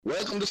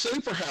Welcome to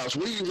Super House.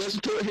 We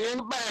listen to it here in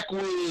the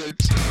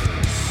backwoods.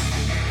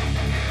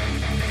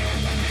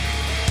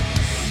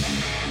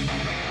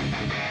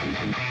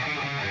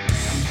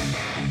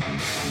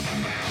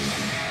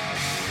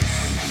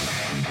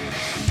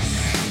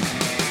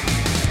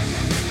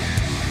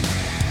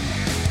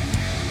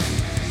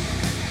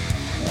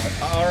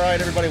 All right,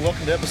 everybody,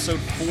 welcome to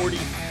episode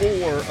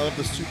 44 of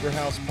the Super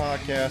House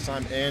Podcast.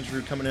 I'm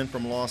Andrew, coming in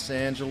from Los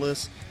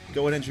Angeles.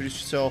 Go ahead and introduce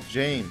yourself,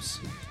 James.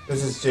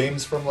 This is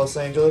James from Los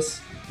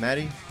Angeles.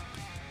 Maddie.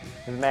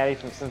 This is Maddie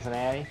from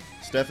Cincinnati.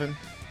 Stefan.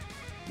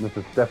 This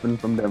is Stefan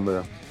from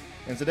Denver.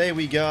 And today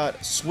we got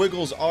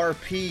Swiggles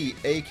RP,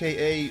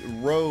 a.k.a.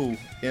 Roe,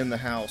 in the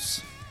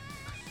house.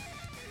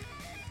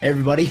 Hey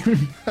everybody.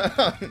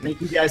 Thank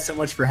you guys so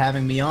much for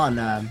having me on.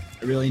 I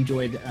really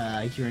enjoyed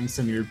hearing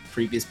some of your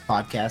previous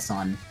podcasts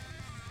on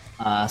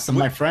some of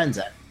my friends.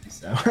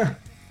 So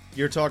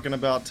You're talking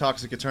about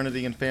Toxic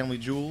Eternity and Family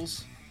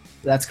Jewels?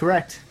 That's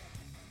correct.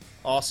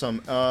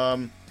 Awesome.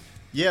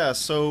 Yeah,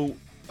 so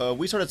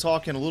we started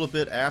talking a little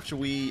bit after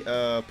we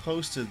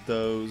posted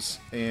those,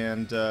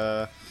 and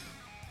I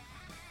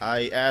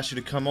asked you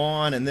to come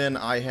on, and then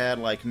I had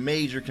like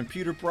major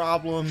computer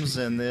problems,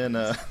 and then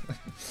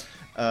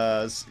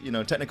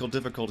technical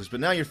difficulties. But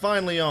now you're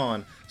finally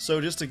on.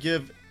 So just to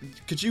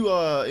could you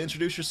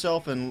introduce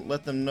yourself and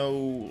let them know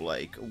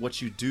like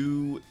what you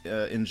do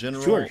in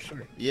general? Sure.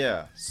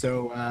 Yeah.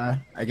 So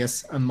I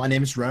guess my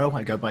name is Ro.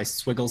 I go by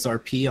Swiggles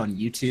RP on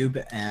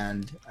YouTube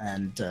and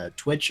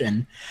Twitch.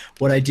 And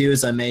what I do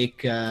is I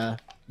make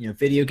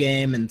video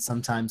game and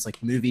sometimes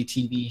like movie,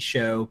 TV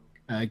show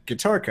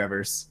guitar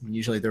covers.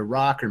 Usually they're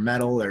rock or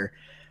metal or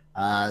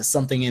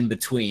something in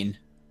between.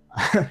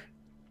 How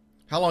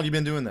long have you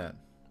been doing that?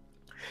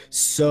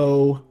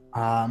 So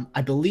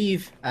I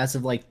believe as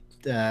of like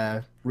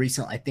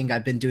recently, I think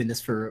I've been doing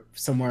this for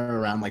somewhere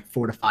around like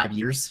 4 to 5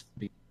 years,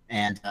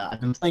 and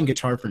I've been playing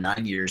guitar for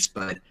 9 years.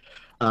 But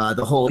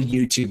the whole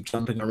YouTube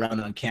jumping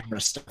around on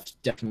camera stuff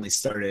definitely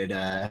started.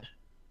 I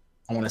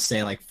want to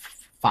say like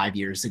 5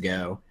 years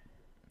ago.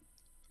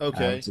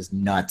 Okay. Just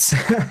nuts.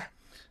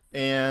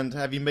 And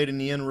have you made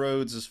any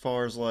inroads as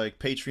far as like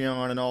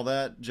Patreon and all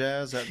that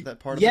jazz? That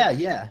part of it?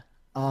 Yeah.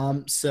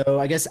 So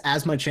I guess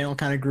as my channel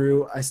kind of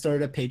grew, I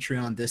started a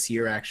Patreon this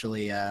year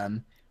actually,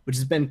 which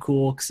has been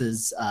cool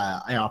because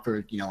I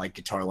offer, like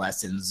guitar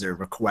lessons or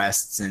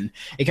requests, and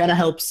it kind of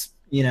helps,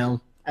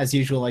 as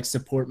usual, like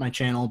support my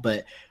channel.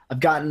 But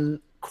I've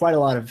gotten quite a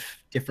lot of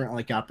different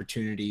like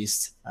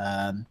opportunities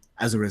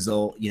as a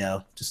result,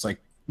 just like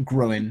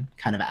growing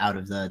kind of out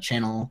of the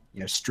channel,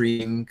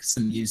 streaming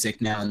some music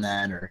now and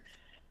then, or,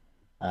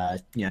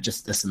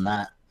 just this and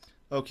that.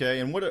 Okay,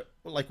 and what are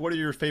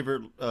your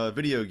favorite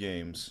video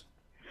games?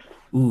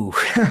 Ooh,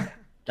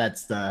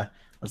 that's the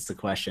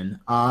question.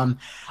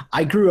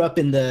 I grew up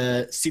in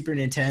the Super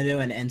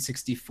Nintendo and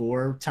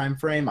N64 time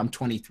frame. I'm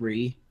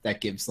 23. That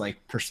gives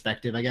like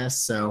perspective, I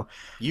guess. So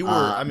You were,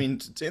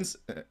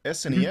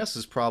 SNES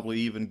is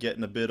probably even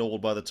getting a bit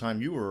old by the time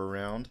you were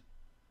around.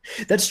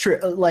 That's true.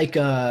 Like,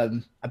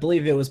 I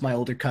believe it was my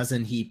older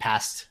cousin. He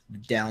passed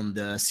down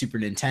the Super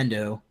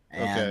Nintendo,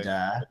 and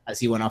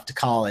as he went off to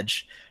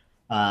college.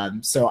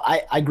 So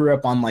I grew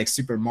up on like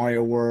Super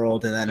Mario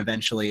World, and then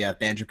eventually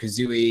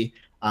Banjo-Kazooie,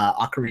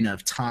 Ocarina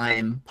of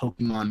Time,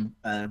 Pokemon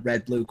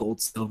Red, Blue,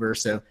 Gold, Silver.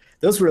 So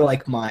those were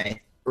like my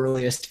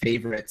earliest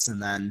favorites.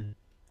 And then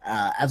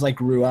as I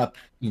grew up,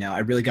 I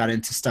really got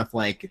into stuff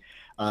like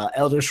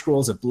Elder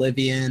Scrolls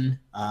Oblivion.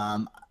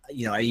 I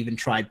even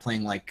tried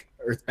playing like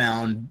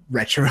Earthbound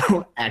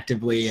Retro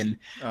actively. And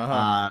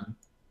oh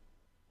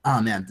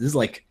man, this is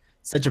like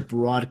such a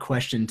broad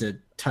question to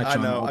touch on.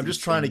 I know. I'm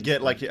just trying to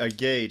get like a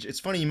gauge. It's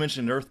funny you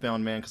mentioned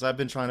Earthbound, man, because I've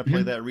been trying to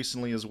play that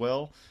recently as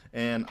well,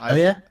 and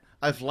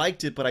I've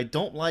liked it, but I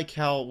don't like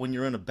how when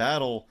you're in a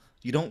battle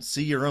you don't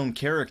see your own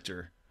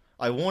character.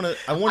 I want it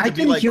to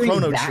be like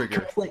Chrono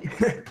Trigger.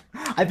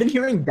 I've been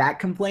hearing that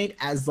complaint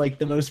as like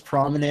the most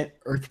prominent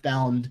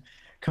Earthbound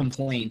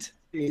complaint.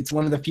 It's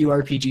one of the few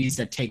RPGs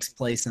that takes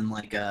place in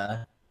like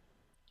a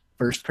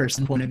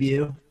first-person point of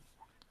view.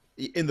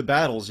 In the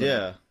battles,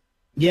 yeah.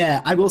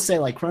 Yeah, I will say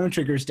like Chrono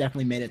Trigger's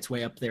definitely made its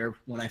way up there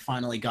when I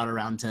finally got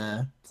around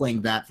to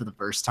playing that for the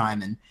first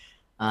time. And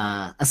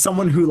as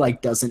someone who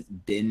like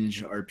doesn't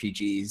binge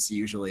RPGs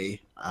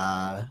usually,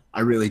 I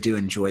really do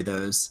enjoy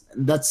those.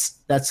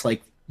 That's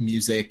like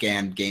music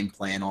and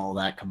gameplay and all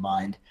that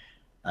combined.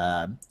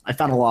 I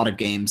found a lot of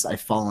games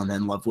I've fallen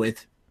in love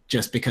with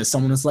just because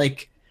someone was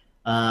like,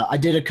 I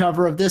did a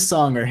cover of this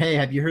song, or hey,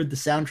 have you heard the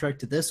soundtrack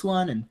to this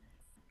one? And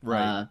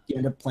you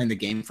end up playing the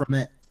game from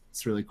it.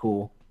 It's really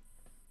cool.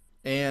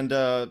 And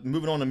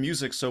moving on to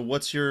music, so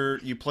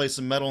you play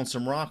some metal and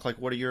some rock, like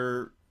what are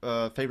your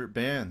favorite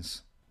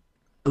bands?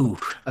 Ooh,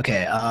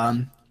 okay.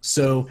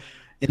 So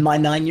in my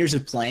 9 years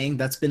of playing,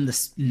 that's been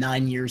the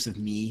 9 years of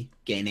me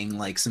gaining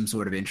like some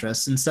sort of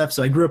interest and stuff.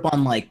 So I grew up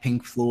on like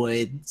Pink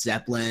Floyd,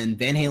 Zeppelin,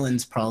 Van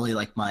Halen's probably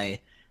like my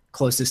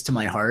closest to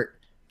my heart,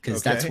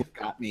 because that's what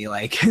got me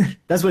like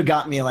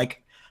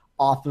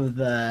off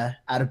of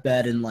out of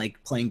bed and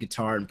like playing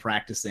guitar and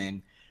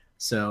practicing.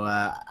 So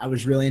I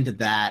was really into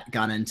that.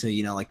 Got into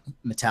like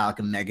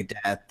Metallica,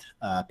 Megadeth,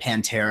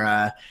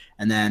 Pantera,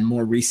 and then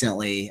more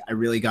recently, I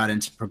really got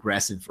into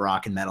progressive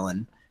rock and metal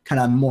and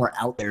kind of more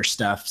out there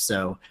stuff.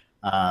 So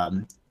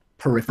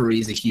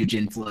Periphery is a huge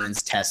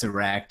influence.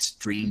 Tesseract,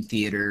 Dream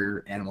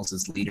Theater, Animals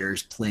as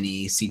Leaders,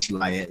 Pliny,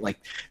 C2I. Like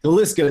the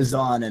list goes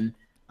on, and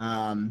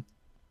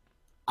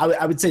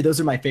I would say those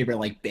are my favorite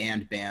like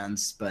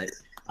bands. But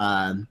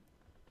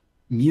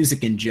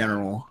music in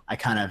general, I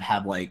kind of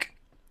have like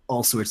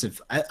all sorts of.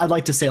 I'd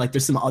like to say like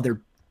there's some other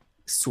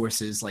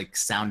sources like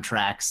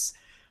soundtracks,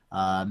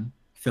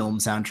 film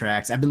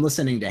soundtracks. I've been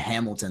listening to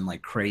Hamilton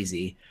like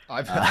crazy.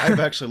 I've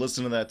actually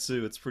listened to that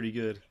too. It's pretty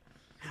good.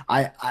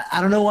 I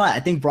don't know why.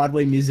 I think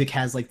Broadway music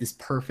has like this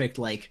perfect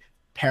like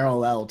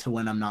parallel to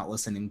when I'm not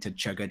listening to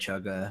chugga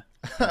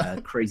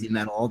chugga crazy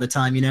metal all the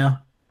time, you know?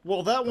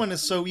 Well, that one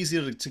is so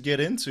easy to get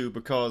into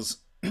because,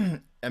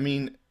 I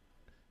mean,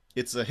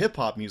 it's a hip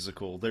hop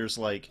musical. There's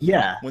like,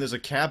 yeah, when there's a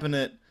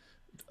cabinet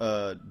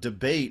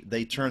debate,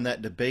 they turn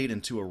that debate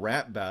into a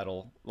rap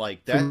battle.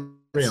 Like that's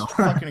real.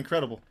 Fucking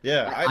incredible.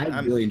 Yeah, I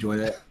really enjoyed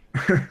it.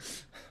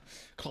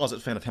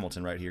 Closet fan of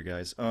Hamilton right here,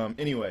 guys.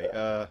 Anyway,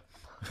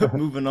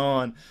 moving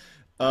on.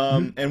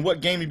 And what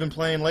game have you been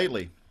playing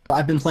lately?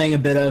 I've been playing a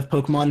bit of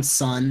Pokemon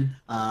Sun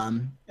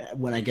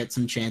when I get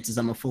some chances.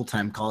 I'm a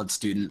full-time college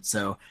student,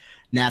 so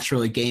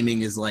naturally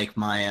gaming is like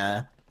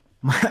my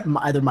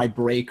either my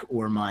break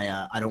or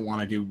my I don't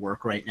want to do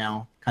work right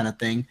now kind of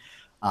thing.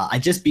 I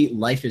just beat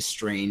Life is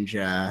Strange,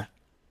 the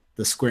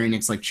Square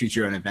Enix like choose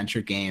your own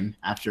adventure game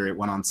after it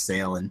went on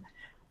sale, and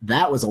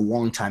that was a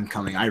long time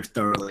coming. I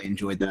thoroughly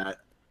enjoyed that.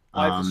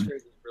 Life is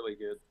Strange is really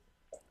good.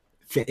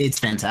 It's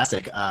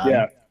fantastic.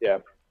 Yeah.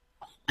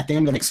 I think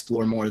I'm going to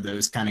explore more of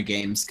those kind of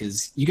games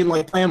because you can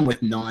like play them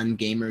with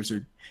non-gamers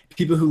or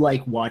people who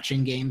like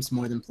watching games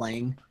more than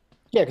playing.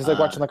 Yeah, because like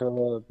watching like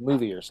a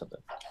movie or something.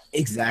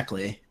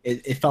 Exactly.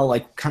 It felt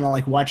like kind of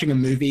like watching a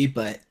movie,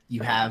 but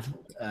you have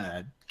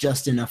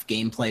just enough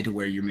gameplay to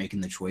where you're making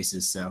the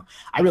choices. So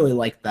I really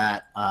like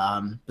that.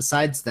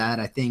 Besides that,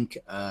 I think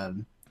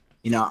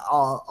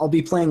I'll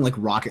be playing like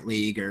Rocket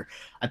League, or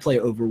I play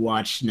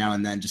Overwatch now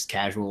and then just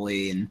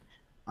casually, and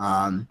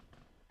I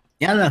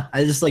don't know.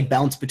 I just like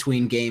bounce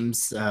between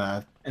games,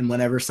 and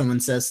whenever someone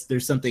says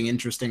there's something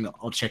interesting,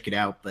 I'll check it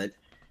out. But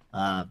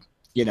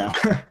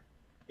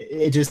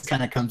it just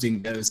kind of comes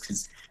and goes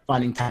because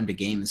finding time to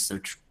game is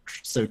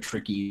so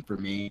tricky for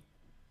me.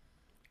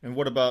 And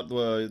what about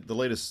the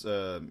latest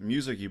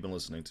music you've been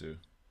listening to?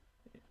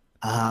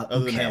 Other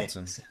than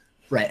Hamilton.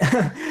 Right.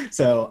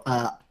 So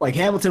like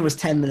Hamilton was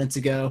 10 minutes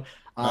ago.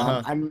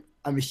 I'm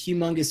a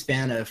humongous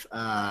fan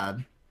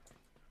of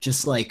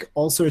just like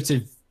all sorts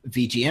of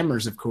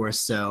VGMers, of course.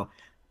 So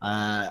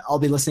I'll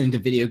be listening to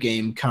video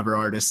game cover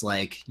artists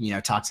like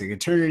Toxic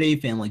Eternity,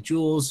 Family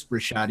Jewels,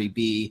 Rashadi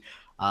B,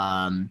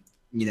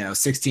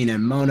 16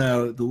 and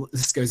Mono. The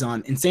list goes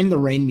on. Insane the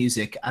Rain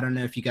music. I don't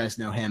know if you guys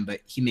know him, but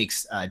he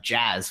makes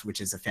jazz,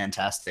 which is a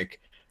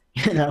fantastic,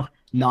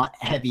 not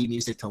heavy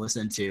music to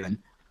listen to. And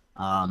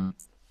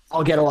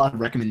I'll get a lot of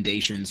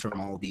recommendations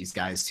from all of these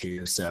guys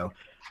too. So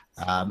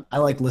I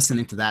like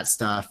listening to that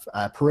stuff.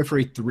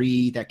 Periphery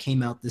 3 that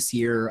came out this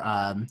year.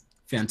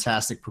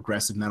 Fantastic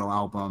progressive metal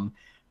album.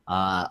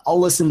 I'll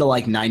listen to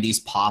like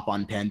 90s pop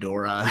on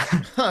Pandora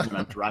when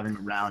I'm driving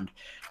around.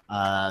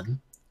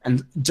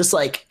 And just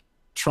like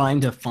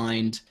trying to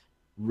find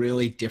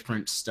really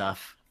different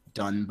stuff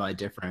done by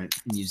different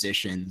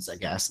musicians, I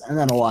guess. And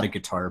then a lot of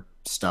guitar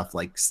stuff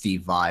like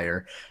Steve Vai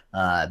or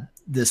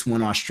this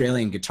one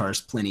Australian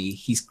guitarist, Pliny.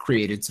 He's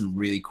created some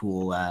really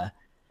cool, I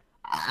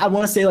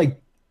want to say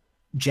like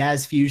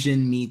jazz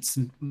fusion meets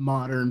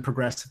modern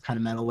progressive kind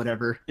of metal,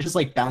 whatever. It's just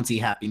like bouncy,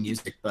 happy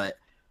music, but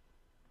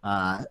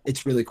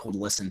it's really cool to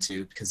listen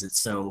to because it's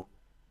so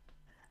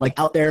like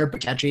out there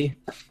but catchy.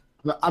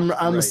 I'm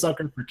right. A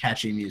sucker for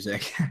catchy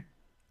music.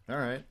 All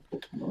right.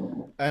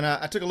 And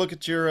I took a look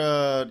at your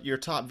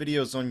top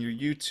videos on your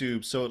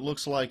YouTube. So it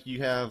looks like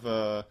you have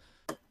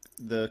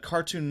the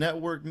Cartoon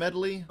Network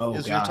medley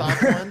is your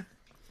top one.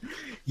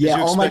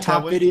 Yeah, all my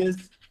top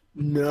videos.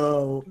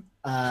 No,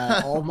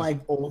 all my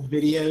old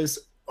videos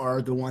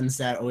are the ones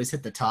that always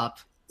hit the top.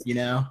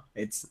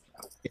 It's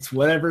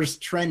whatever's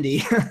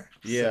trendy.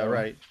 Yeah,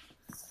 right.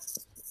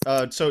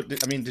 So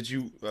I mean, did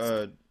you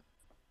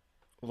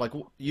like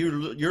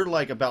you're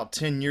like about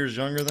 10 years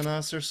younger than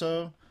us or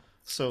so?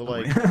 So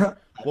like,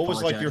 what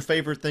was like your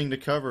favorite thing to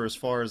cover as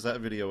far as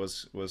that video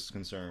was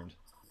concerned?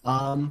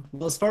 Well,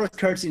 as far as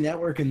Cartoon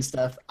Network and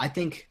stuff, I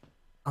think,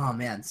 oh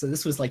man, so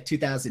this was like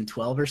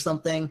 2012 or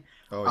something.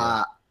 Oh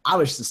yeah. I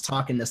was just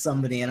talking to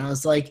somebody and I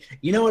was like,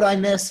 you know what I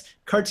miss?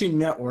 Cartoon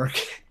Network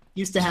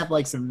used to have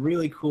like some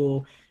really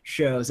cool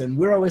shows, and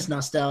we're always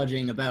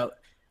nostalgizing about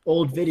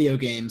old video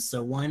games,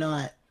 so why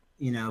not,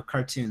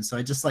 cartoons? So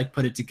I just like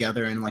put it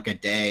together in like a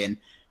day, and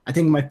I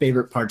think my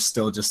favorite part's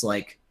still just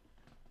like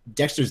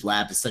Dexter's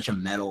Lab is such a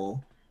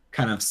metal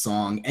kind of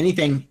song.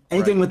 Anything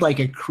right. With like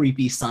a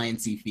creepy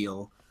sciencey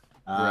feel.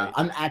 Right.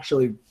 I'm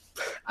actually,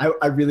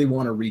 I really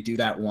want to redo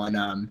that one.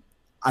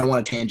 I don't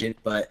want to tangent,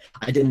 but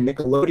I did a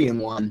Nickelodeon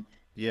one,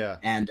 Yeah.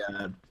 And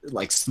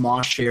like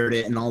Smosh shared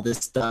it and all this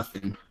stuff.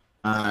 And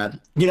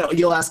you know,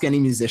 you'll ask any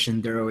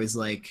musician, they're always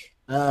like,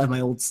 my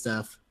old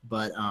stuff.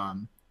 But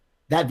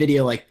that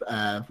video like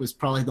was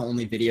probably the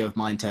only video of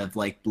mine to have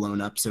like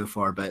blown up so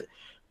far. But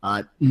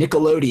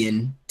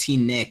Nickelodeon,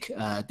 Teen Nick,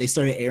 they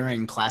started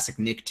airing classic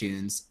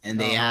Nicktoons, and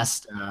they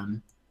asked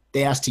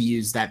to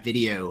use that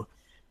video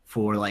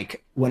for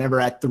like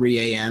whenever at 3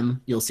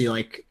 a.m. you'll see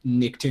like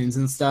Nicktoons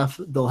and stuff.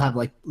 They'll have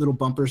like little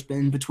bumpers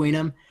in between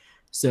them.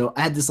 So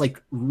I had this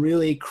like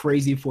really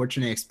crazy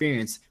fortunate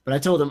experience, but I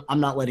told them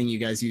I'm not letting you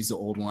guys use the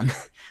old one.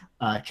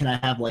 Can I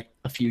have like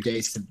a few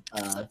days to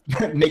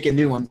make a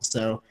new one?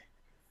 So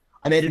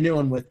I made a new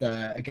one with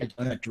again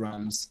donut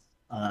drums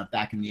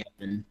back in the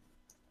oven.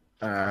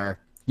 Yeah,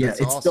 That's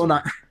it's awesome. still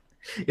not.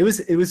 It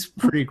was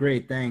pretty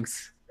great.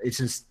 Thanks. It's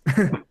just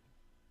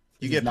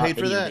You get paid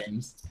for that?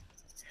 Games.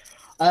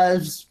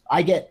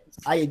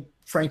 I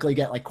frankly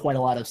get like quite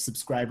a lot of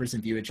subscribers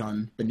and viewage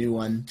on the new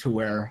one to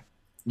where,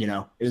 you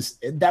know,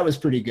 that was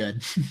pretty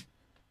good.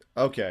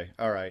 Okay,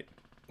 all right.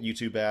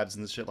 YouTube ads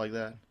and shit like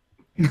that.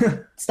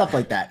 Stuff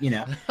like that, you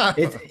know.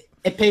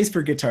 It pays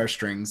for guitar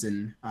strings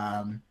and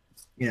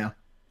you know.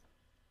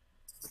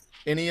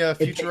 Any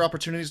future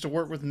opportunities to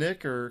work with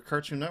Nick or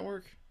Cartoon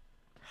Network?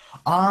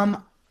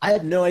 I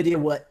have no idea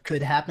what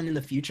could happen in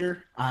the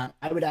future.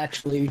 I would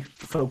actually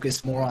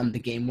focus more on the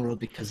game world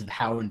because of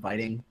how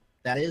inviting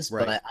that is.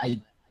 Right. But I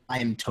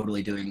am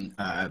totally doing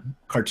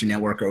Cartoon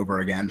Network over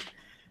again.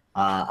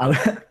 I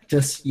would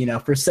just, you know,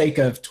 for sake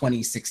of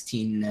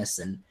 2016ness,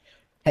 and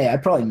hey, I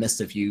probably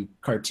missed a few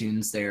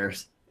cartoons there.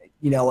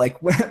 You know,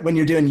 like when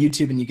you're doing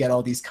YouTube and you get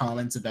all these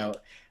comments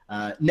about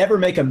never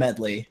make a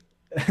medley.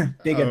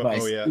 Big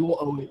advice. Oh,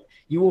 yeah.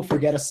 You will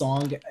forget a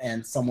song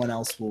and someone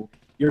else will.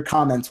 Your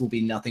comments will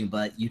be nothing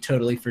but you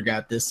totally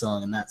forgot this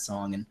song and that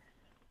song, and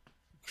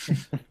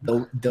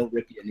they'll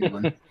rip you a new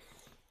one.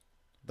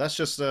 That's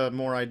just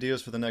more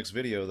ideas for the next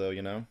video, though,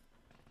 you know?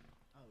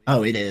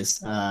 Oh, it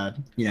is.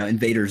 You know,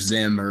 Invader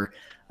Zim or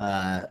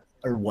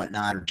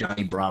whatnot, or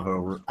Johnny Bravo,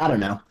 or I don't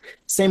know.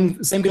 Same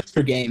goes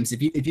for games.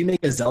 If you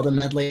make a Zelda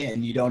medley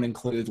and you don't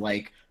include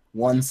like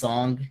one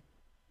song,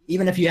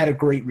 even if you had a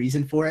great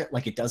reason for it,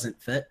 like it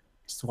doesn't fit.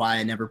 That's why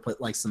I never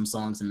put like some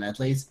songs in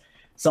medleys.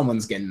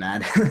 Someone's getting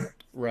mad.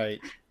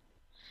 Right.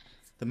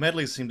 The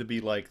medleys seem to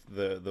be like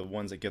the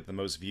ones that get the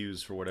most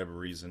views for whatever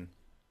reason.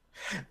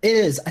 It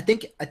is. I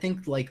think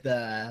like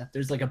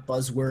there's like a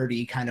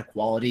buzzwordy kind of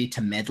quality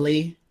to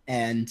medley,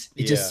 and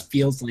it just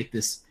feels like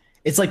this.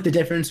 It's like the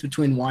difference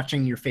between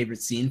watching your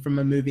favorite scene from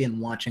a movie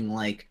and watching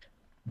like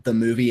the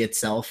movie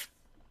itself.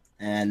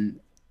 And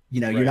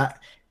you know, you're not.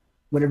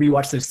 Whenever you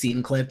watch those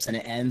scene clips and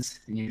it ends,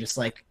 and you're just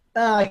like,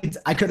 I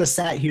could have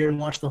sat here and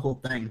watched the whole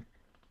thing.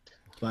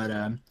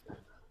 But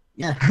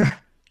yeah.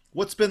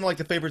 What's been like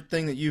the favorite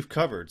thing that you've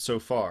covered so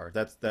far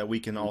that we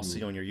can all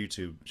see on your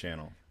YouTube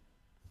channel?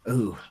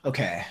 Ooh,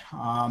 okay.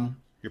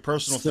 Your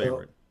personal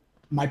favorite.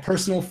 My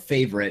personal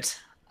favorite,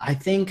 I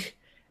think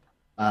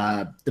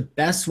the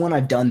best one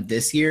I've done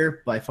this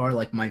year by far,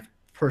 like my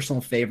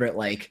personal favorite,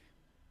 like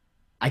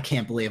I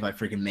can't believe I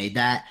freaking made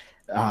that.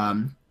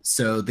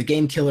 So the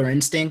game Killer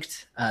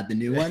Instinct, the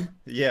new one.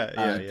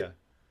 Yeah.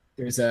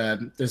 There's a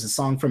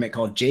song from it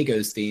called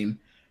Jago's Theme,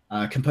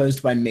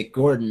 composed by Mick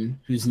Gordon,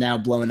 who's now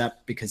blown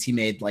up because he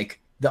made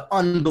like the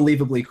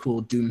unbelievably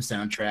cool Doom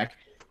soundtrack.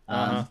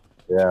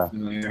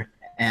 Yeah.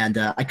 And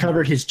I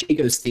covered his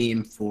Jago's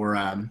theme for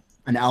an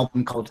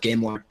album called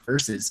Game Lord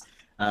Versus,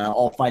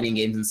 all fighting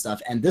games and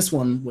stuff. And this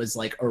one was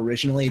like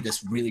originally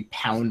this really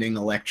pounding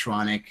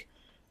electronic,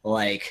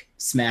 like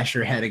smash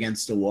your head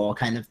against a wall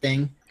kind of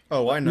thing.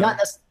 Oh, I know. Not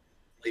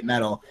necessarily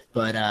metal,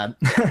 but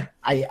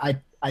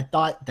I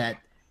thought that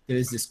there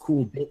was this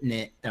cool bit in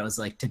it that was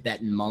like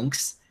Tibetan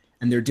monks,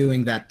 and they're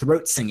doing that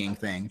throat singing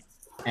thing.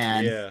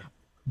 And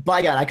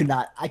by God,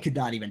 I could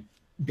not even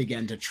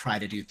begin to try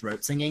to do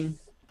throat singing,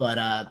 but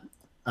I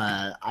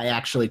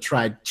actually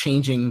tried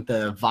changing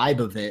the vibe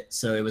of it,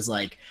 so it was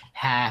like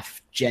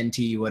half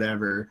genty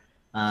whatever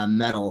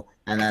metal,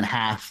 and then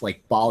half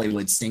like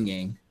Bollywood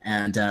singing.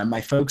 And my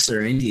folks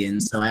are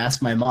Indian, so I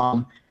asked my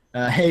mom,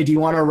 "Hey, do you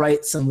want to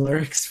write some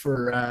lyrics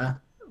for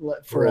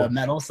a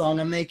metal song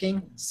I'm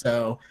making?"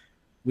 So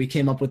we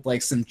came up with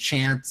like some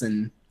chants,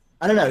 and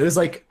I don't know, it was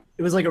like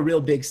a real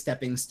big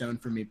stepping stone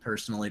for me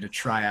personally to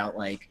try out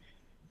like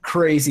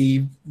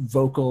crazy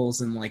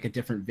vocals and like a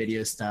different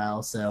video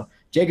style. So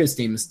Jago's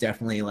Theme is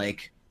definitely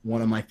like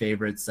one of my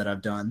favorites that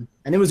I've done,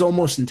 and it was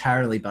almost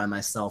entirely by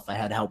myself. I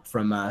had help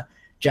from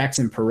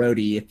Jackson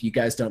Perotti. If you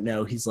guys don't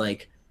know, he's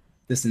like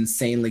this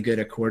insanely good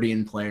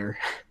accordion player.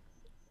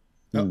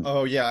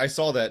 Oh yeah, I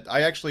saw that.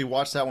 I actually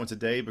watched that one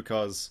today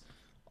because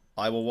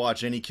I will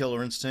watch any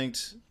Killer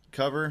Instinct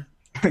cover.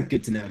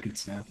 Good to know.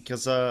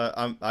 Because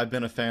I've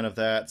been a fan of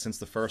that since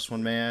the first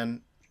one,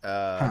 man.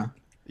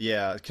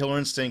 Yeah, Killer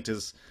Instinct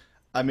is.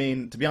 I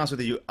mean, to be honest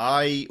with you,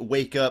 I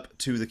wake up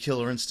to the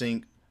Killer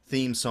Instinct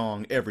theme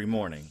song every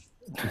morning.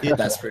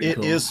 That's pretty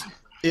cool.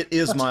 It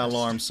is my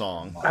alarm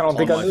song. I don't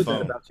think on I my knew phone.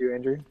 that about you,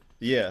 Andrew.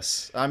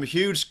 Yes, I'm a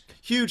huge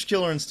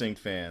Killer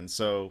Instinct fan.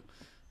 So,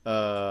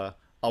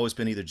 always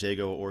been either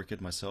Jago or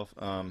Orchid myself.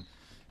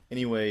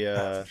 Anyway,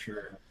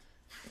 Sure.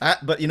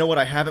 but you know what?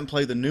 I haven't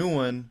played the new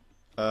one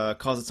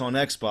because it's on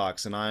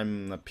Xbox, and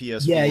I'm a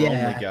PS4 Yeah, only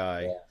yeah.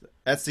 guy.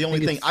 That's the only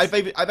thing.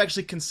 it's- I've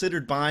actually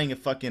considered buying a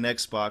fucking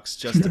Xbox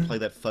just to play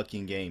that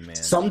fucking game, man.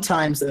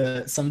 Sometimes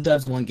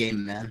one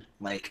game, man.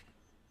 Like,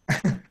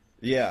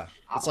 Yeah,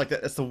 it's like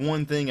that. That's the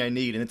one thing I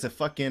need, and it's a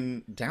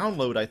fucking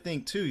download, I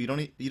think, too. You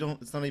don't.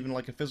 It's not even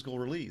like a physical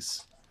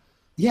release.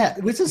 yeah,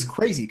 which is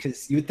crazy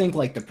because you would think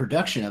like the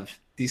production of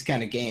these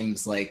kind of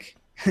games, like,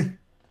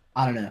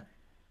 I don't know.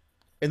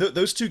 And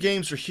those two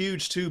games were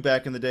huge too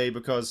back in the day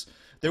because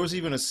there was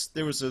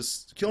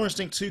Killer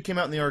Instinct 2 came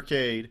out in the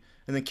arcade,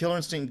 and then Killer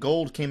Instinct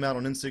Gold came out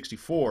on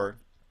N64.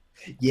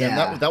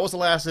 Yeah, And that was the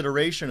last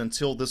iteration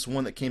until this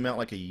one that came out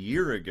like a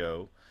year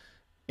ago,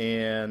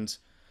 and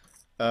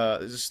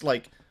just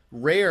like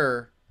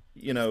Rare,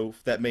 you know,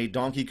 that made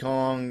Donkey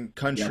Kong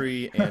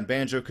Country and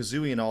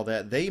Banjo-Kazooie and all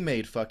that, they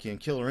made fucking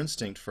Killer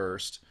Instinct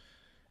first.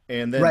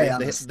 And then Right, on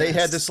they the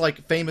had SNES. this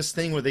like famous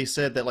thing where they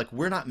said that like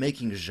we're not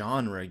making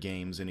genre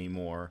games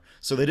anymore.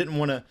 So they didn't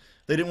want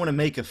to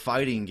make a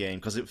fighting game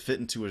because it fit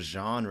into a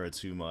genre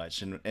too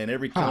much. And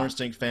every Killer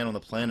Instinct fan on the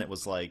planet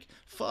was like,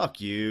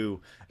 "Fuck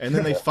you." And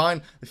then they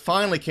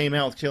finally came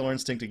out with Killer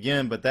Instinct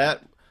again, but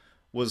that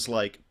was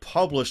like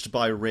published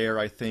by Rare,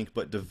 I think,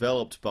 but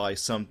developed by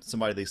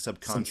somebody they some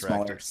subcontracted.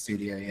 smaller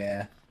studio.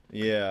 Yeah,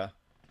 Yeah.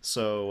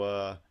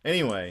 So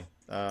anyway,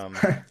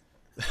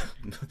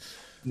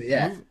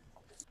 yeah.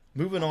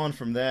 moving on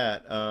from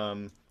that,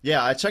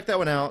 yeah, I checked that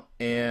one out,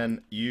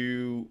 and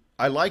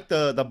I like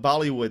the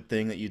Bollywood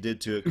thing that you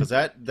did to it because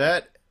that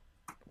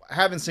I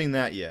haven't seen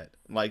that yet.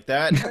 Like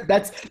that,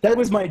 That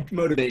was my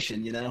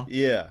motivation, you know.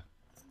 yeah,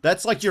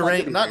 that's like your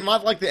like angle,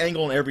 not like the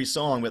angle in every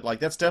song, but like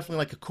that's definitely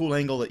like a cool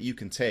angle that you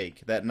can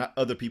take that not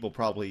other people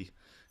probably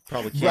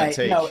can't Right?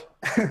 take. No,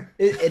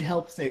 it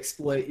helps to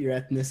exploit your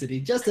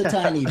ethnicity just a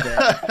tiny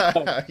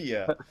bit.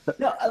 Yeah,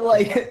 No,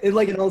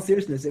 like in all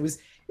seriousness, it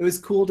was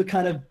cool to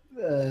kind of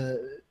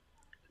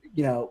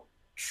you know,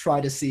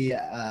 try to see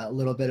a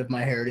little bit of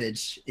my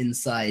heritage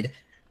inside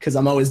because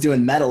I'm always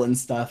doing metal and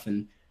stuff,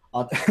 and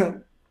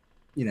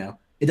you know,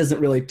 it doesn't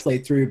really play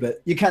through,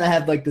 but you kind of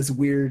have like this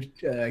weird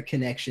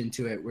connection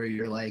to it where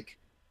you're like,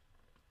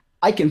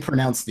 I can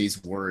pronounce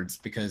these words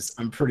because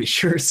I'm pretty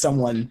sure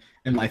someone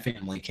in my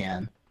family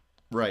can.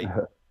 right.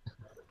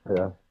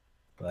 Yeah.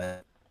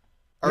 But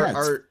Are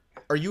yeah,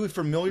 are you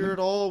familiar at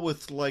all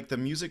with like the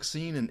music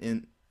scene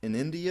in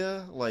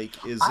India? Like,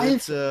 is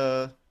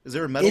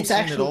there a metal It's scene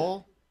at actually-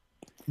 all?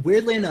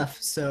 weirdly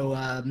enough, so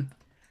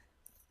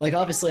like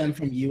obviously I'm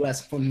from the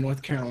U.S., from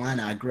North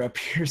Carolina. I grew up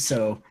here,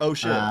 so Oh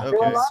shit. I Okay.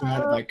 was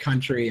surrounded by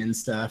country and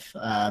stuff.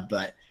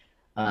 But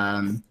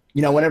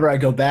you know, whenever I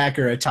go back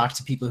or I talk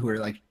to people who are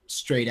like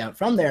straight out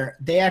from there,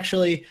 they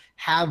actually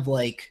have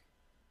like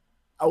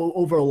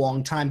over a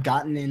long time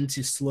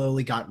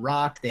slowly got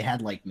rock. They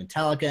had like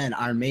Metallica and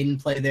Iron Maiden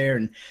play there,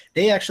 and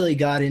they actually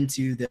got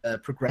into the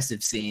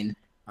progressive scene.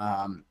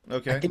 I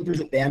Okay. think there's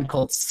a band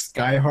called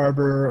Sky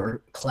Harbor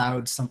or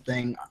Cloud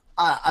something.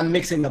 I'm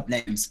mixing up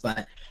names,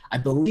 but I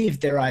believe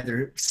they're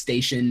either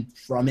stationed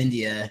from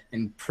India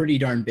and pretty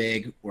darn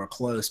big or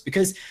close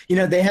because, you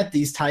know, they have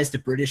these ties to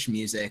British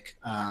music.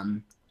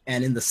 And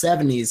in the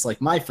 70s,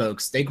 like my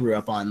folks, they grew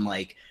up on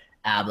like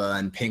ABBA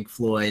and Pink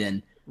Floyd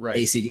and Right.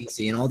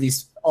 AC/DC and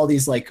all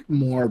these like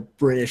more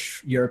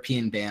British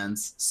European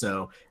bands.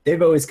 So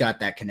they've always got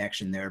that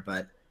connection there.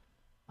 But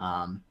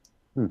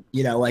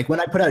you know, like when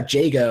I put out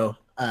Jago,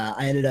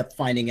 I ended up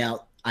finding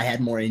out I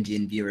had more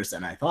Indian viewers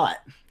than I thought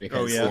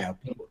because yeah.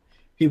 you know,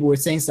 people were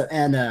saying stuff.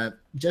 And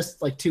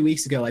just like 2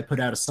 weeks ago, I put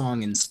out a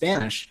song in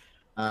Spanish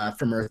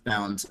from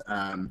Earthbound,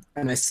 and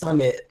I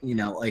sung it. You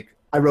know, like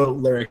I wrote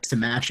lyrics to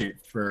match it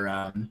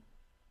for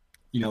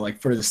you know,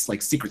 like for this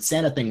like Secret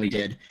Santa thing we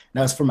did. And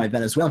that was for my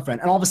Venezuelan friend.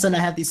 And all of a sudden,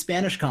 I have these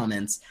Spanish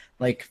comments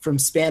like from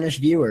Spanish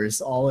viewers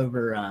all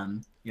over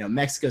you know,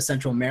 Mexico,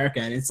 Central America,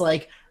 and it's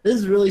like, this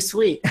is really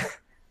sweet.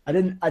 I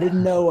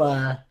didn't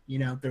know you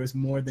know, there was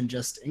more than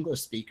just English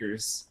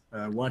speakers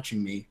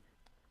watching me.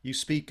 You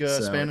speak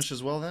So- Spanish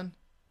as well, then?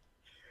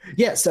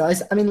 Yeah, so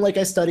I mean, like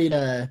I studied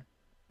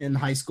in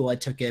high school. I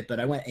took it, but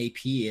I went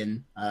AP,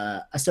 and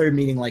I started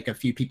meeting like a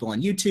few people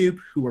on YouTube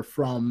who were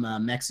from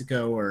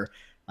Mexico or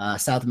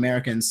South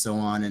America and so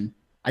on. And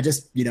I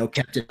just, you know,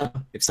 kept it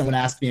up. If someone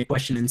asked me a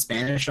question in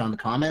Spanish on the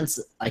comments,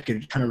 I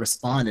could kind of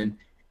respond, and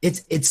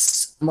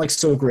I'm like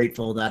so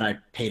grateful that I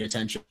paid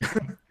attention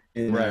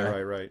in,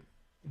 Right.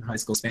 in high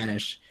school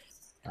Spanish,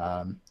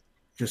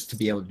 just to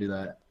be able to do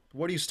that.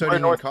 What are you studying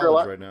in North college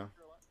Carolina? right now?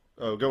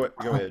 Oh, go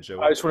ahead, Joe.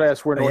 I just want to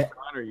ask, where Oh, North yeah.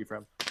 Carolina are you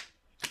from?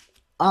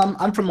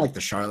 I'm from like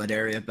the Charlotte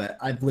area, but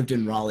I've lived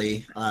in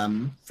Raleigh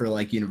for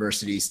like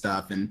university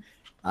stuff, and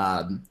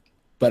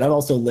but I've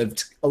also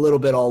lived a little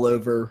bit all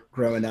over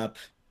growing up,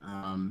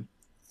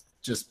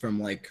 just from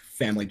like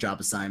family job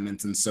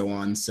assignments and so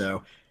on.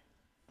 So,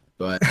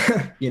 but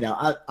you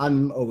know,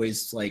 I'm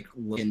always like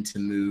looking to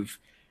move,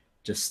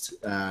 just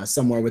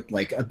somewhere with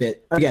like a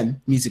bit, again,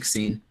 music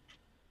scene.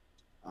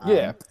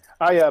 Yeah,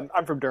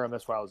 I'm from Durham.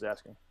 That's why I was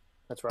asking.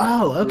 That's right.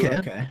 Oh,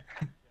 okay.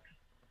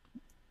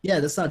 Yeah,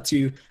 that's not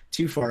too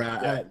far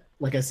out. Yeah.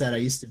 Like I said, I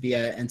used to be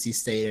at NC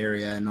State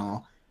area and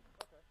all.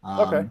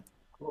 Okay.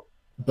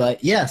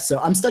 But yeah, so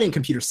I'm studying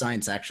computer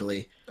science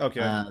actually.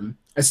 Okay.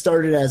 I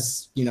started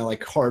as,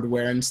 like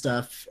hardware and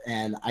stuff,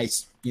 and I,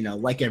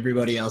 like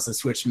everybody else, I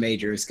switched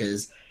majors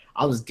because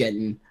I was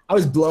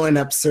blowing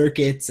up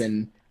circuits,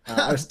 and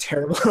I was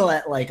terrible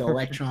at like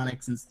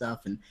electronics and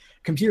stuff. And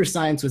computer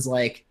science was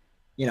like,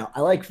 I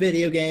like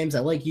video games. I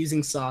like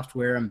using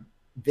software. I'm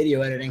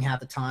video editing half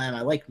the time.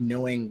 I like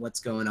knowing what's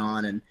going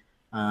on. And,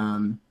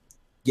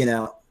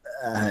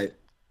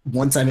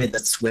 once I made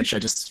that switch, I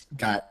just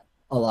got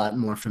a lot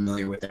more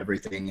familiar with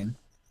everything. And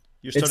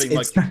you're studying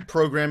like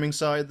programming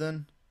side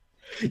then?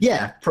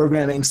 Yeah,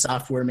 programming,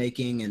 software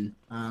making, and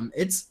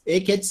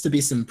it gets to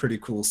be some pretty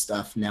cool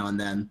stuff now and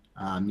then.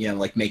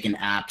 Like making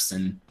apps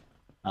and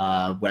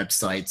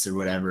websites or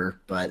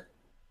whatever. But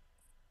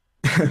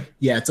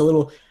yeah, it's a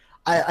little.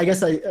 I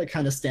guess I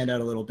kind of stand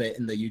out a little bit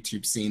in the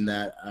YouTube scene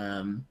that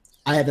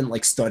I haven't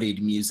like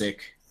studied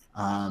music,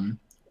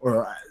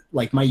 or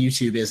like my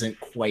YouTube isn't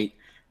quite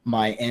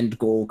my end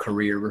goal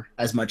career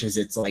as much as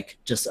it's like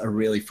just a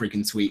really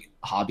freaking sweet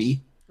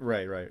hobby.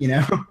 Right.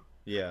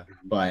 Yeah.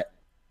 But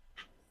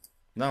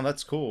no,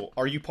 that's cool.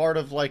 Are you part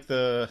of like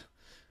because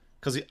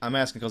I'm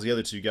asking because the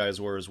other two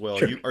guys were as well.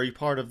 Sure. Are you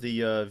part of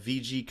the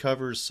VG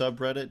Covers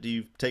subreddit? Do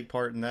you take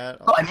part in that?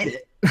 Oh, I made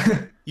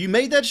it. You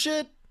made that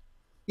shit?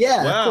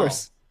 Yeah, wow. Of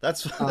course.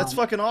 That's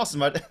fucking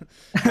awesome. All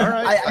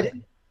right.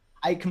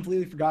 I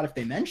completely forgot if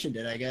they mentioned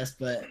it, I guess,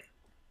 but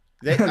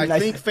I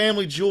think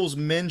Family Jewels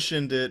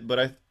mentioned it, but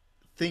I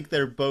think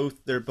they're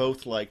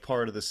both like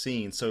part of the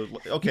scene. So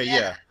okay,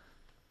 yeah.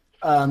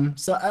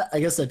 So I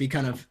guess that'd be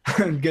kind of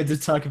good to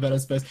talk about, I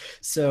suppose.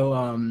 So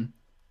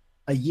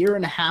a year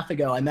and a half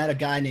ago, I met a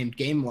guy named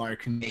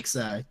GameLark who makes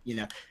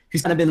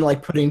who's kind of been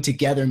like putting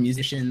together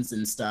musicians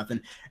and stuff.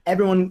 And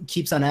everyone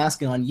keeps on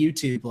asking on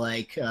YouTube,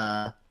 like,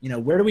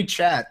 where do we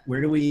chat?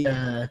 Where do we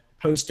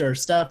post our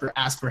stuff or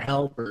ask for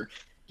help or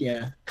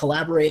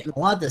collaborate? And a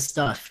lot of this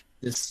stuff,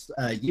 this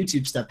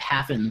YouTube stuff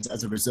happens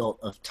as a result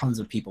of tons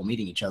of people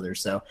meeting each other.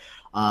 So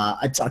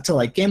I talked to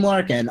like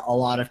GameLark and a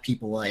lot of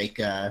people like,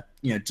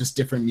 just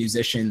different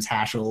musicians,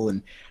 Hashel,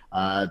 and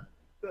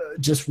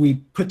just we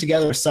put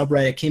together a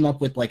subreddit, came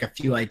up with like a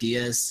few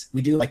ideas.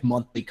 We do like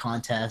monthly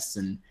contests,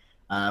 and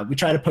we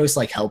try to post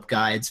like help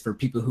guides for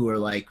people who are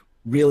like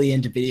really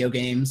into video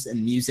games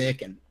and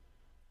music and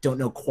don't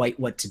know quite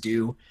what to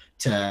do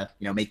to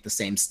make the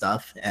same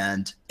stuff.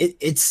 And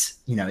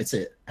it's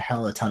a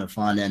hell of a ton of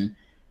fun. And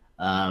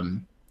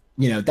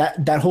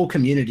that whole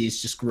community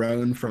has just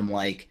grown from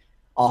like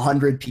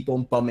 100 people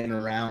bumming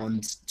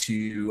around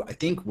to I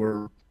think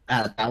we're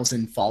at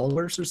 1,000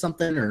 followers or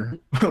something, or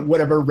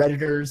whatever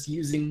Redditors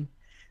using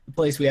the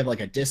place. We have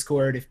like a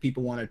Discord if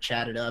people want to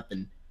chat it up,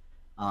 and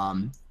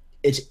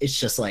it's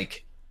just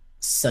like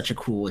such a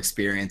cool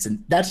experience.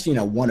 And that's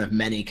one of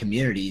many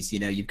communities.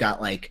 You've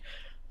got like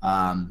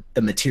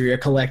the Materia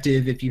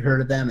Collective, if you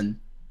heard of them, and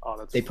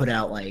they put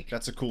out like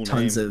that's a cool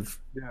tons name. Of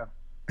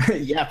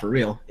yeah, for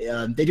real.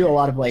 They do a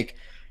lot of like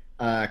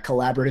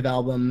collaborative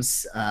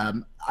albums.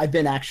 I've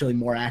been actually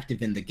more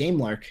active in the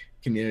GameLark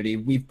community.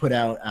 We've put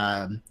out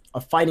a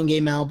fighting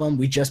game album.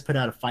 We just put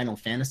out a Final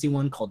Fantasy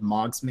one called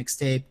Mog's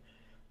Mixtape.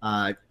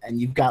 And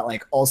you've got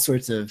like all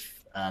sorts of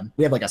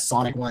we have like a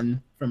Sonic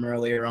one from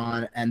earlier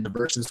on, and the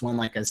Versus one,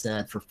 like I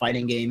said, for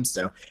fighting games.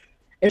 So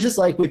it's just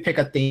like we pick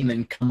a theme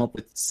and come up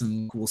with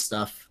some cool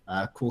stuff,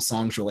 cool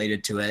songs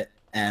related to it.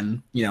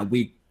 And,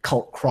 we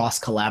cross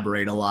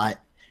collaborate a lot.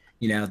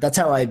 That's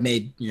how I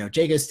made,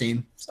 Jago's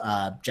team.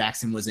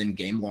 Jackson was in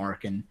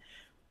GameLark, and,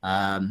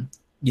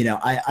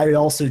 I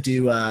also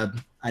do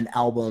an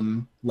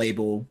album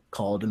label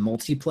called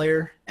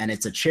Multiplayer, and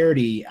it's a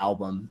charity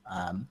album.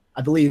 I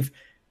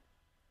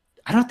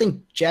don't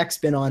think Jack's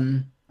been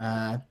on,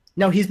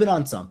 no, he's been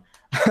on some.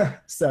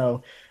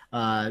 So,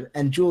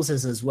 and Jules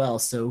has as well.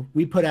 So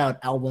we put out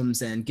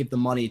albums and give the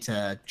money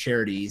to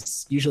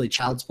charities, usually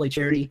Child's Play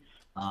charity.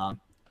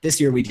 This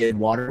year we did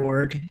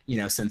Water.org,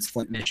 since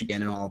Flint,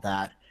 Michigan and all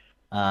that.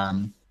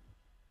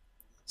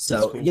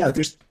 So cool. Yeah,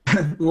 there's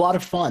a lot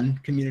of fun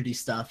community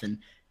stuff, and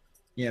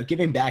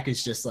giving back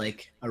is just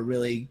like a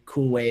really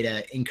cool way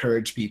to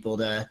encourage people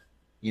to,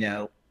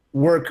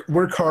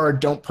 work hard,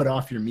 don't put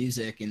off your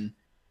music, and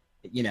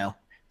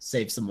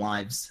save some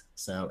lives.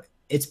 So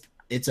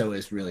it's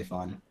always really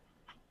fun.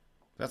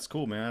 That's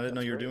cool, man. I didn't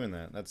know you were doing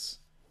that. That's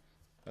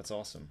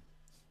awesome.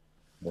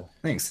 Yeah.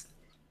 Thanks.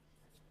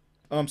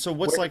 So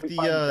what's like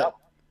the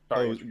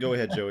oh, go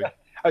ahead, Joey.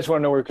 I just want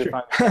to know where we could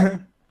find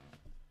it.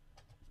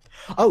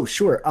 Oh,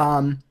 sure.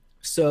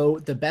 So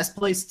the best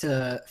place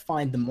to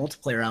find the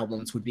Multiplayer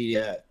albums would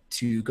be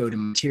to go to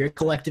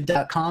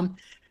materiacollective.com.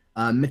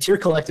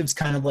 Materia Collective's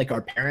kind of like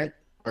our parent,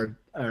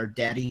 our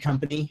daddy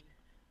company.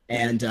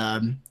 And,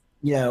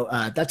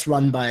 that's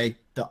run by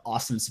the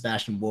awesome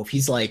Sebastian Wolf.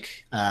 He's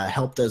like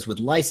helped us with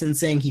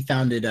licensing. He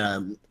founded,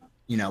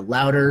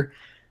 Louder,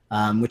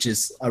 which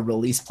is a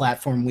release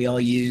platform we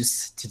all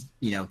use to,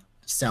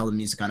 sell the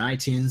music on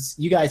iTunes.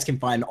 You guys can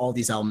find all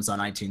these albums on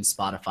iTunes,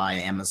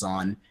 Spotify,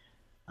 Amazon,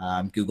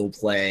 Google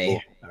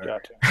Play,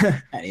 or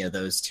any of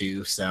those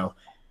too. So,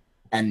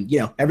 and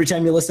every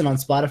time you listen on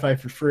Spotify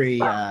for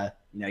free,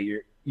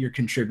 you're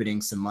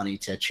contributing some money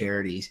to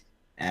charity.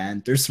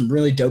 And there's some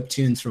really dope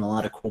tunes from a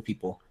lot of cool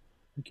people.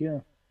 Thank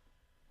you.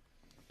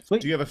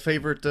 Do you have a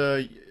favorite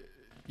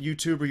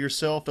YouTuber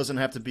yourself? Doesn't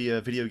have to be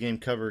a video game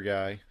cover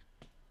guy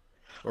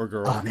or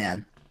girl. Oh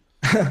man,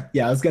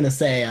 yeah, I was gonna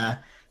say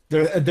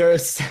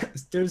there's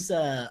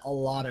a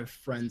lot of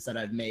friends that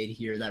I've made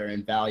here that are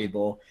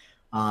invaluable,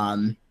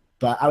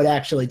 but I would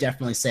actually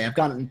definitely say I've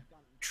gotten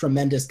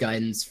tremendous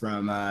guidance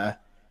from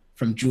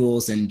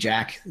Jules and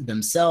Jack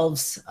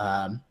themselves.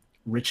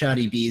 Richard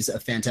E.B. is a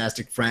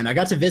fantastic friend. I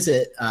got to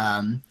visit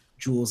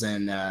Jules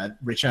and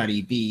Richard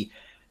E.B.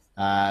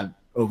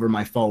 Over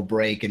my fall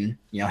break and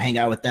hang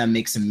out with them,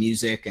 make some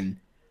music, and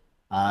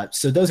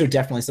so those are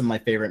definitely some of my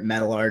favorite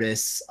metal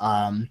artists.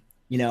 I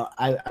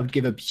would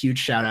give a huge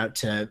shout out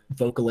to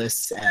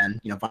vocalists and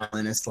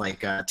violinists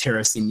like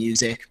Terrace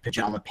Music,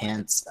 Pajama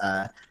Pants.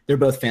 They're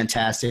both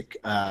fantastic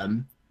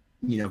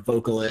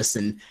vocalists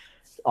and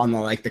on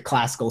the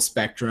classical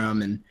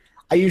spectrum, and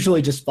I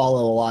usually just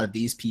follow a lot of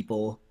these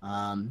people.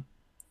 And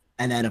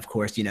then of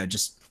course,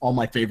 just all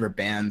my favorite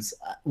bands.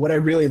 What I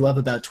really love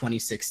about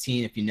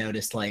 2016, if you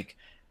notice,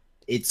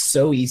 it's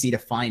so easy to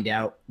find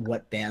out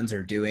what bands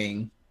are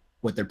doing,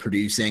 what they're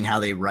producing, how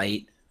they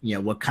write,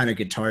 what kind of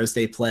guitars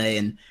they play.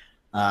 And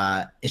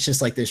it's just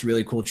this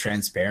really cool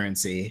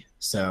transparency.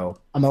 So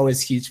I'm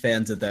always huge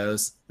fans of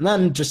those. And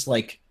then just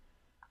I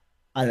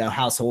don't know,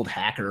 household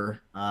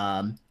hacker.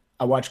 I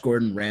watch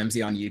Gordon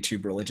Ramsay on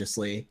YouTube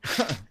religiously.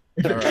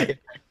 All right.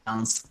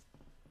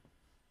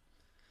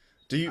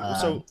 Do you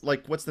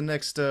what's the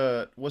next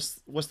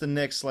what's the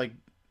next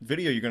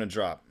video you're gonna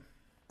drop?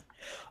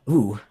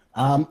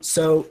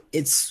 So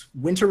it's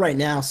winter right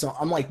now, so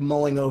I'm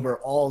mulling over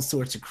all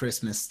sorts of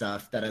Christmas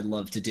stuff that I'd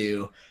love to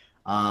do.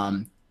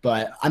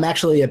 But I'm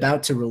actually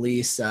about to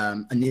release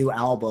a new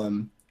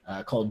album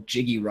called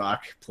Jiggy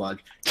Rock. Plug.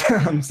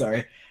 I'm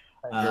sorry.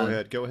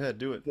 Go ahead,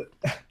 do it.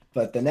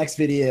 But the next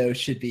video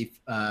should be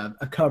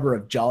a cover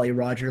of Jolly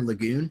Roger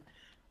Lagoon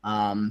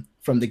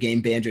from the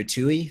game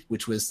Banjo-Tooie,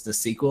 which was the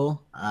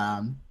sequel.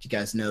 You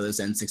guys know those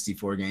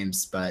N64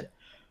 games, but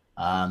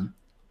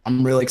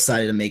I'm really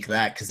excited to make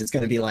that because it's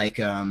going to be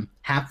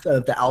half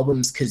of the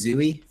album's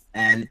Kazooie,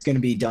 and it's going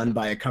to be done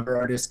by a cover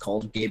artist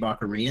called Gabe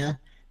Ocarina.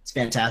 It's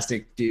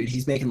fantastic, dude.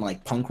 He's making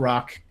punk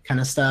rock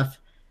kind of stuff,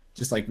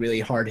 just really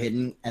hard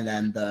hitting. And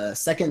then the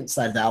second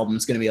side of the album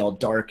is going to be all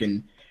dark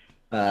and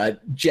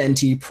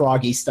genty,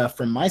 proggy stuff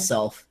from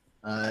myself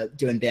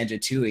doing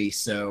Banjo-Tooie.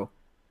 So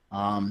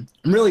I'm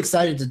really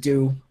excited to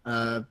do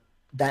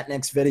that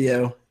next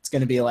video. It's going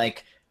to be a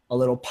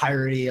little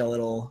piratey, a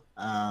little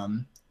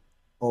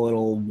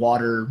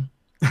water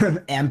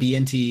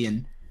ambienty,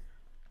 and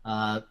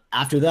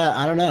after that,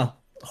 I don't know.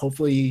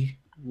 Hopefully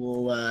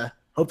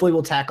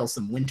we'll tackle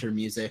some winter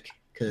music.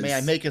 May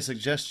I make a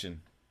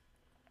suggestion?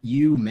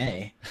 You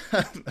may.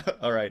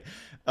 All right.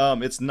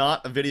 It's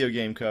not a video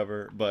game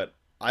cover, but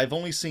I've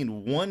only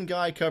seen one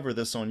guy cover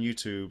this on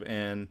YouTube,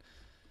 and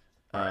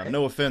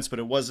no offense, but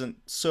it wasn't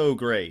so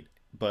great.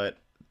 But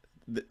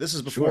this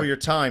is before your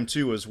time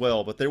too, as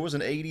well. But there was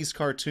an '80s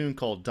cartoon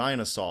called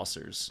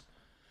Dinosaurs.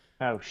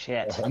 Oh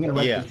shit!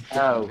 Yeah.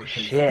 Oh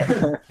shit!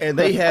 And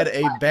they had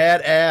a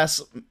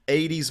badass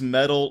 '80s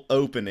metal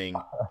opening.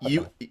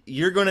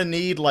 You're gonna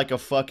need a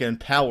fucking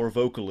power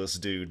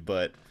vocalist, dude.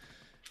 But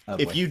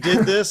if you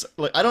did this,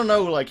 I don't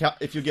know, how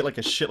if you get a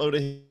shitload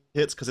of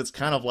hits, because it's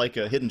kind of like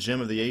a hidden gem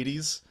of the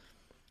 '80s.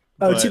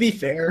 Oh, to be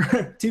fair,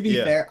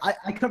 fair,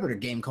 I covered a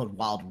game called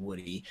Wild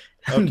Woody.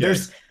 Okay.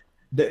 There's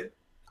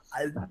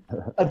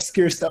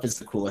obscure stuff is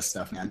the coolest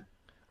stuff, man.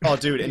 Oh,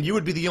 dude, and you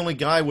would be the only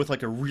guy with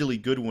a really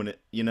good one,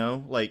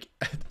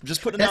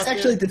 just putting it out there. That's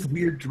actually this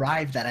weird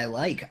drive that I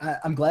like.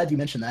 I'm glad you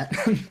mentioned that.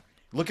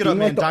 Look it up,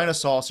 man.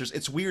 Dinosaurs.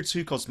 It's weird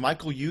too because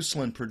Michael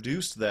Uslan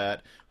produced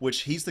that,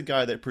 which he's the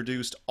guy that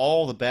produced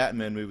all the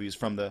Batman movies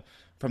from the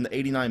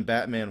 '89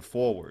 Batman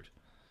forward.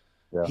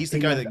 Yeah. He's the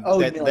guy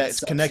that's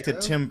connected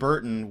Tim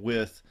Burton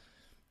with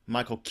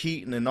Michael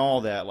Keaton and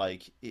all that.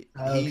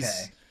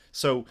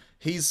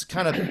 He's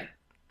kind of.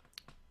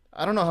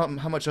 I don't know how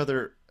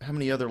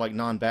many other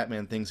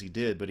non-Batman things he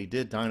did, but he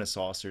did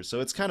Dinosaurs. So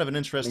it's kind of an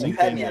interesting thing. You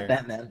had me at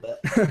Batman, but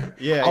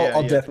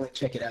I'll definitely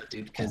check it out,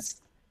 dude.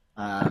 Because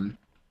I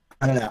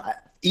don't know,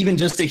 even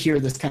just to hear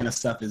this kind of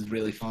stuff is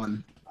really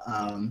fun.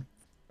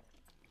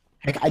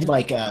 Heck, I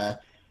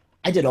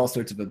did all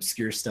sorts of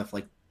obscure stuff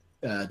like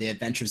the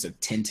Adventures of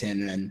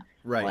Tintin and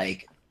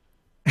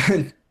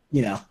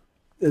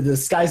the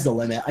sky's the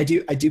limit. I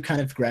do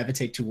kind of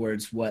gravitate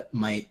towards what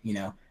might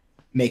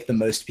make the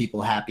most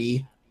people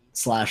happy.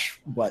 /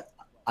 what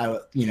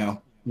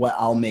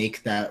I'll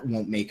make that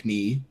won't make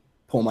me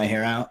pull my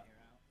hair out.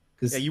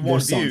 Yeah, you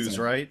want views,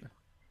 right?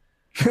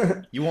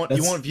 You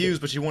want views,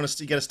 but you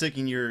got to stick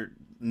in your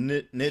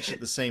niche at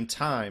the same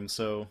time.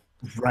 So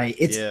right,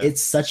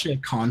 it's such a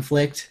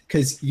conflict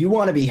because you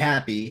want to be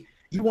happy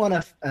you want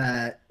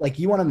to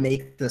you want to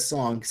make the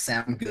song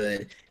sound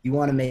good. You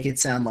want to make it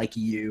sound like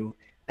you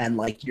and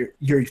like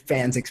your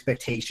fans'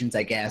 expectations,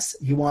 I guess.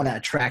 You want to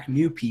attract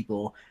new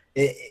people.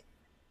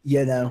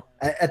 You know,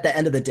 at the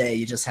end of the day,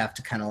 you just have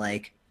to kind of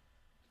like,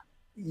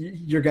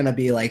 you're gonna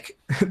be like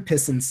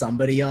pissing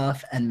somebody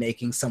off and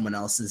making someone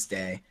else's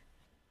day.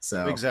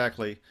 So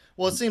exactly.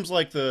 Well, it seems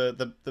like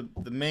the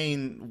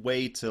main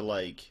way to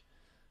like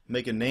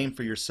make a name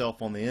for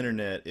yourself on the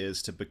internet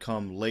is to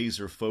become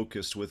laser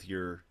focused with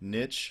your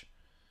niche.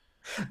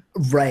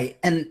 Right,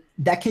 and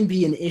that can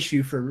be an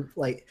issue for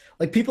like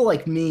people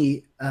like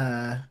me,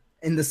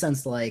 in the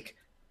sense like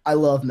I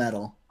love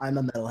metal. I'm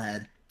a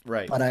metalhead,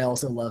 right? But I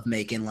also love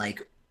making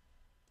like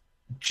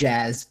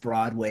jazz,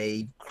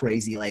 Broadway,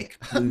 crazy like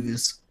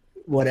blues,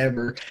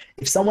 whatever.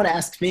 If someone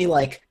asks me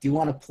like, "Do you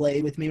want to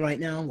play with me right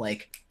now?"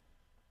 Like,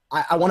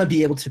 I want to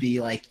be able to be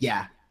like,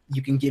 "Yeah,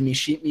 you can give me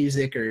sheet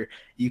music, or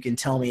you can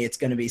tell me it's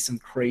going to be some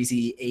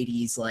crazy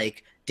 '80s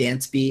like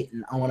dance beat,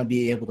 and I want to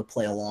be able to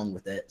play along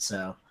with it."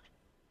 So,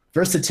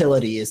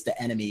 versatility is the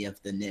enemy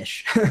of the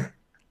niche.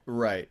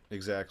 Right,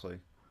 exactly.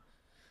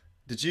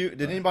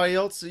 Did anybody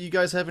else? You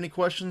guys have any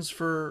questions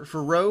for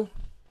Ro?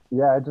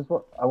 Yeah,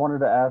 I wanted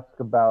to ask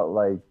about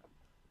like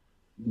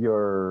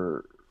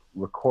your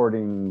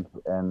recordings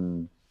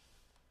and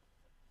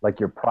like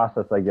your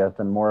process, I guess,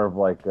 and more of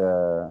like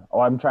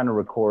I'm trying to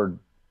record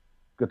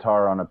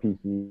guitar on a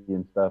PC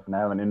and stuff, and I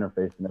have an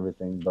interface and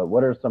everything. But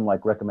what are some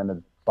like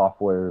recommended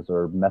softwares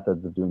or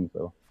methods of doing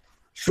so?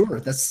 Sure,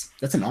 that's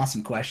an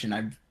awesome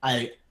question.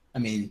 I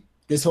mean,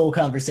 this whole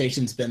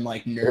conversation's been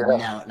like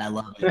nerding out, and I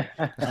love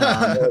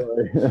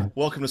it.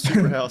 Welcome to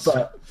Superhouse.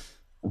 But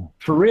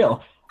for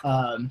real,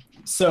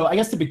 so I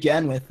guess to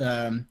begin with,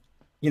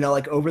 you know,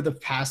 like over the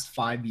past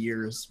 5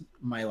 years,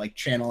 my like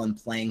channel and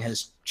playing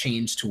has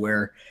changed to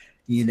where,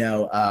 you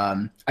know,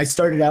 I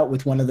started out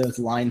with one of those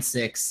Line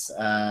 6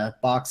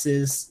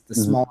 boxes, the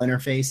small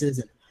interfaces.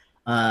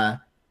 And,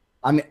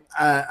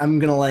 I'm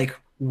gonna like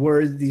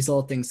word these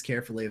all things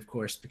carefully, of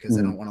course, because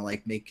I don't want to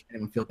like make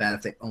anyone feel bad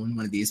if they own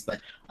one of these.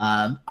 But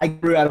I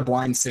grew out of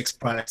Line 6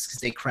 products because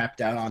they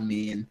crapped out on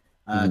me.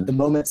 And the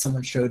moment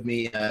someone showed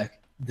me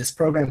this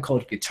program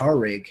called Guitar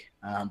Rig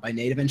by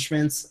Native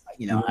Instruments,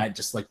 you know, I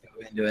just like to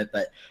go into it.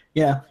 But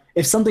yeah,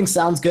 if something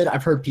sounds good,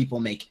 I've heard people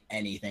make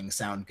anything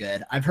sound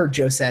good. I've heard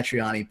Joe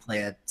Satriani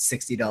play a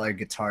 $60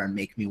 guitar and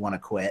make me want to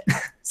quit.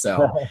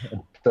 So,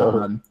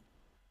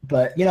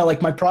 but you know,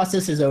 like my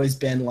process has always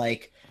been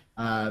like,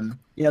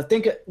 you know,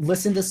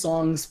 listen to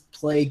songs,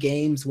 play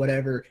games,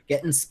 whatever,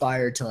 get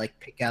inspired to like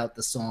pick out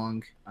the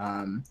song.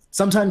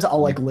 Sometimes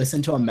I'll like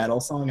listen to a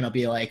metal song and I'll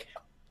be like,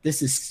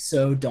 this is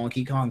so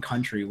Donkey Kong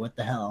Country, what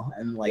the hell?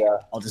 And like,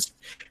 I'll just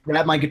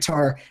grab my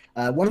guitar.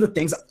 One of the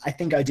things I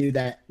think I do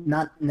that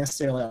not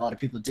necessarily a lot of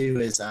people do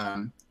is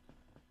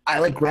I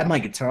like grab my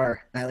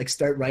guitar and I like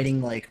start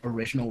writing like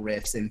original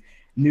riffs and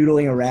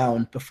noodling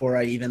around before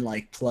I even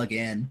like plug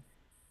in.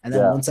 And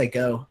then once I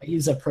go, I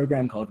use a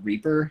program called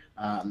Reaper.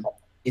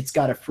 It's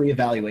got a free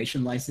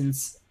evaluation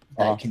license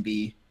that can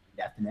be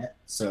indefinite.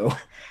 So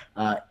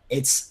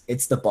it's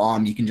the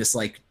bomb. You can just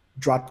like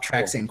drop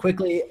tracks in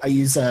quickly. I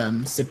use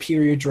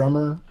Superior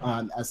Drummer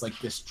as like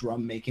this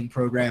drum making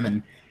program,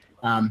 and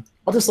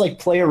I'll just like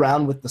play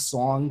around with the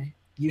song.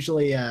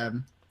 Usually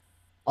I'll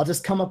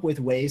just come up with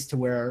ways to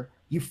where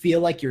you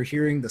feel like you're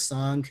hearing the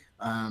song,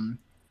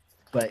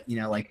 but you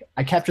know, like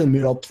I capture the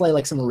mood. I'll play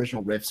like some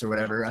original riffs or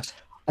whatever.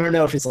 I don't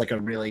know if it's like a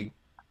really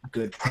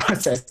good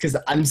process because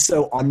I'm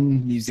so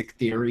on music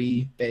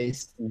theory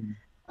based.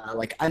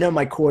 Like I know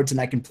my chords and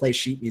I can play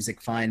sheet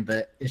music fine,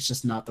 but it's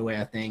just not the way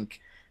I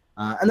think.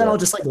 And then I'll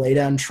just like lay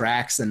down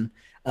tracks, and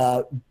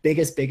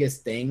biggest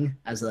thing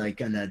as like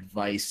an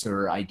advice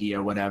or idea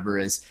or whatever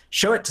is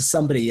show it to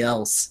somebody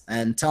else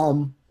and tell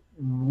them,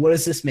 what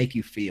does this make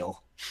you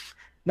feel?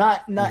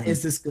 Not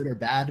is this good or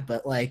bad,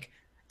 but like,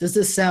 does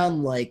this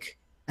sound like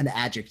an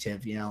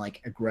adjective, you know,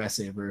 like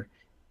aggressive or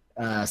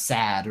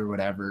sad or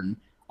whatever? And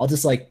I'll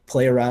just like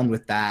play around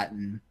with that.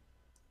 And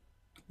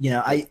you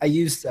know, I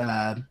used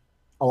a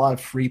lot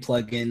of free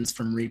plugins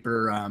from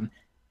Reaper,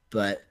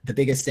 but the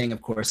biggest thing,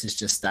 of course, is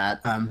just that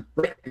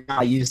right now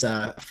I use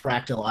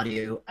Fractal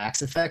Audio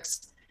Axe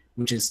Effects,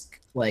 which is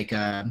like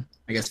I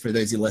guess for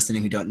those of you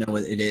listening who don't know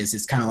what it is,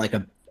 it's kind of like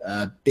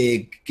a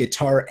big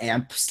guitar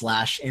amp /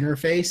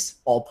 interface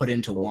all put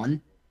into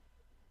one.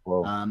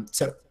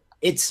 So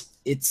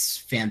it's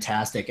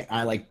fantastic.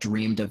 I like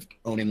dreamed of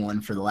owning one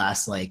for the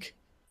last like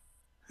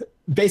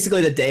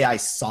basically the day I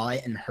saw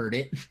it and heard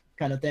it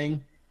kind of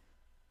thing.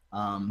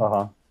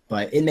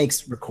 But it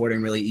makes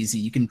recording really easy.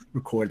 You can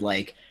record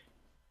like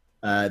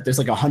there's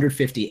like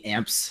 150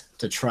 amps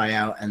to try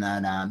out, and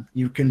then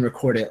you can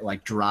record it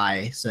like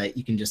dry, so that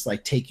you can just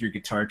like take your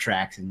guitar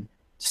tracks and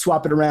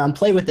swap it around,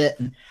 play with it.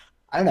 And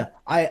I don't know,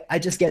 I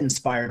just get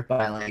inspired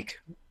by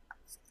like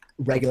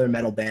regular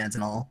metal bands,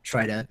 and I'll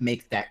try to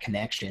make that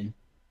connection,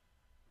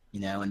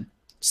 you know. And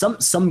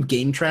some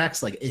game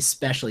tracks, like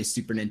especially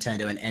Super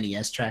Nintendo and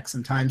NES tracks,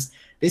 sometimes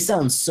they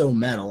sound so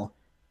metal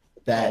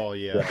that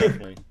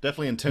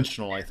definitely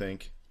intentional, I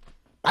think.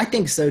 I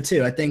think so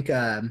too. I think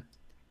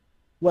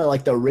well,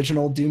 like the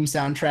original Doom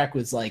soundtrack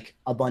was like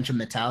a bunch of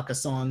Metallica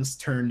songs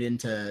turned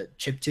into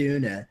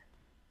chiptune.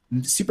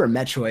 Super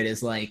Metroid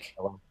is like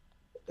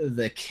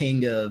the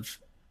king of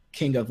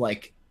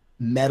like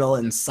metal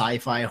and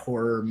sci-fi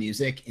horror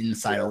music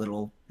inside a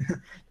little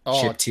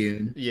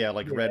chiptune. Yeah,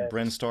 like Red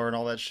Brinstar and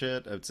all that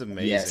shit. It's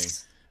amazing.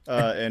 Yes.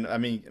 And I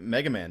mean,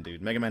 Mega Man,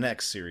 dude. Mega Man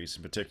X series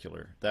in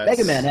particular.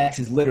 Mega Man X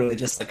is literally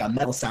just like a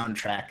metal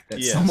soundtrack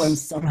that someone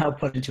somehow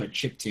put into a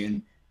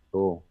chiptune.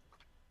 Cool.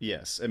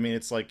 Yes, I mean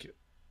it's like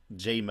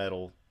J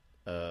metal.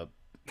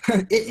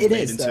 It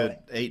is into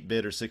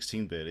 8-bit or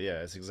 16-bit.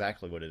 Yeah, it's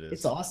exactly what it is.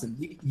 It's awesome.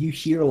 You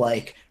hear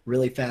like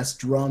really fast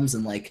drums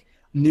and like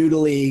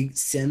noodly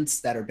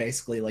synths that are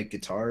basically like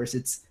guitars.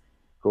 It's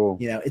cool.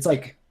 It's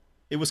like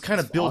it was kind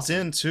of built awesome.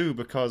 in too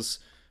because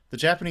the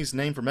Japanese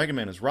name for Mega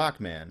Man is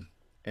Rockman,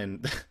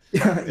 and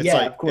it's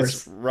like of course,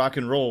 it's rock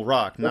and roll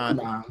rock, not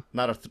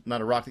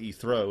a rock that you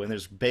throw. And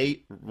there's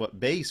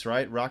bass,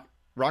 right?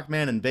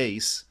 Rockman and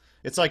bass.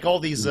 It's like all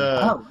these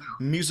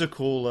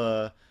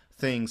musical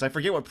things. I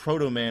forget what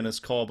Proto Man is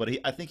called, but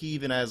I think he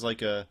even has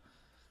like a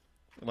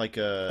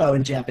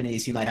in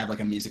Japanese he might have like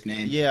a music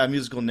name. Yeah, a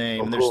musical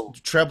name. And there's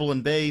treble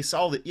and bass,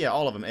 all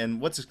of them. And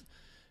what's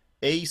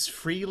Ace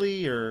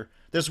Frehley, or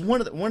there's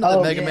one of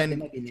the Mega Man. They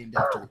might be named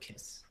after a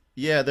Kiss.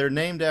 Yeah, they're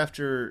named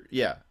after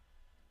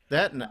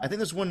that. And I think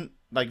there's one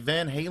like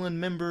Van Halen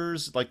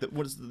members, like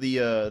what's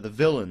the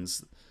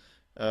villains?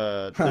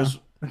 There's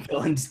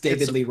villains.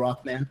 David Lee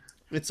Rothman.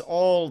 It's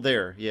all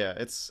there.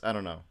 Yeah, I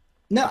don't know.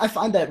 No, I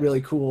find that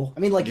really cool.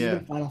 I mean, like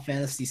even Final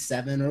Fantasy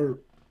VII or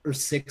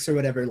 6 or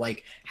whatever,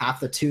 like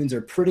half the tunes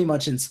are pretty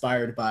much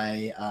inspired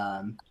by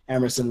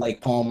Emerson, Lake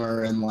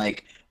Palmer, and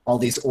like all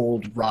these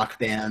old rock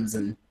bands,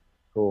 and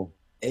cool.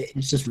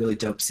 It's just really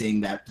dope seeing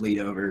that bleed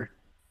over.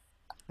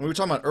 We were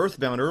talking about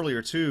Earthbound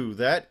earlier too.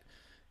 That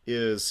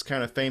is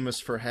kind of famous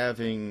for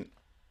having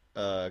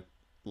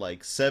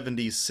like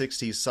 70s,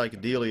 60s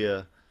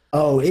psychedelia.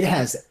 Oh, it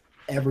has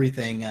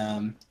everything.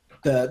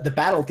 The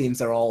battle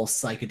themes are all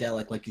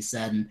psychedelic, like you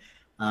said.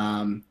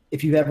 And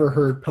if you've ever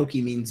heard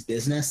Pokey Means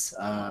Business,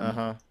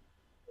 the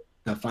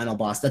final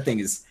boss,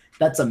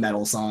 that's a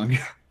metal song.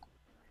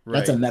 Right.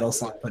 That's a metal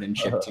song put in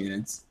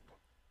chiptune.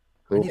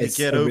 I need to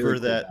get over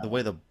the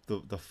way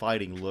the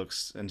fighting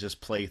looks and just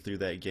play through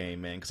that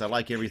game, man, because I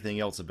like everything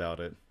else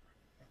about it.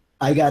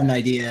 I got an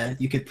idea.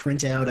 You could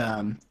print out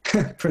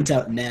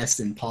Ness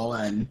and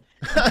Paula and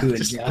Ku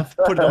and Jeff.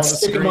 Put it on the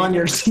stick screen. them on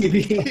your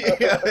TV.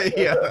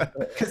 yeah.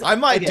 I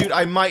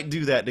might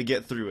do that to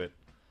get through it.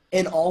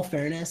 In all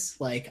fairness,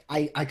 like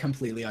I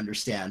completely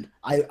understand.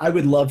 I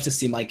would love to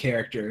see my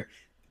character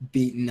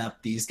beating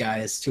up these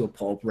guys to a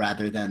pulp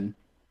rather than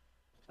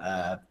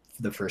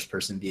the first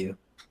person view.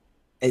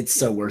 It's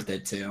so worth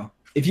it too.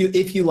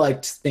 If you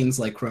liked things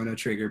like Chrono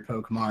Trigger,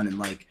 Pokemon, and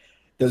like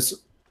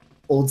those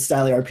old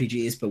style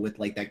RPGs, but with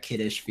like that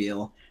kiddish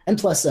feel, and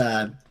plus,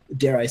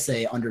 dare I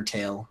say,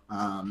 Undertale.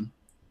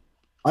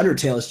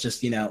 Undertale is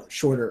just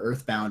shorter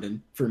Earthbound,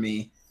 and for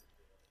me,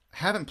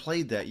 haven't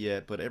played that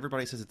yet, but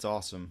everybody says it's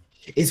awesome.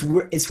 It's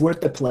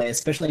worth the play,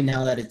 especially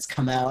now that it's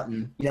come out,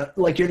 and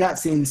like you're not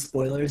seeing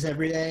spoilers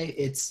every day.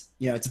 It's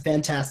it's a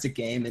fantastic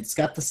game. It's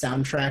got the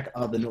soundtrack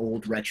of an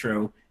old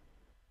retro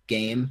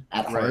game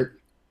at heart.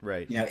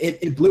 Right.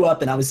 It blew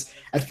up, and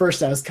at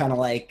first I was kind of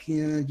like,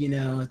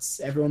 it's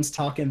everyone's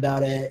talking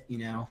about it.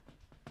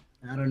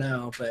 I don't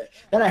know, but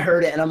then I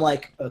heard it, and I'm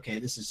like, okay,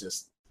 this is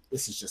just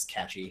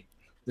catchy.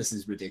 This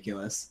is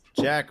ridiculous.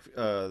 Jack,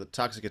 the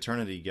Toxic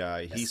Eternity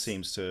guy, he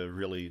seems to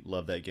really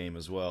love that game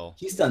as well.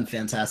 He's done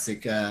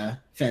fantastic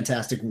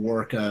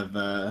work of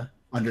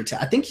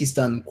Undertale. I think he's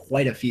done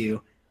quite a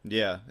few.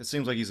 Yeah, it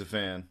seems like he's a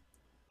fan.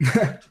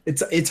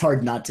 It's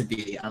hard not to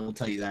be. I will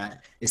tell you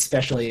that,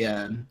 especially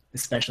in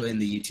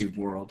the YouTube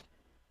world.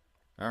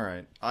 All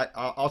right,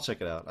 I'll check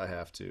it out. I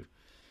have to.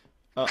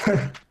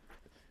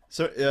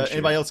 So,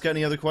 anybody else got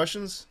any other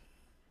questions?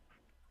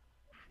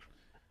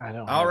 I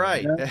don't. All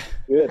right.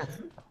 Good.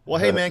 Well,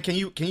 hey man, can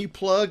you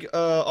plug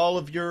all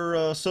of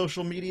your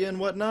social media and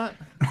whatnot?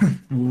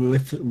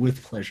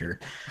 With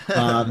pleasure.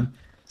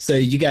 So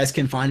you guys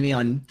can find me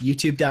on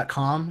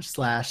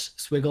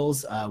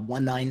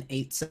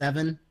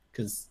youtube.com/swiggles1987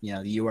 because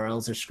the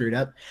URLs are screwed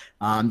up.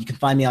 You can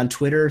find me on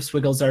Twitter,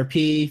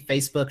 SwigglesRP,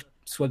 Facebook,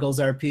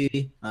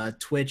 SwigglesRP,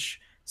 Twitch,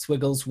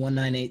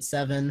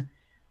 Swiggles1987.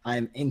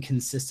 I'm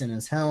inconsistent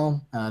as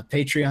hell.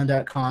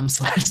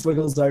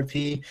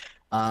 Patreon.com/SwigglesRP.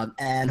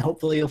 And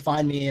hopefully you'll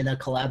find me in a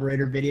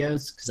collaborator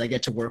videos because I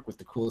get to work with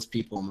the coolest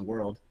people in the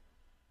world.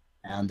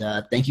 And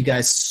thank you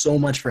guys so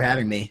much for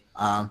having me.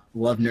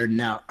 Love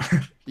nerding out.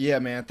 Yeah,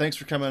 man. Thanks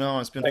for coming on.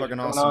 It's been fucking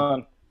awesome.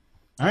 All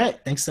right.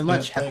 Thanks so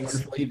much. Yeah, have a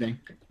wonderful evening.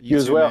 You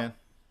as too, well. man.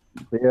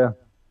 Yeah.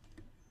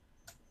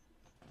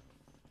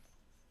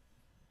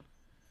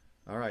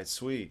 All right,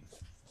 sweet.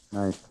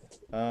 Nice.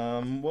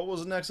 What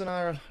was next on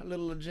our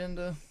little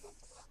agenda?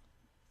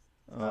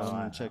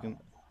 I'm checking.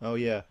 Oh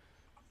yeah.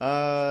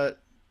 So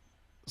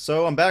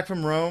I'm back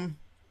from Rome,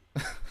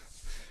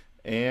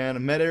 and I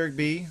met Eric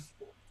B.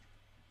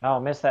 Oh, I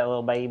miss that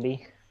little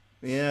baby.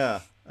 Yeah.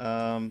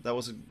 That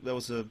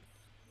was a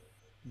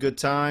good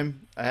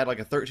time. I had like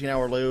a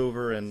 13-hour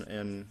layover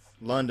in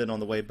London on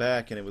the way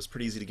back, and it was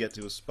pretty easy to get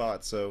to his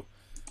spot. So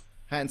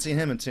hadn't seen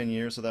him in 10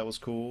 years, so that was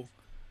cool.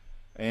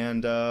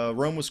 And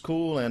Rome was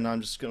cool, and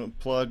I'm just gonna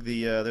plug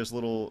the there's a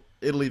little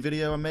Italy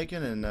video I'm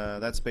making, and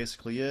that's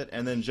basically it.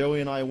 And then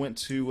Joey and I went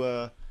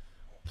to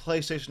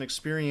PlayStation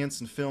Experience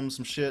and filmed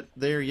some shit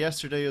there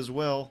yesterday as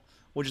well.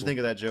 What'd you think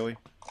of that, Joey?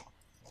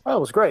 Oh, it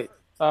was great.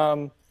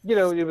 It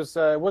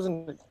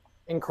wasn't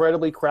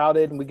incredibly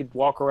crowded, and we could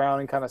walk around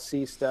and kind of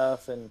see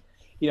stuff. And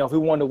if we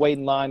wanted to wait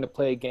in line to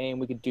play a game,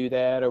 we could do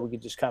that, or we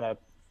could just kind of,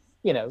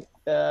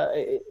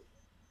 it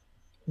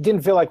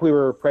didn't feel like we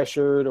were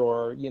pressured,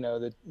 or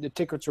the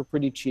tickets were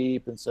pretty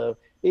cheap, and so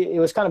it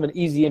was kind of an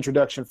easy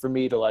introduction for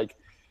me to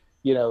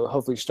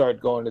hopefully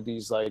start going to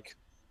these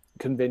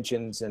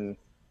conventions and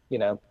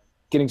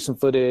getting some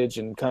footage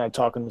and kind of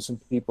talking to some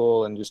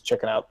people and just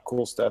checking out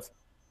cool stuff.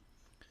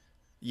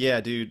 Yeah,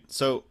 dude.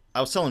 So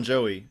I was telling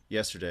Joey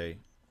yesterday,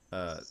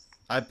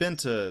 I've been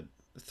to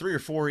 3 or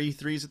 4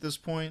 E3s at this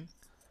point,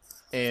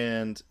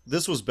 and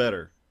this was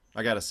better,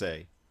 I gotta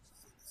say.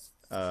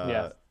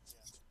 Yeah.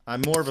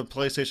 I'm more of a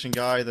PlayStation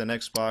guy than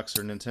Xbox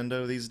or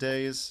Nintendo these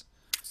days,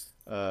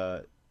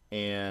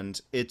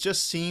 and it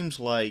just seemed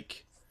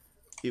like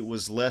it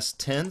was less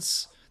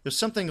tense. There's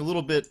something a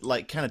little bit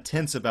kind of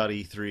tense about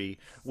E3,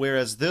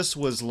 whereas this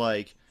was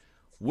like,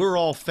 we're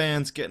all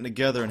fans getting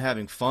together and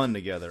having fun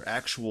together,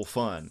 actual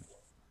fun.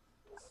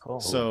 Cool.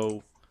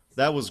 So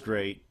that was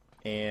great,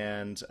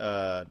 and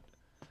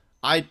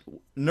I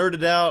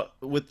nerded out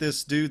with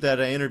this dude that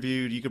I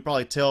interviewed. You could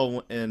probably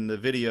tell in the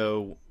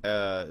video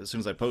as soon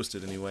as I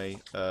posted. Anyway,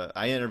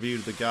 I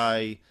interviewed the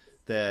guy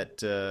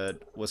that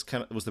was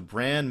the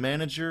brand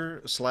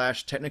manager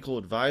 / technical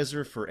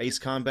advisor for Ace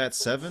Combat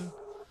 7.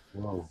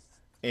 Whoa.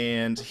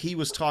 And he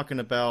was talking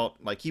about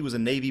he was a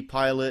Navy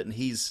pilot, and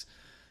he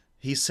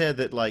said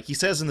that he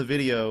says in the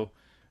video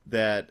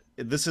that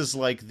this is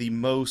the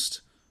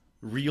most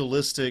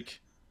realistic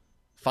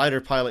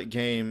fighter pilot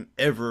game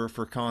ever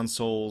for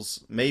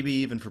consoles, maybe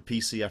even for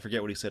PC. I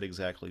forget what he said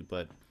exactly,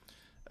 but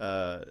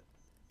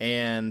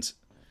and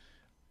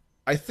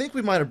I think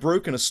we might have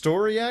broken a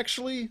story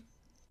actually,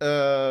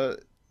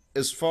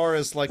 as far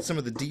as some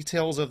of the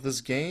details of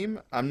this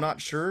game. I'm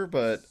not sure,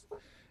 but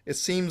it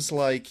seems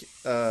like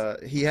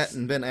he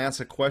hadn't been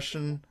asked a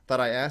question that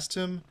I asked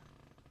him,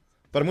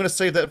 but I'm going to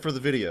save that for the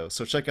video,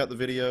 so check out the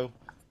video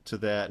to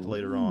that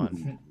later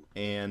on.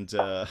 And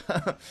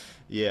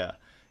yeah.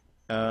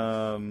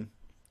 And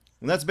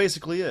that's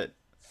basically it.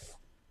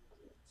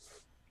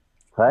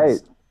 Right.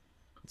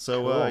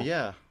 So Cool.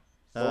 yeah.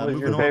 What was moving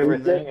your on favorite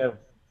from there- thing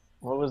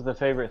what was the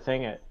favorite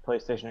thing at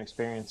PlayStation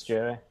Experience,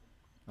 Joey?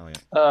 Oh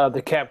yeah.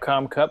 The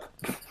Capcom Cup.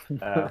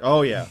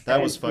 Oh yeah.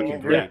 That was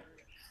fucking great.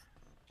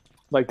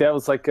 That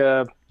was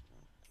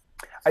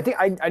I think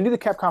I knew the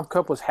Capcom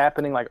Cup was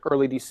happening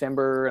early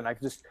December, and I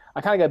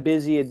kind of got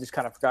busy and just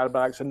kind of forgot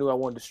about it because I knew I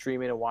wanted to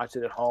stream it and watch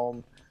it at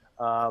home.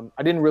 I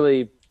didn't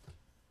really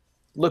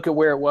look at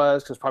where it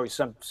was because probably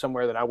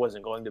somewhere that I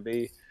wasn't going to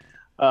be.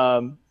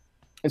 And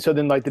so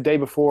then the day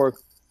before,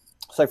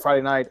 it's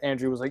Friday night,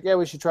 Andrew was like, yeah,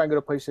 we should try and go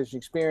to PlayStation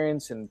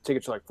Experience, and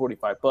tickets are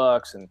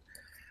 $45. And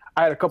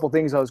I had a couple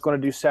things I was going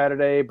to do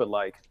Saturday, but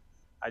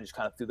I just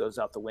kind of threw those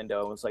out the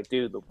window and was like,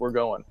 dude, we're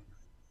going.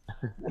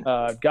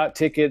 Got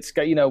tickets,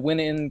 went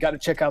in, got to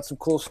check out some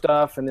cool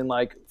stuff, and then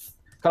kind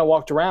of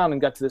walked around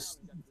and got to this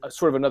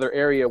sort of another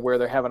area where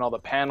they're having all the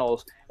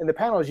panels. And the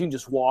panels you can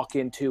just walk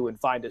into and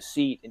find a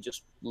seat and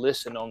just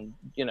listen on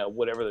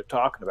whatever they're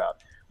talking about.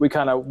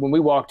 When we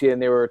walked in,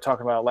 they were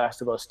talking about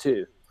Last of Us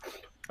 2,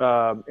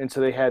 and so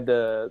they had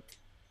the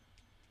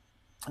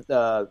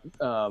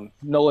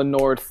Nolan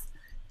North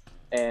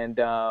and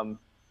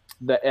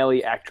the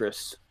Ellie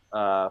actress,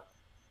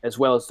 as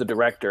well as the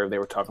director. They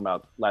were talking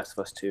about Last of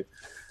Us 2.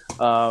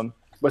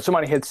 But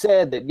somebody had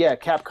said that, yeah, the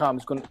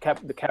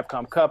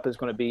Capcom Cup is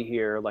going to be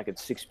here at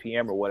 6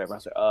 p.m. or whatever. I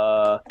said,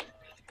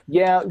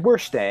 yeah, we're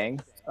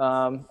staying.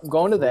 I'm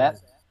going to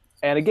that.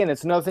 And again,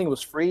 it's another thing. It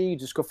was free. You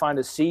just go find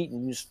a seat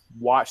and just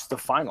watch the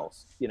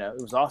finals. It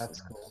was awesome.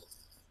 That's cool.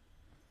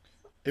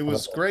 It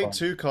was great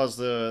too, cause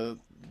there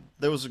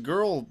was a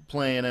girl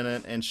playing in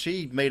it, and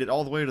she made it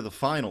all the way to the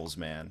finals,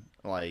 man.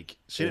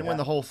 She didn't win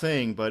the whole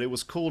thing, but it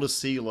was cool to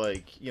see,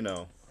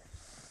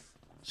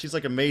 she's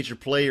a major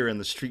player in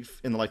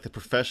the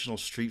professional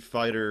Street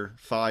Fighter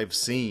 5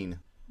 scene.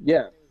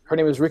 Yeah. Her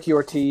name is Ricky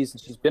Ortiz,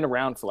 and she's been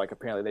around for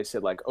apparently they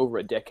said over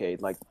a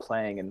decade,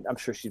 playing, and I'm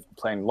sure she's been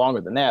playing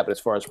longer than that, but as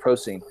far as pro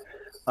scene.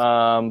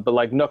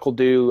 But Knuckle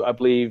Dew, I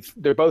believe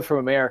they're both from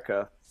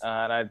America,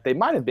 and they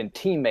might have been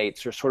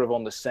teammates or sort of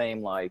on the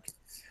same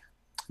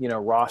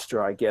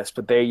roster, I guess.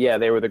 But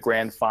they were the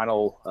grand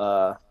final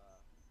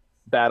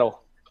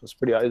battle. It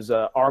was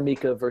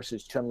Armika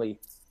versus Chun-Li.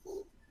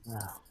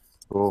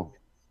 Cool.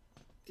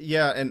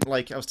 Yeah, and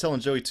I was telling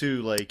Joey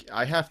too,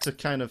 I have to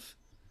kind of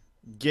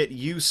get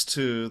used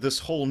to this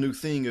whole new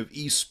thing of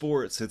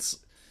esports.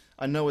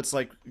 I know it's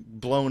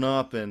blown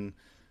up, and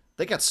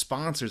they got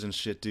sponsors and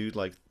shit, dude.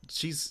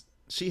 She's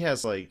she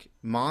has like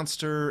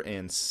Monster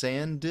and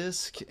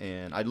SanDisk,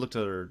 and I looked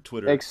at her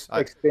Twitter.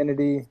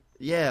 Xfinity.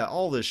 Yeah,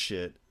 all this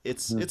shit.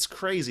 It's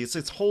crazy.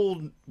 It's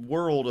whole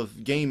world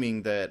of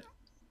gaming that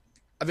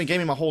I've been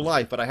gaming my whole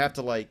life, but I have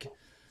to like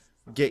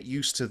get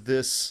used to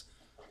this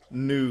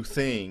new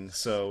thing.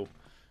 So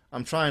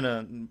I'm trying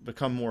to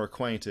become more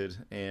acquainted,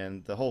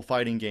 and the whole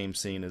fighting game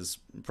scene is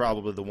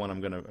probably the one I'm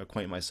going to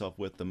acquaint myself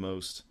with the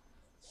most.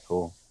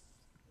 Cool.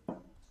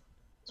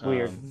 It's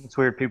weird. It's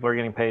weird people are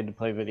getting paid to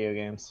play video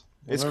games.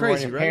 It's Remember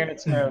crazy, when your right?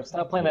 parents go,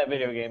 stop playing that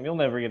video game. You'll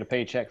never get a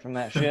paycheck from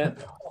that shit.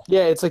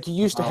 Yeah, it's like you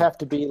used to have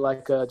to be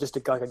like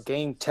like a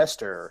game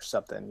tester or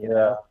something, you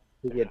know,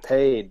 to get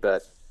paid.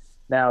 But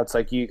now it's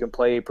like you can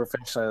play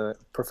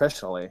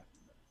professionally.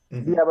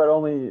 Yeah, but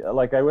only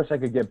like I wish I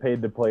could get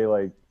paid to play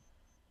like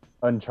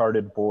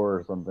Uncharted 4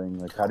 or something.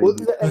 Like how do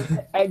you?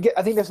 I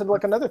think that's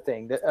like another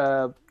thing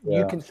that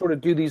you can sort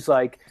of do these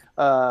like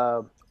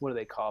what do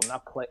they call them?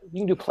 Not play. You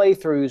can do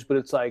playthroughs, but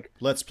it's like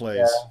Let's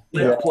Plays.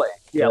 let's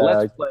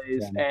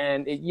plays,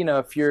 and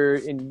if you're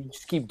and you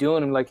just keep doing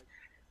them, like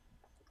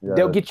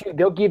they'll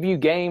give you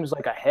games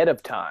like ahead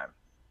of time,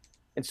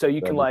 and so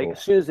you can like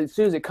cool. as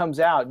soon as it comes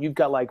out, you've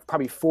got like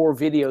probably 4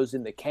 videos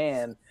in the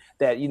can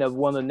that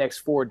one of the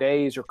next 4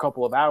 days or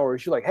couple of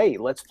hours, you're like, hey,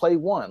 let's play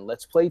 1,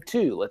 let's play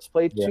 2, let's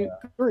play 2,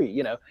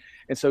 3,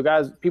 and so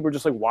guys, people are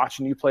just like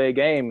watching you play a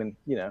game, and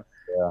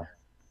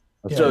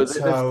so there's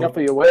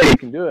definitely a way you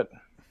can do it.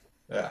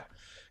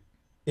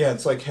 Yeah,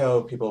 it's like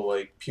how people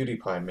like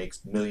PewDiePie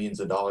makes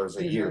millions of dollars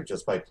a year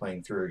just by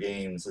playing through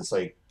games. It's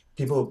like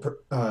people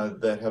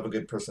that have a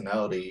good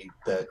personality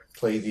that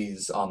play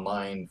these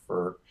online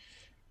for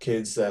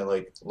kids that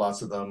like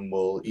lots of them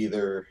will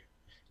either,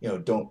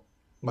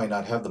 might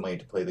not have the money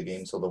to play the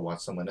game, so they'll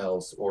watch someone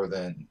else, or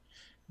then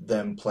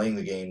them playing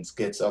the games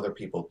gets other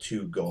people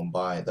to go and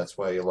buy. That's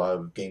why a lot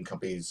of game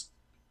companies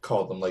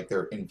call them like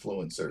their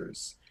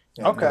influencers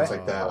and things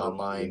like that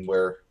online,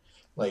 where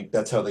like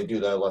that's how they do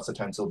that. Lots of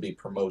times there'll be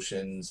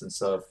promotions and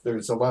stuff.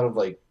 There's a lot of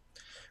like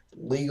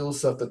legal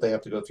stuff that they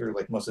have to go through.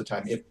 Like most of the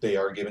time, if they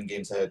are given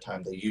games ahead of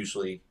time,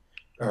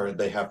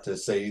 they have to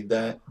say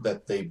that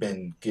they've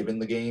been given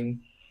the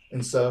game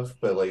and stuff.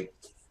 But like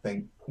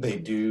they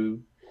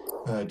do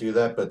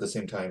that, but at the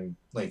same time,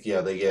 like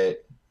they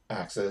get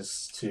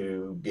access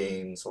to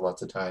games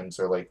lots of times,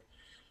 or like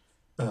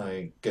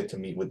get to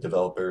meet with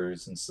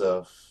developers and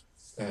stuff.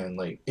 And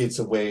like it's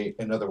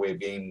another way of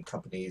game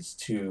companies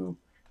to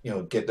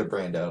get their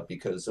brand out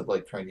because of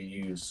like trying to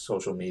use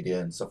social media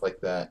and stuff like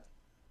that.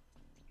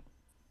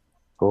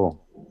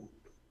 Cool.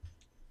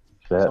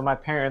 Shit. So my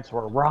parents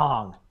were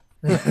wrong.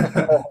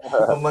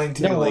 Well, mine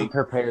too. No one like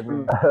prepared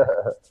me.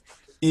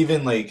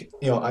 even like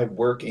I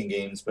work in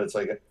games, but it's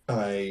like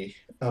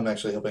I'm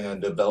actually helping on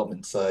the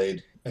development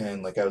side,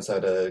 and like I was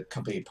at a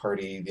company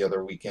party the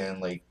other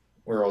weekend. Like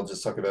we're all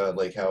just talking about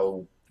like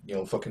how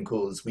fucking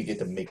cool is we get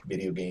to make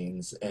video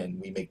games and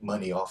we make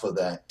money off of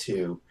that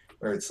too.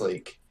 Where it's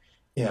like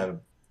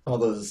all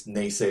those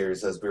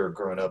naysayers as we were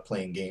growing up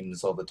playing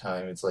games all the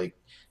time. It's like,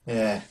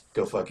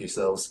 go fuck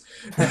yourselves.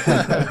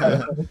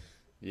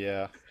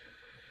 Yeah.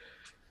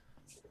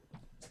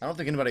 I don't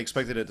think anybody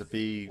expected it to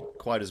be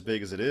quite as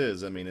big as it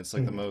is. I mean, it's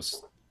like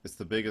it's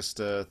the biggest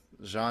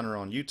genre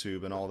on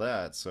YouTube and all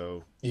that.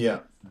 So yeah,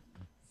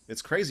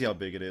 it's crazy how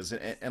big it is.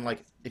 And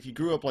like, if you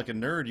grew up like a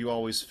nerd, you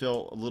always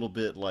felt a little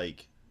bit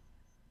like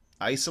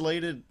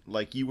isolated,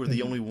 like you were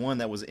the only one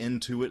that was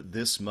into it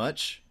this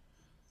much.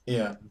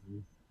 Yeah.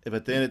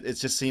 But then it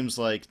just seems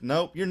like,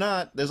 nope, you're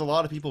not. There's a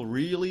lot of people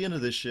really into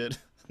this shit.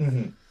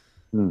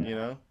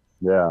 Yeah,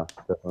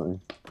 definitely.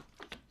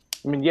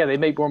 I mean, they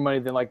make more money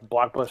than like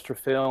Blockbuster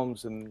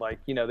Films, and like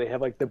they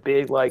have like the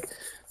big like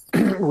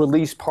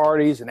release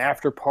parties and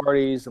after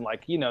parties, and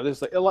like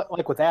there's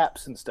like with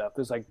apps and stuff.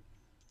 There's like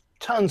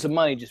tons of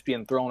money just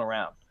being thrown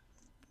around.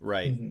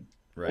 Right.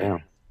 Right.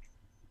 Damn.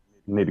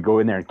 You need to go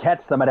in there and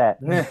catch some of that.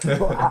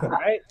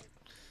 Right.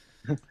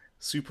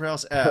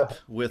 Superhouse app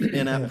with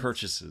in-app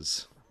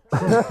purchases.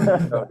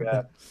 Oh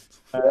god.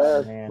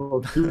 Yeah,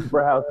 little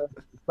Superhouse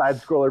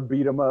side scroller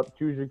beat 'em up.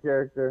 Choose your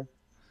character.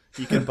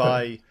 You can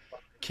buy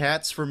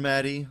cats for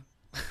Maddie,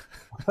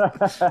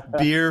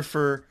 beer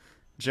for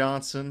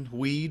Johnson,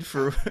 weed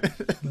for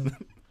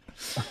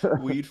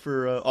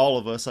all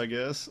of us, I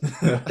guess.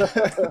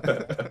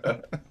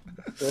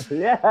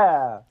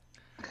 Yeah.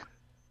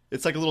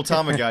 It's like a little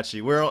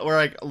Tamagotchi. We're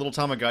like little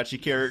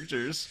Tamagotchi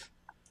characters.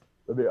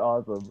 That'd be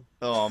awesome.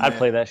 Oh man, I'd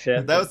play that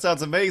shit. That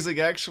sounds amazing,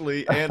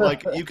 actually. And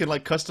like you can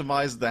like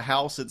customize the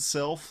house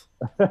itself.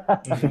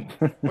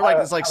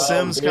 It's like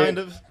Sims kind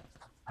of.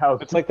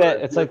 It's like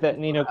that. It's like that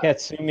Nino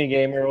Katsumi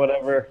game or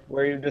whatever,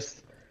 where you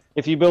just,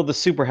 if you build the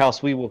super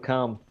house, we will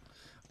come.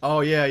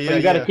 Oh yeah. But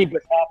you got to keep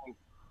it happy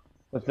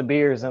with the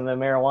beers and the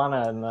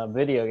marijuana and the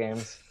video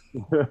games.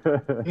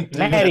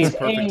 Maddie's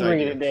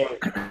angry today.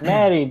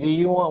 Maddie, do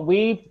you want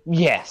weed?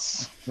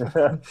 Yes.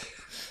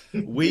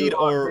 Weed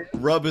or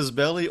rub his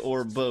belly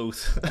or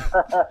both.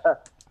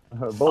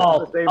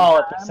 Both at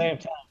the same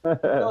time.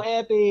 So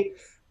happy.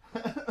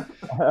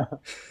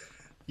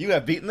 You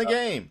have beaten the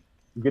game.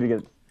 You're gonna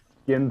get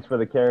skins for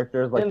the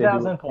characters like they do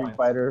 10,000 with Street points.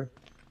 Fighter.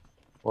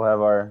 We'll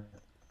have our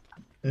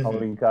Mhm.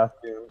 Halloween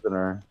costumes and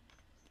our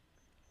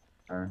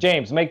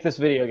James, make this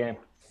video game.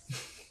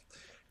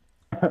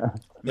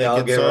 Yeah, I'll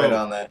Make it get so. right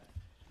on that.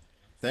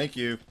 Thank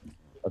you.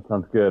 That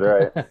sounds good, all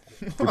right?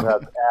 People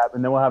have the app,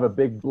 and then we'll have a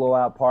big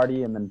blowout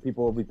party, and then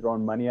people will be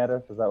throwing money at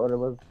us. Is that what it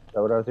was? Is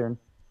that what I was hearing?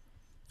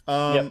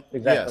 Yep,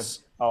 exactly.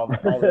 Yes. All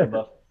the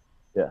above.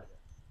 Yeah.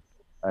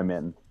 I'm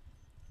in.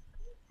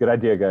 Good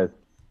idea, guys.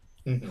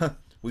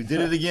 We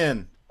did it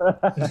again.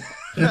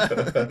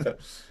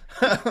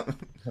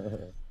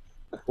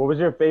 What was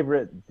your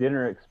favorite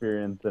dinner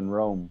experience in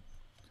Rome,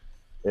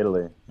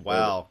 Italy?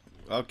 Wow.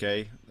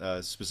 Okay.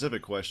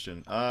 Specific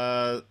question.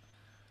 It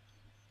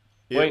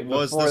Wait,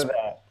 was before this.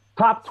 that,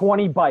 Top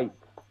 20 bites.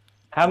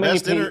 how many?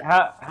 Best dinner-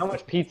 How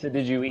much pizza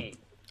did you eat?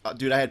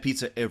 Dude, I had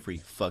pizza every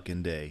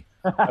fucking day.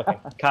 Okay,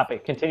 copy.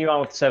 Continue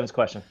on with Seven's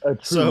question.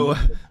 So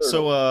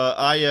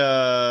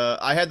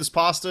I had this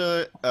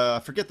pasta. I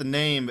forget the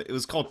name. It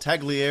was called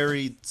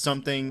taglieri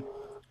something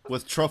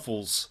with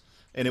truffles,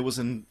 and it was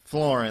in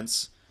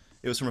Florence.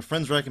 It was from a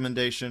friend's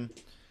recommendation,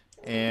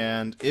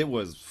 and it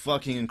was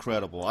fucking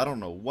incredible. I don't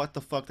know what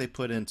the fuck they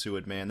put into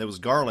it, man. There was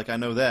garlic. I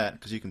know that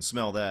because you can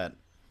smell that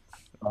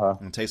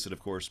and taste it, of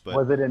course. But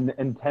Was it an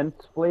intense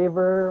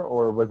flavor,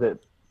 or was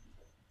it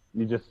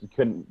you just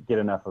couldn't get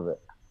enough of it?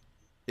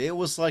 it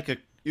was like it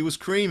was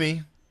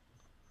creamy.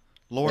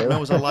 Lord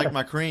knows I like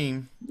my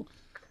cream.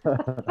 Well,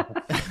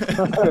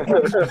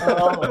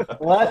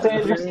 that's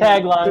Andrew's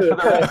tagline for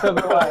the rest of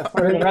his life.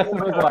 For the rest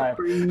of his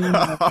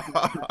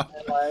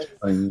life.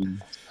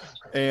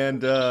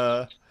 And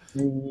I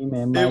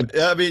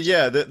mean,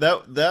 yeah,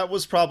 that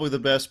was probably the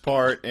best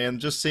part, and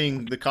just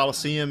seeing the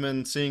Colosseum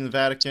and seeing the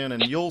Vatican,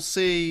 and you'll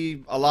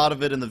see a lot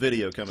of it in the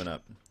video coming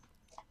up.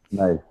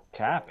 Nice.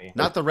 Copy.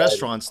 Not the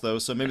restaurants though,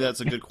 so maybe that's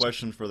a good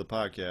question for the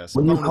podcast.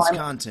 When you Bonus climb-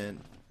 content.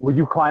 Would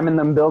you climb in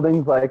them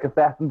buildings like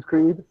Assassin's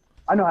Creed?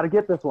 I know how to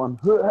get this one.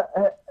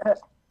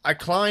 I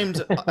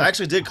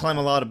actually did climb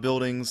a lot of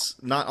buildings,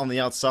 not on the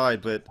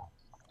outside, but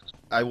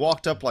I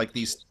walked up like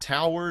these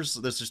towers.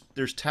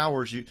 There's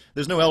towers.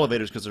 There's no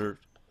elevators because they're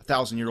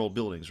 1,000-year-old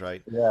buildings,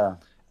 right? Yeah.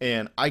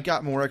 And I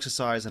got more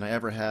exercise than I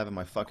ever have in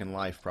my fucking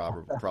life,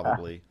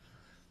 probably.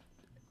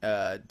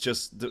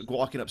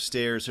 Walking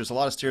upstairs. There's a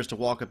lot of stairs to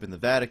walk up in the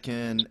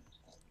Vatican,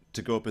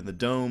 to go up in the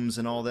domes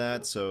and all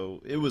that.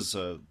 So it was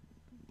a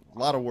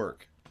lot of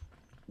work.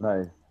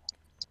 Nice.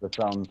 That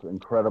sounds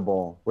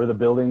incredible. Were the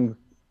buildings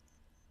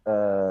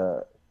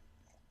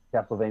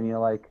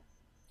Castlevania-like?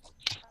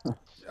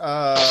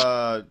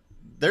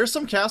 There's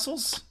some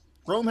castles.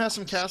 Rome has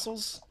some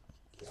castles.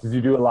 Did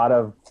you do a lot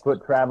of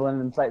foot traveling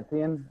and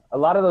sightseeing? A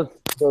lot of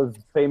those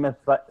famous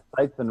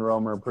sites in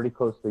Rome are pretty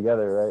close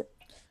together, right?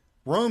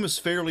 Rome is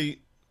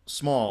fairly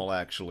small,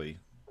 actually.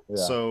 Yeah.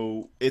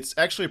 So it's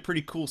actually a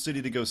pretty cool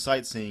city to go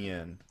sightseeing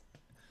in.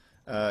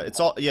 It's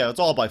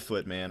all by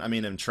foot, man. I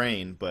mean, in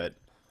train, but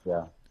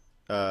Yeah.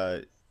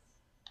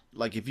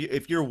 like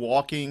if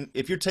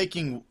you're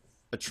taking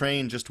a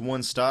train just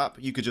one stop,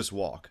 you could just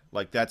walk.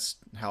 Like that's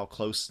how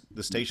close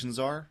the stations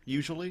are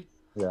usually.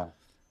 Yeah.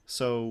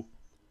 So,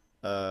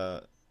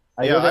 I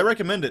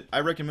recommend it. I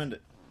recommend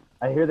it.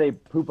 I hear they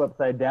poop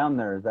upside down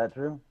there. Is that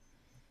true?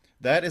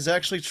 That is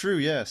actually true.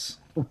 Yes.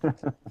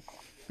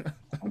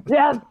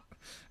 Yes.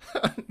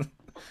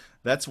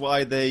 That's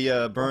why they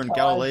burned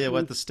Galileo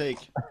at the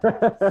stake.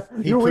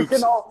 He We poops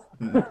can all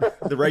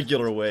the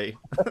regular way.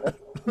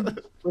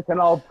 we can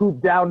all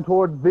poop down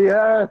towards the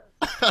earth.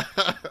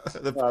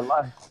 The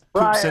Brian,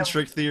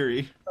 poop-centric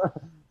theory.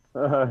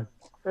 they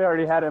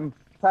already had him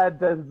tied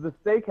to the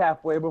stake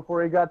halfway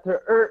before he got to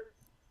earth.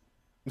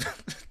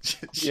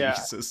 Yeah.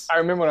 Jesus. I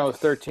remember when I was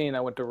 13,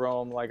 I went to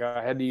Rome. Like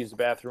I had to use the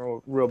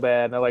bathroom real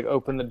bad, and I like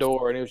opened the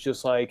door, and it was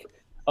just like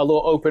a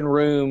little open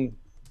room,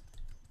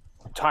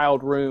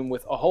 tiled room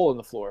with a hole in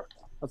the floor.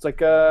 I was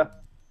like, nah,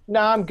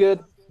 I'm good.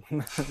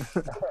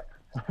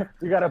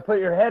 You got to put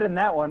your head in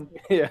that one,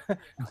 Yeah,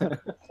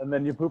 and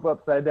then you poop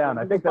upside down.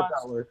 I think that's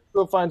how it works.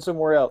 go find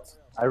somewhere else.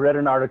 I read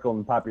an article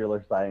in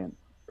Popular Science.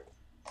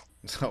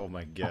 Oh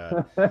my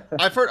god.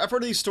 I've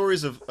heard these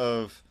stories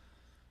of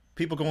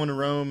people going to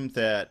Rome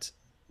that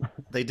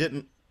they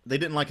didn't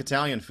like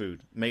Italian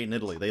food made in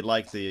Italy. They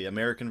liked the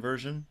American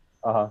version.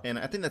 Uh-huh. And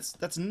I think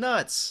that's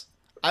nuts.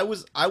 I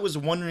was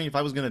wondering if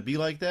I was going to be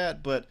like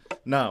that, but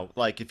no.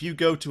 Like if you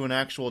go to an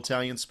actual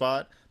Italian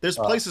spot, there's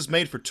places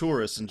made for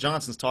tourists, and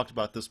Johnson's talked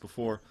about this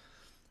before.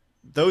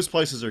 Those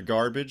places are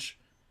garbage.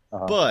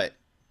 But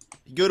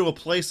you go to a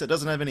place that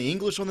doesn't have any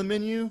English on the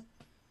menu,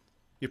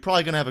 you're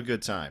probably going to have a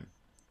good time.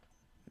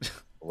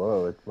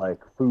 Whoa, it's like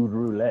food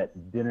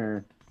roulette,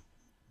 dinner.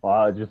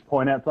 Just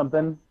point at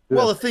something.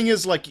 Well, the thing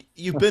is, like,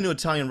 you've been to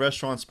Italian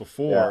restaurants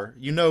before.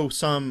 You know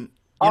some.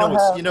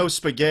 You know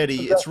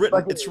spaghetti.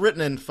 It's written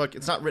in fuck.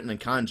 It's not written in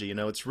kanji. You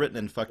know, it's written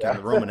in fucking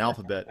the Roman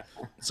alphabet.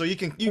 So you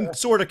can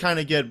sort of kind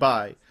of get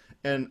by.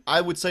 And I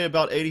would say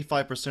about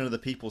 85% of the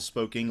people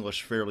spoke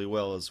English fairly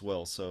well as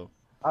well. So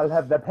I'll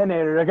have the penne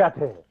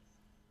rigate.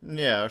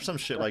 yeah, or some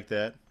shit like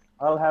that.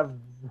 I'll have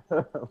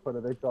what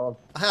are they called?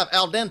 I have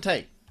al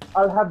dente.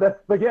 I'll have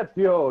that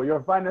spaghettio,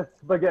 your finest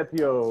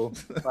spaghettio.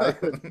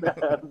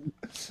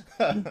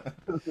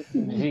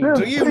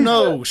 Do you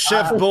know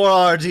Chef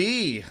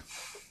Boyardee?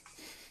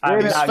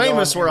 I'm He's not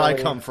famous going where I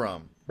to come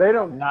from. They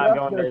don't Not stuff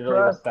going to their Italy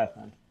with crust.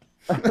 Stefan.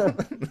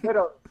 They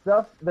don't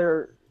stuff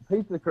their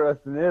pizza crust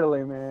in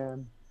Italy,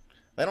 man.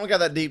 They don't got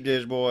that deep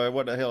dish, boy.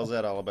 What the hell is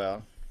that all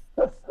about?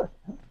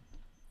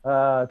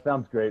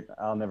 Sounds great.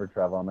 I'll never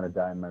travel. I'm gonna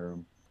die in my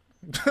room.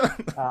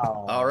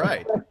 Oh. All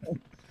right.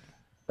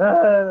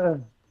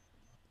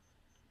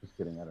 Just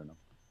kidding. I don't know.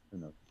 Who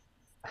knows?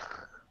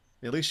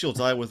 At least you'll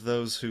die with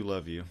those who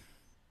love you.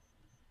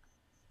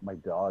 My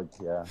dog.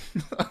 Yeah.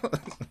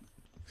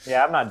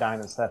 Yeah, I'm not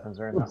dying in Stefan's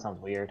room. That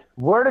sounds weird.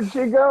 Where did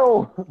she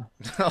go?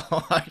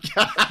 Oh my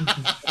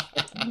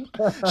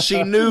god.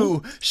 She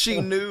knew. She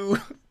knew.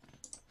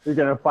 You're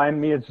gonna find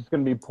me. It's just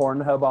gonna be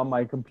Pornhub on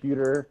my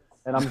computer,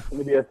 and I'm just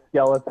gonna be a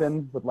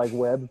skeleton with like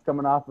webs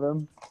coming off of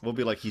him. We'll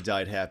be like, he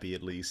died happy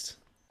at least.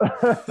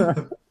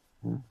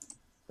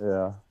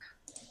 Yeah.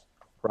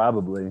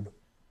 Probably.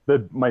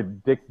 My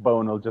dick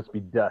bone will just be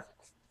dust.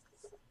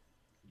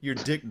 Your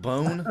dick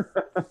bone?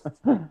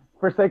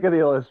 For sake of the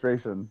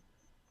illustration.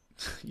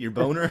 Your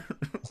boner?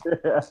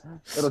 Yeah.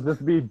 It'll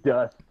just be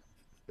dust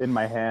in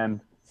my hand.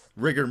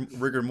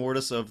 Rigor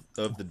mortis of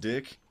the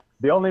dick?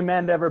 The only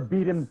man to ever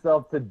beat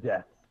himself to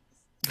death.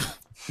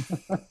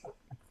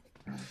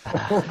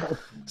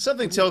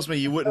 Something tells me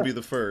you wouldn't be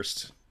the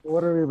first.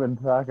 What are we even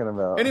talking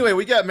about? Anyway,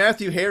 we got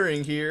Matthew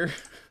Herring here.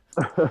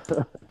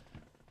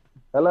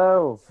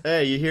 Hello.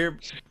 Hey, you here?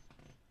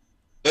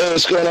 Hey,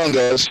 what's going on,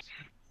 guys?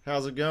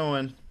 How's it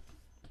going?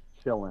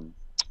 Chilling.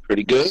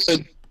 Pretty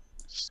good.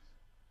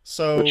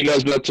 So, What you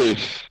guys been up to?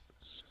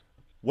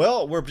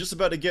 well, we're just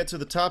about to get to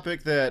the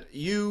topic that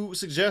you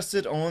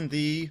suggested on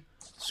the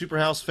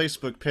Superhouse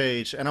Facebook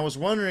page, and I was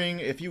wondering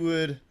if you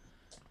would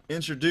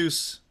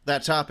introduce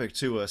that topic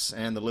to us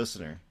and the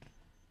listener.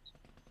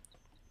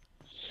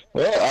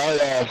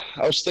 Well,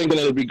 I was thinking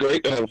it would be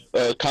great to have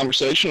a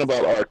conversation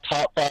about our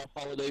top 5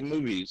 holiday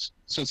movies,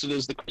 since it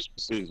is the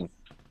Christmas season.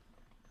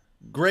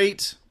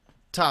 Great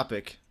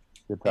topic.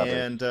 Good topic.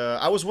 And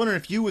I was wondering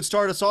if you would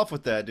start us off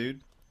with that,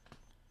 dude.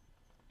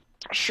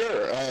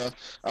 Sure.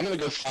 I'm going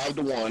to go 5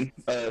 to 1.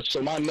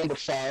 So my number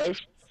 5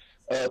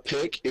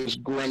 pick is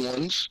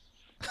Gremlins.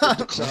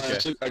 It's a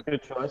classic. I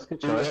Good choice.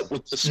 Good grew choice. up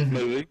with this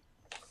movie.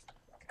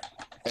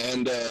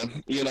 And,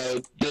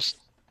 just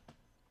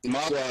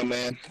Mogwai,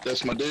 man,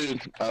 that's my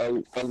dude.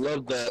 I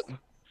love that.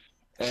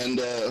 And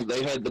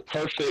they had the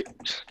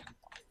perfect,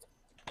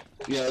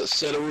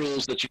 set of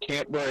rules that you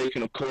can't break.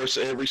 And, of course,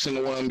 every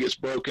single one of them gets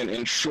broken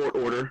in short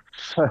order,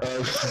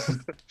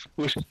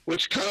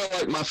 which kind of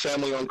like my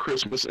family on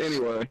Christmas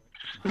anyway.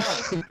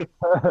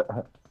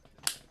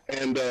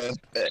 And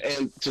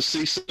to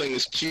see something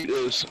as cute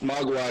as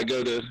Mogwai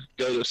go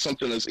to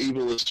something as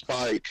evil as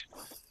Spike,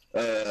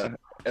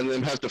 and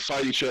then have to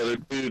fight each other,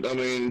 dude. I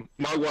mean,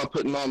 Mogwai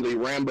putting on the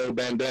Rambo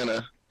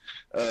bandana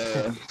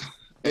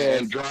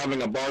and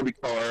driving a Barbie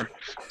car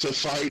to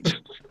fight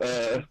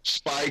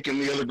Spike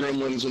and the other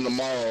gremlins in the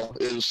mall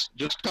is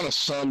just kind of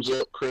sums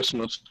up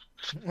Christmas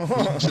in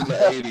the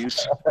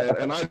 80s,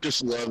 and I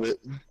just love it.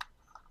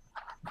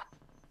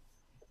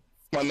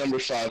 My number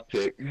 5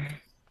 pick.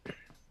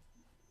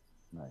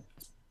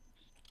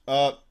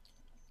 Nice.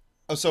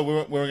 So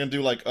we're gonna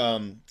do like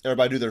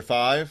everybody do their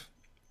 5.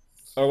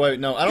 Oh wait,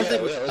 no, I don't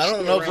think I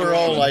don't know if we're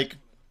all like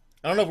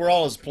I don't know if we're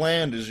all as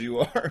planned as you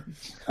are.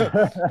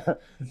 What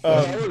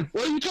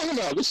are you talking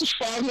about? This is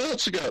 5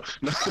 minutes ago.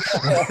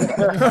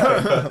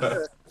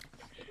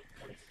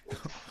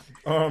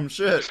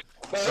 Shit.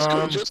 That's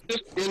cool. Just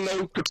in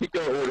no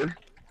particular order.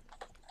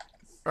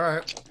 All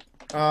right.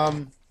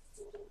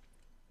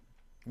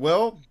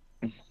 Well,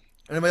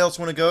 anybody else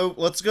want to go?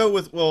 Let's go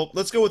with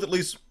at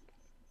least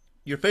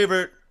your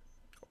favorite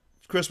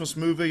Christmas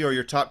movie or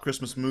your top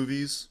Christmas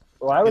movies.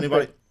 Well, I would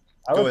Anybody? say,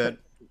 Go ahead.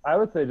 I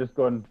would say just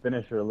go and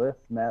finish your list,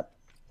 Matt.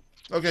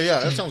 Okay, yeah,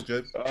 that sounds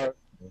good. All right.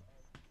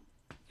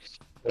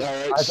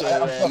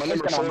 So my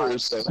number 4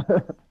 is.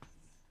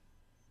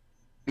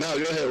 No,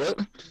 go ahead.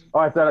 What? Oh,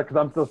 I said it because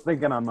I'm still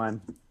thinking on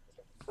mine.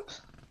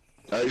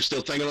 You're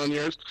still thinking on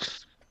yours?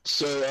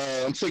 So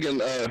I'm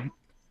thinking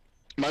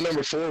my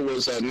number 4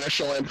 was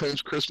National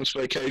Lampoon's Christmas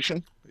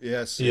Vacation.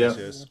 Yes, Yeah.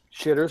 yes.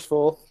 Shitter's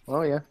full.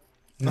 Oh yeah.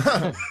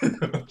 Oh,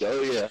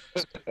 yeah.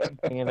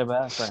 Bringing it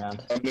back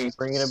around. I mean,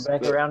 Bringing it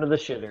back around to the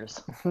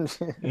shitters.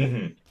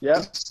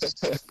 Yeah.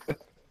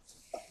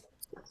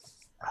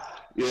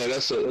 Yeah,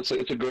 it's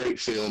a great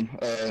film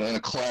and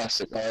a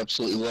classic. I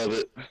absolutely love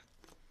it.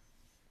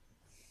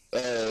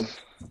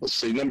 Let's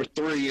see, number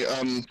 3,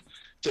 I'm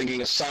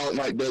thinking of Silent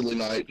Night, Deadly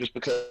Night, just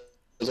because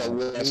I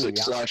love classic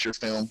slasher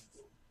film.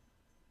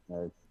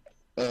 Nice.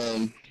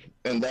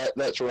 And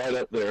that's right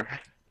up there.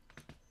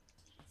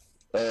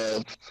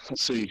 Let's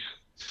see.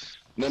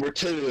 Number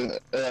 2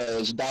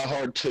 is Die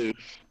Hard 2.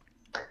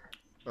 I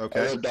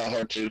Okay. love Die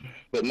Hard 2,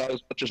 but not as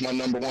much as my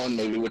number 1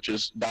 movie, which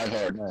is Die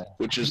Hard, Yeah.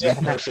 which is the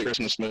perfect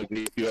Christmas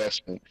movie, if you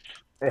ask me.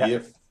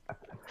 Yep.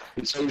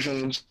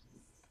 Explosions.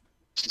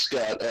 It's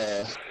got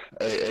a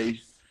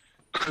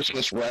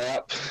Christmas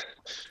Wrap.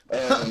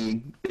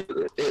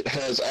 It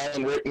has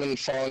Alan Rickman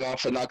falling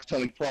off of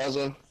Nakatomi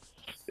Plaza.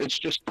 It's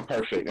just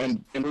perfect,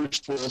 and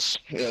Bruce Willis,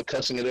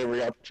 cussing at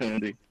every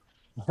opportunity.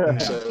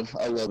 So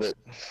I love it.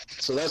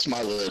 So that's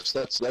my list.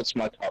 That's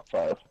my top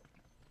 5.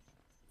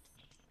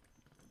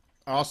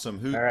 Awesome.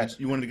 Who All right.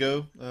 you wanted to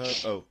go?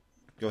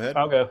 Go ahead.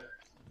 I'll go.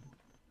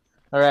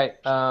 All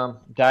right.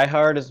 Die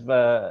Hard is.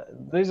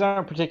 These aren't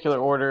in particular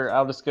order.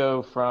 I'll just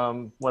go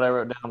from what I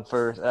wrote down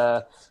first.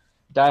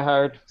 Die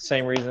Hard.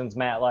 Same reasons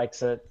Matt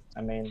likes it.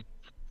 I mean,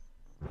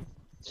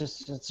 it's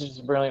just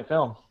a brilliant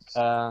film.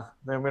 Then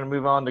we're gonna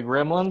move on to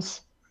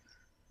Gremlins.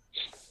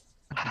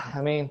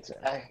 I mean,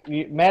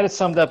 Matt has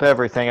summed up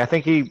everything. I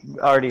think he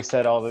already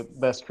said all the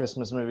best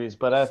Christmas movies,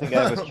 but I think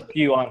I have a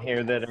few on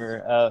here that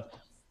are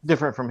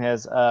different from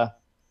his.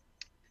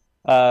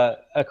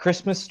 A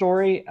Christmas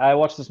Story. I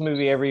watch this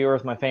movie every year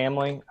with my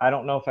family. I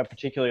don't know if I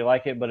particularly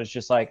like it, but it's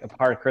just like a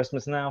part of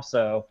Christmas now.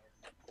 So,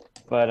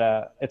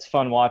 but it's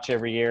fun watch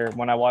every year.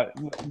 When I watch,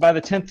 by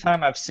the 10th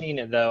time I've seen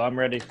it, though, I'm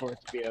ready for it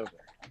to be over.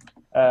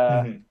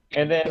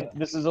 And then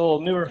this is a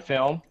little newer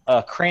film,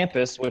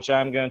 Krampus, which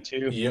I'm going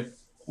to.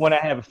 When I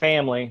have a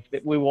family,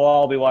 we will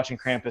all be watching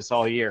Krampus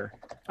all year.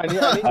 I need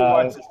to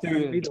watch this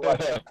too. I need to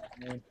watch it.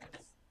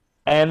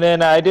 And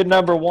then I did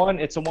number 1,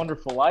 It's a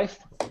Wonderful Life,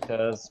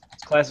 because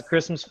it's a classic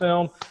Christmas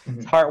film.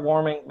 It's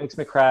heartwarming, makes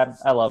me cry.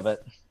 I love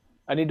it.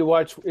 I need to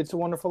watch It's a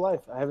Wonderful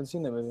Life. I haven't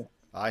seen that movie.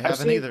 I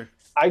haven't either.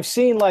 I've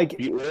seen like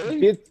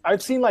Really?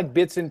 I've seen like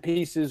bits and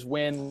pieces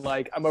when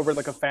like I'm over at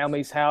like a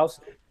family's house,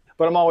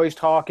 but I'm always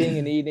talking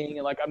and eating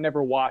and like I'm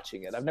never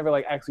watching it. I've never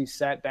like actually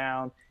sat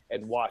down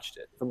and watched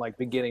it from like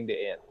beginning to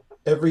end.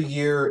 Every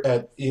year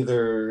at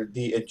either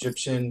the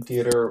Egyptian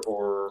Theater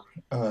or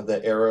the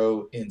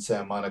Arrow in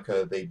Santa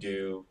Monica, they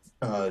do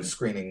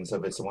screenings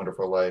of It's a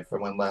Wonderful Life. I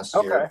went last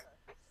year. Okay.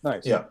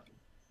 Nice. Yeah.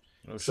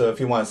 Oh, So if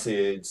you want to see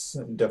it, it's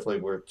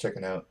definitely worth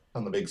checking out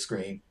on the big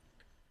screen.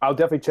 I'll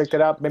definitely check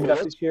that out. Maybe not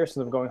this year since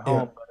I'm going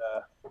home,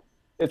 but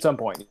at some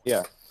point,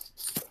 yeah.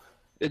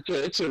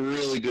 It's a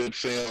really good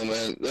film,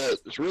 and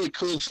that's a really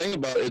cool thing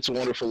about It's a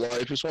Wonderful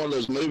Life. It's one of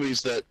those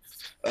movies that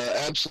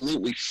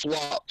absolutely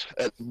flopped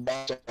at the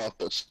box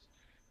office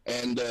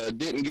and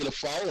didn't get a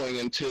following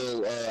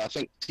until I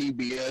think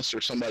TBS or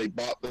somebody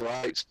bought the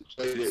rights to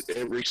play it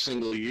every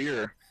single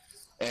year,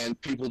 and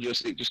people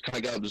just kind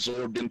of got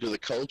absorbed into the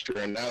culture,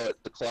 and now it's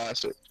a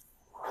classic.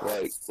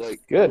 Like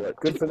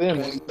Good for them.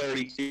 20,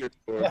 30 years.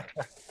 So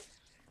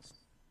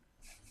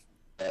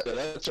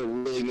that's a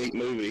really neat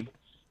movie.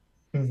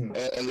 And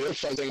the other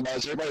fun thing about it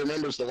is everybody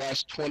remembers the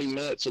last 20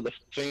 minutes of the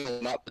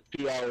film, not the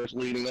 2 hours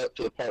leading up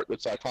to the part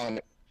that's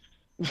iconic.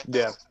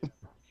 Yeah.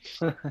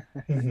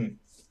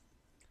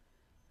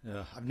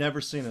 Yeah, I've never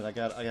seen it. I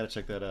got to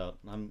check that out.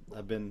 I'm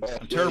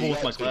terrible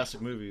with my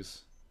classic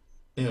movies.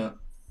 Yeah.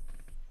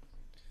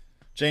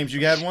 James,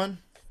 you got one?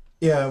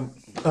 Yeah,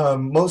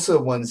 most of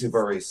the ones you've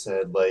already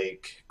said,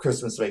 like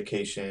Christmas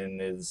Vacation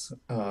is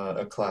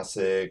a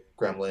classic,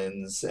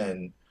 Gremlins,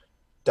 and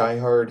Die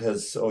Hard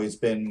has always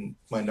been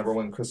my number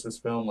 1 Christmas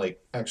film.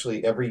 Like,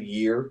 actually, every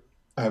year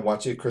I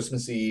watch it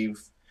Christmas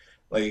Eve,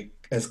 like,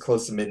 as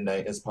close to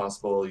midnight as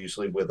possible,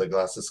 usually with a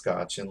glass of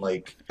scotch and,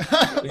 like,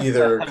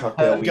 either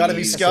cocktail Gotta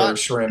be weenies or scotch.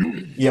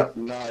 shrimp. Yep.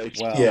 Nice.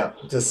 Wow. Yeah,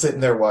 just sitting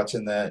there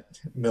watching that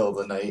middle of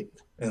the night.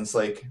 And it's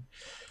like,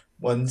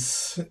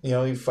 once,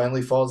 he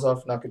finally falls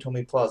off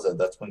Nakatomi Plaza,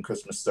 that's when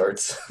Christmas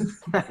starts.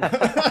 But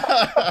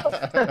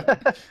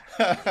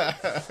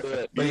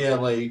yeah,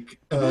 like,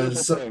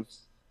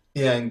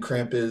 yeah, and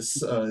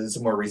Krampus is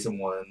a more recent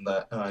one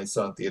that I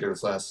saw in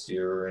theaters last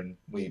year, and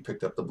we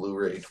picked up the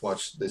Blu-ray to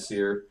watch this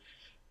year.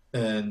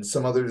 And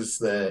some others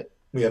that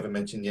we haven't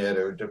mentioned yet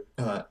are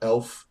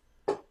Elf.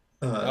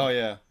 Oh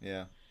yeah.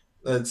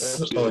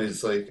 That's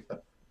always like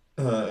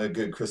a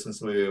good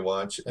Christmas movie to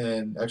watch.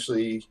 And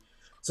actually,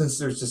 since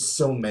there's just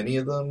so many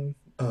of them,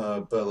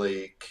 but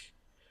like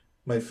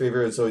my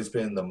favorite has always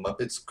been The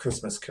Muppets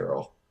Christmas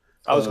Carol.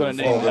 I was going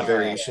to name all the that.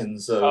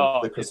 variations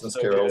of the Christmas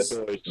carols.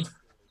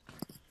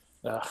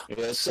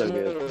 Yeah, so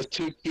good. With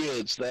 2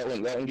 kids, that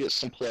one gets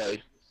some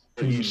play.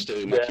 They're used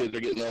to. My kids are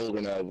getting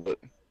older now, but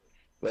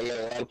they got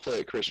a lot of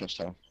play at Christmas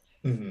time.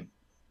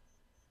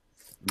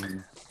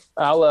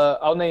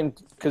 I'll name,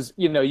 because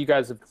you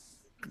guys have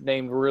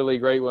named really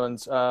great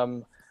ones.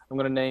 I'm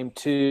going to name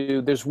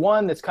 2. There's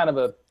one that's kind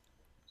of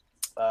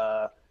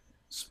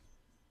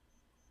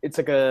it's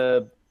like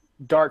a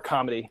dark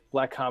comedy,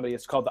 black comedy.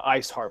 It's called The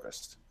Ice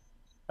Harvest.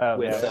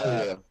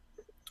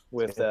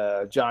 With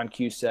John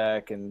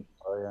Cusack and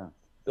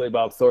Billy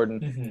Bob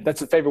Thornton.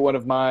 That's a favorite one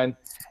of mine.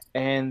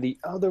 And the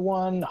other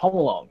one, Home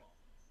Alone.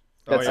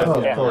 That's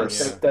of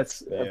course.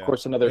 That's of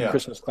course another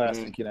Christmas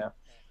classic.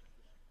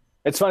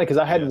 It's funny because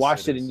I hadn't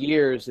watched it in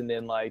years, and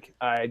then like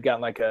I had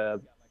gotten like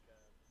a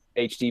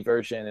HD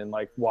version and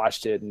like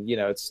watched it, and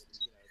it's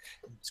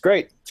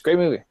great. It's a great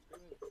movie.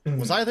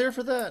 Was I there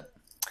for that?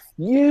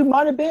 You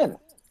might have been.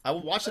 I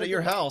watched it at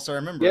your house. I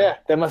remember. Yeah,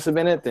 that must have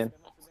been it then.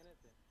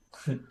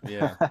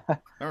 Yeah.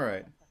 All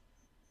right.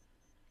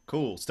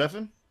 Cool,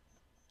 Stefan.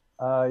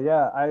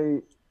 Yeah,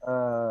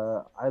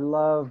 I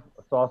love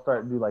so I'll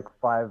start do like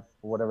 5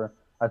 or whatever.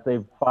 I'd say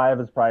 5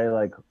 is probably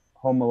like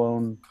Home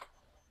Alone.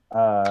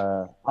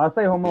 I'll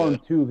say Home Alone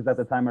 2 because at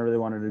the time I really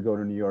wanted to go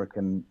to New York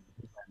and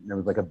it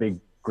was like a big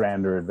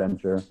grander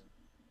adventure.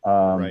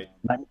 Right.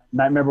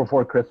 Nightmare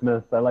Before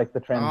Christmas. I like the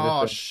transition.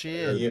 Oh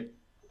shit!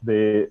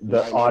 The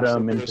Nightmare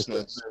autumn Before into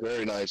Christmas.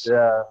 Very nice.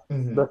 Yeah,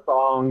 Mhm. the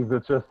songs.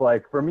 It's just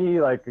like for me,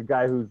 like a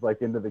guy who's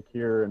like into The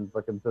Cure and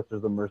fucking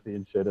Sisters of Mercy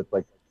and shit. It's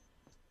like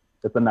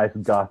it's a nice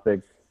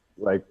gothic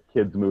like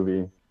kids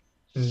movie.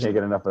 Can't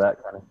get enough of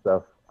that kind of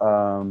stuff.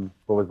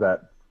 What was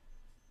that?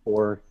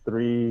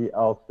 4-3.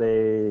 I'll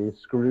say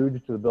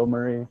Scrooge to the Bill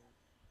Murray.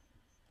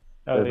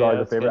 Oh, It's yeah, always a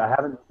that's favorite. good. I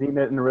haven't seen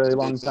it in a really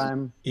long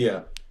time.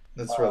 Yeah,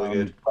 that's really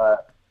good.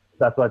 But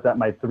that's why it's at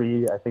my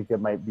 3. I think it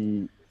might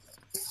be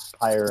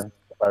higher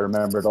if I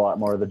remembered a lot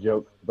more of the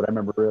jokes, but I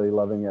remember really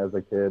loving it as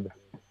a kid.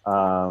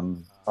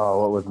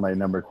 What was my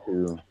number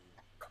 2?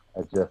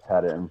 I just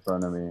had it in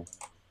front of me.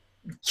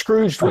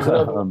 Scrooge was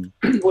another, Um,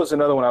 was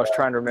another one I was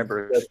trying to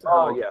remember.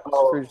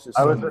 Scrooge is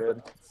I so was-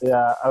 good.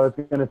 Yeah, I was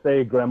gonna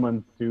say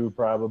Gremlins 2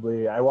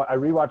 probably. I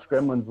rewatched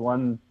Gremlins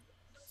 1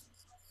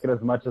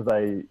 as much as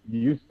I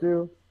used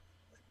to,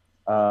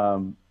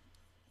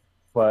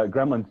 but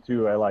Gremlins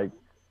 2 I like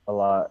a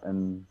lot,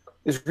 and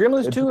Is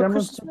Gremlins It's 2 a Gremlins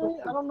Christmas 2.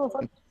 movie? I don't know if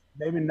I.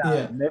 maybe not,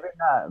 Yeah. maybe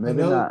not, I maybe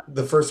know not.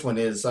 the first one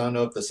is. I don't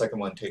know if the second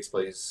one takes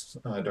place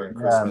during Yeah,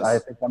 Christmas. I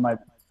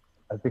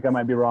think I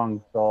might be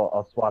wrong, so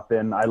I'll swap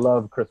in. I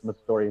love Christmas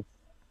Story.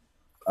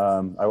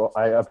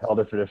 I upheld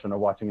a tradition of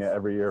watching it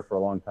every year for a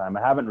long time.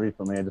 I haven't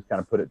recently. I just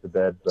kind of put it to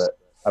bed, but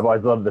I've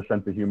always loved the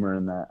sense of humor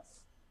in that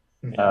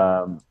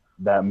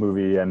that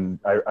movie. And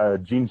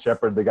Gene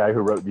Shepard, the guy who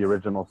wrote the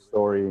original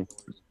story,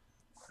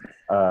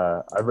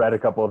 I've read a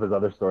couple of his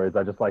other stories.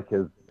 I just like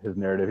his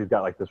narrative. He's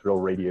got like this real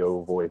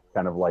radio voice,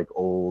 kind of like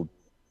old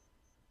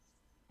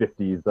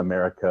 50s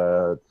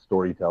America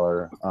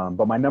storyteller.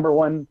 But my number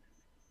 1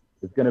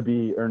 is going to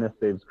be Ernest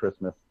Saves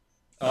Christmas.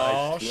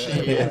 Oh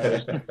shit!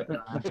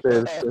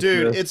 Saves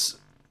Dude, Christmas. it's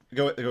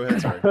go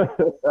ahead. Sorry.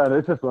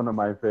 It's just one of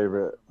my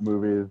favorite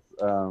movies.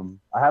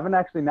 I haven't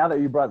actually, now that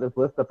you brought this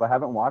list up, I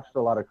haven't watched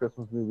a lot of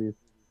Christmas movies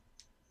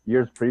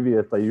years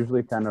previous. I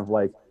usually kind of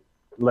like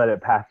let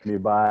it pass me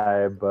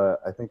by,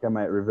 but I think I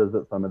might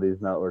revisit some of these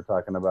now that we're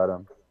talking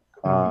about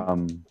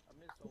them.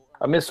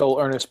 I miss old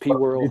Ernest P. Me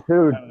World.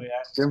 too. Oh, yeah.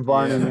 Jim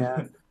Varney, Yeah.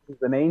 man.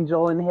 He's an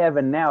angel in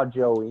heaven now,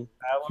 Joey.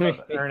 I love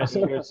Ernest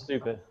Scared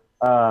Stupid.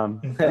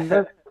 And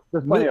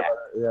there's plenty of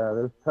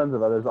there's tons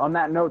of others. On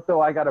that note, though,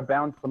 I got to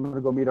bounce. I'm going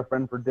to go meet a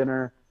friend for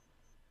dinner.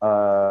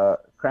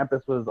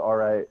 Krampus was all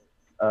right.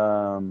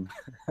 Don't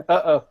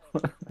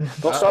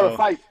start a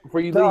fight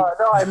before you leave. No,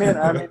 I mean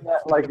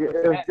that, like it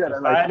was good.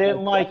 And, like, I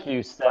didn't like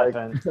you,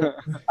 Stefan.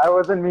 I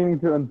wasn't meaning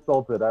to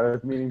insult it. I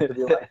was meaning to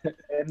be like,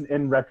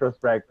 in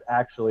retrospect,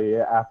 actually,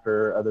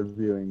 after other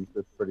viewings,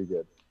 it's pretty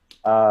good.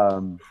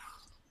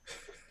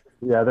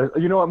 There's,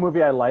 you know what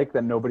movie I like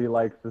that nobody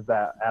likes is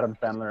that Adam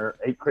Sandler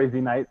 8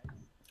 Crazy Nights.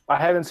 I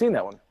haven't seen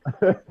that one.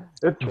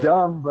 It's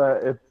dumb,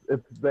 but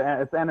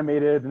it's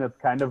animated and it's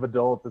kind of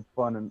adult. It's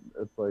fun and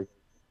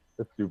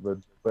it's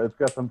stupid, but it's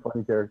got some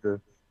funny characters.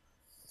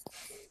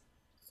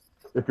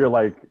 If you're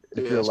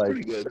It's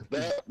pretty good.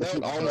 That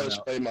would almost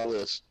made my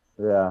list.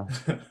 yeah,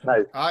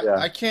 nice.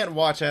 I can't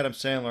watch Adam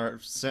Sandler.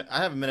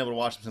 I haven't been able to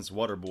watch him since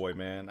Waterboy,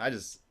 man. I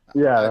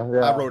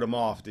wrote him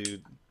off,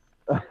 dude.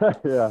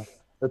 Yeah,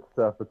 it's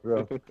tough. It's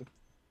rough.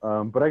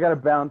 But I got to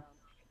bounce.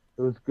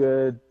 It was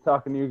good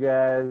talking to you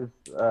guys.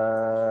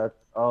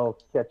 I'll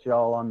catch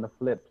y'all on the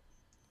flips.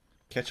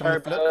 Catch him on the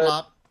flip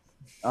flop.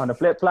 On the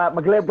flip flop,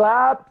 my glip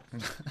glop.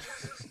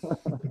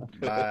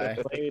 Bye.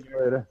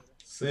 Later.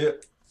 See ya.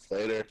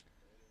 Later.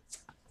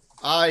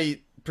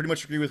 I pretty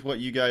much agree with what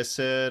you guys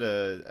said.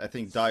 I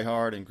think Die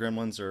Hard and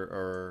Gremlins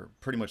are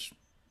pretty much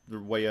they're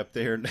way up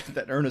there.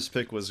 That Ernest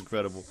pick was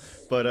incredible.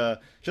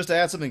 But just to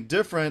add something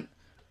different,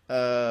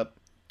 I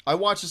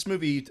watched this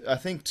movie I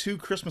think 2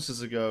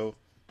 Christmases ago.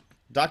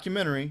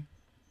 Documentary.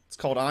 It's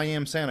called I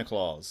Am Santa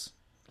Claus.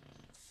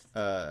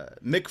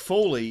 Mick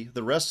Foley,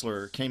 the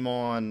wrestler, came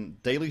on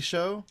Daily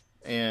Show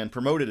and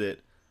promoted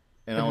it,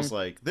 and I was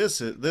like,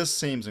 "This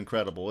seems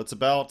incredible." It's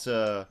about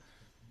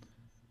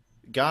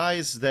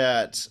guys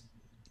that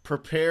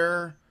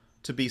prepare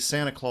to be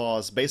Santa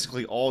Claus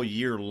basically all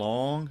year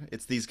long.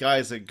 It's these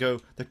guys that go.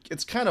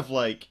 It's kind of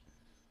like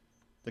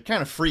they're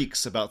kind of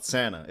freaks about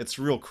Santa. It's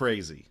real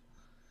crazy.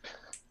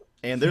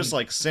 And there's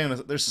like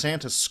there's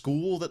Santa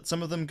school that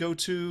some of them go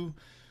to.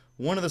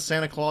 One of the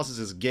Santa Clauses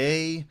is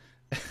gay.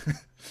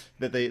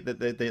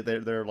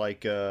 they're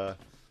like they're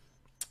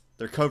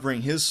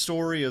covering his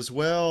story as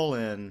well,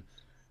 and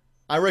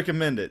I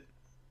recommend it.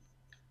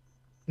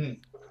 I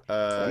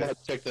might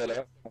check that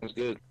out. Sounds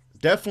good.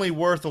 Definitely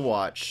worth a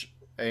watch.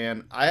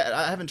 And I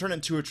haven't turned it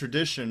into a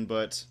tradition,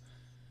 but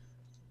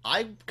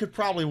I could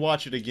probably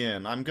watch it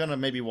again. I'm gonna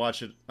maybe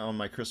watch it on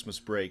my Christmas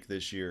break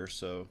this year.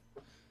 So,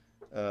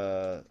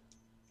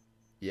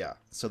 yeah.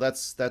 So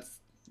that's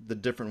the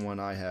different one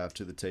I have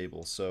to the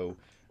table. So,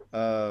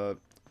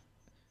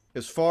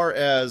 as far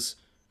as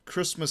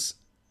Christmas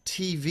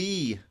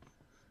TV,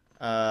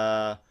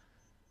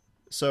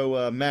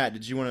 So, Matt,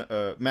 did you want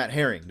to Matt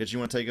Herring? Did you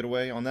want to take it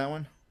away on that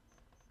one?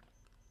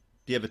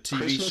 Do you have a TV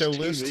Christmas show TV.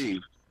 list?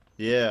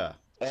 Yeah.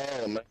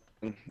 Oh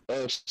man,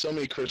 so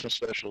many Christmas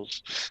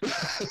specials.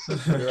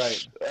 You're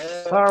right.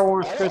 Star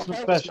Wars I don't Christmas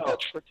have as special.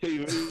 much for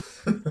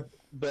TV,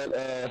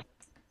 but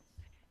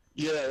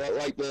yeah,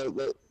 like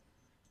the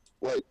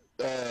like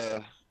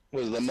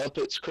with the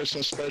Muppets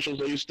Christmas specials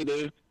they used to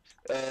do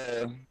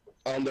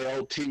on their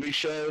old TV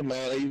show.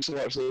 Man, I used to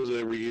watch those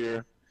every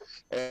year.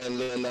 And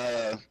then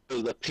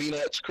the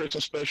Peanuts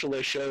Christmas special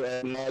they show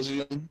ad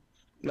nauseum.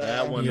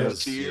 That one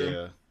once is, a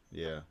year.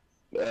 yeah.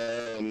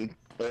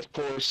 Of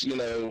course,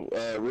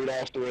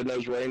 Rudolph the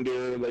Red-Nosed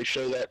Reindeer, they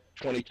show that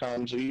 20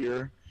 times a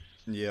year.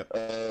 Yep.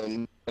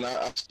 And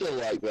I still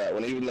like that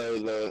one, even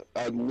though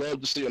I'd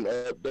love to see them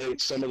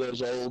update some of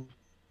those old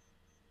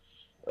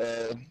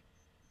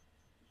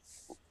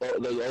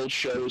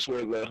shows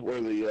where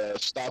the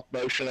stop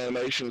motion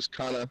animation is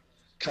kind of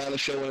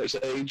showing its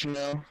age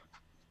now.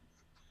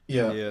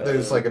 Yeah, Yeah.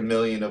 there's like a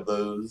million of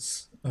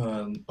those.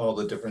 All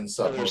the different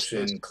stop There's-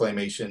 motion,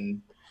 claymation,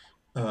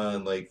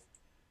 like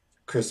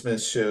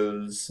Christmas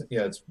shows.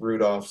 Yeah, it's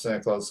Rudolph,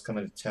 Santa Claus is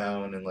coming to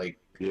town, and like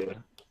Yeah,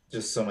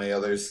 just so many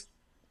others.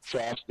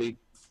 Frosty.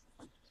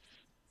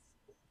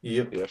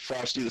 Yep. Yeah,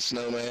 Frosty the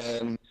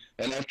Snowman,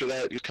 and after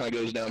that it kind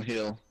of goes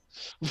downhill.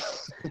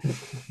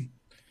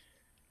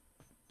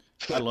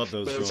 I love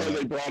those But it's growing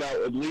like up. they brought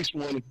out at least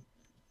one.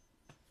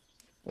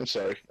 I'm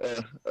sorry.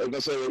 I was gonna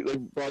say they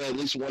brought out at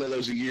least one of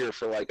those a year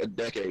for like a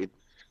decade.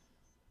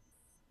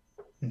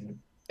 Mhm.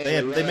 They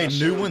And made ran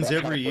new out ones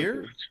about every halfway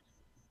year?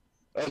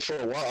 through. For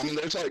a while. I mean,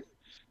 there's like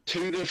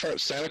 2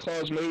 different Santa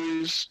Claus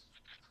movies.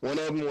 One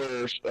of them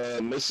where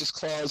Mrs.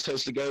 Claus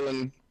has to go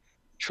and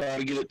try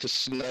to get it to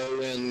snow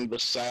in the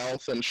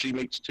South, and she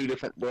meets 2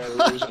 different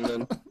brothers, and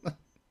then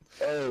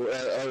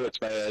it's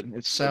bad.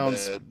 It's so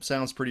bad.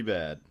 Sounds pretty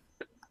bad.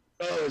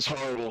 Oh, it's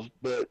horrible,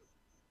 but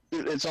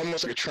it's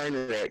almost like a train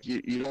wreck.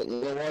 You don't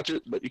want to watch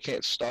it, but you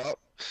can't stop.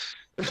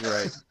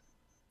 Right.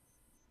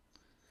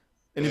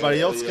 Anybody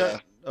Yeah, else yeah.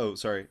 got? Oh,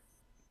 sorry.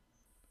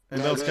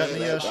 Anybody else got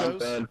any I'm shows?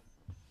 done.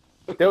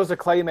 There was a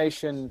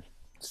claymation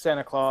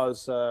Santa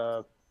Claus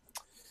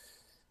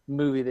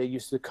movie that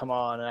used to come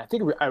on, and I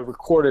think I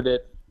recorded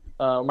it.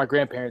 My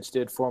grandparents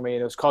did for me,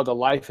 and it was called The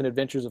Life and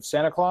Adventures of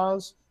Santa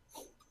Claus.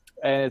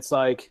 And it's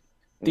like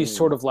these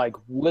sort of like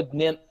wood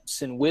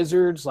nymphs and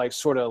wizards, like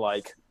sort of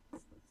like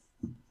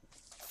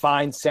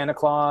find Santa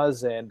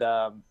Claus and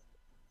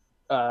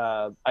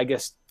I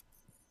guess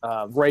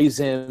raise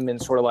him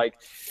and sort of like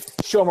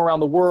show him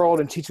around the world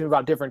and teach him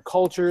about different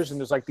cultures. And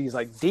there's like these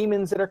like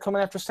demons that are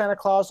coming after Santa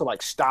Claus to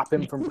like stop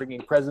him from bringing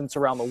presents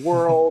around the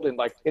world. And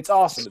like it's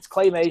awesome. It's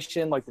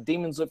claymation. Like the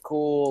demons look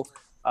cool.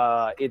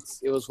 It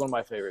was one of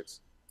my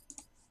favorites.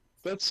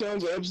 That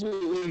sounds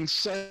absolutely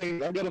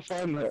insane. I gotta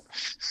find that.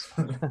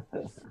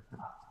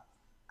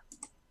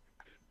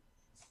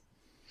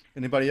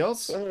 Anybody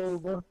else? I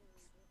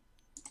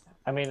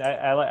mean,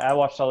 I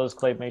watched all those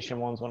claymation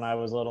ones when I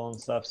was little and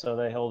stuff, so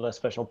they hold a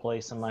special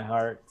place in my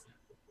heart.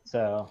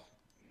 So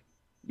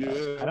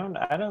Yeah. I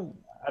don't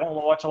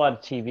watch a lot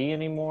of TV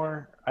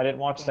anymore. I didn't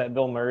watch that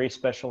Bill Murray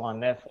special on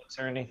Netflix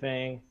or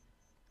anything.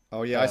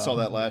 Oh yeah, I saw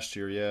that last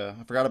year. Yeah,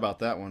 I forgot about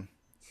that one.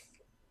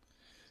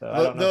 So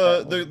I don't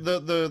know if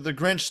that The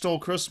Grinch Stole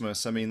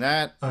Christmas. I mean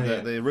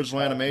the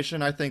original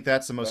animation. I think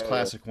that's the most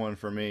classic one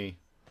for me.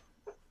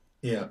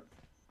 Yeah.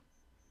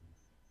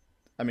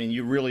 I mean,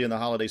 you're really in the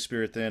holiday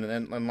spirit then,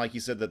 and like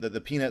you said,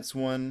 the Peanuts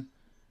one,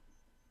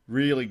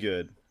 really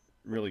good,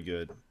 really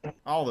good.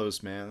 All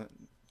those, man,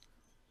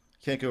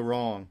 can't go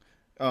wrong.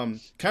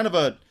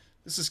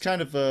 This is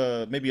kind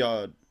of maybe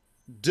a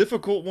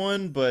difficult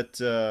one,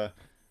 but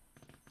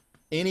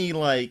any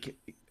like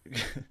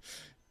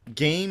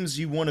games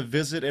you want to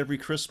visit every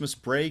Christmas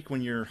break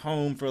when you're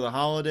home for the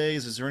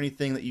holidays? Is there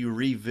anything that you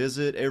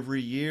revisit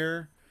every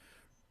year?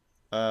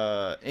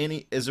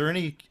 Is there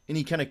any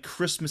kind of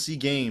Christmassy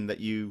game that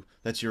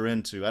you're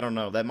into? I don't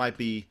know. That might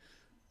be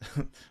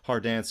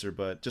hard to answer,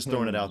 but just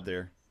throwing it out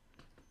there.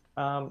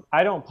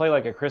 I don't play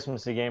like a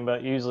Christmassy game,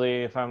 but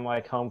usually if I'm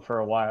like home for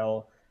a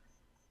while,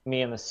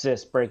 me and the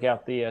sis break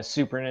out the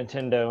Super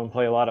Nintendo and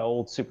play a lot of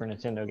old Super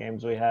Nintendo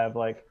games we have,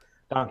 like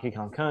Donkey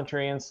Kong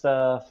Country and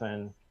stuff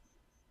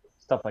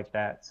like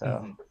that.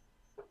 So,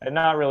 and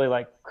not really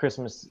like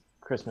Christmas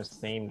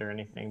themed or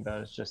anything,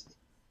 but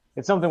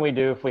it's something we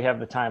do if we have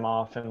the time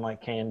off and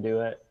like can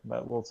do it.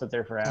 But we'll sit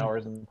there for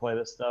hours and play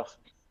this stuff.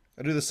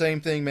 I do the same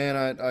thing, man.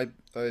 I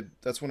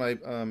that's when I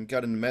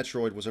got into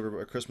Metroid, was over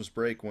a Christmas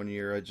break one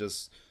year. I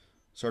just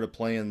started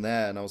playing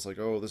that, and I was like,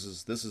 oh, this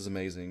is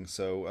amazing.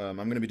 So I'm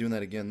going to be doing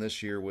that again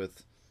this year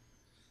with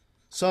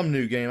some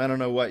new game. I don't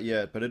know what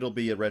yet, but it'll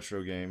be a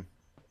retro game.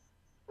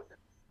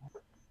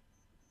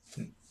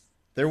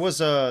 There was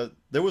a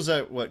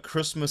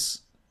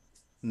Christmas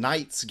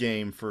Nights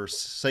game for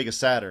Sega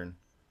Saturn,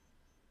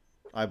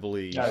 I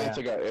believe. I don't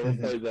think I ever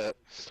played that.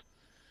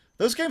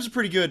 Those games are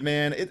pretty good,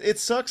 man. It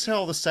sucks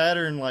how the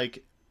Saturn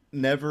like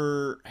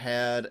never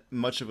had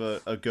much of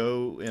a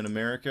go in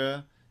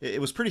America. It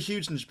was pretty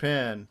huge in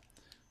Japan,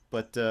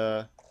 but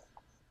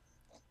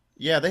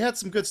Yeah, they had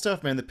some good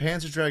stuff, man. The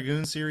Panzer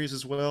Dragoon series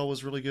as well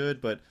was really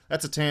good, but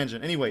that's a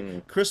tangent.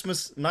 Anyway,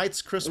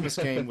 Knight's Christmas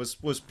game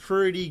was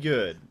pretty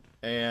good,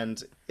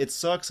 and it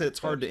sucks that it's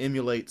hard to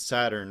emulate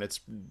Saturn.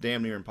 It's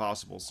damn near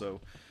impossible. So,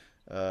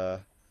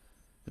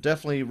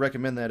 definitely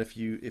recommend that if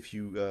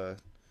you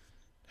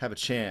have a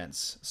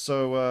chance.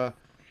 So,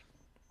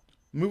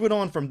 moving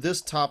on from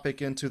this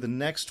topic into the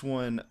next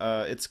one,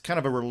 it's kind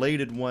of a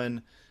related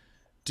one.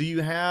 Do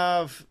you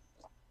have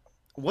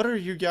what are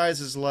you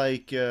guys'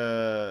 like,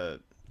 other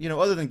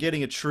than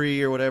getting a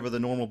tree or whatever, the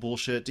normal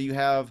bullshit, do you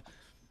have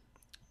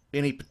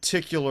any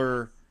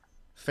particular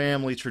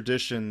family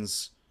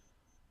traditions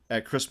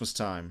at Christmas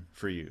time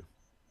for you?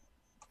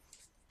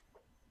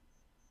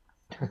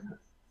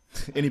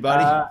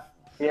 Anybody?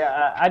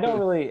 Yeah, I don't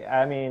really,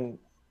 I mean,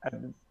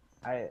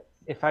 I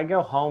if I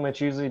go home, it's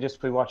usually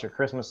just we watch a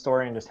Christmas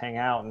Story and just hang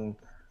out and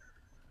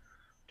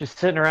just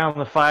sitting around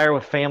the fire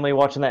with family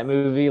watching that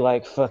movie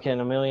like fucking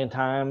a million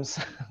times.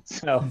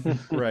 So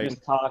Right.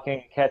 just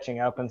talking,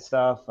 catching up and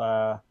stuff.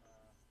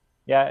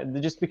 Yeah,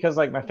 just because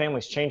like my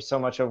family's changed so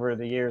much over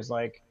the years.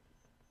 Like,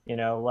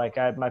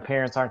 like my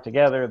parents aren't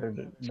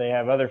together. They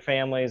have other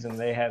families, and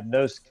they have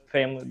those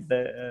family.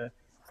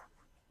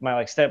 My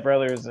like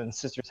stepbrothers and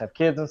sisters have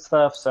kids and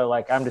stuff. So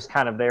like I'm just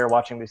kind of there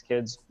watching these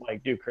kids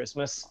like do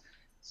Christmas.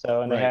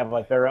 So, and they Right. have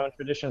like their own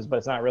traditions, but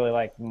it's not really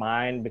like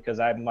mine because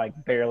I'm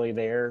like barely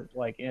there,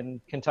 like in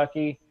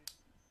Kentucky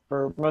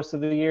for most of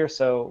the year.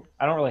 So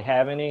I don't really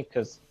have any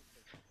because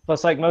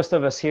plus like most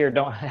of us here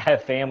don't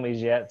have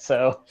families yet.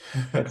 So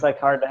it's like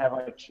hard to have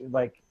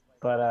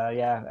but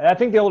yeah, I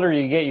think the older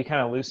you get, you kind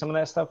of lose some of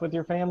that stuff with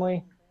your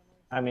family.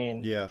 I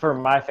mean, Yeah. for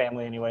my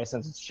family anyway,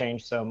 since it's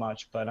changed so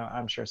much, but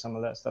I'm sure some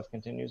of that stuff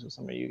continues with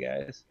some of you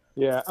guys.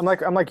 Yeah, I'm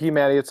like you,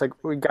 Maddie. It's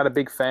like we got a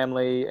big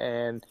family,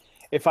 and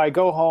if I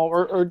go home,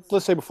 or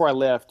let's say before I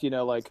left,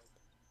 like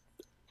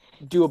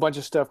do a bunch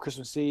of stuff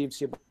Christmas Eve,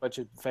 see a bunch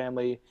of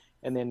family,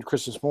 and then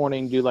Christmas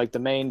morning do like the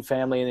main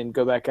family, and then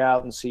go back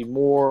out and see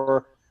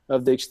more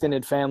of the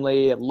extended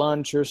family at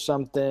lunch or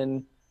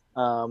something.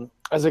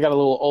 As I got a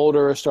little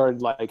older, I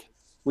started like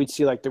we'd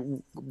see like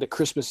the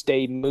Christmas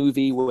Day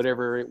movie,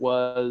 whatever it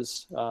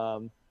was,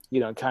 and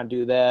kind of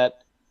do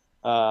that.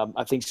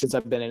 I think since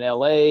I've been in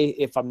LA,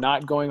 if I'm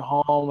not going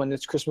home and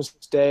it's Christmas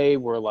Day,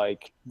 we're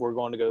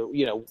going to go,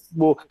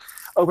 we'll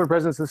open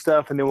presents and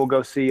stuff, and then we'll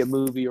go see a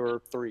movie or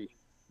three,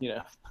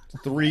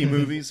 3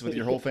 movies with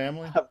your whole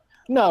family?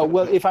 No,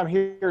 well, if I'm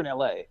here in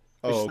LA.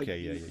 Oh, It's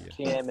okay, like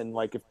yeah. Kim and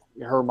like if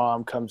her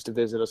mom comes to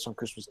visit us on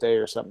Christmas Day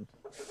or something.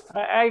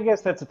 I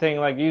guess that's the thing.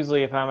 Like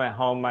usually if I'm at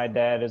home, my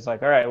dad is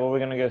like, all right, what are we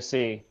going to go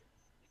see?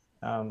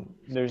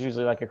 There's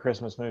usually like a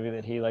Christmas movie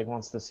that he like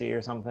wants to see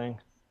or something.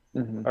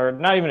 Mm-hmm. Or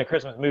not even a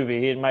Christmas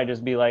movie. It might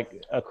just be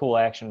like a cool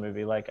action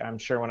movie. Like I'm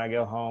sure when I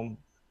go home,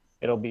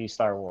 it'll be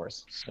Star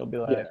Wars. It'll be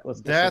like,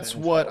 let's. That's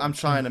what I'm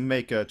trying to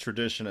make a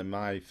tradition in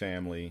my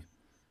family.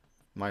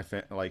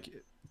 Like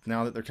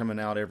now that they're coming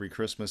out every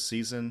Christmas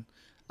season.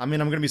 I mean,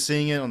 I'm going to be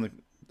seeing it on the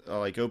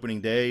like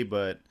opening day,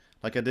 but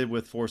like I did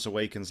with Force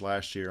Awakens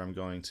last year, I'm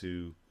going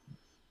to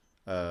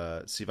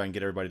see if I can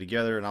get everybody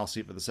together, and I'll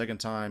see it for the second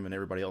time, and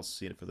everybody else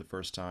see it for the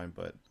first time.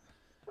 But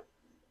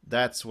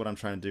that's what I'm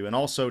trying to do, and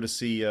also to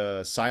see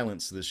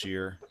Silence this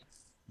year,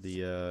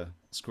 the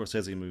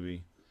Scorsese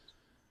movie.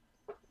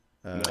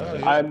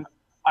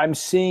 I'm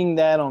seeing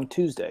that on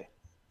Tuesday.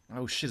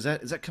 Oh shit!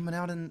 Is that coming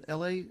out in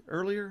LA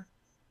earlier?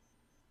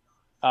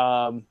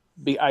 I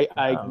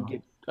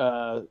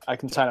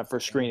can sign up for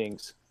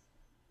screenings.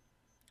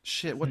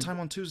 Shit! What time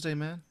on Tuesday,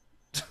 man?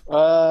 Can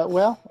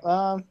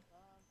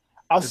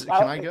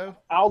I go?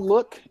 I'll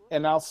look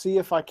and I'll see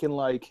if I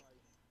can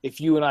if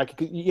you and I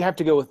could. You have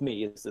to go with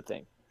me is the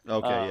thing.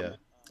 Okay, yeah.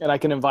 And I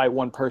can invite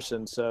one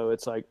person, so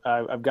it's like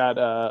I've got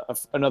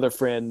another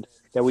friend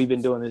that we've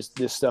been doing this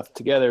stuff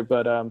together.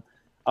 But I'll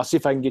see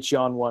if I can get you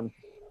on one.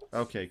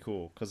 Okay,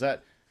 cool. Because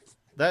that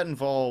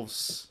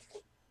involves,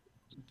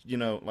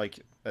 like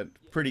a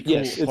pretty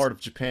cool part of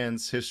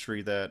Japan's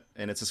history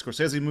and it's a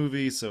Scorsese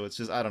movie, so it's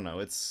just I don't know.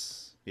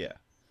 It's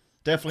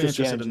definitely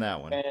interested in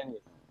that one.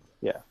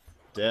 Yeah,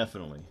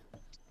 definitely.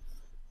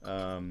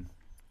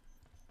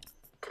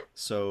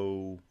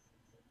 So,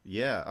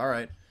 yeah. All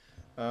right.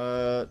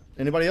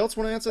 Anybody else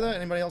want to answer that?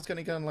 Anybody else got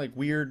any kind of like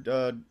weird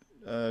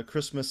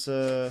Christmas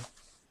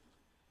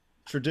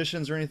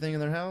traditions or anything in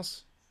their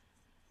house?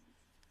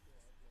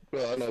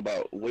 Well, I don't know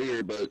about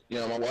weird, but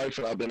my wife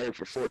and I've been here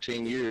for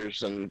 14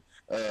 years, and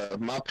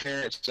my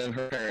parents and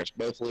her parents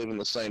both live in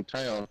the same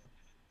town.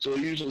 So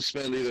we usually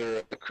spend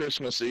either a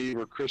Christmas Eve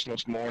or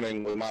Christmas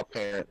morning with my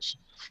parents,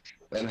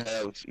 and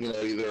have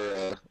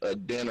either a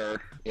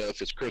dinner,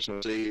 if it's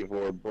Christmas Eve,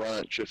 or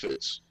brunch if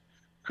it's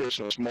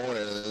Christmas morning,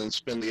 and then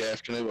spend the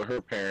afternoon with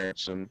her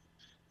parents, and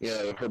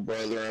her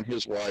brother and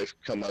his wife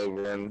come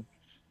over, and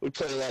we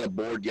play a lot of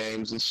board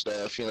games and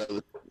stuff.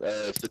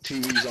 If the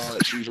TV's on,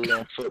 it's usually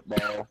on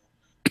football,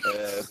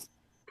 because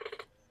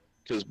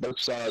both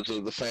sides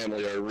of the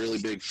family are really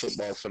big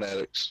football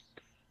fanatics.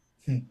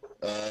 We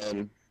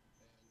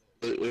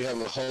have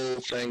a whole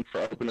thing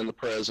for opening the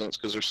presents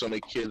because there's so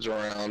many kids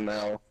around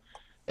now,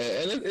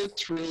 and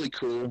it's really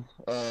cool.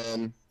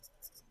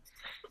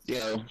 You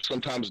know,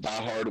 sometimes Die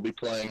Hard will be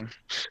playing.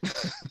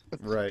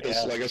 Right.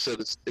 It's, like I said,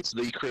 it's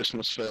the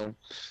Christmas film.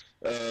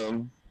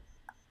 And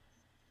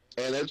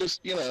it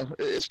just, you know,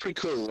 it's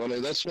pretty cool. I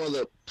mean, that's one of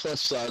the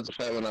plus sides of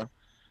having a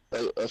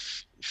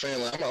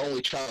family. I'm an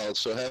only child,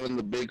 so having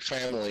the bigger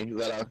family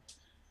that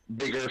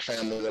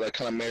I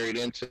kind of married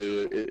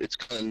into, it's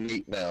kind of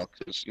neat now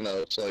because, you know,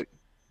 it's like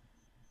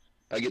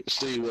I get to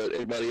see what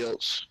everybody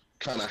else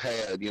kind of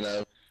had, you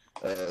know.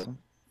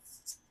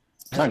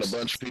 Kind of a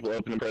bunch of people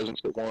opening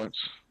presents at once.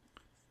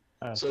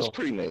 So cool. It's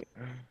pretty neat.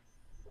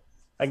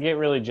 I get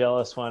really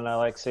jealous when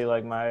I see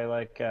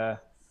my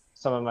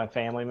some of my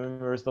family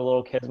members, the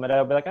little kids. My dad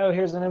would be like, "Oh,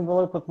 here's an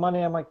envelope with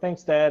money." I'm like,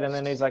 "Thanks, Dad." And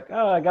then he's like,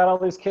 "Oh, I got all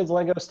these kids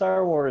Lego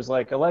Star Wars,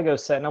 like a Lego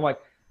set." And I'm like,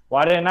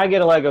 "Why didn't I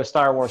get a Lego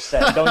Star Wars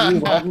set? Don't you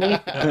love me?"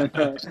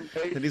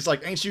 And he's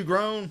like, "Ain't you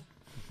grown?"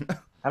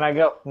 And I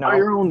go, "No, Buy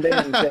your own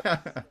damn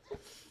set.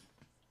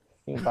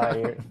 you can buy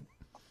it.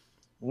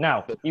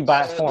 No, you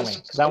buy it for me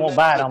because I won't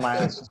buy it on my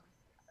own."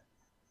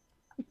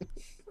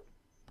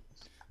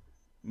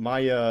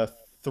 My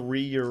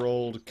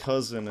 3-year-old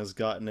cousin has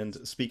gotten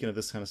into, speaking of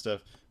this kind of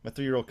stuff, my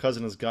 3-year-old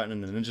cousin has gotten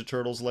into Ninja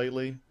Turtles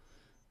lately.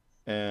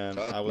 And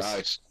I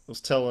was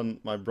telling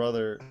my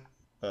brother,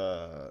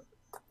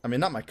 I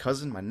mean, not my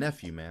cousin, my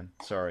nephew, man.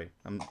 Sorry.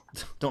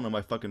 Don't know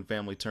my fucking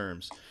family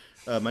terms.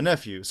 My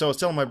nephew. So I was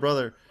telling my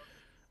brother,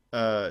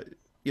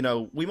 you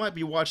know, we might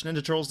be watching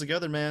Ninja Turtles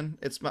together, man.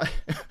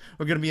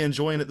 We're going to be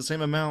enjoying it the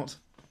same amount.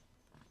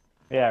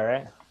 Yeah,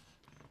 right?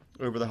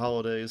 Over the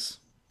holidays.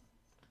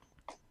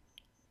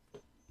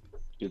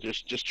 You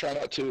just try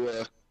not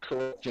to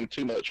corrupt him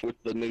too much with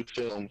the new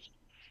films.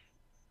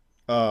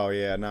 Oh,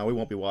 yeah. No, we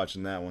won't be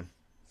watching that one.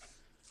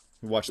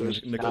 We're watching the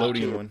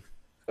Nickelodeon one.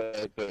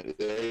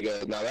 There you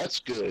go. Now, that's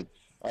good.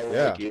 I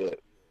like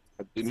it.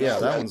 Yeah,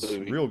 that one's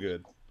real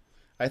good.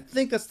 I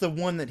think that's the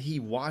one that he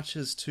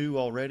watches, too,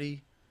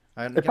 already.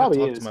 I gotta talk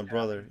to my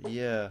brother.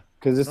 Yeah.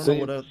 Because it's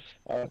the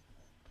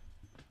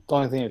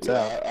only thing it's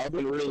out. I've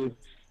been really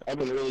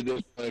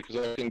disappointed because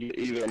I can get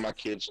either of my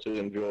kids to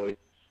enjoy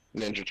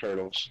Ninja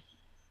Turtles.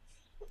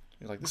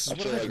 You're like, this is I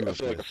feel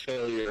like a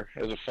failure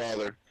as a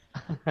father.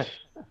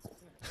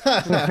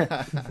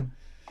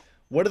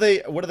 What do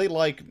they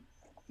like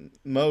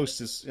most?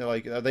 Is, you know,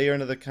 like, are they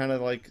into the kind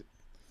of like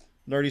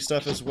nerdy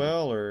stuff as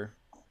well, or?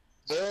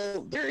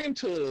 Well, they're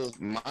into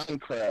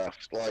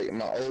Minecraft. Like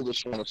my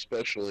oldest one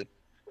especially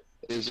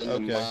is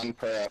into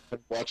Minecraft.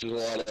 Watches a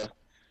lot of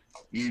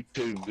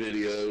YouTube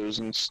videos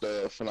and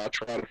stuff, and I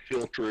try to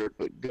filter it,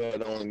 but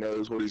God only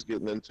knows what he's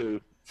getting into.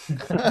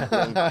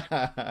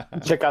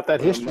 Check out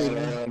that history,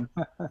 man.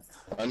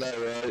 I know,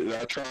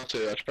 right? I try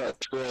to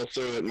scroll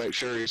through it and make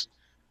sure he's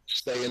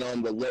staying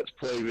on the Let's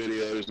Play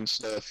videos and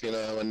stuff, you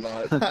know, and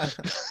not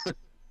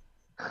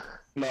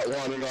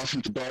wandering off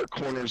into dark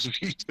corners of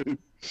YouTube.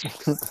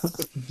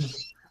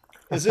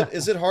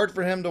 Is it hard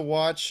for him to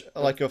watch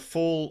like a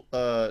full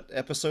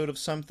episode of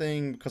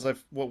something? Because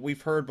what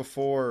I've heard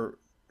before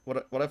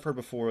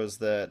is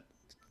that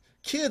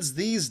kids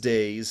these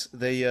days,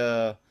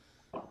 they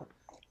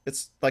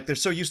it's like they're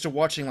so used to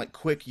watching like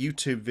quick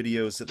YouTube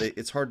videos that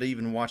it's hard to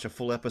even watch a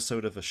full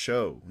episode of a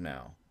show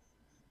now.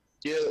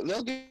 Yeah,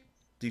 they'll get.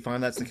 Do you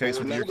find that's the case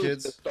with your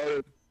kids?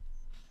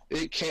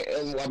 It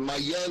can't. Like my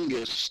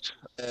youngest,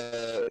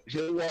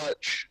 he'll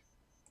watch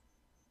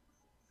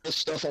this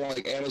stuff on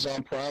like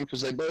Amazon Prime because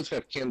they both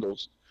have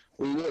Kindles.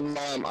 We wouldn't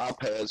buy them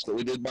iPads, but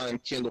we did buy them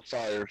Kindle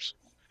Fires.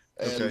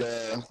 And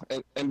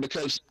and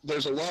because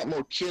there's a lot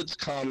more kids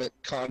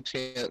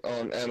content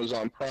on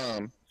Amazon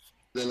Prime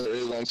than there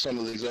is on some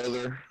of these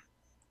other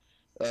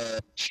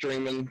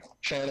streaming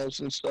channels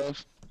and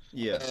stuff.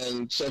 Yeah.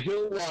 And so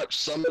he'll watch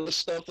some of the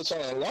stuff that's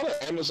on. A lot of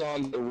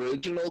Amazon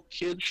original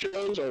kid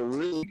shows are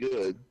really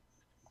good.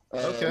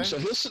 So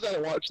he'll sit down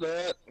and watch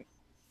that.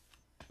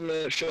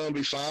 Minute show and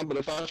be fine. But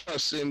if I try to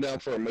sit him down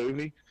for a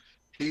movie,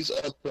 he's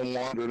up and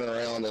wandering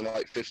around in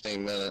like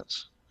 15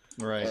 minutes.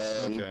 Right.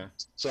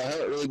 So I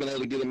haven't really been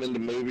able to get him into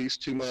movies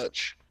too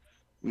much.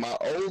 My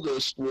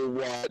oldest will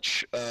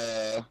watch.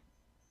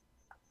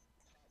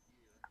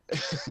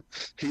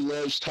 He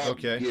loves Top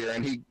Gear,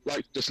 and he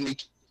likes to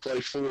sneak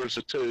play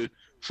Forza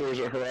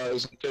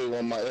Horizon 2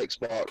 on my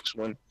Xbox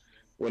when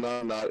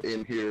I'm not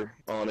in here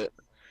on it.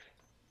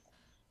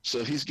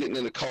 So he's getting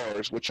into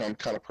cars, which I'm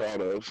kind of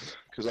proud of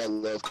because I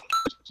love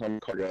cars. I'm a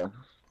car guy.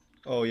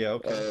 Oh yeah,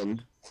 okay.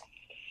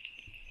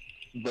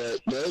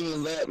 But other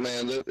than that,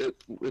 man,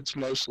 it's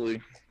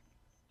mostly.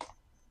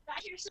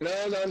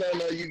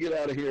 No, you get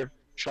out of here,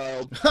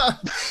 child.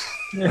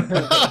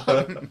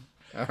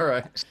 All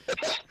right.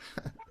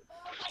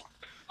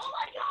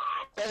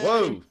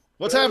 Whoa!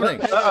 What's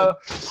happening? Uh-oh.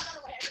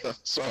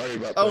 Sorry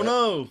about that. Oh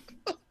no!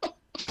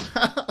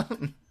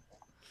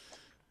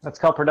 That's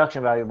called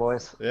production value,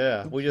 boys.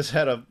 Yeah, we just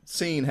had a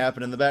scene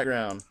happen in the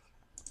background.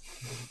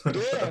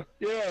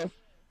 Yeah.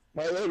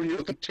 My love, you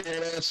looking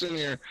tearing ass in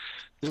here.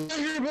 Did I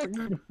hear about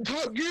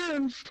Top Gear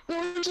and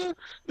Forza?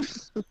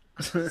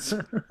 He's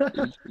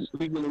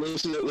been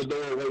listening at the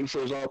door waiting for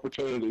his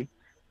opportunity.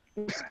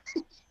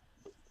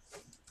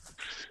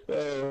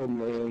 Oh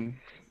man,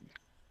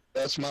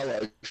 that's my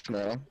life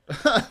now.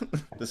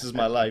 This is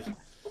my life.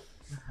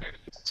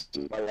 This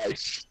is my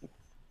life.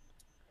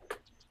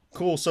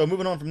 Cool. So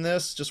moving on from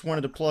this, just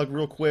wanted to plug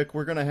real quick.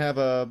 We're gonna have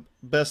a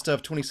best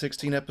of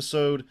 2016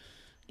 episode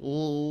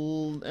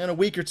in a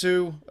week or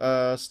two.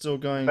 Still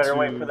going Better to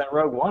wait for that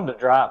Rogue One to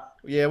drop.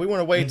 Yeah, we want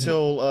to wait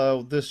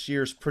till this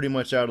year's pretty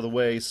much out of the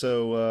way.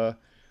 So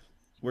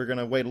we're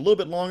gonna wait a little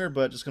bit longer,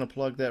 but just gonna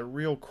plug that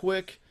real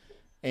quick.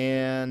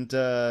 And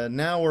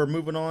now we're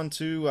moving on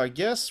to, I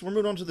guess, we're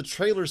moving on to the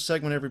trailer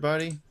segment,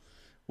 everybody.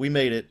 We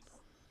made it.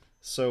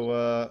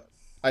 So,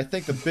 I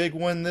think the big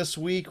one this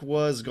week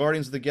was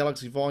Guardians of the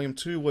Galaxy Volume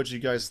 2. What'd you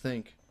guys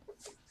think?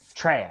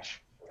 Trash.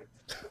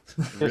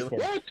 Really?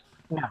 Kidding.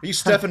 No. Are you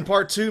Stefan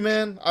Part 2,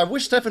 man? I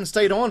wish Stefan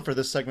stayed on for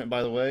this segment,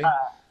 by the way.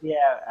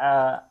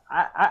 I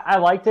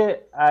liked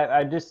it.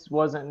 I just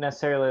wasn't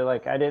necessarily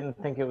like, I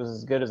didn't think it was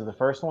as good as the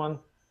first one.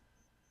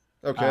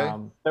 Okay.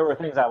 There were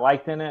things I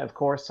liked in it, of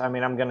course. I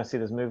mean, I'm going to see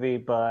this movie,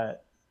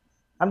 but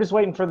I'm just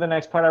waiting for the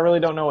next part. I really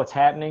don't know what's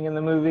happening in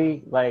the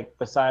movie, like,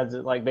 besides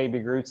that, like, Baby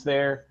Groot's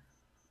there,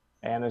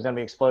 and there's going to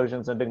be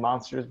explosions and big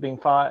monsters being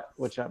fought,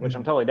 which I'm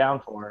totally down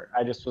for.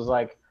 I just was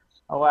like,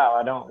 oh, wow,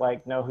 I don't,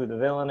 like, know who the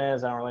villain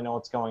is. I don't really know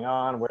what's going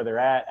on, where they're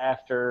at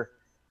after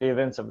the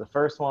events of the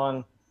first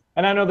one.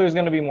 And I know there's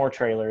going to be more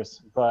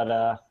trailers, but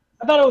I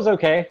thought it was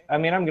okay. I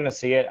mean, I'm going to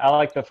see it. I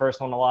like the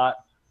first one a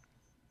lot.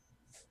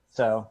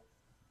 So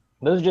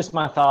those are just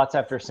my thoughts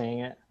after seeing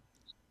it.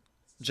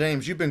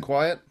 James, you've been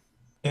quiet.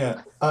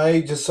 Yeah,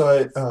 I just saw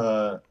it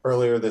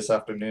earlier this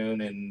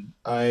afternoon, and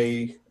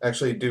I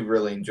actually do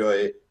really enjoy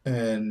it.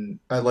 And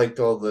I liked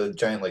all the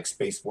giant like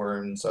space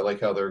worms. I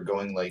like how they're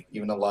going like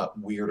even a lot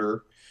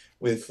weirder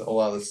with a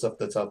lot of the stuff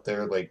that's out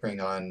there, like bring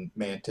on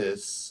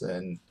Mantis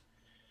and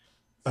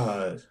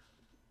uh,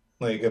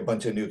 like a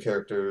bunch of new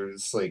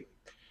characters. Like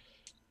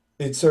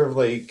it's sort of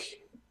like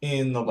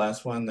in the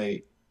last one,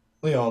 a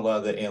lot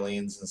of the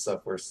aliens and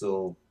stuff were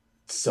still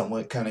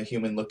somewhat kind of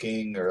human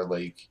looking, or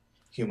like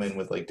human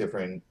with like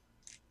different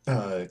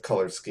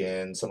color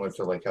skin, similar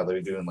to like how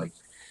they're doing like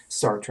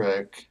Star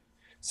Trek,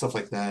 stuff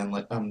like that. And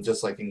like I'm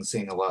just liking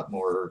seeing a lot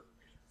more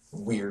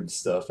weird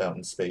stuff out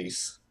in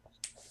space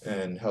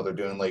and how they're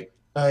doing. Like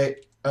I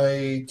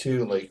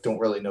too like don't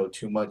really know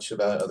too much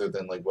about it other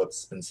than like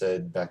what's been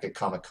said back at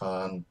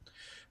Comic-Con,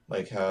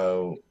 like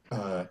how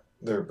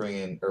they're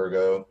bringing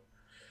Ergo,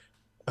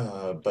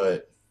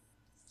 but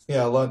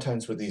yeah, a lot of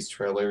times with these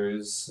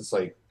trailers, it's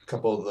like a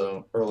couple of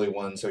the early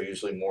ones are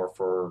usually more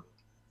for,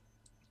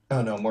 I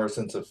don't know, more a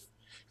sense of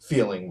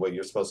feeling what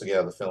you're supposed to get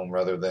out of the film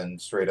rather than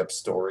straight up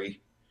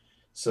story.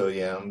 So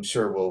yeah, I'm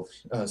sure we'll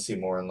see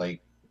more in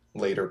like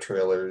later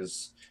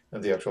trailers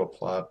of the actual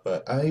plot.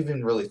 But I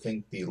even really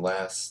think the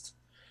last,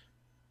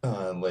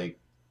 like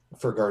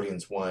for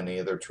Guardians 1, any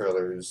of their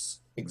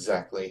trailers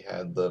exactly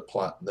had the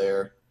plot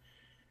there.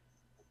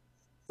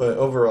 But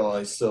overall,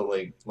 I still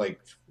like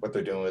what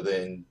they're doing with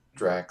it, and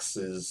Drax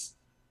is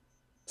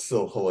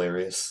still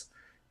hilarious.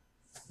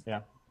 Yeah.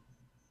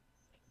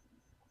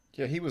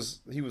 Yeah, he was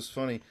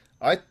funny.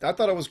 I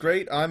thought it was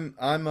great.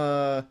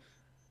 The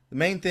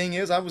main thing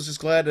is I was just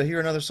glad to hear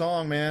another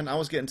song, man. I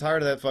was getting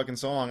tired of that fucking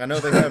song. I know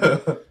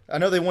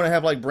they want to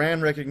have like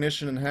brand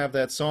recognition and have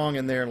that song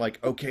in there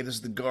like, okay, this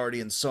is the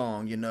Guardian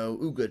song, you know,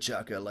 Ooga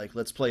Chaka, like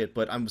let's play it.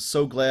 But I'm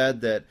so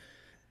glad that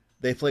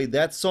they played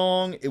that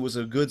song. It was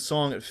a good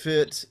song. It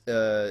fit.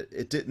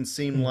 It didn't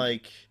seem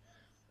like,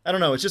 I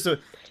don't know, it's just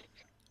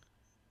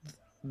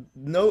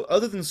no,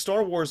 other than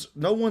Star Wars,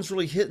 no one's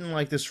really hitting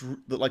like this,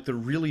 like the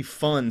really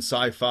fun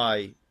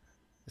sci-fi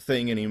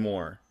thing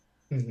anymore.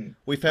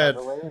 We've had,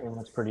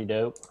 That's pretty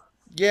dope.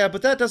 yeah,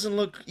 but that doesn't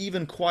look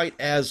even quite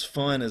as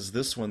fun as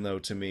this one, though.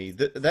 To me,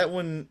 that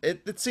one,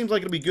 it seems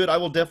like it'll be good. I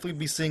will definitely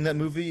be seeing that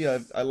movie.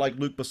 I like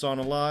Luc Besson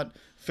a lot.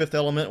 Fifth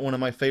Element, one of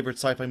my favorite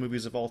sci-fi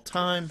movies of all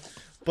time.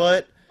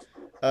 But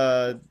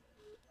I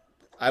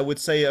would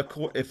say,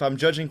 if I'm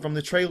judging from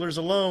the trailers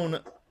alone,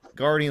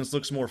 Guardians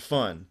looks more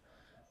fun.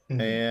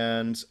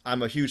 And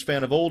I'm a huge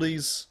fan of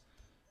oldies,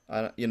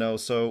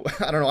 so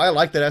I don't know. I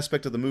like that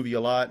aspect of the movie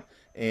a lot,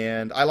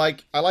 and I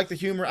like the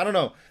humor. I don't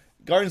know,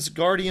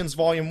 Guardians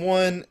Volume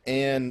 1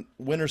 and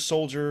Winter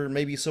Soldier,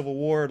 maybe Civil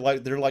War,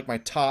 they're like my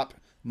top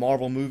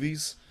Marvel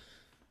movies.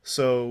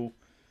 So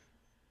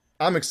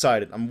I'm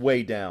excited. I'm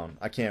way down.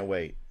 I can't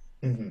wait.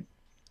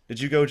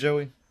 Did you go,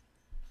 Joey?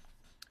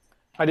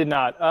 I did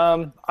not.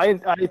 I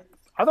thought it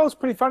was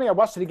pretty funny. I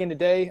watched it again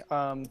today.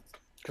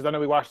 Because I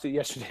know we watched it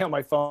yesterday on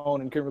my phone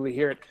and couldn't really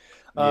hear it.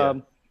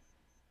 I'm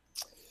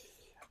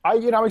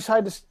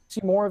excited to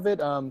see more of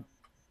it.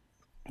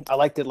 I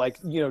liked it, like,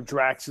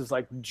 Drax is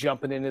like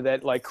jumping into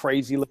that like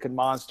crazy looking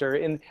monster,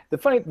 and the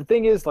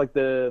thing is, like,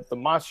 the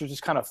monster's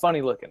just kind of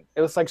funny looking.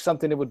 It looks like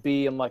something that would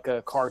be in like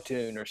a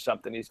cartoon or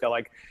something. He's got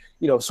like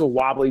sort of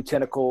wobbly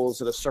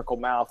tentacles and a circle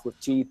mouth with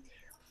teeth,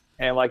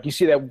 and like you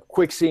see that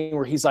quick scene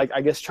where he's like,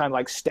 I guess, trying to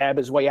like stab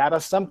his way out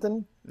of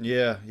something.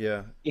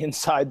 Yeah.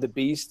 Inside the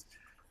beast.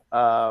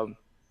 But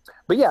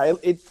yeah,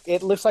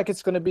 it looks like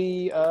it's going to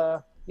be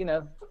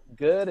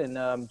good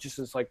and just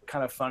as like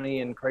kind of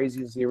funny and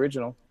crazy as the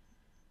original.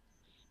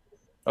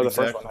 Or the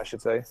first Exactly. one, I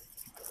should say.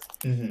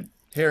 Mm-hmm.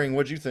 Herring,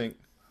 what'd you think?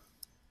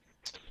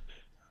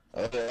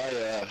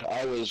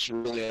 I was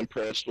really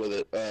impressed with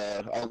it.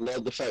 I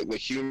love the fact the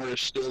humor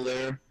is still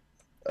there.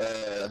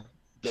 Uh,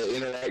 the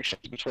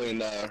interactions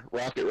between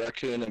Rocket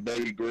Raccoon and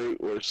Baby Groot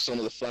were some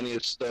of the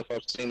funniest stuff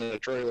I've seen in a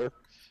trailer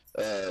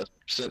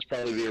since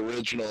probably the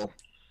original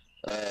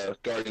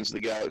Guardians of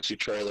the Galaxy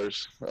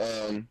trailers.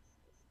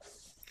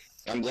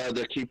 I'm glad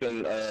they're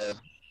keeping.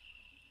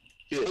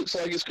 It looks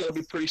like it's going to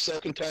be pretty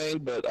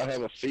self-contained, but I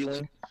have a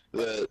feeling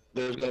that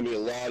there's going to be a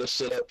lot of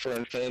setup for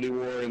Infinity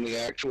War in the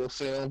actual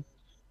film.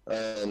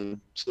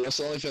 So that's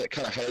the only thing that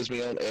kind of has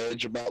me on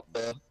edge about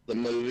the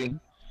movie,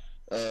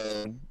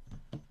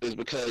 is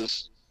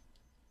because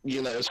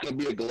it's going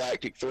to be a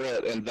galactic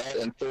threat, and that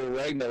and Thor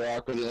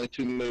Ragnarok are the only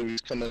two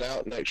movies coming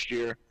out next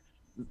year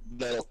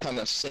that'll kind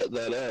of set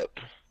that up.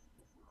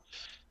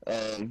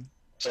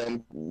 So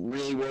I'm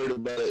really worried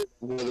about it,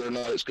 whether or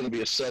not it's going to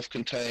be a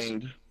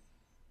self-contained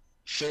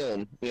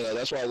film.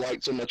 That's what I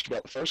liked so much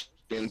about the first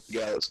Guardians of the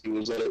Galaxy,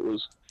 was that it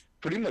was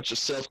pretty much a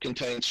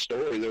self-contained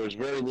story. There was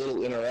very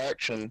little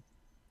interaction,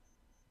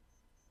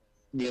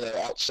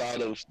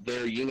 outside of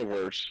their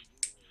universe.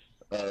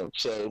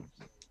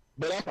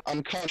 But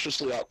I'm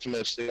cautiously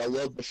optimistic. I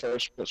love the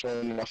first one. It's one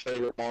of my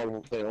favorite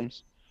Marvel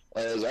films.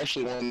 It's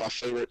actually one of my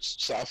favorite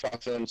sci-fi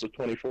films of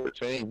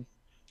 2014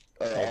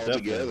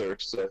 altogether.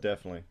 So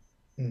Definitely.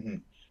 Mm-hmm.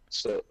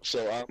 So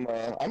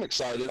I'm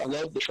excited. I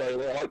love the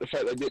trailer. I like the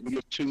fact they didn't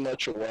give too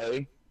much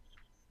away.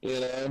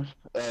 The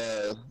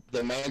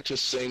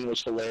Mantis scene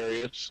was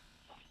hilarious.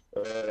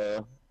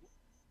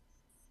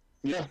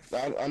 Yeah,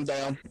 I'm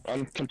down.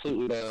 I'm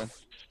completely down.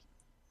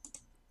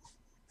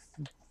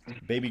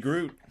 Baby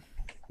Groot.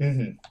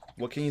 Mm-hmm.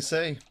 What can you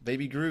say?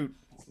 Baby Groot.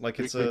 Like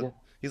he's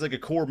like a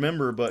core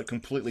member, but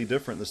completely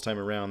different this time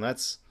around.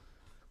 That's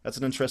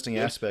an interesting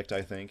aspect,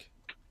 I think.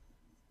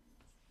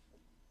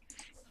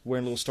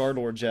 Wearing a little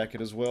Star-Lord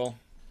jacket as well.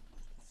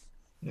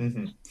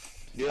 Mm-hmm.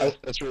 Yeah,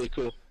 that's really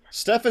cool.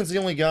 Stefan's the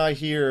only guy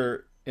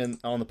here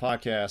on the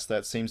podcast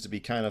that seems to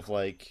be kind of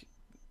like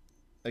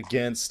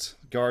against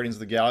Guardians of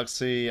the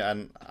Galaxy,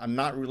 and I'm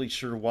not really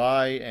sure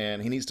why,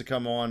 and he needs to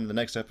come on the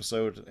next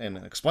episode and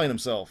explain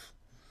himself.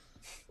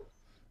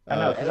 I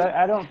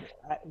know,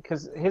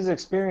 because because his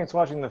experience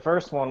watching the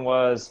first one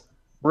was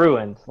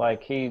ruined.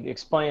 Like, he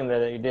explained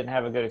that he didn't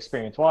have a good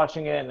experience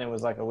watching it, and it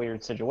was like a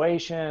weird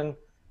situation,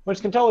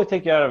 which can totally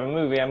take you out of a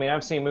movie. I mean,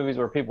 I've seen movies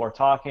where people are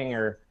talking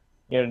or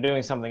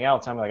doing something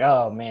else. I'm like,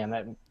 oh man,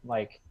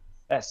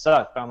 that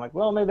sucked. But I'm like,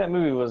 well, maybe that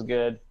movie was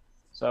good,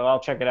 so I'll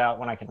check it out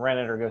when I can rent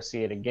it or go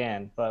see it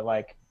again. But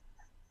like,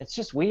 it's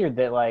just weird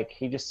that like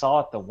he just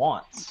saw it the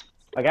once.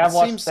 Like, I've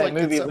watched that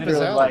movie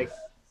literally like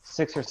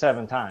 6 or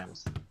 7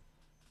 times.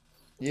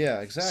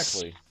 Yeah,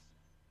 exactly.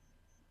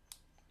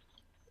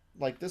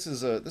 Like, this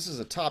is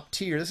a top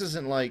tier. This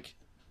isn't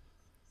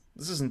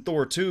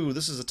Thor 2.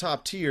 This is a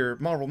top tier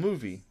Marvel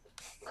movie.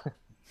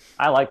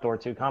 I like Thor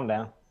 2. Calm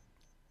down.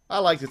 I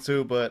liked it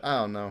too, but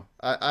I don't know.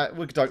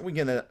 We could talk. We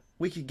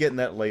could get in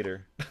that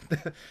later.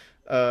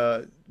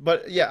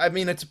 But yeah, I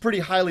mean, it's a pretty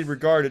highly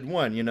regarded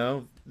one.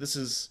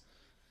 It's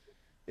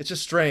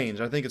just strange.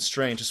 I think it's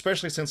strange,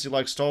 especially since he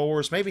likes Star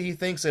Wars. Maybe he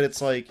thinks that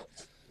it's like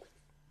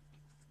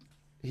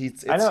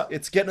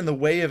it's getting in the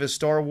way of his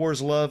Star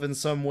Wars love in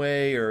some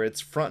way, or it's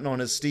fronting on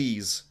his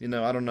steez.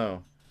 I don't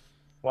know.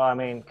 Well, I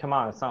mean, come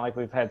on. It's not like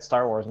we've had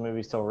Star Wars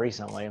movies till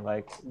recently,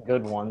 like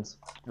good ones.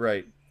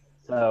 Right.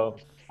 So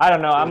I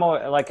don't know. I'm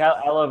always, like,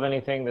 I love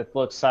anything that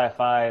looks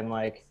sci-fi and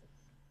like,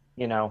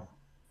 I don't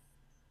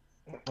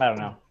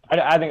know.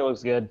 I think it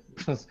looks good.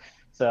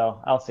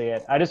 So I'll see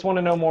it. I just want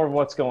to know more of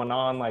what's going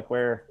on, like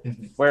where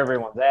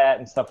everyone's at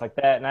and stuff like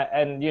that.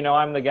 And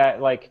I'm the guy,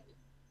 like,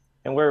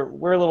 and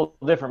we're a little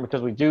different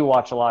because we do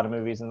watch a lot of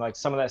movies, and like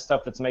some of that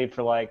stuff that's made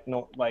for like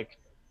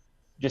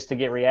just to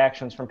get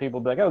reactions from people,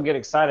 be like, oh, get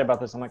excited about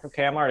this. I'm like,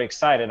 okay, I'm already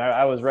excited.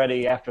 I was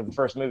ready after the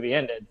first movie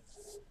ended.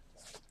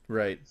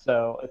 Right.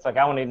 So it's like,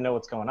 I want to know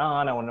what's going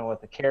on. I want to know what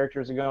the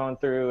characters are going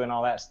through and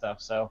all that stuff.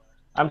 So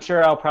I'm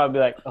sure I'll probably be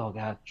like, oh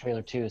god,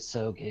 trailer 2 is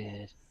so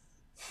good.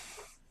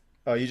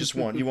 Oh,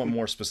 you want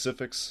more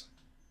specifics?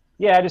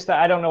 Yeah,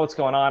 I don't know what's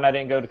going on. I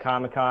didn't go to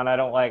Comic-Con.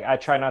 I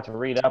try not to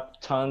read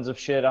up tons of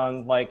shit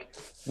on like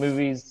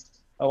movies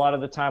a lot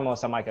of the time,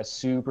 unless I'm like a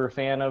super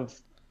fan of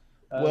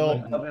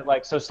it.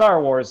 Like, so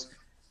Star Wars,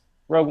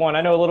 Rogue One,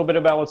 I know a little bit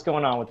about what's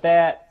going on with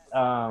that.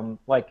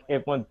 Like,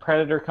 when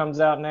Predator comes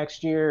out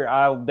next year,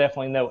 I'll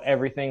definitely know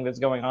everything that's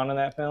going on in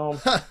that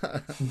film.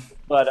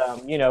 But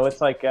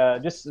it's like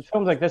just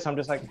films like this, I'm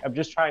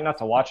just trying not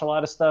to watch a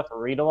lot of stuff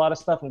or read a lot of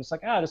stuff. I'm just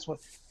like, I just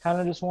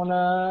want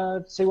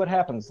to see what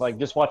happens. Like,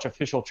 just watch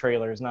official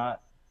trailers,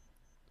 not.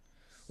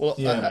 Well,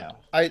 yeah.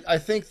 I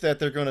think that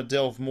they're going to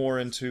delve more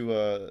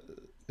into.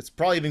 It's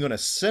probably even going to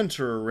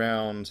center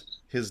around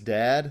his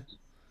dad.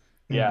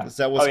 Yeah, because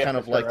that was kind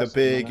of like the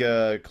big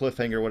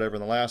cliffhanger, or whatever,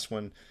 in the last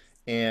one.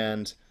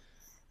 And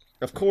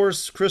of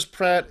course, Chris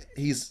Pratt,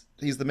 he's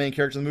the main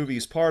character of the movie.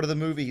 He's part of the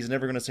movie. He's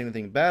never going to say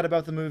anything bad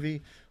about the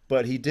movie.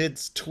 But he did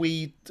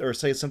tweet or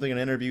say something in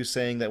an interview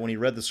saying that when he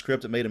read the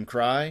script, it made him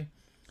cry.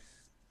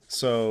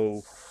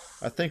 So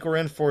I think we're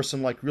in for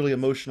some like really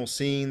emotional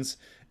scenes,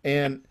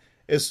 and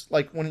it's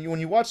like when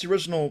you watch the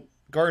original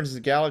Guardians of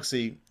the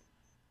Galaxy,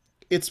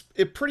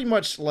 it pretty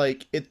much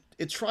like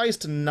it tries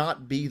to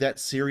not be that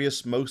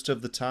serious most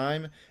of the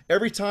time.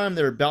 Every time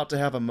they're about to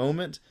have a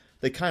moment,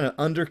 they kind of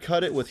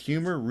undercut it with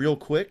humor real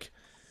quick,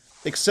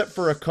 except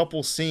for a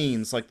couple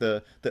scenes like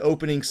the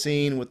opening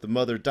scene with the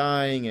mother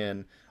dying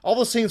and all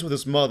the scenes with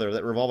his mother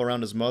that revolve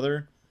around his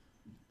mother,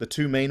 the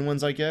two main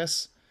ones, I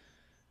guess.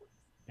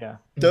 Yeah.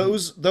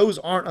 Those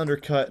aren't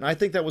undercut, and I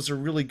think that was a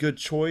really good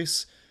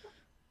choice.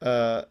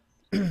 Uh,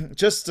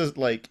 just to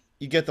like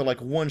you get the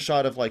like one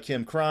shot of like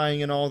him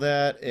crying and all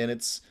that, and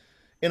it's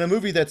in a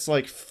movie that's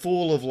like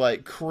full of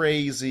like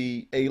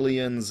crazy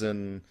aliens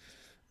and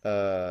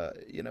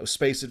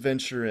space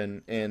adventure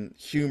and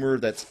humor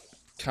that's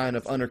kind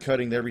of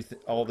undercutting everything,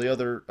 all the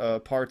other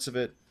parts of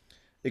it.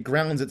 It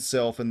grounds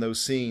itself in those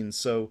scenes.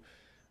 So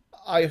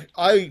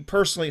I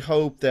personally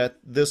hope that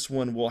this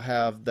one will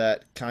have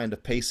that kind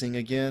of pacing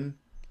again,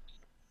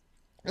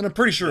 and I'm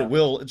pretty sure it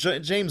will.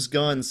 James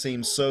Gunn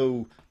seems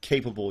so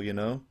capable, you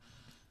know.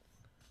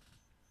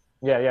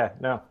 Yeah.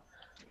 No.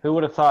 Who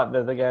would have thought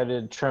that the guy who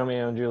did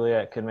Tromeo and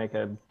Juliet could make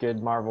a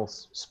good Marvel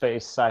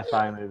space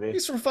sci-fi movie?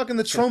 He's from fucking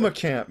the Trauma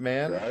Camp,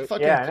 man. Right?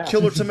 Fucking Yeah, I know.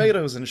 Killer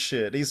Tomatoes and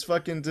shit. He's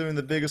fucking doing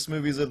the biggest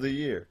movies of the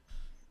year.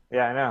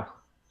 Yeah, I know.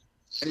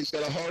 And he's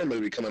got a horror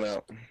movie coming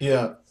out.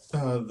 Yeah,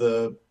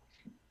 the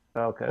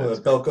Okay.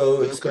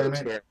 Belko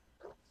experiment.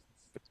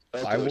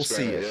 I will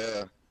see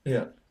it. Yeah.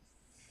 Yeah.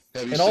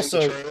 Have you And seen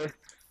also- the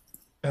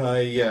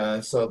trailer? Yeah, I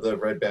saw the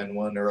Red Band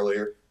one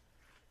earlier.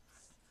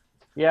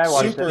 Yeah, I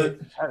watched Super-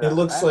 it. I don't It know.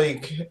 looks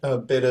like a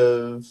bit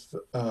of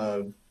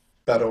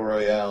battle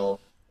royale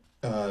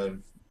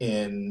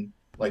in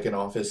like an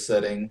office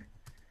setting.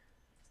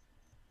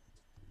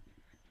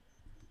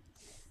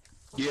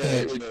 Yeah,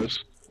 it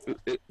does.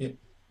 Yeah.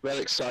 That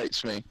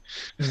excites me.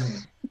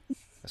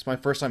 That's my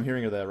first time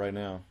hearing of that right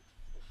now.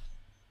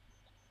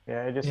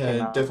 Yeah, it just came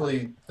Yeah, out.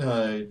 definitely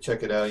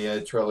check it out. Yeah,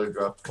 the trailer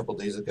dropped a couple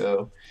days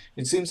ago.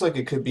 It seems like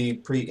it could be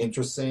pretty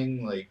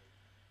interesting. Like,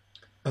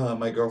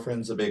 my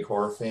girlfriend's a big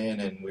horror fan,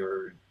 and we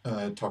were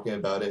talking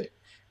about it,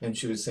 and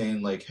she was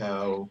saying like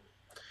how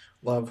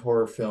a lot of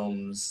horror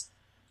films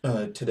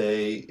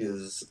today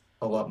is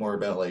a lot more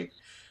about like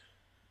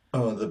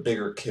the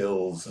bigger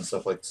kills and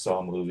stuff like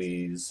Saw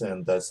movies,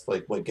 and that's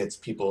like what gets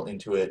people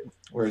into it.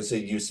 Whereas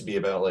it used to be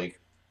about like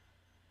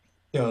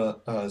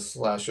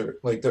slasher,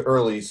 like the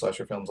early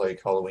slasher films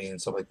like Halloween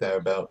and stuff like that,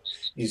 about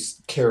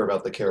care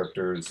about the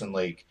characters and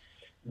like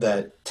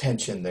that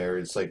tension there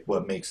is like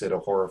what makes it a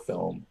horror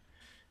film.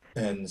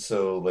 And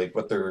so like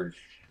what they're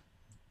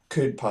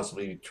could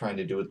possibly trying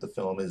to do with the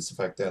film is the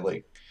fact that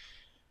like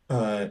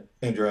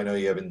Andrew, I know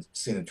you haven't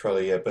seen the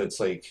trailer yet, but it's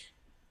like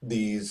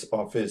these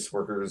office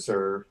workers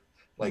are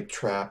like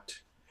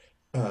trapped.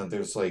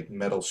 There's like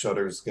metal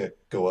shutters that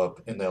go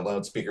up, and the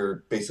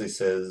loudspeaker basically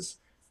says,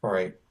 "All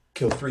right,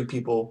 kill 3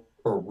 people,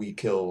 or we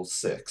kill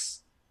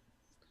 6."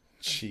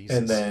 Jesus.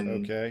 And then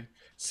Okay.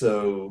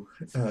 so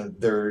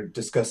they're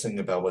discussing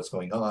about what's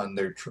going on.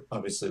 They're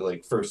obviously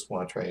like first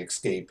want to try to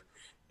escape,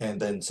 and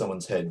then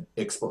someone's head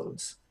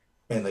explodes,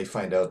 and they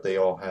find out they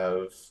all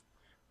have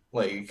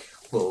like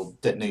little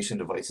detonation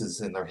devices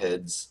in their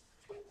heads.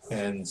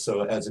 And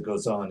so as it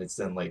goes on, it's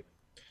then like,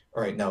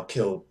 all right, now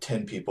kill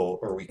 10 people,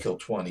 or we kill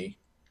 20,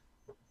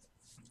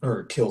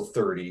 or kill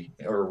 30,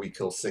 or we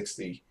kill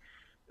 60.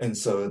 And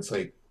so it's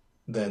like,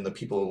 then the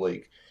people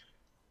like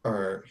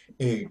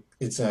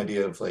it's an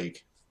idea of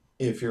like,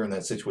 if you're in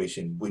that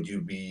situation, would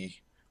you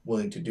be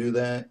willing to do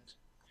that?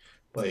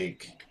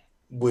 Like,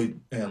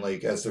 and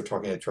like, as they're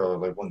talking to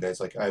Charlie, like one guy's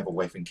like, I have a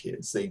wife and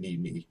kids, they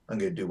need me, I'm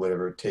gonna do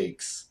whatever it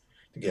takes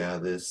to get out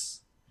of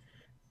this.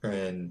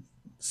 And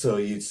so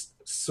he's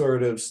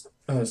sort of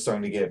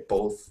starting to get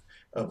both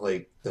of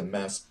like the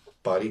mass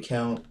body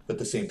count, but at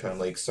the same time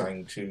like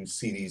starting to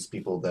see these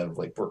people that have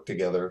like worked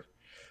together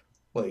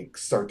like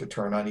start to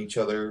turn on each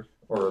other,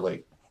 or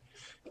like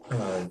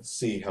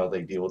see how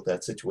they deal with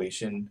that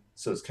situation.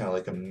 So it's kind of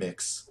like a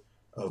mix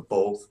of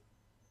both.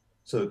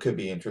 So it could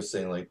be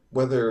interesting, like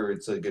whether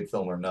it's a good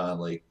film or not,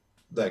 like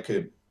that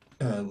could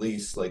at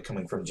least like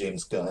coming from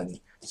James Gunn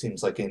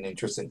seems like an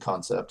interesting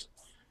concept.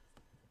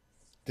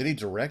 Did he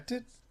direct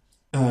it?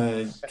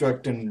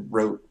 Direct and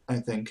wrote, I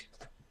think.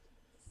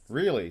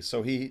 Really?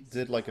 So he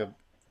did like a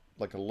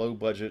low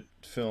budget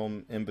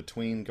film in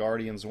between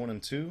Guardians 1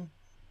 and 2?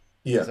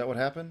 Yeah, Is that what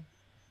happened?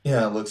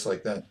 yeah, it looks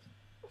like that.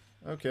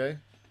 Okay.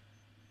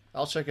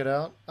 I'll check it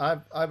out.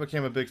 I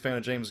became a big fan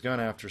of James Gunn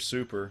after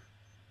Super.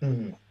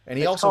 Mhm. And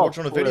he It's also called worked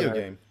on a video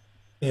Slither. game.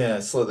 Yeah,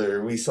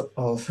 Slither. We saw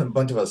a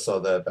bunch of us saw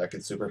that back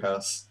at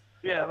Superhouse.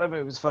 Yeah, that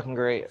movie was fucking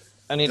great.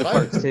 I need Did a I-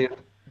 part 2.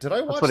 Did I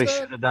That's watch what he that?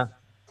 should have done.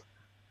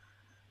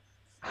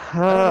 I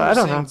don't remember I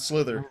don't seeing know.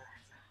 Slither.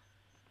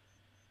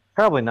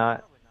 Probably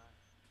not.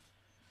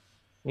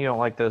 You don't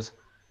like those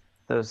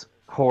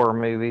horror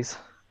movies.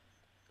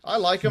 I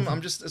like him.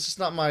 It's just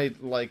not my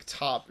like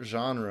top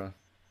genre.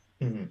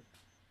 Hmm.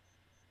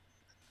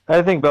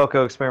 I think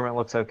Belko Experiment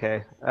looks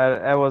okay.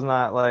 I was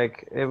not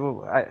like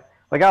it.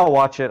 Like, I'll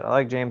watch it. I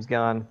like James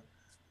Gunn,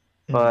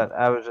 but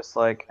I was just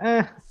like,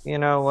 you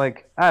know,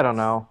 like, I don't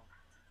know.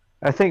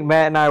 I think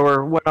Matt and I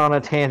went on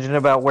a tangent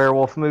about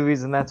werewolf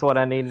movies, and that's what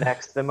I need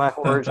next in my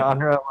horror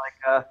genre.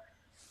 Like,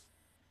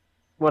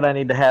 what I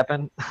need to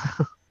happen.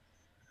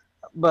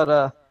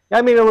 But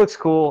I mean, it looks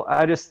cool.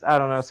 I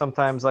don't know.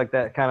 Sometimes like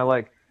that kind of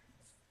like,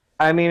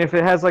 I mean, if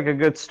it has like a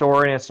good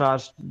story and it's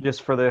not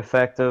just for the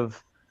effect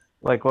of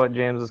like what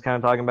James was kind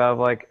of talking about, of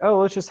like, oh,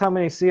 let's just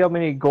see how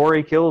many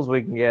gory kills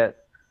we can get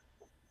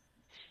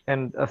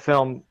in a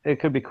film.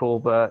 It could be cool,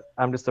 but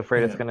I'm just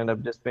afraid it's going to end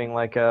up just being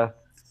like oh,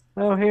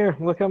 here,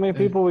 look how many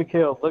people we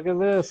killed. Look at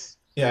this.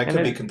 Yeah, I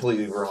could be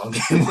completely wrong.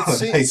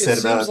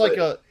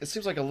 It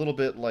seems like a little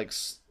bit like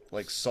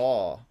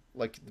Saw,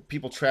 like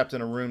people trapped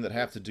in a room that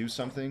have to do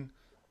something.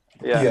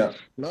 Yeah.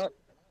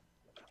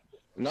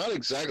 Not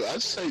exactly.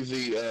 I'd say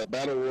the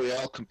Battle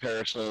Royale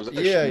comparison is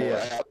actually more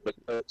apt,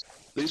 because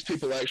these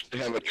people actually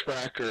have a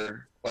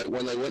tracker. Like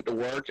when they went to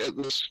work at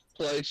this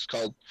place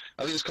I think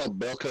it's called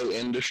Belco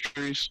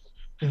Industries,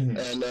 and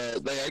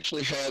they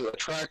actually have a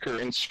tracker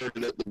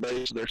inserted at the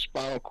base of their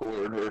spinal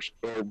cord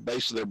or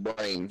base of their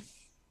brain,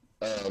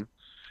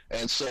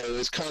 and so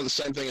it's kind of the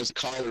same thing as the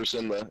collars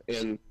in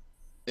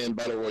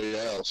Battle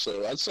Royale.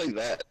 So I'd say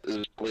that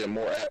is probably a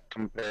more apt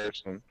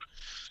comparison.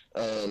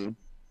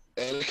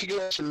 And it could go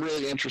in some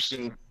really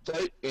interesting,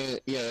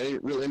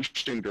 really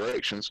interesting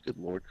directions. Good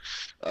Lord.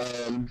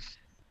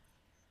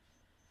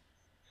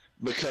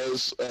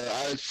 Because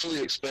I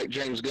fully expect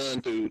James Gunn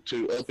to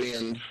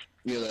upend,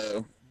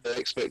 the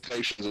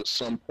expectations at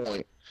some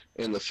point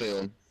in the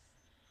film.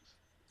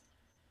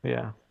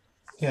 Yeah.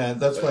 Yeah,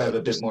 that's why I have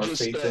a bit more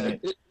faith in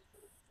it.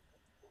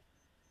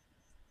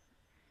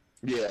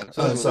 Yeah.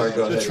 Sorry,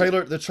 go ahead.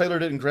 The trailer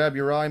didn't grab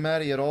your eye,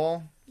 Maddie, at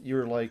all? You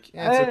were like,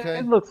 it's okay?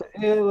 It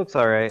looks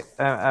all right.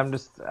 I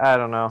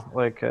don't know.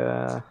 Like,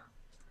 I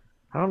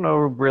don't know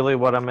really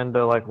what I'm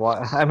into. Like,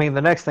 what? I mean,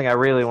 the next thing I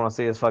really want to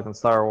see is fucking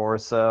Star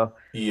Wars. So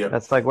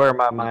that's like where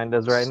my mind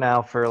is right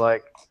now for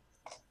like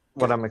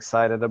what I'm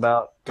excited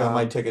about. Got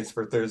my tickets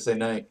for Thursday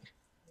night.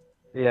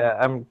 Yeah,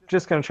 I'm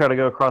just gonna try to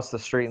go across the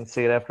street and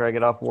see it after I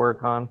get off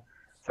work on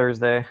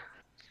Thursday.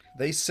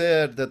 They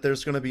said that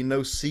there's going to be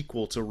no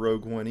sequel to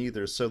Rogue One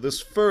either, so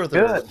this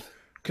further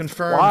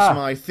confirms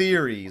my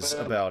theories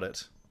about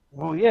it.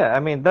 Well, yeah, I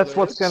mean, that's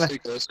what's going to...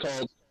 It's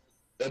called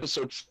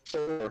Episode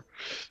 4.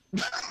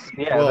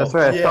 Yeah, that's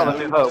right. It's called A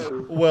New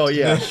Hope. Well,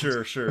 yeah,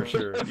 sure.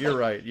 You're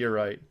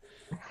right.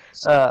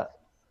 Well,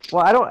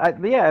 I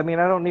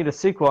don't need a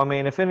sequel. I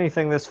mean, if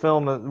anything, this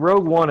film,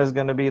 Rogue One is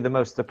going to be the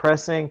most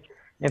depressing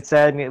and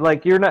saddening.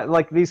 Like, you're not...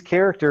 Like, these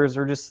characters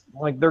are just...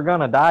 Like, they're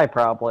going to die,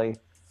 probably.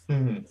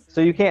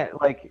 So you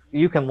can't, like,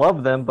 you can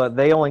love them, but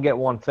they only get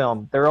one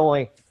film.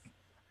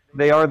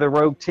 They are the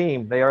rogue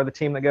team. They are the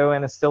team that go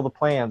in and steal the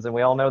plans, and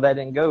we all know that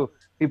didn't go.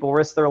 People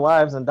risked their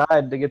lives and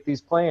died to get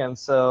these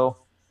plans, so,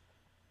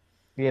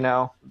 For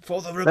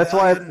the rebellion. That's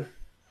why,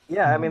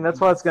 I mean, that's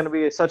why it's going to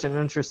be such an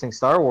interesting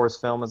Star Wars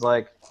film, is,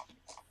 like,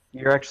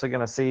 you're actually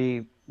going to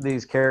see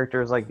these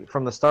characters, like,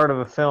 from the start of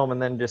a film,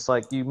 and then just,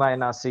 like, you might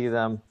not see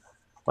them.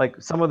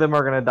 Like, some of them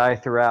are going to die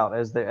throughout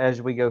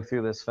as we go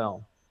through this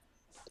film.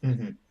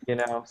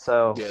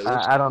 So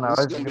I don't know.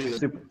 This is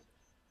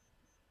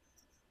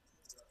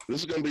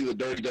going to be the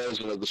Dirty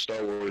Dozen of the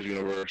Star Wars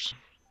universe.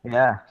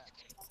 Yeah.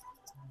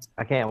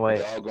 I can't wait.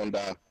 They're all going to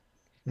die.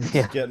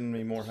 It's getting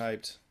me more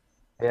hyped.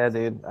 Yeah,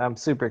 dude. I'm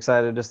super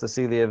excited just to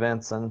see the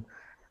events and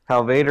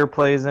how Vader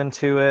plays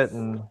into it.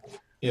 And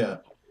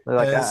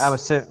like,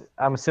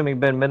 I'm assuming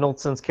Ben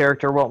Mendelsohn's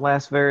character won't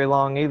last very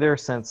long either,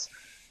 since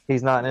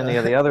he's not in any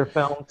of the other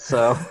films.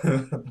 So,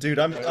 dude,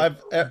 I've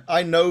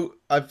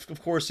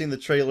of course seen the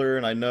trailer,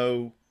 and I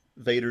know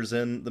Vader's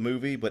in the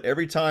movie, but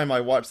every time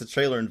I watch the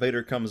trailer and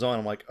Vader comes on,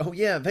 I'm like, oh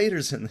yeah,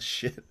 Vader's in the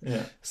shit.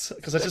 Yeah.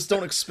 Because I just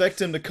don't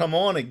expect him to come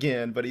on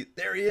again, but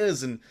there he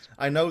is, and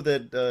I know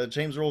that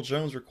James Earl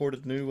Jones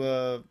recorded new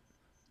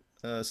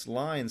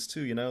lines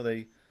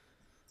too.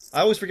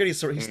 I always forget he's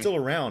still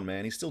around,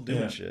 man. He's still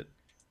doing shit.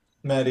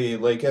 Maddie,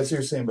 like, as you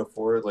were saying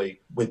before,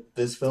 like, with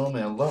this film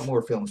and a lot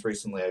more films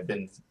recently, I've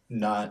been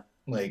not,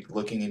 like,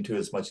 looking into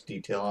as much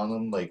detail on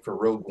them. Like, for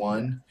Rogue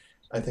One,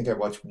 I think I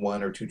watched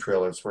 1 or 2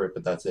 trailers for it,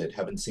 but that's it.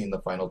 Haven't seen the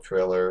final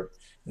trailer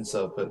and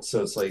stuff. But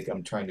so it's like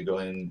I'm trying to go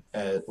in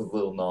with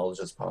little knowledge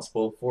as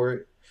possible for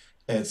it.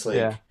 And it's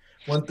like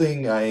one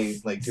thing I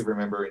like do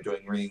remember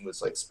enjoying reading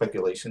was like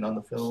speculation on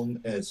the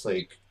film. And it's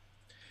like,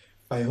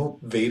 I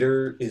hope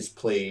Vader is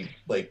played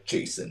like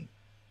Jason.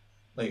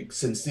 Like,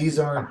 since these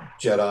aren't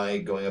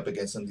Jedi going up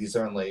against them, these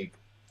aren't like,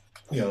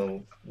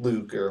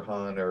 Luke or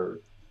Han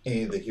or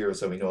any of the heroes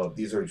that we know of.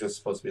 These are just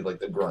supposed to be like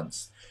the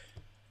grunts.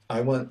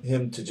 I want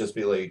him to just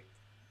be like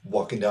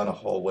walking down a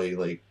hallway,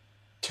 like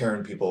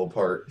tearing people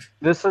apart.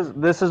 This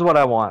is what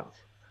I want.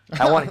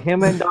 I want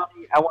him and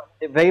Donnie. I want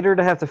Vader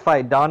to have to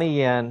fight Donnie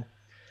Yen,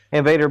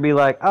 and Vader be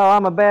like, "Oh,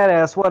 I'm a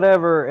badass,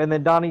 whatever," and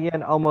then Donnie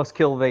Yen almost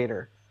kill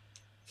Vader.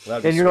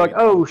 And you're like,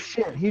 "Oh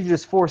shit, he's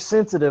just force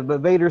sensitive,"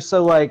 but Vader's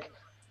so like,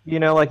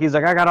 like he's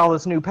like, "I got all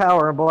this new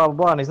power," and blah blah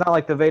blah, and he's not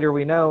like the Vader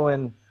we know,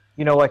 and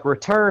like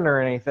Return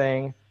or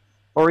anything.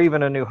 or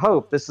even A New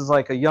Hope. This is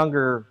like a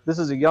younger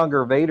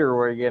Vader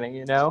we're getting,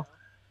 you know.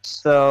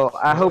 So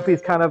I hope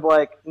he's kind of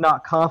like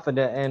not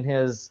confident in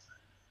his,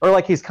 or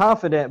like he's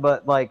confident,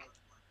 but like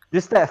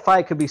just that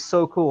fight could be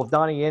so cool if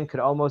Donnie Yen could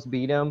almost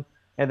beat him,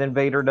 and then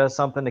Vader does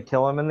something to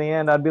kill him in the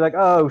end. I'd be like,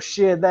 oh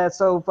shit, that's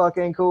so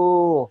fucking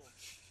cool.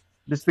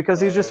 Just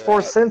because he's just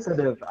force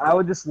sensitive, I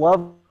would just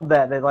love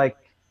that. That like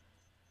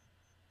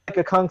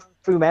a kung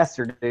fu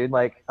master, dude.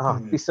 Like, oh,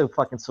 it'd be so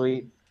fucking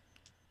sweet.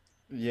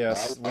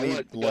 Yes, I we like need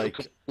to go like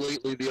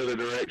completely the other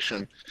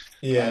direction.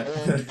 Yeah.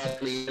 I want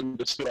Donnie Yen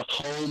to spend a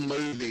whole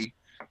movie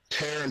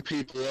tearing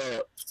people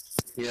up,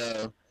 you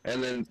know,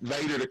 and then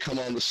Vader to come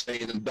on the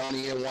scene and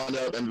Donnie Yen wind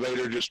up and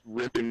Vader just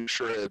rip him to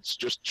shreds,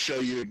 just to show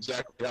you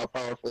exactly how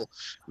powerful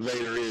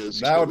Vader is.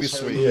 That would be This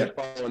whole sweet. movie Yeah.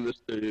 Following this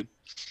dude.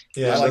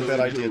 Yeah, I like This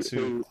that dude idea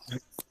too. who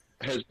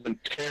has been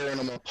tearing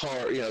them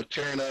apart, you know,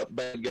 tearing up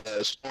bad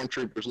guys,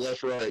 stormtroopers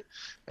left, right,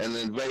 and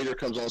then Vader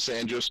comes on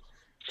saying just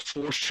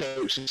force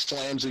chokes and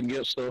slams him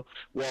against the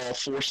wall,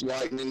 force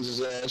lightnings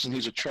his ass, and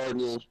he's a charred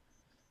little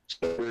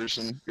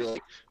person. You're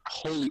like,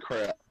 holy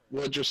crap,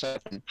 what just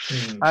happened?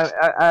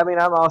 I mean,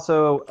 I'm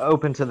also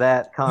open to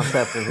that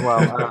concept as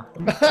well.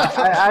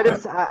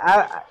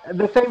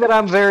 The thing that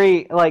I'm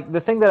very like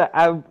the thing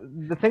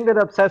that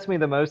upsets me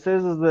the most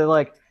is that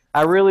like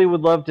I really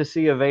would love to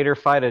see a Vader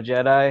fight a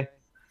Jedi,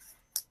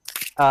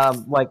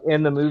 like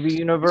in the movie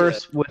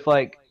universe with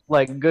like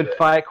good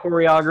fight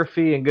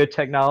choreography and good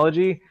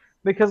technology.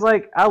 Because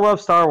like I love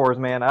Star Wars,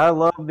 man. I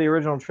love the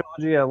original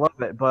trilogy. I love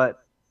it,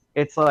 but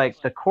it's like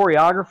the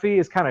choreography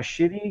is kind of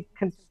shitty.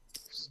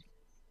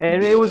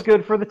 And it was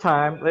good for the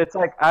time. It's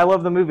like I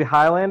love the movie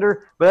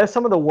Highlander, but that's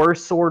some of the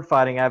worst sword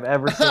fighting I've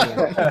ever seen.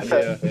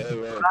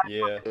 Yeah.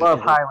 I love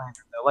Highlander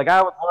though. Like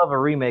I would love a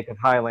remake of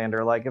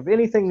Highlander. Like if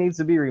anything needs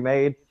to be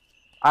remade,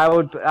 I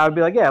would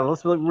be like, yeah,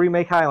 let's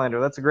remake Highlander.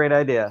 That's a great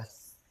idea.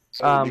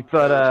 That's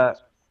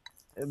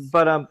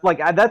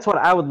what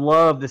I would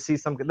love to see.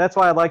 That's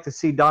why I'd like to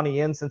see Donnie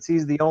Yen, since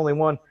he's the only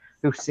one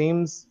who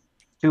seems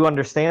to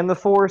understand the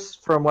Force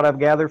from what I've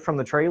gathered from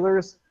the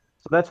trailers.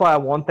 So that's why I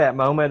want that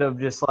moment of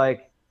just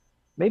like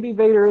maybe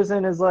Vader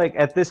isn't as like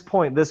at this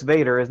point. This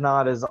Vader is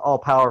not as all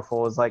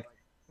powerful as like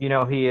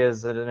he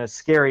is, and as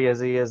scary as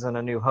he is in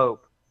A New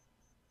Hope.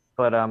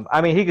 But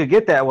I mean, he could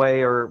get that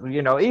way, or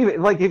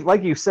even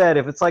like you said,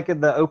 if it's like in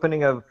the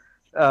opening of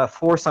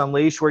Force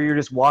Unleashed, where you're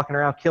just walking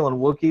around killing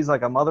Wookiees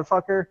like a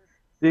motherfucker,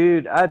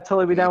 dude, I'd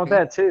totally be down with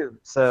that too.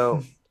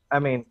 So, I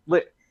mean,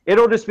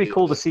 it'll just be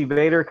cool to see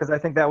Vader, because I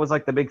think that was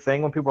like the big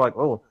thing when people were like,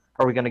 "Oh,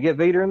 are we gonna get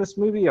Vader in this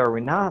movie? Or are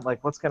we not?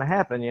 Like, what's gonna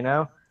happen?"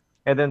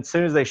 And then as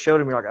soon as they showed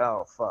him, you're like,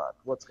 "Oh fuck,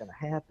 what's gonna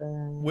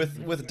happen?"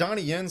 With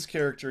Donnie Yen's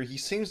character, he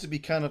seems to be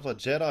kind of a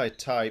Jedi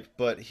type,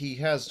 but he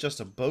has just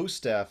a bow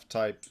staff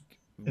type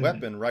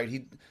weapon, right?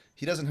 He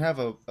doesn't have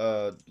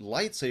a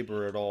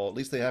lightsaber at all. At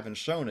least they haven't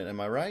shown it. Am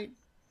I right?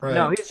 Right.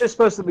 No, he's just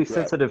supposed to be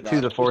sensitive to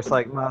the Force,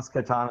 like Maz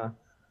Kanata.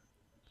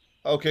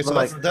 Okay, so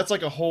Like- that's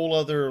like a whole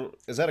other.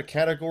 Is that a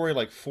category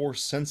like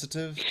Force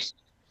sensitive?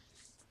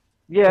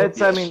 Yeah, it's.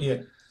 I Yes.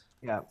 mean,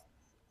 Yeah.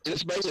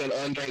 It's basically an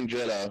untrained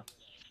Jedi.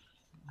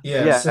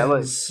 Yeah, Yeah,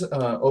 since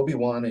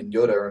Obi-Wan and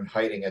Yoda are in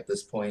hiding at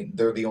this point,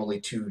 they're the only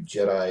two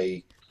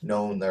Jedi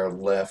known that are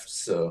left.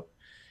 So,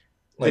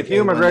 like, if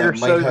Ewan anyone that McGregor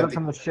might shows have up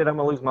from the shit, I'm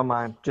gonna lose my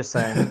mind. Just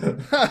saying.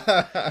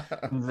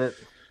 That-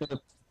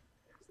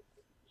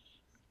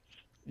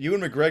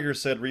 Ewan McGregor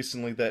said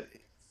recently that,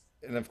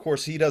 and of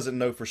course he doesn't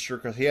know for sure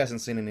because he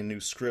hasn't seen any new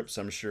scripts,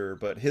 I'm sure.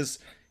 But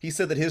he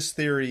said that his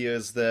theory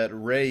is that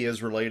Rey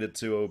is related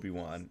to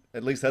Obi-Wan.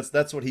 At least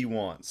that's what he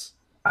wants.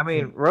 I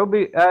mean,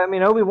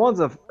 Obi-Wan's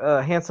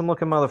a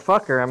handsome-looking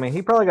motherfucker. I mean,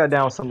 he probably got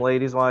down with some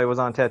ladies while he was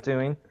on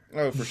Tatooine.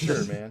 Oh, for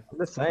sure, man. I'm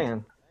just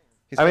saying.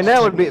 He's I mean,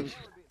 got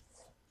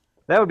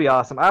that would be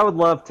awesome. I would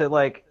love to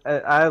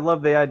I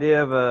love the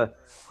idea of a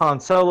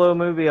Han Solo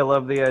movie. I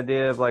love the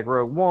idea of like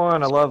Rogue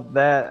One. I love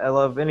that. I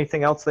love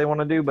anything else they want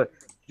to do. But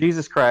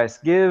Jesus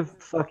Christ, give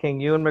fucking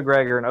Ewan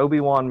McGregor an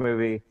Obi-Wan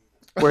movie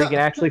where he can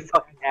actually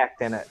fucking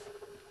act in it.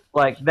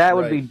 Like that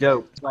would be Right.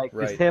 dope. Like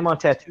Right. just him on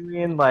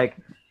Tatooine. Like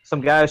some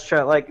guys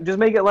try just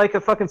make it like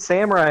a fucking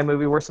samurai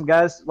movie where some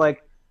guys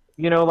like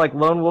like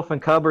Lone Wolf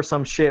and Cub or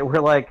some shit where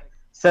like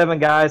 7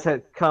 guys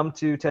had come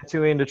to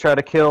Tatooine to try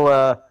to kill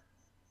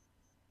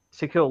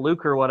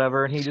Luke or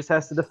whatever, and he just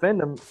has to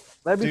defend him.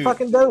 That'd be Dude,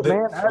 fucking dope, the-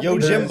 man. I'd be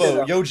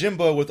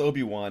Yojimbo with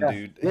Obi-Wan, Yeah,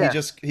 dude.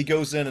 yeah. He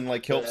goes in and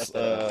like helps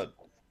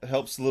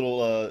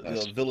little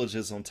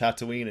villages on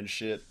Tatooine and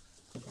shit.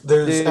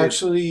 There's Dude.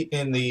 actually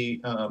in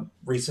the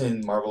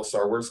recent Marvel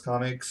Star Wars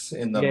comics,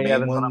 in the yeah, main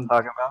that's what I'm one,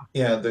 talking about.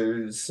 yeah,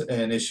 there's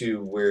an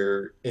issue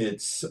where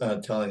it's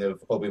telling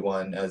of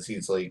Obi-Wan as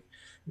he's like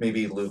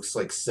maybe Luke's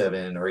like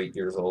 7 or 8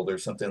 years old or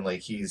something. Like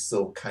he's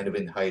still kind of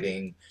in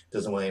hiding,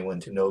 doesn't want anyone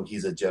to know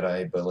he's a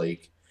Jedi, but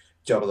like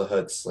Jabba the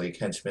Hutt's like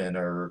henchmen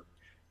are,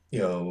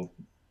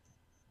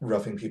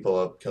 roughing people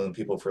up, killing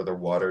people for their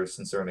water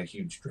since they're in a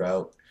huge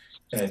drought,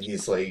 and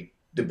he's like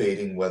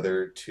debating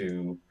whether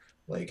to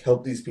like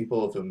help these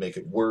people if it would make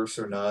it worse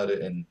or not,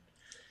 and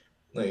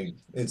like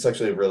it's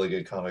actually a really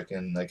good comic,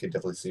 and I could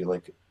definitely see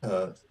like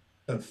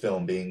a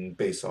film being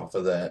based off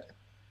of that.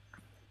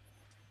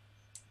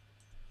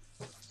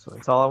 So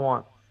that's all I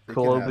want. It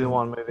Cool can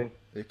Obi-Wan movie.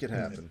 It could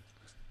happen.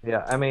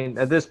 Yeah, I mean,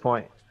 at this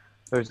point,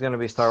 there's going to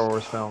be Star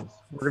Wars films.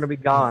 We're going to be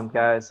gone,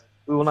 guys.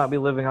 We will not be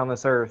living on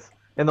this earth,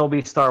 and there'll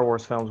be Star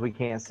Wars films we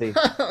can't see.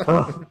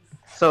 Ugh,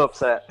 so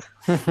upset.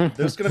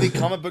 There's going to be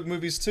comic book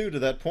movies too. To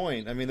that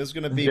point, I mean, there's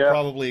going to be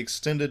probably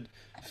extended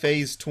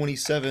Phase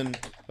 27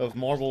 of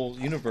Marvel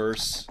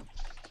Universe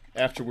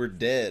after we're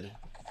dead.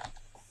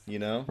 You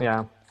know?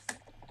 Yeah.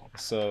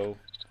 So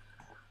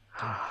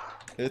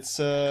it's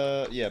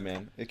yeah,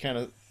 man. That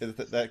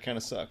kind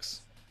of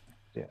sucks.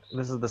 Yeah,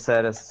 this is the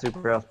saddest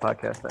Superhouse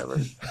podcast ever.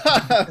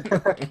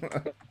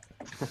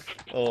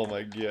 Oh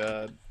my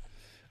god.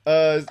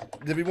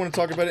 Did we want to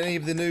talk about any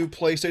of the new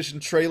PlayStation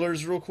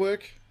trailers real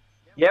quick?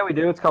 Yeah, we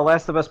do. It's called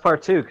Last of Us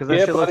Part 2 because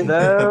that shit looks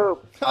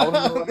dope. I don't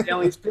know what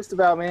Ellie's pissed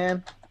about,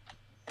 man.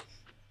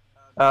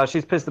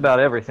 She's pissed about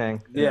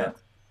everything. Yeah.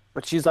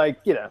 But she's like,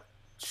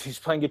 she's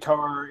playing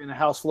guitar in a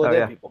house full of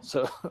dead people.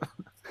 So.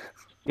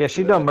 Yeah,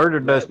 she done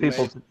murdered those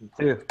people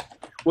too.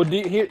 Well,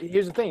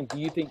 here's the thing. Do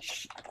you think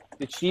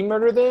did she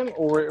murder them,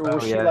 or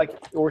was she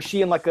was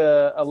she in like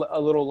a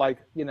little like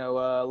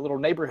a little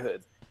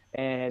neighborhood,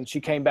 and she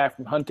came back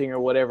from hunting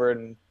or whatever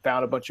and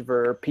found a bunch of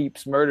her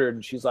peeps murdered,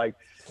 and she's like,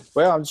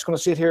 well, I'm just gonna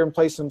sit here and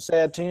play some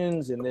sad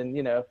tunes, and then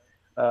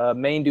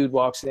main dude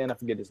walks in, I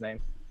forget his name,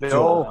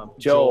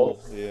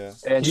 Joel. Yeah.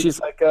 And she's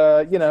like,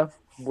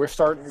 we're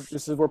starting.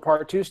 This is where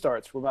part 2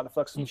 starts. We're about to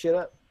fuck some shit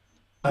up.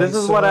 This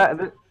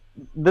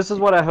is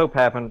what I hope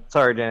happened.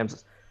 Sorry,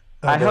 James.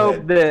 I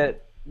hope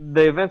that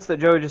the events that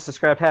Joey just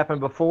described happened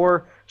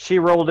before she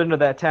rolled into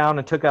that town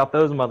and took out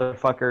those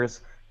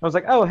motherfuckers. I was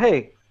like, oh,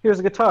 hey, here's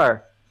a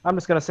guitar. I'm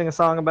just going to sing a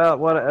song about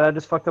what I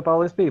just fucked up all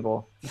these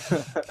people.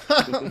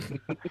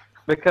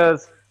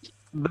 Because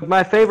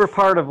my favorite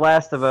part of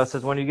Last of Us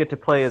is when you get to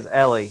play as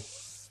Ellie.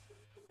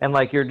 And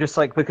like you're just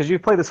like, because you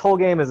play this whole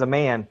game as a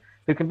man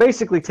who can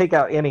basically take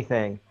out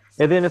anything.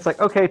 And then it's like,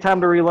 okay, time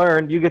to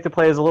relearn. You get to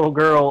play as a little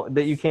girl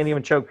that you can't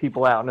even choke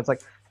people out. And it's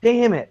like,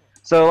 damn it.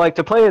 So, like,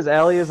 to play as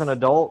Ellie as an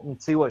adult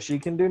and see what she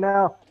can do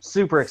now,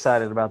 super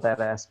excited about that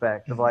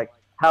aspect of, like,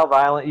 how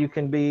violent you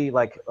can be,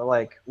 I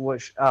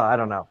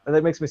don't know.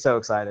 That makes me so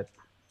excited.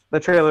 The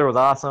trailer was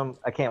awesome.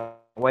 I can't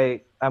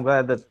wait. I'm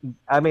glad that,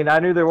 I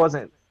knew there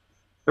wasn't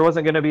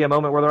going to be a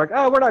moment where they're like,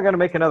 oh, we're not going to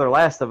make another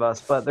Last of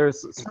Us. But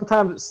there's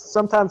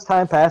sometimes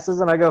time passes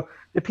and I go,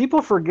 did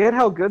people forget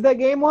how good that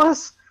game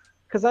was?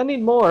 Because I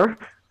need more.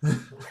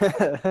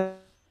 All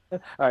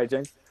right,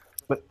 James.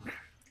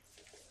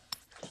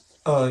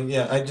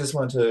 Yeah, I just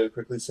want to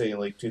quickly say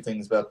like 2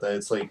 things about that.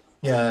 It's like,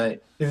 yeah,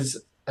 it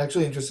was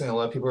actually interesting. A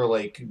lot of people are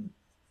like,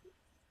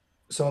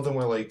 some of them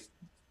were like,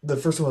 the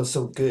first one was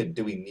so good,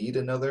 do we need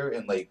another?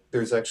 And like,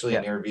 there's actually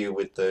an interview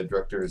with the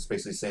directors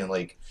basically saying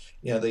like,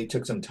 they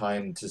took some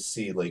time to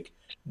see like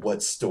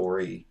what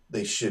story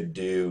they should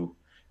do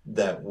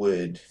that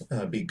would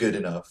be good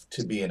enough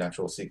to be an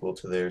actual sequel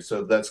to theirs.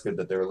 So that's good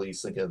that they're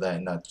releasing that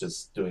and not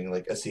just doing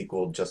like a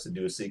sequel just to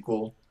do a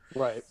sequel.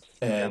 Right.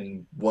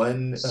 And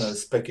one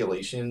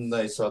speculation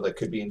that I saw that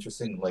could be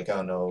interesting, like I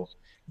don't know,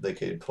 they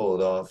could pull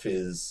it off,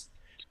 is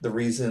the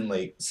reason,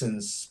 like,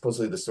 since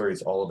supposedly the story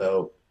is all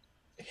about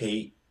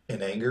hate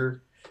and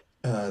anger,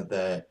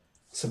 that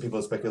some people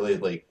have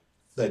speculated, like,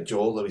 that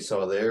Joel that we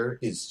saw there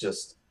is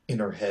just in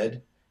her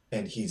head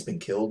and he's been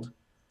killed.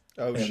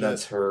 Oh, shit. And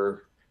that's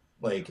her,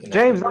 like,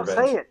 James, don't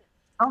say it.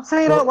 Don't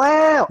say it out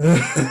loud.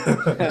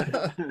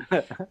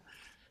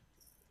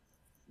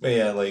 But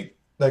yeah, like,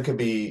 that could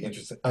be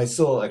interesting. I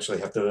still actually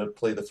have to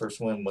play the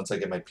first one once I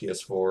get my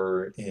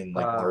PS4 in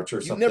like March or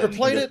something. You've never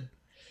played it?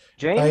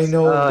 James, I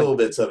know little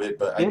bits of it,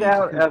 but get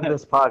out of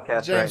this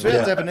podcast. James, right we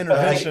have to have an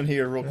intervention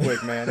here real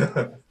quick,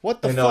 man.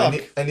 What the fuck?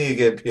 I need to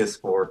get a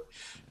PS4.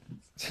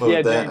 But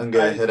with that, James, I'm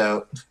gonna head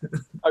out.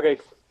 Okay,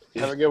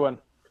 have a good one.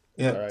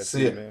 Yeah, All right,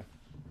 see ya. man.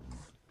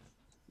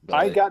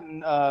 I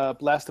gotten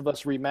Last of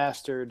Us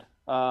remastered.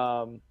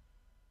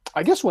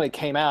 I guess when it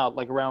came out,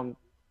 like around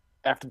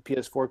after the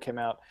PS4 came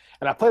out,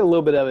 and I played a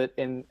little bit of it.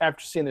 And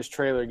after seeing this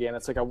trailer again,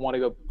 it's like I want to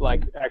go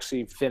like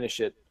actually finish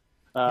it.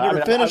 You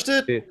never finished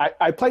it?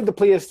 I played the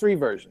PS3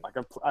 version. Like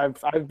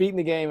I've beaten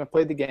the game. I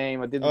played the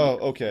game. I did. Oh,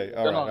 okay.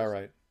 All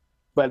right.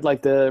 But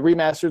like the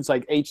remastered's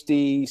like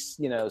HD,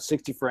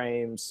 60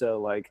 frames.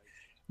 So like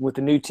with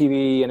the new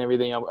TV and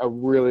everything, I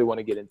really want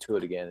to get into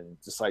it again and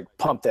just like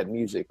pump that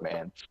music,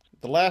 man.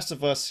 The Last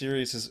of Us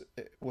series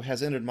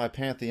has entered my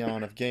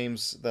pantheon of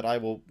games that I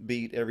will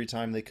beat every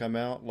time they come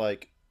out,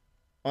 like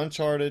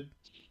Uncharted,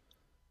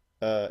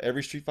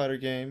 every Street Fighter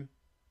game,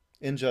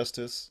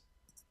 Injustice,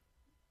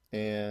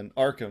 and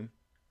Arkham,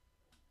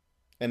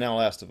 and now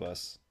Last of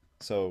Us.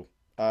 So,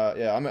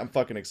 yeah, I'm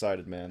fucking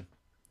excited, man.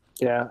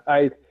 Yeah,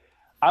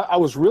 I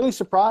was really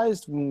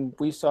surprised when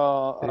we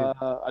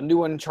saw a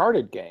new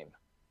Uncharted game.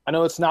 I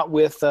know it's not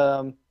with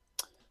oh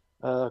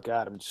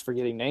god, I'm just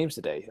forgetting names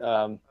today.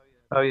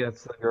 Oh yeah,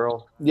 it's the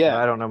girl. Yeah,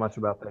 I don't know much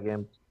about that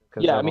game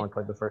because I've only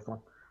played the first one.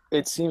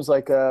 It seems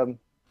like I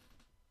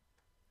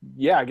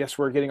guess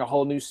we're getting a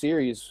whole new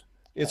series.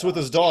 It's with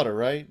his daughter,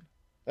 right?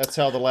 That's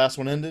how the last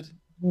one ended?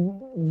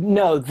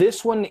 No,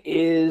 this one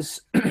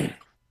is the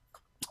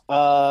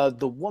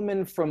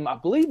woman from, I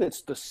believe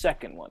it's the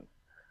second one.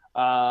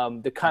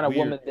 The kind of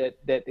Weird. woman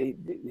that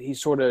he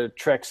sort of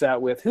treks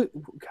out with. Who?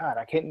 God,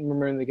 I can't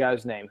remember the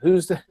guy's name.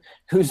 Who's the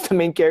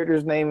main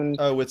character's name?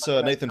 Oh, it's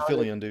Nathan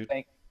Fillion, dude.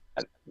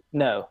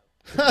 No,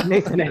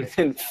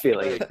 Nathan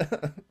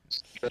Fillion.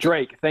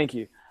 Drake. Thank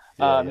you,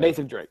 Yeah.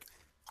 Nathan Drake.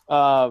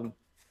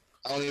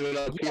 I don't even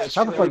know.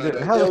 How the fuck did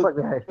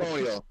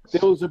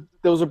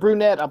There was a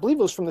brunette. I believe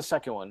it was from the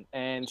second one,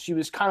 and she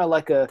was kind of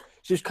like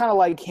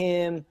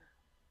him.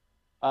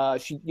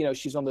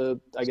 She's on the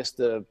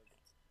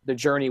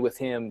journey with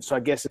him. So I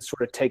guess it's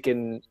sort of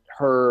taken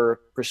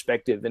her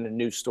perspective in a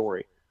new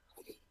story.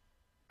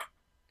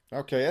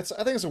 Okay, I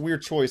think it's a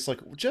weird choice. Like,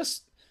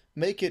 just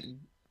make it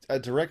a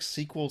direct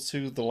sequel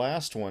to the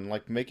last one.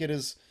 Like, make it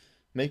his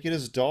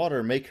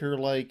daughter. Make her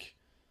like.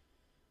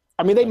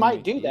 I mean, they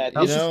might do that.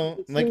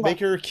 Make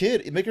her a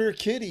kid. Make her a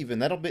kid. Even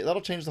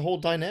that'll change the whole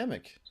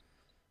dynamic.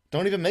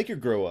 Don't even make her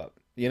grow up.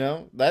 I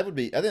think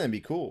that'd be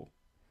cool.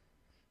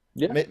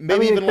 Yeah.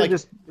 Maybe even like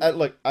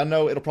look. I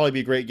know it'll probably be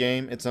a great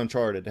game. It's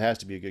Uncharted. It has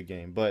to be a good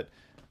game. But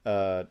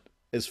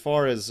as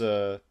far as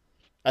I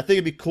think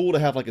it'd be cool to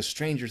have like a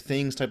Stranger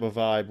Things type of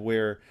vibe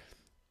where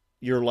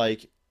you're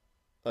like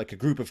a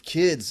group of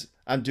kids.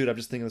 I'm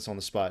just thinking this on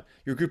the spot.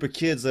 You're a group of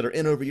kids that are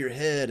in over your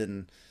head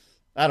and.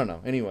 I don't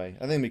know. Anyway,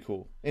 I think it'd be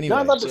cool. Anyway,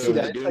 I'd love to see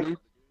that.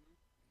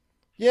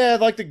 I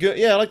like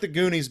the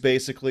Goonies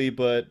basically,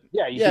 but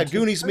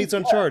Goonies meets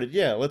Uncharted.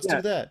 Yeah, let's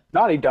do that.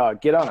 Naughty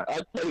Dog, get on it.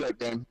 I'd play that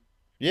game.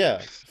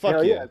 Yeah, fuck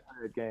Hell yeah. I'd play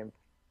that game.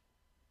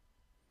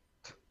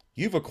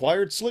 You've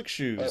acquired slick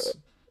shoes.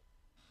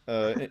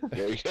 There you go.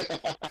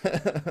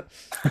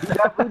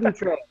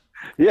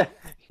 Yeah,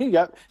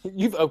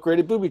 you've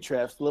upgraded booby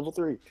traps to level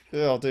 3.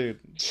 Oh, dude,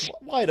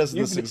 why doesn't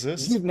this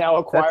exist? You've now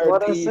acquired That's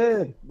what I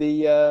said.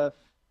 the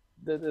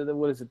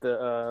what is it?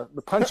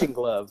 The punching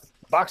glove,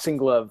 boxing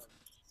glove.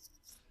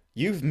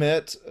 You've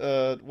met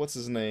what's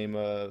his name?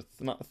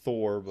 Not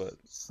Thor, but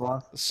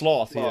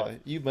Sloth. Yeah,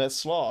 you've met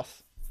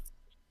Sloth.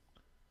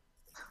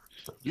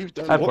 You've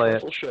done I the play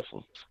truffle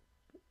shuffle.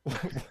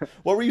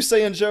 What were you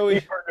saying, Joey?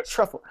 You've earned a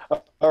truffle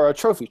or a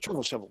trophy,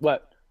 truffle shuffle.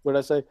 What did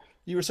I say?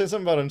 You were saying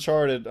something about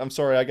Uncharted. I'm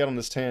sorry, I got on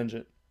this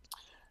tangent.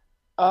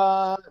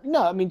 No,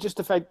 I mean just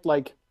the fact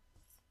like.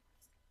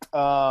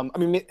 I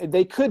mean,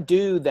 they could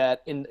do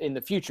that in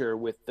the future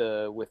with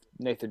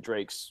Nathan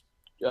Drake's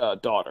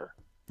daughter.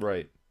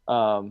 Right.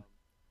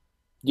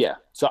 Yeah.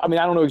 So I mean,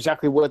 I don't know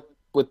exactly what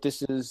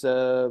this is,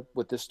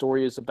 what this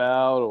story is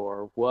about,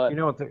 or what. You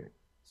know what?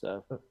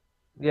 So.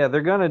 Yeah,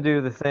 they're gonna do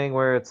the thing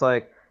where it's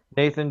like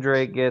Nathan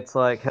Drake gets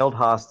like held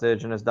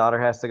hostage, and his daughter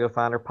has to go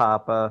find her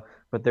papa,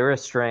 but they're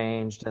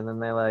estranged, and then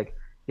they like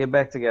get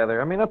back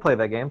together. I mean, I play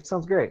that game.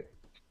 Sounds great.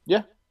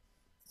 Yeah.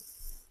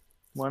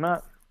 Why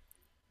not?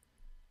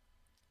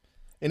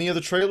 Any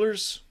other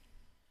trailers?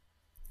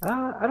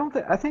 I don't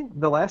think. I think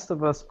The Last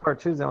of Us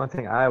Part 2 is the only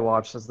thing I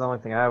watched. It's the only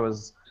thing I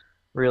was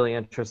really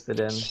interested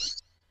in.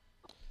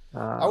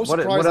 I was what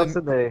surprised else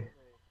did they?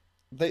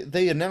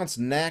 They announced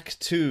Knack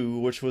 2,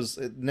 which was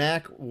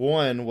Knack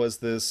 1 was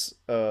this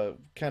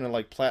kind of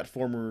like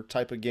platformer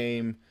type of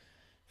game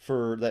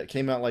that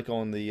came out like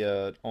on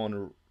the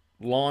on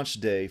launch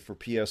day for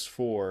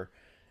PS4.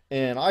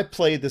 And I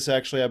played this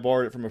actually. I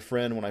borrowed it from a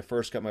friend when I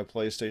first got my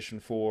PlayStation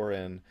 4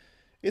 and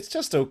it's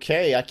just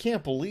okay. I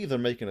can't believe they're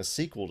making a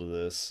sequel to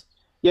this.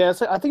 Yeah,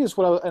 I think it's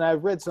I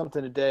read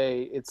something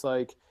today. It's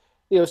like,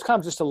 it's kind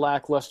of just a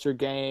lackluster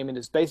game, and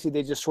it's basically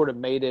they just sort of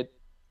made it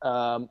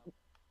sort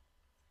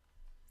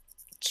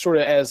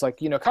of as like,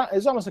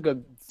 it's almost like a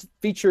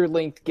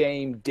feature-length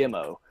game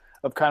demo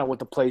of kind of what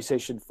the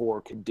PlayStation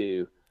 4 could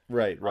do.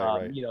 Right.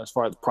 As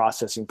far as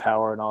processing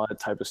power and all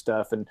that type of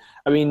stuff. And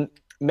I mean,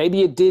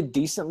 maybe it did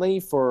decently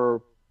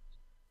for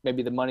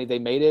maybe the money they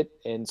made it,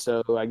 and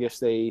so I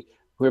guess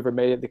whoever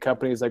made it, the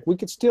company is like, we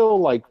could still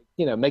like,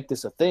 make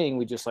this a thing.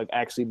 We just like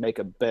actually make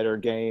a better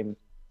game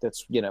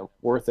that's,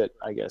 worth it,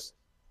 I guess.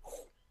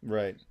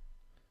 Right.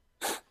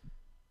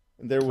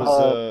 There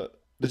was,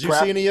 did you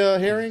see any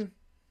herring?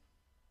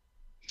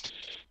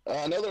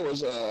 I know there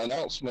was an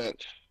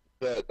announcement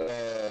that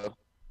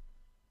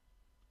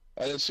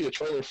I didn't see a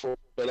trailer for,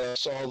 but I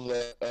saw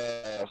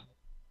that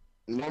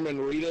Norman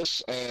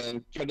Reedus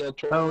and Del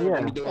Toro. Oh,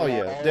 yeah. Oh,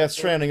 yeah. Death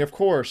Stranding, of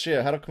course.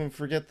 Yeah, how can we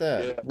forget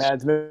that? Yeah.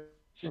 Mads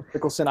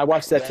Mikkelsen. I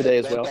watched that today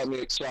as well. That got me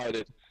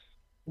excited.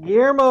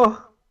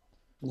 Guillermo.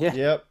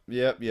 Yeah.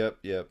 Yep.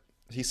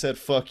 He said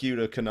 "fuck you"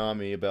 to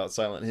Konami about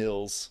Silent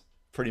Hills.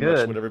 Pretty Good.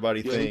 much what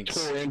everybody Yeah, thinks.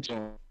 he tore into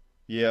him.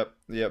 Yep.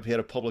 He had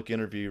a public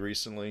interview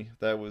recently.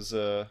 That was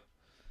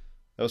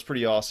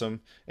pretty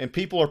awesome. And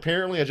people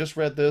apparently, I just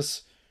read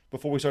this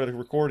before we started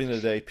recording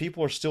today.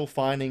 People are still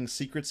finding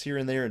secrets here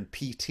and there in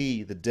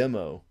PT, the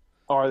demo.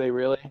 Are they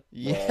really?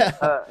 Yeah.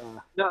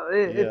 No,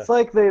 it's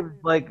like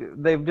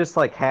they've just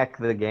like hacked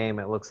the game.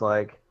 It looks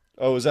like.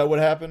 Oh, is that what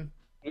happened?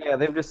 Yeah,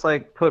 they've just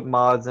like put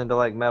mods into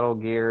like Metal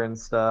Gear and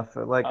stuff.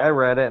 Like I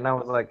read it and I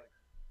was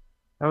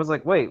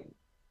like, wait,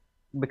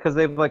 because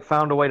they've like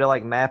found a way to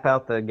like map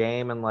out the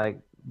game and like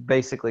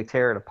basically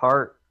tear it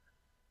apart.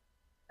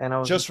 And I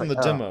was Just from like,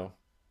 the oh. demo.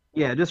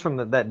 Yeah, just from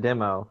that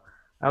demo.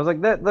 I was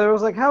like, that. There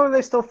was like, how are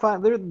they still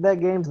fine? That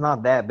game's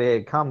not that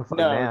big. Calm the fuck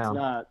No, down. it's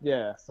not.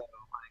 Yeah.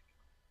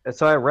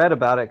 So I read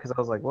about it because I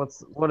was like,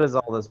 what is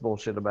all this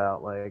bullshit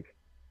about? Like,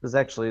 there's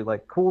actually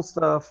like cool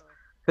stuff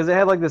because it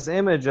had like this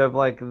image of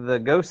like the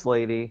ghost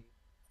lady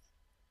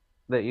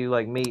that you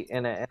like meet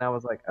in it, and I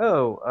was like,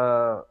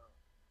 oh,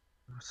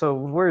 so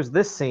where's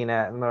this scene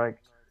at? And they're like,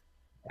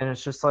 and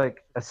it's just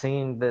like a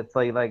scene that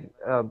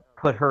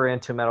put her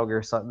into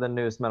the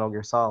newest Metal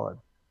Gear Solid,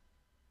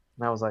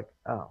 and I was like,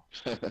 oh.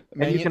 Man,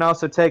 And you can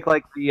also take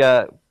like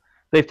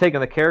they've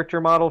taken the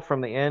character model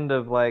from the end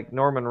of like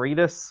Norman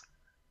Reedus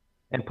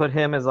and put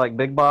him as like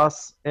Big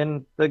Boss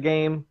in the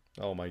game.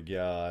 Oh my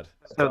god.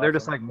 So they're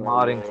just like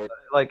modding,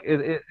 like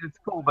it's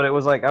cool. But it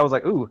was like I was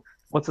like, ooh,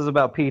 what's this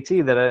about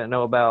PT that I didn't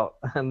know about?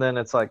 And then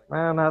it's like,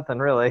 nothing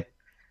really.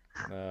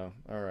 No,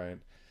 all right.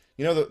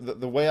 You know,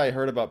 the way I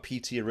heard about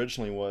PT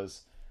originally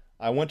was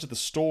I went to the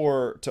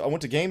store I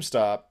went to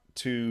GameStop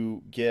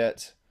to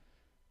get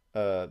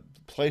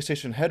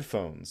PlayStation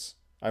headphones.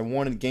 I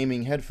wanted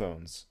gaming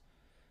headphones,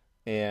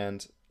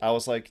 and I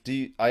was like,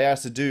 I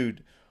asked the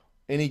dude,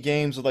 any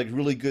games with like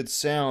really good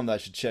sound that I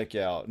should check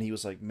out? And he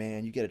was like,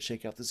 man, you got to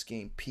check out this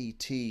game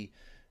PT.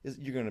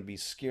 You're gonna be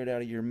scared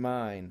out of your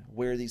mind.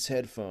 Wear these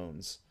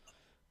headphones.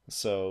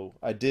 So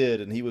I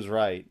did, and he was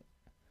right.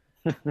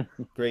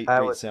 Great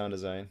sound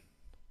design.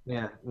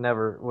 Yeah,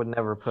 would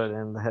never put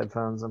in the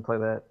headphones and play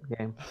that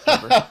game.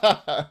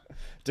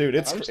 Dude,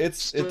 it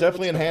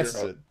definitely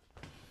enhances it.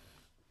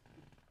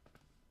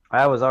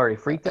 I was already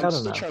freaked out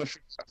I'm enough.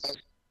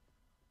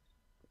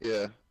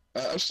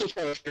 I'm still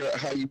trying to figure out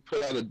how you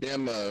put out a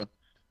demo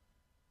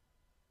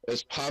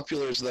as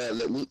popular as that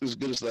looked as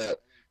good as that,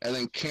 and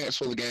then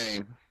cancel the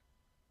game,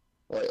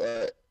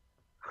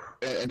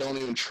 and don't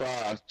even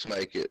try to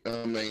make it.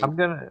 I mean,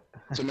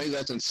 to me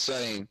that's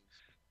insane.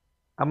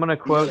 I'm gonna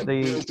quote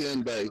the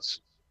built-in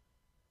base.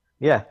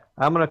 Yeah,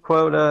 I'm gonna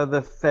quote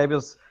the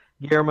fabulous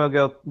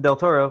Guillermo del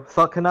Toro.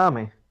 Fuck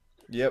Konami.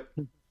 Yep.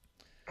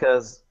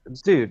 Because,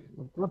 dude,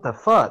 what the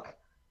fuck?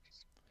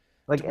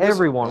 Like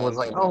everyone was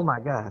like, "Oh my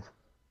god."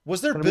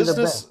 Was their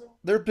business?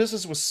 Their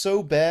business was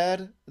so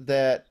bad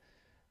that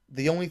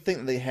the only thing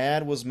that they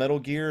had was Metal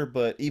Gear,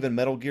 but even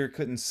Metal Gear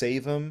couldn't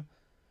save them.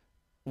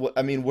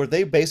 I mean, were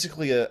they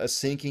basically a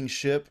sinking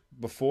ship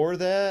before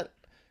that?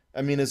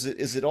 I mean, is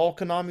it all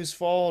Konami's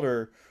fault,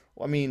 or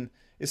I mean,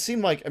 it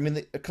seemed like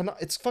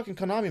it's fucking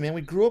Konami, man.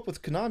 We grew up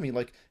with Konami,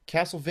 like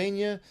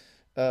Castlevania,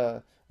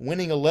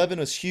 Winning 11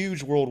 was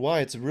huge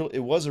worldwide.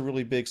 It was a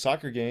really big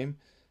soccer game,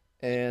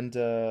 and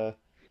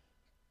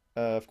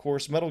of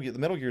course the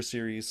Metal Gear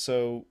series.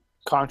 So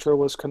Contra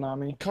was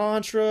Konami.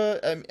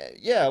 Contra,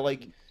 yeah,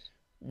 like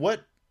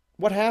what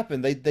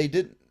happened? They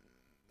didn't.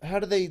 How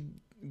did they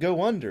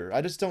go under?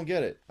 I just don't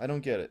get it. I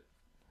don't get it.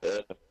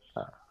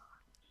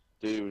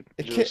 Dude,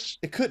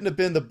 it couldn't have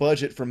been the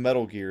budget from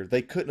Metal Gear.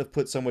 They couldn't have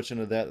put so much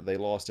into that they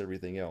lost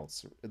everything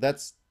else.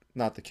 That's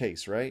not the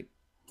case, right?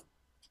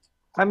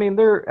 I mean,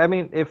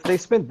 if they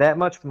spent that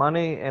much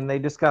money and they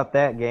just got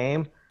that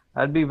game,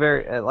 I'd be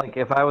very like,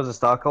 if I was a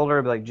stockholder,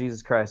 I'd be like,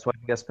 Jesus Christ, why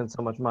did you guys spend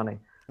so much money?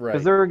 Right.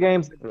 Because there are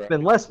games that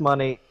spend less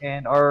money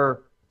and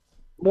are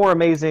more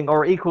amazing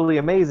or equally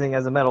amazing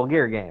as a Metal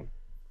Gear game.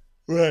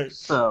 Right.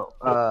 So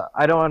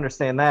I don't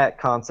understand that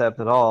concept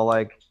at all.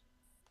 Like,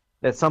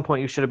 at some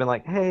point, you should have been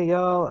like, "Hey,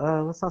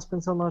 y'all, let's not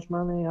spend so much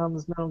money on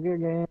this Metal Gear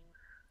game."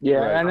 Yeah,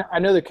 right. And I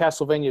know that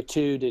Castlevania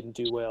 2 didn't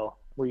do well,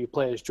 where you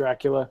play as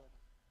Dracula.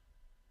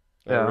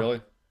 Oh,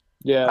 really?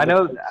 Yeah, I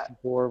know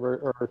 4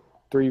 or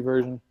 3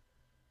 version.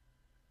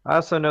 I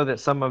also know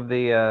that some of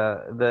the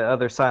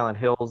other Silent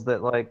Hills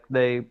that like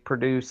they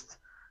produced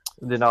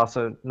did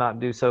also not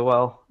do so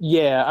well.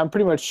 Yeah, I'm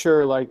pretty much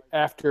sure. Like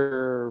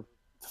after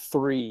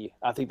 3,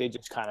 I think they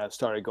just kind of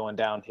started going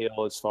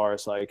downhill as far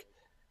as like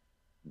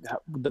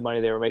the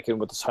money they were making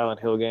with the Silent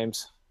Hill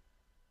games.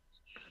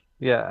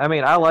 Yeah, I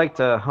mean, I liked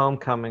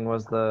Homecoming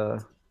was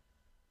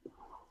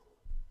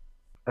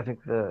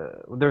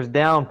there's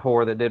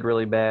Downpour that did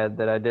really bad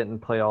that I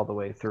didn't play all the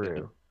way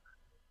through.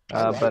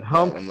 I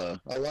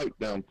like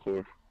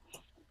Downpour.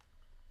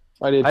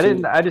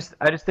 I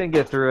just didn't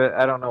get through it.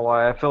 I don't know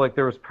why. I feel like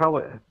there was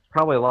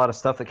probably a lot of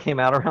stuff that came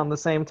out around the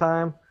same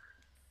time,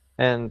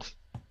 and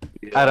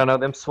I don't know,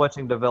 them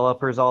switching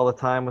developers all the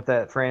time with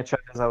that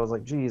franchise. I was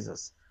like,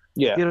 Jesus.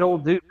 Yeah. Get an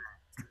old dude.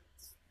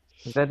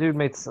 That dude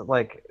made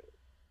like,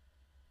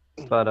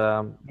 but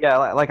yeah,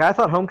 like I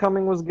thought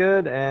Homecoming was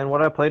good, and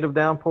what I played of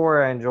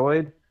Downpour I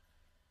enjoyed.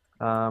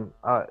 I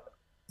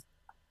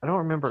don't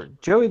remember.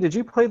 Joey, did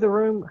you play The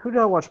Room? Who did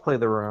I watch play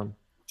The Room?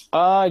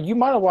 You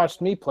might have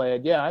watched me play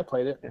it. Yeah, I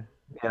played it.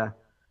 Yeah,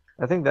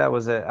 I think that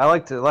was it. I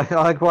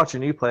liked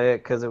watching you play it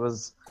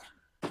because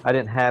I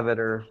didn't have it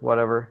or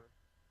whatever.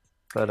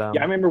 But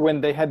yeah, I remember when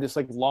they had this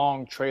like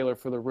long trailer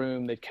for The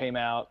Room that came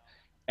out.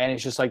 And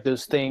it's just like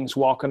those things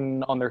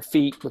walking on their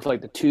feet with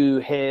like the 2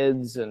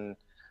 heads and,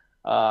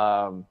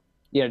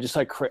 just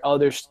like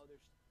other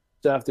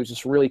stuff that's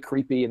just really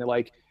creepy. And they're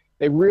like,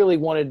 I really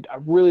wanted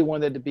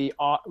it to be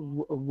a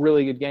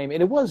really good game,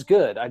 and it was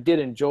good. I did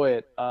enjoy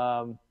it.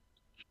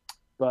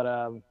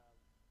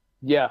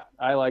 Yeah,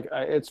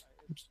 it's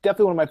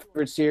definitely one of my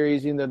favorite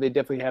series, even though they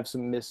definitely have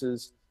some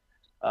misses.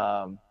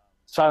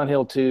 Silent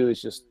Hill 2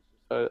 is just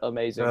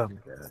amazing. Oh, God.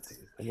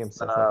 That game's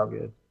so fucking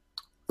good.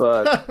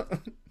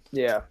 But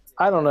yeah,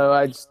 I don't know.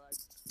 I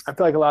feel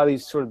like a lot of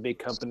these sort of big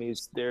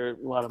companies, a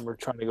lot of them are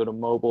trying to go to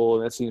mobile,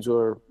 and that seems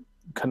where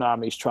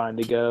Konami's trying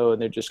to go,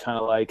 and they're just kind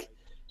of like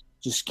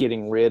just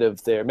getting rid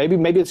of their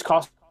maybe it's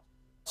costing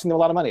them a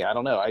lot of money. I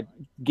don't know. I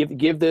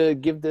give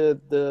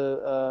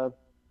the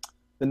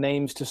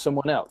names to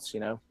someone else.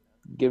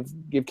 Give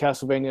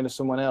Castlevania to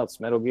someone else,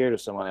 Metal Gear to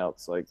someone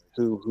else, like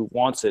who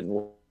wants it, and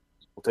we'll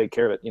take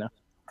care of it.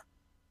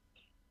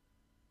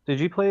 Did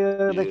you play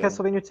the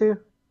Castlevania 2?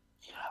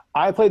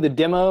 I played the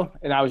demo,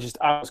 and I was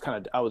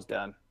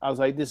done. I was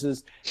like, this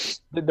is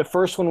the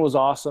first one was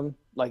awesome.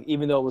 Like,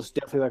 even though it was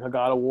definitely like a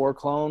God of War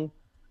clone,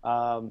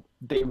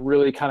 they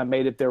really kind of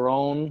made it their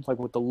own, like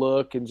with the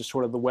look and just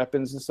sort of the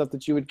weapons and stuff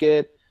that you would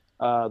get.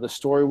 The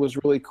story was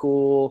really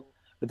cool.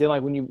 But then,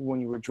 like when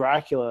you were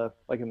Dracula,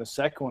 like in the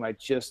second one,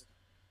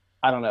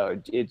 I don't know.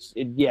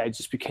 It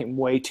just became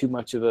way too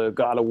much of a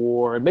God of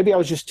War, and maybe I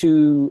was just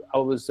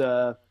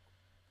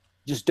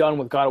done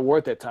with God of War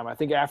at that time. I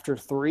think after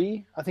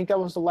 3, I think that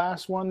was the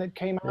last one that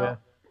came out.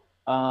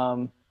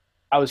 Yeah.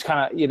 I was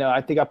kind of,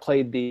 I think I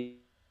played 3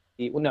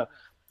 wasn't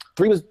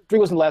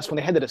the last one.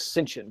 They had that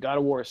Ascension, God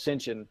of War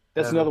Ascension.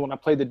 That's another one. I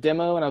played the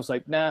demo, and I was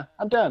like, nah,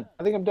 I'm done.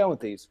 I think I'm done with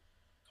these.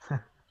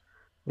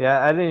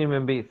 Yeah, I didn't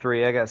even beat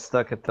 3. I got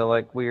stuck at the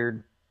like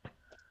weird.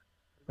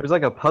 There's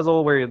like a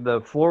puzzle where the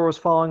floor was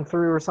falling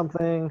through or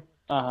something.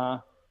 And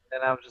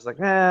I was just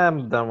like,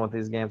 I'm done with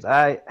these games.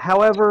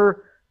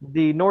 However,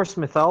 the Norse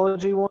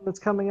mythology one that's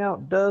coming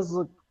out does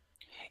look.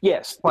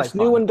 Yes, this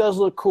new one does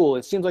look cool.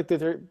 It seems like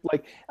they're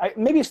like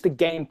maybe it's the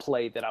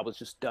gameplay that I was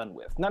just done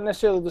with, not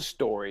necessarily the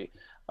story,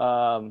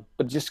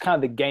 but just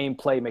kind of the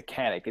gameplay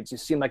mechanic. It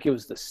just seemed like it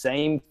was the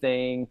same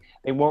thing.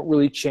 They weren't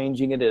really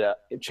changing it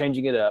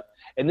up,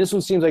 and this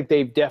one seems like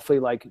they've definitely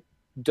like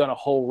done a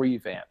whole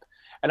revamp.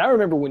 And I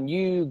remember when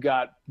you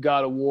got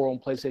God of War on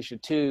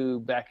PlayStation 2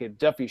 back at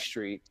Duffy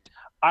Street,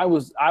 I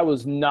was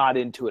not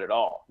into it at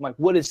all. I'm like,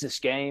 what is this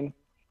game?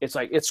 It's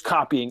like it's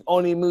copying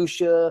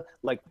Onimusha.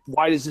 Like,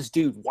 why is this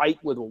dude white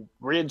with a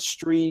red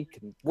streak?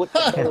 And what the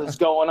hell is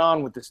going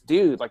on with this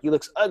dude? Like, he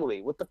looks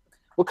ugly.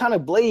 What kind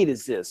of blade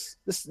is this?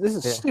 This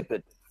is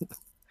stupid.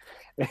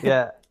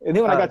 Yeah. And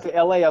then when I got to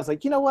LA, I was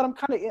like, you know what? I'm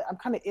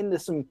kind of into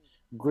some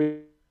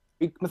Greek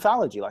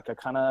mythology. Like, I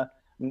kind of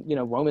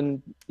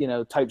Roman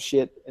type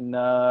shit. And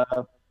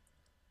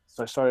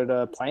so I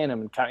started playing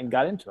them and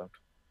got into them.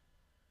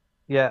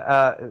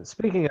 Yeah.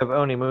 Speaking of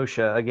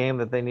Onimusha, a game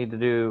that they need to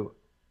do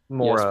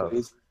more of.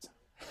 Please.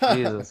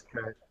 Jesus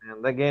Christ,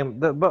 man. That game,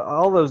 but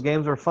all those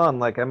games were fun.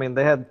 Like, I mean,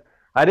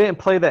 I didn't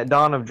play that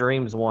Dawn of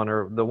Dreams one,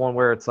 or the one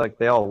where it's like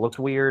they all looked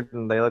weird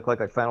and they look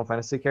like Final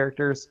Fantasy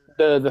characters.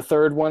 The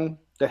third one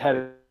that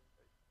had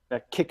a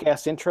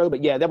kick-ass intro,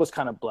 but yeah, that was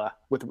kind of blah.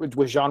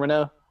 With Jean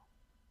Reno?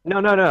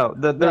 No.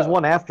 There's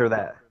one after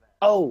that.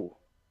 Oh.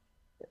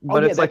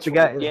 But it's like the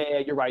guy. Yeah,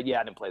 you're right.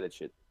 Yeah, I didn't play that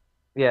shit.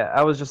 Yeah,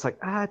 I was just like,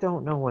 I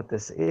don't know what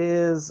this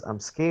is. I'm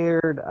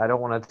scared. I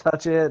don't want to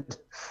touch it.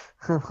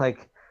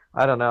 Like,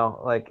 I don't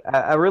know. Like,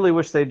 I really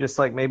wish they just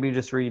like maybe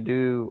just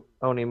redo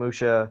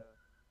Onimusha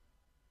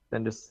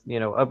and just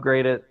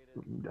upgrade it,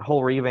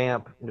 whole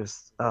revamp.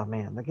 Just oh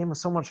man, that game was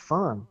so much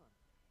fun.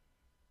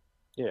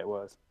 Yeah, it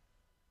was.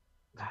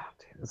 Oh,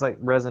 dude, it's like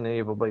Resident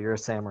Evil, but you're a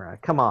samurai.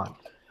 Come on,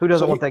 who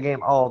doesn't want that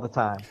game all the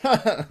time?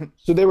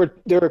 So there were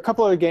a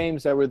couple other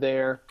games that were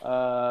there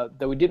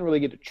that we didn't really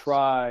get to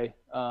try.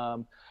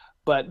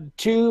 But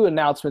 2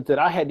 announcements that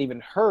I hadn't even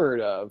heard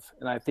of,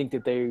 and I think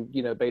that they,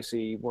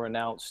 basically were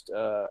announced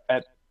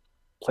at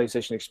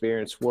PlayStation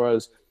Experience,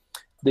 was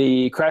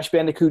the Crash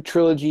Bandicoot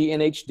trilogy in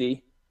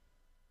HD.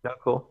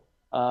 Oh,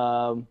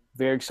 cool.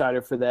 Very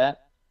excited for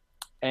that.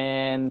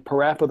 And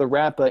Parappa the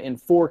Rappa in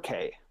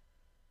 4K.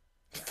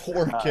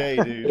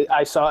 4K, dude.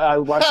 I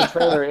watched the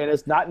trailer, and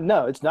it's not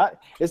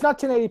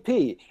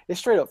 1080p. It's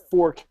straight up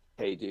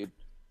 4K, dude.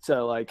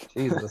 So, like,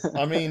 Jesus.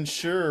 I mean,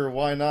 sure,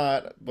 why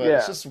not? But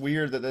it's just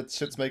weird that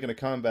shit's making a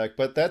comeback.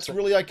 But that's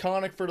really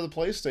iconic for the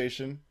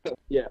PlayStation.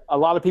 Yeah, a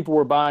lot of people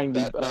were buying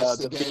That's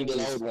the the game that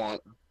I beanies. would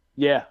want.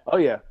 Yeah. Oh,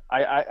 yeah.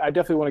 I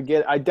definitely want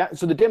to get.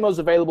 So the demo's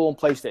available on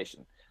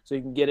PlayStation, so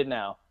you can get it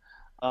now.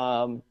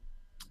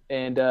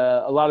 And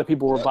a lot of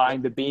people were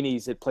buying the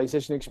beanies at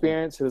PlayStation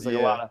Experience. There was like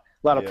a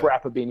lot of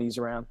Parappa beanies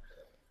around.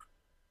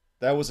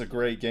 That was a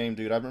great game,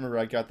 dude. I remember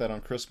I got that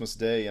on Christmas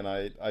Day, and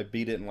I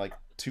beat it in like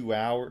 2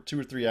 or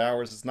 3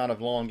 hours. It's not a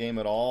long game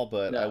at all,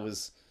 but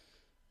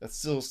that's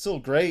still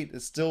great.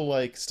 It still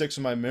like sticks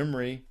in my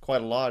memory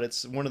quite a lot.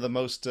 It's one of the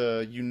most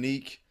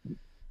unique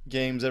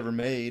games ever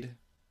made.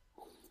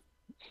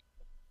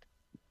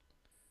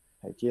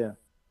 Heck yeah.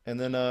 And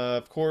then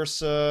of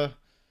course I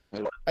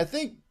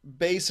think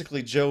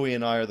basically Joey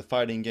and I are the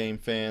fighting game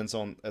fans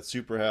at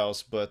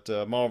Superhouse, but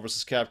Marvel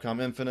vs.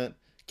 Capcom Infinite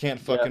Can't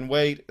fucking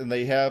wait. And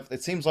they have.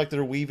 It seems like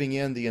they're weaving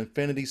in the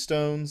Infinity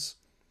Stones,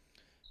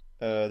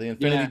 the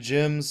Infinity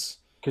Gems.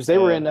 Because they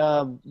were in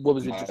what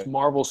was it? Just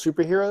Marvel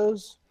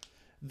superheroes.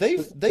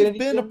 They've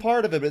been a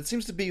part of it, but it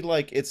seems to be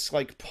like it's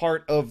like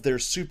part of their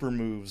super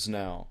moves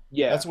now.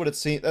 Yeah, that's what it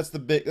seems. That's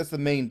the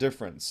main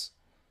difference.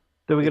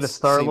 Did we get a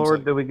Star-Lord?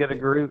 Like, did we get a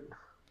Groot?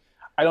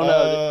 I don't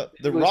know.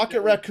 The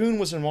Rocket Raccoon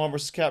was in Marvel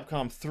vs.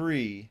 Capcom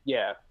 3.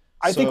 Yeah,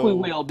 I think we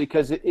will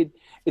because it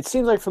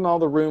seems like from all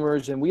the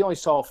rumors, and we only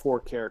saw 4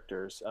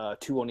 characters,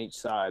 2 on each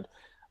side.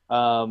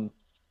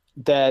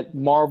 That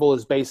Marvel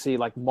is basically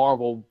like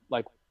Marvel,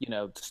 like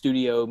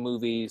studio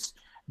movies.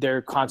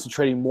 They're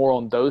concentrating more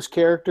on those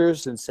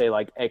characters than say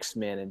like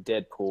X-Men and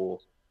Deadpool.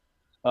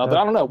 But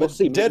I don't know. We'll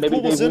see.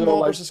 Deadpool was in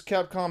Marvel vs.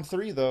 Capcom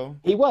 3, though.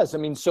 He was. I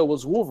mean, so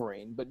was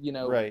Wolverine. But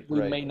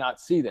we may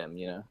not see them.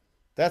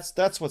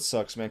 That's what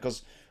sucks, man.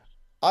 Because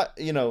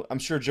I'm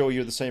sure Joey,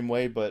 you're the same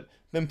way. But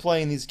been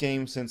playing these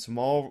games since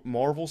Marvel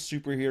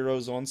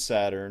superheroes on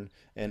Saturn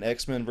and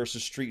X-Men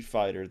versus Street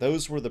Fighter.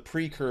 Those were the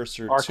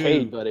precursor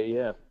arcade, buddy.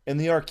 Yeah. In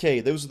the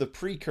arcade, those are the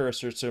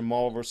precursors to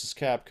Marvel vs.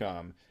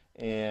 Capcom.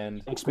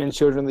 And X-Men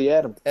Children of the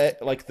Atom. They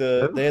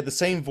had the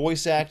same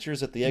voice actors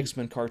that the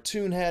X-Men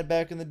cartoon had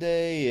back in the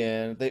day,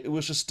 and it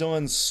was just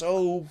done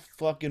so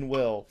fucking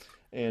well.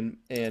 And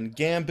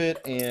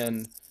Gambit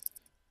and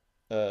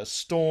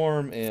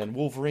Storm and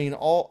Wolverine,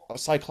 all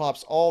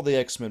Cyclops, all the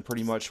X-Men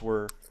pretty much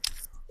were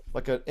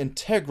like an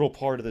integral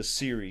part of this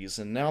series.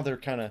 And now they're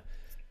kind of,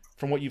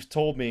 from what you've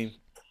told me,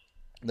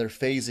 they're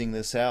phasing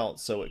this out.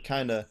 So it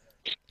kind of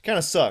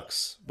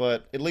sucks,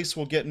 but at least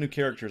we'll get new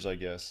characters, I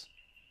guess.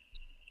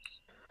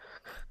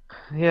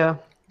 Yeah.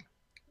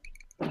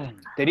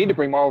 They need to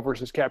bring Marvel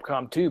vs.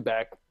 Capcom 2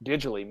 back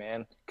digitally,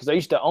 man. Because I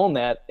used to own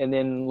that, and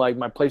then like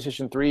my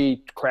PlayStation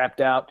 3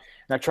 crapped out,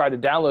 and I tried to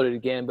download it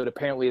again, but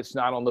apparently it's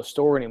not on the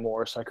store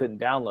anymore, so I couldn't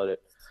download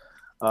it.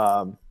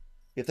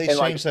 If they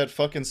changed that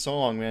fucking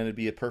song, man, it'd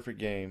be a perfect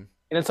game.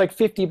 And it's like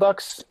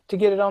 $50 to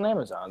get it on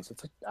Amazon. So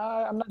it's like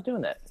I'm not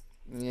doing that.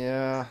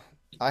 Yeah,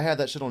 I had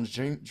that shit on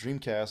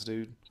Dreamcast,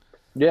 dude.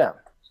 Yeah,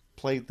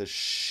 played the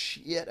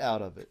shit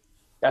out of it.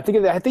 I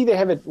think they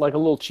have it like a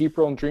little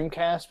cheaper on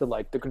Dreamcast, but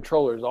like the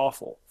controller is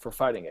awful for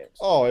fighting games.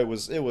 Oh, it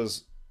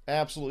was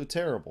absolutely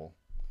terrible.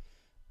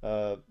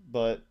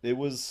 But that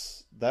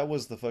was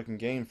the fucking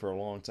game for a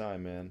long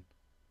time, man.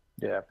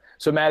 Yeah.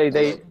 So Maddie,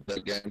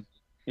 that game.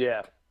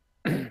 Yeah.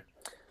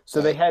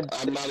 So they had.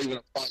 I'm not even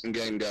a fighting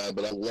game guy,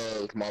 but I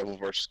love Marvel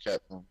vs.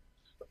 Capcom.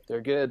 They're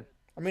good.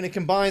 I mean, it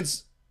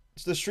combines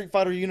the Street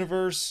Fighter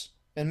universe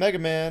and Mega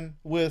Man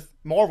with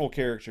Marvel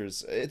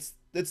characters. It's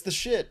the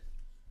shit.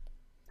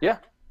 Yeah.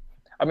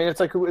 I mean,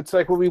 it's like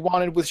what we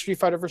wanted with Street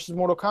Fighter versus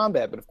Mortal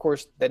Kombat, but of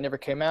course that never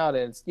came out,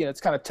 and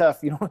it's kind of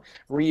tough,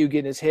 Ryu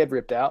getting his head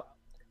ripped off.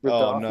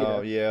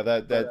 Yeah,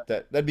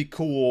 that'd be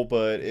cool,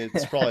 but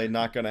it's probably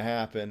not going to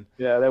happen.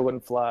 Yeah, that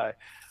wouldn't fly.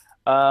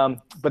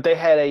 But they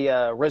had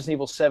a Resident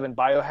Evil 7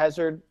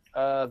 Biohazard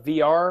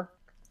VR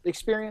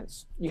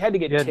experience. You had to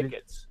get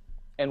tickets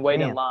and wait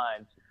in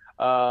line,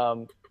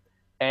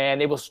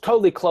 and it was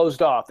totally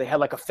closed off. They had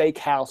like a fake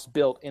house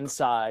built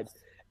inside,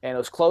 and it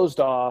was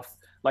closed off.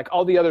 Like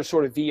all the other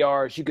sort of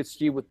VRs, you could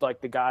see what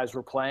like the guys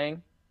were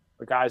playing,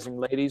 the guys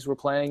and ladies were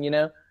playing,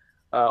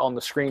 on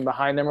the screen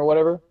behind them or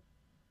whatever.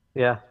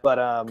 Yeah. But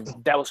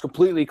that was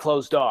completely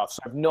closed off. So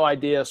I have no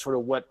idea sort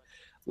of what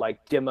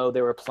like demo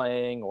they were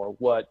playing or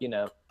what,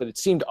 but it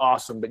seemed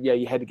awesome. But yeah,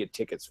 you had to get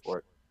tickets for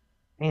it.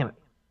 Damn it.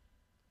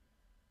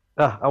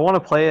 I want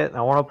to play it.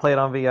 I want to play it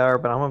on VR,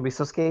 but I'm going to be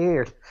so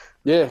scared.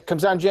 Yeah, it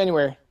comes out in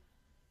January.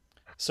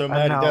 So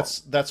Maddie,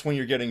 that's when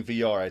you're getting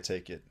VR, I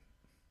take it.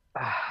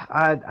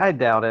 I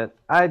doubt it.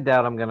 I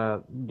doubt I'm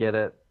gonna get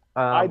it.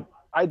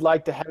 I'd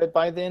like to have it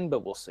by then,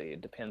 but we'll see. It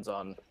depends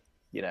on,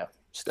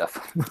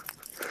 stuff.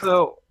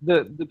 So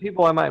the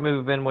people I might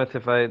move in with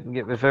if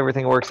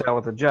everything works out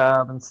with the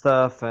job and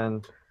stuff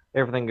and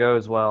everything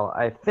goes well,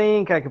 I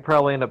think I could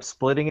probably end up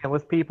splitting it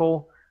with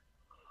people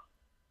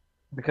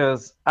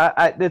because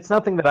it's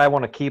nothing that I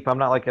want to keep. I'm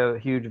not like a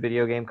huge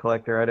video game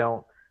collector. I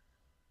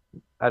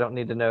don't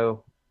need to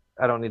know.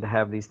 I don't need to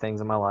have these things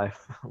in my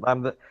life.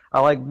 I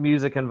like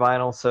music and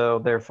vinyl, so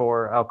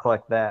therefore I'll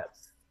collect that.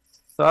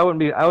 So I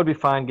would be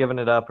fine giving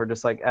it up or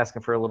just like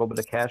asking for a little bit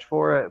of cash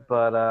for it.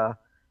 But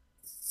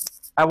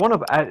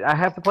I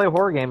have to play a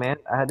horror game, man.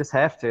 I just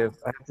have to.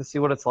 I have to see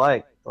what it's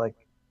like. Like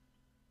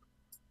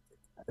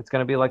it's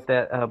gonna be like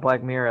that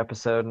Black Mirror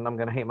episode, and I'm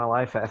gonna hate my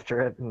life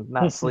after it and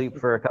not sleep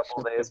for a couple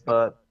of days.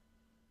 But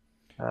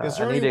I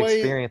need to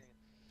experience.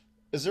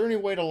 Is there any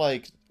way to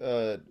like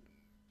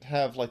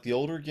have like the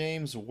older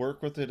games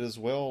work with it as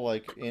well,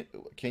 like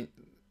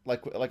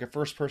like a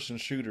first person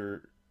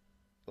shooter,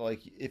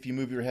 like if you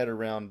move your head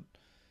around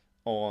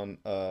on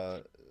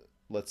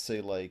let's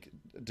say like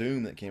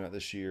Doom that came out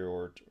this year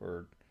or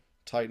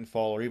Titanfall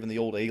or even the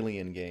old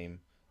Alien game.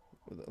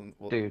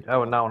 Dude, I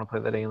would not want to play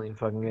that Alien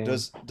fucking game.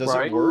 Does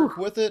it work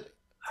with it?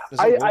 Does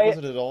it work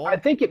with it at all? I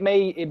think it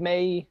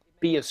may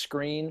be a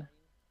screen,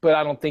 but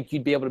I don't think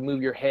you'd be able to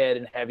move your head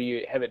and have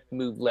it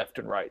move left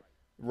and right.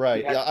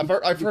 Right. You Yeah, have-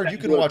 I've heard you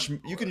have to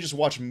you can just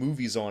watch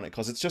movies on it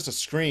because it's just a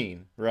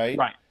screen, right?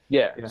 Right.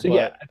 Yeah. Yeah. So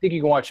yeah, But- I think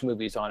you can watch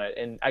movies on it,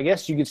 and I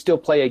guess you could still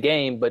play a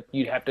game, but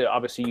you'd have to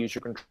obviously use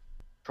your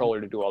controller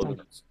to do all the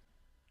movements.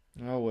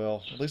 Oh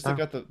well, at least Huh.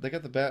 they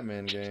got the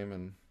Batman game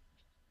and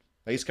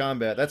Ace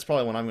Combat. That's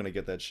probably when I'm gonna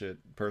get that shit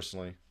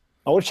personally.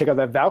 I want to check out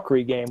that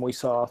Valkyrie game we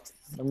saw.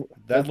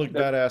 That looked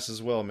badass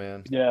as well,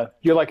 man. Yeah,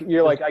 you're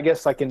like I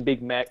guess like in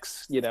big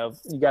mechs, you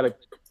got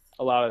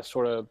a lot of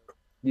sort of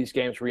these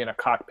games where you're in a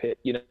cockpit,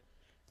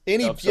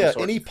 Any Of some sort.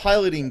 any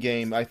piloting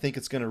game, I think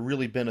it's gonna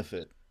really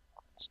benefit.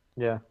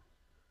 Yeah.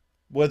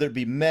 Whether it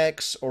be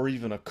mechs or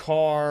even a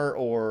car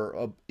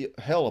or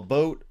a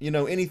boat,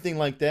 anything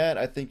like that,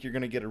 I think you're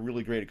gonna get a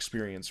really great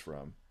experience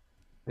from.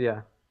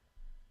 Yeah.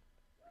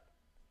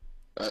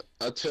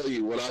 I tell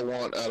you what I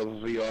want out of a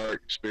VR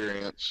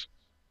experience,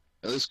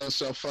 and this is gonna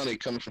sound funny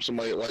coming from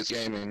somebody that likes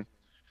gaming,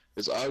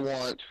 is I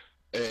want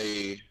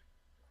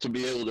to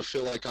be able to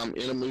feel like I'm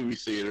in a movie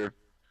theater,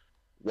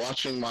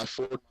 watching my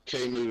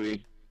 4K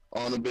movie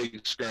on a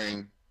big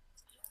screen,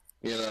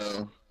 in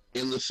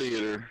the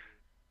theater.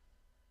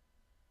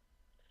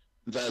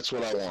 That's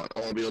what I want. I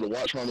want to be able to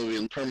watch my movie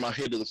and turn my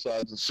head to the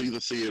sides and see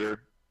the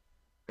theater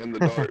in the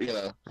dark.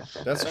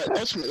 That's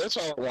That's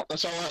all I want.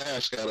 That's all I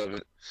ask out of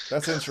it.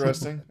 that's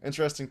interesting.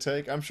 Interesting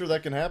take. I'm sure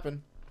that can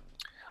happen.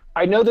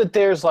 I know that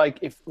there's I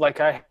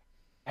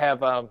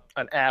have an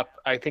app.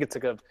 I think it's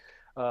like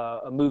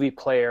a movie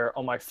player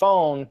on my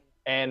phone,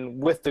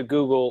 and with the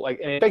Google and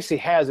it basically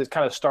it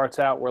kind of starts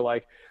out where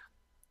like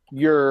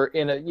you're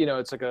in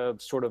it's like a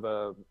sort of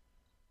a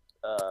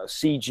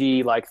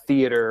CG like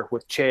theater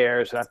with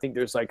chairs, and I think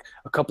there's like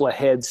a couple of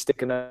heads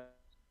sticking up,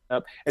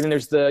 and then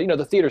there's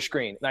the theater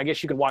screen, and I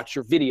guess you can watch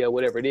your video,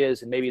 whatever it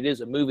is, and maybe it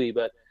is a movie,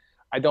 but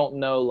I don't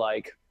know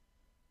like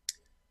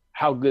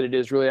how good it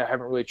is really. I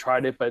haven't really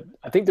tried it, but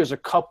I think there's a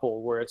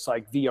couple where it's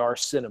like VR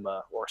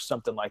cinema or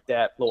something like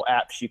that, little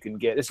apps you can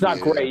get. It's not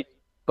great,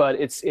 but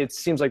it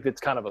seems like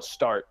it's kind of a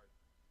start.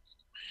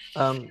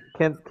 Can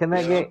that I'm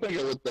game?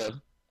 thinking with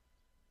the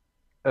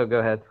Oh, go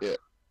ahead.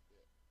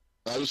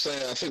 I was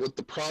saying, I think with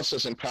the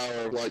processing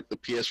power of like the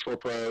PS4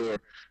 Pro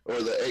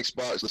or the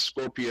Xbox, the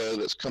Scorpio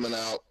that's coming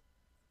out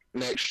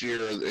next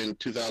year in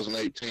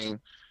 2018,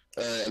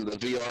 and the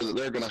VR that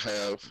they're going to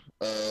have,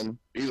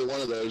 either one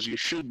of those, you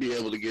should be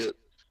able to get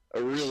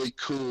a really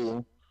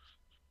cool,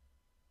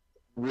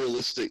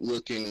 realistic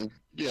looking,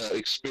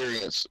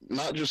 experience,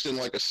 not just in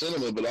like a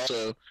cinema, but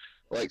also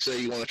like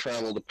say you want to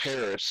travel to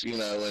Paris,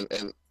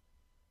 and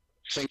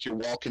think you're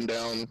walking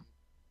down,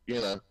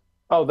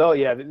 Oh,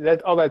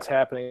 that's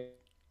happening.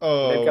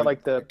 Oh, They've got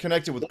like the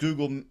connected with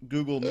Google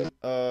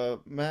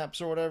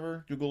Maps or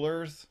whatever, Google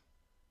Earth.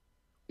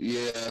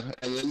 Yeah,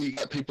 and then you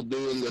got people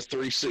doing the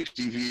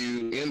 360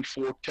 view in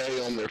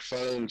 4K on their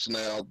phones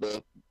now,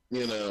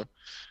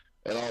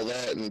 and all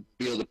that, and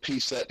be able to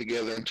piece that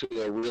together into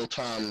a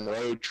real-time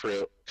road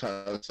trip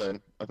kind of thing.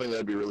 I think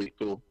that'd be really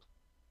cool.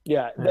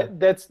 Yeah,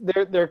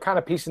 they're kind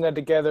of piecing that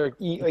together.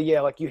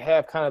 Yeah, like you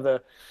have kind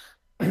of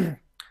the,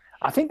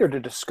 I think they're the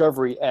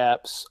Discovery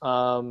apps,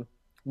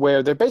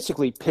 where they're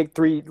basically pick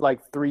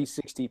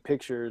 360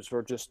 pictures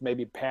or just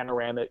maybe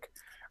panoramic,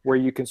 where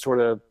you can sort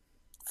of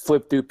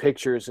flip through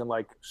pictures and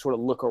like sort of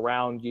look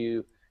around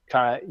you,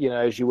 kind of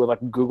as you would like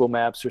Google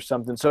Maps or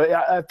something. So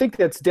I think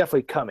that's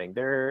definitely coming.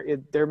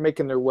 They're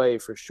making their way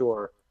for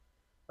sure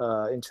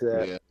into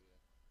that. Yeah.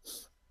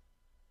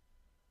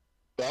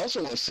 But I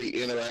also want to see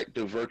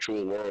interactive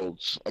virtual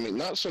worlds. I mean,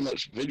 not so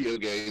much video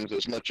games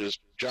as much as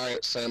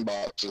giant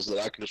sandboxes that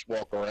I can just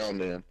walk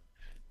around in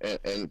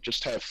and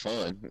just have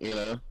fun,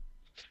 I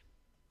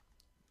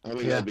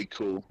think that'd be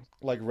cool.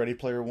 Like Ready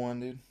Player One,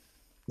 dude.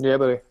 Yeah,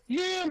 buddy.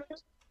 Yeah, man.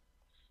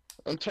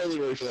 I'm totally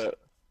ready for that.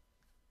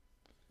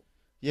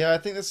 Yeah, I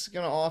think this is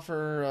gonna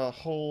offer a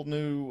whole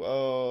new,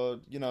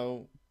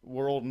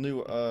 world,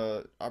 new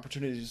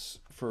opportunities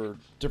for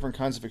different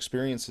kinds of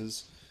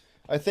experiences.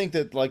 I think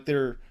that like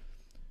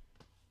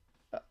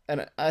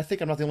and I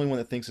think I'm not the only one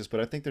that thinks this, but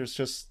I think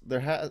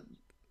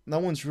no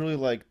one's really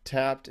like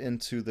tapped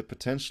into the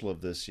potential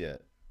of this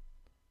yet.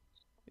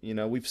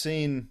 We've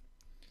seen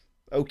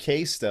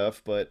okay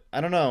stuff, but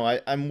I don't know.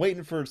 I'm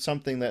waiting for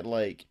something that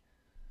like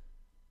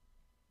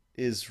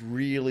is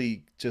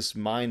really just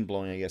mind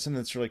blowing, I guess, something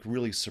that's like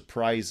really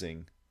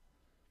surprising.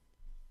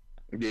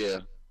 Yeah.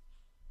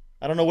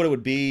 I don't know what it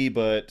would be,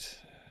 but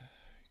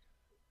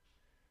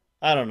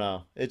I don't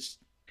know. I'm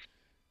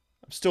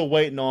still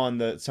waiting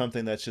on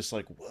something that's just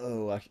like,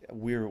 whoa,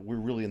 we're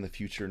really in the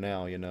future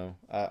now,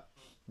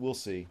 we'll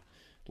see.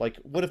 Like,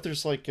 what if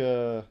there's like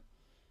The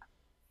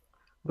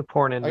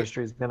porn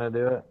industry is gonna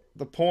do it.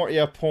 the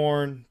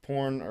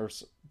porn or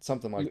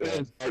something like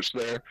that. Parts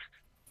there.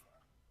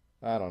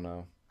 I don't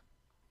know.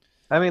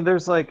 I mean,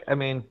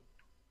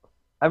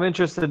 I'm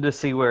interested to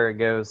see where it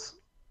goes.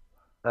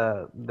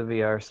 The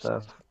VR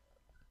stuff.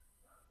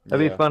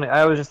 That'd be funny.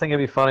 I was just thinking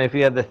it'd be funny if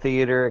you had the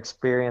theater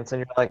experience and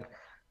you're like,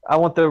 I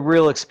want the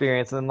real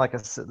experience, and then like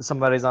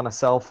somebody's on a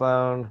cell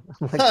phone,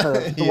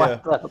 like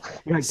laptop.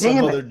 You're like, Some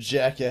damn other it.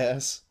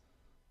 jackass.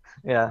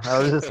 Yeah, I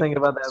was just thinking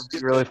about that.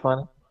 It'd be really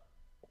funny.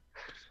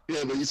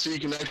 Yeah, but you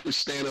can actually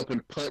stand up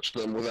and punch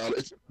them without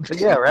it.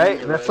 Yeah, right.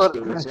 being That's what.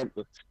 arrested or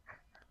something.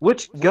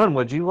 Which gun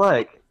would you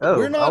like?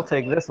 We're Oh, not- I'll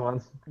take this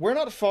one. We're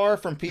not far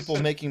from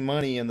people making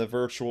money in a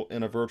virtual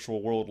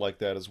world like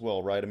that as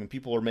well, right? I mean,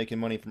 people are making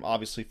money from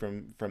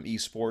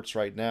esports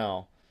right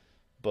now,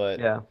 but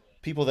Yeah.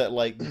 people that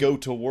like go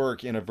to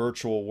work in a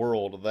virtual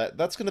world,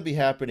 that's going to be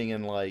happening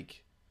in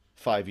like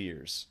 5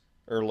 years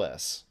or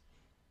less.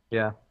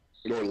 Yeah.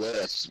 Or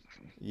less.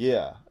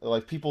 Yeah,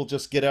 like people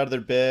just get out of their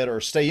bed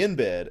or stay in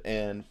bed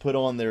and put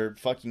on their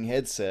fucking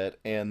headset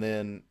and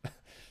then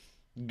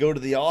go to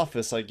the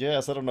office, I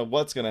guess. I don't know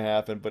what's gonna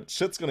happen, but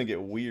shit's gonna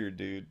get weird,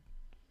 dude.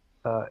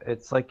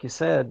 It's like you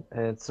said.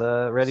 It's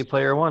Ready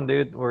Player One,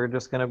 dude. We're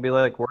just gonna be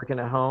like working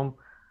at home.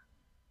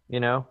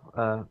 There'll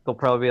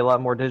probably be a lot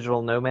more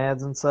digital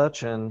nomads and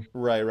such, and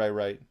Right, right,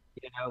 right.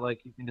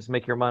 like you can just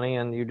make your money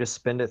and you just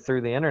spend it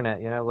through the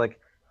internet. Like,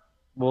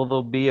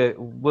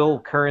 will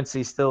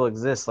currency still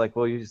exist? Like,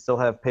 will you still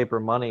have paper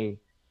money?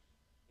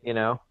 You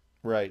know,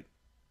 Right.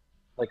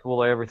 like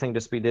will everything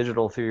just be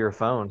digital through your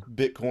phone?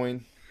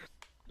 Bitcoin.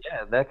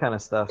 Yeah, that kind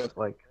of stuff.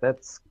 Like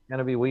that's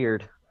gonna be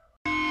weird.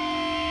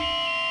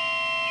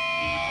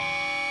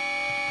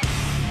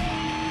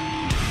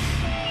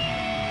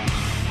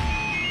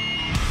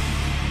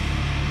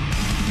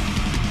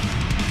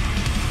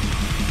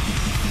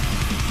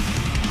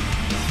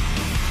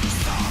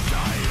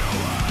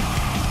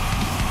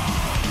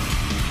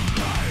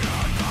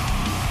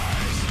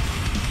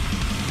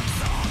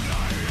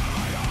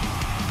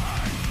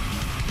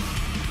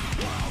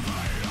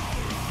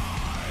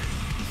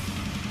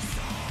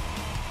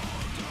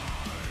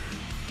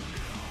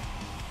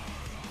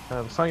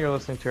 The song you're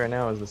listening to right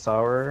now is The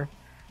Sorrower,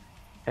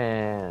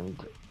 and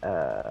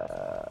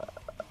I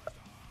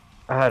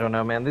don't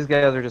know, man. These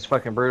guys are just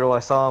fucking brutal. I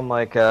saw them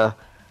like a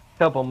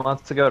couple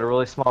months ago at a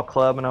really small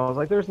club, and I was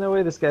like, "There's no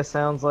way this guy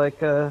sounds like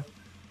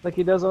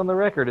he does on the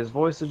record. His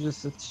voice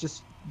is it's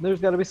just there's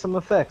got to be some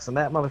effects." And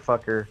that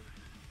motherfucker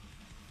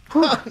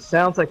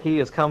sounds like he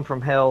has come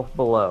from hell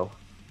below.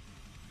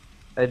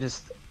 I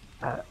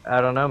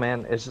don't know,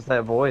 man. It's just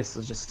that voice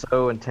is just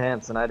so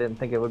intense, and I didn't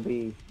think it would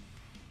be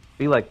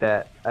like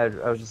that. I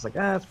was just like,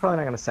 it's probably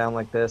not gonna sound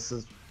like this.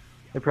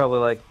 They probably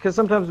like, because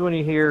sometimes when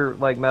you hear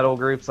like metal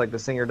groups, like the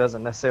singer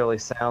doesn't necessarily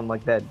sound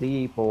like that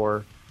deep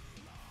or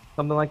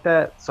something like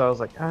that. So I was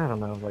like, I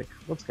don't know, like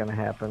what's gonna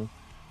happen.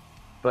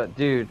 But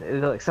dude,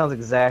 it like sounds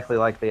exactly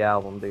like the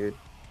album, dude.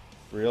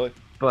 Really?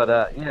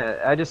 But yeah,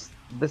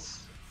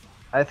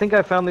 I think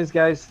I found these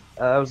guys.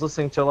 I was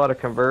listening to a lot of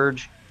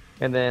Converge,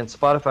 and then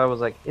Spotify was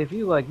like, if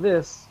you like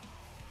this,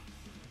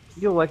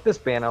 you'll like this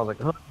band. I was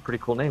like, oh,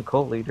 pretty cool name,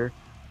 Cult Leader.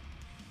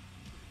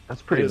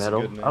 That's pretty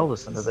metal. I'll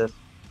listen to this.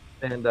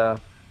 And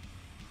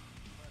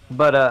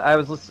but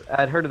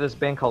I'd heard of this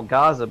band called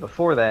Gaza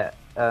before that,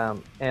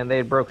 and they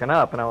had broken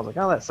up, and I was like,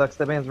 oh, that sucks.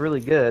 That band's really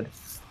good.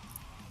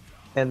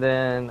 And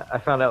then I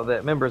found out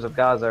that members of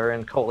Gaza are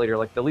in Cult Leader.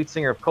 Like the lead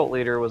singer of Cult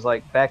Leader was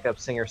like backup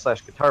singer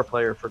 / guitar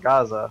player for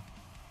Gaza.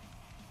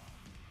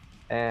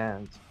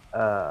 And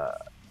I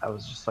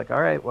was just like,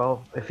 all right,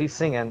 well, if he's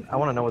singing, I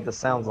want to know what this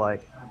sounds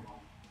like.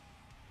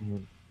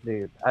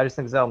 Dude, I just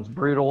think this album's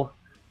brutal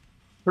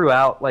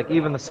throughout. Like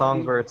even the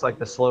songs where it's like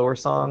the slower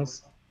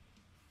songs,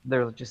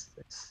 they're just,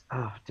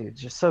 dude,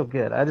 just so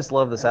good. I just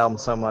love this album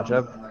so much.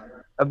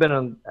 I've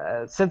been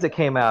since it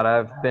came out,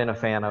 I've been a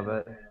fan of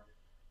it,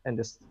 and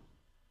just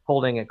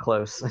holding it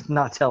close,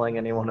 not telling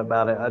anyone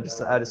about it. I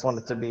just want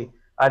it to be.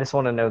 I just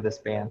want to know this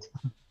band.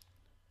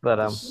 But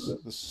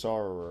The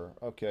Sorrower.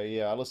 Okay,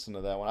 yeah, I listened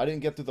to that one. I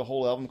didn't get through the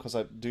whole album because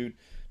dude,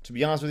 to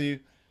be honest with you,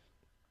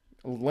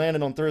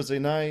 landed on Thursday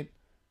night,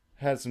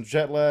 had some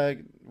jet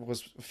lag,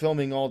 was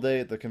filming all day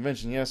at the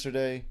convention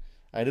yesterday.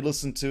 I did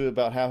listen to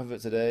about half of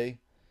it today,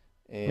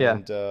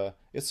 and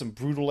it's some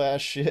brutal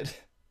ass shit.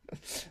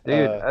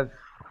 Dude,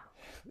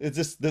 it's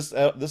just this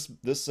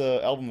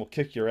album will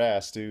kick your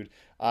ass, dude.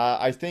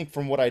 I think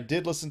from what I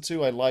did listen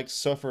to, I liked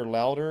Suffer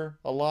Louder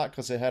a lot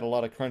because it had a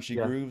lot of crunchy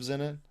grooves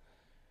in it.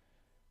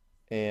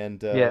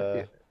 And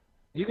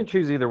you can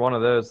choose either one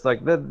of those.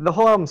 Like the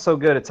whole album's so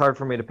good, it's hard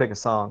for me to pick a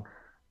song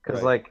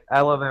because like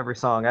I love every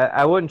song.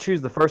 I wouldn't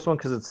choose the first one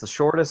because it's the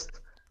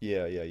shortest.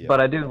 Yeah.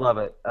 But I do love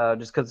it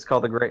just because it's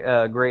called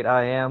the Great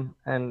I Am,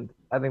 and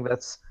I think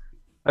that's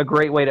a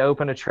great way to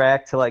open a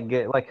track to like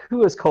get like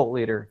who is Cult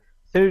Leader.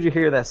 As soon as you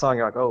hear that song,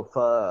 you're like, oh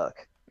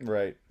fuck,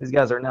 right? These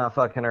guys are not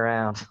fucking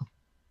around.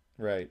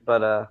 Right.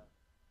 But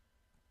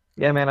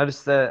yeah, man, I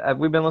just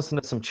we've been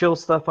listening to some chill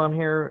stuff on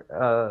here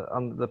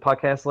on the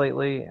podcast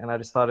lately, and I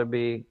just thought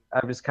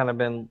I've just kind of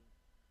been.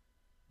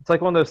 It's like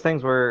one of those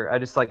things where I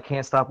just like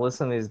can't stop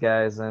listening to these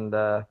guys, and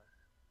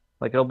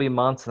like it'll be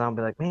months, and I'll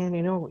be like, man,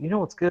 you know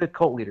what's good?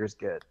 Cult Leader's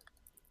good.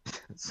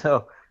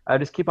 So I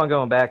just keep on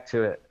going back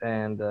to it,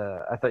 and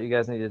I thought you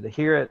guys needed to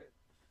hear it.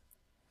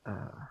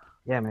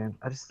 Yeah, man,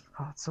 it's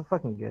so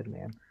fucking good,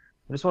 man.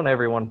 I just want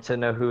everyone to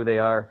know who they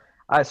are.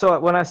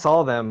 When I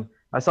saw them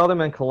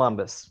in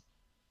Columbus.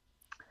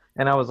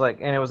 And I was like,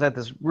 and it was at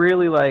this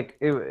really like,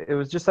 it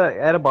was just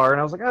at a bar, and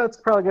I was like, oh, it's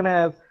probably gonna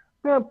have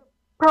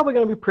probably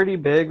going to be pretty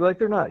big. Like,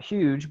 they're not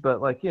huge,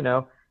 but, like, you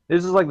know,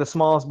 this is like the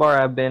smallest bar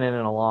I've been in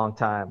a long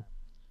time.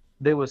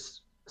 It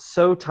was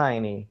so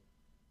tiny.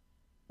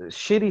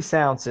 Shitty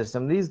sound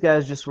system. These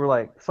guys just were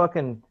like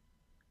fucking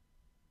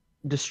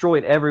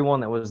destroyed everyone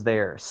that was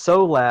there.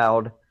 So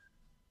loud.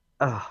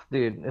 Oh,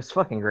 dude, it's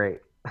fucking great.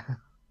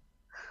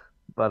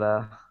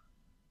 But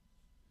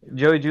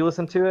Joey, did you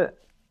listen to it?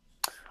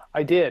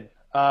 I did.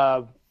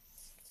 Yeah,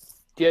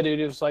 dude,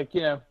 it was like,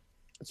 you know,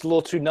 it's a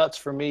little too nuts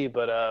for me,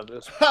 but it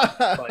was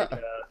like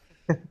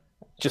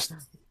just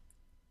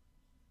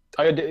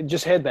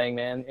headbang,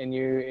 man, and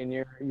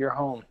you're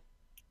home.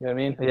 You know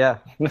what I mean? Yeah,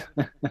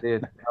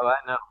 dude. Oh, I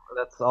know.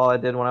 That's all I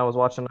did when I was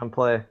watching them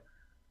play.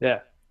 Yeah,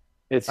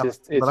 it's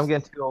just. But I'm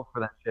getting too old for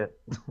that shit.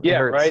 Yeah,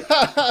 right.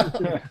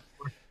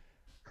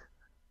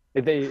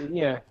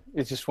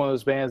 It's just one of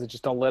those bands that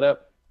just don't let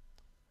up.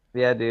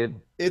 Yeah,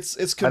 dude. It's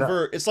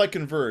like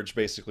Converge,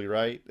 basically,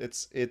 right?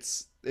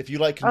 It's if you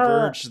like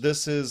Converge,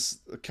 this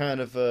is kind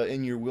of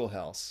in your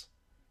wheelhouse.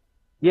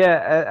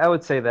 Yeah, I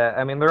would say that.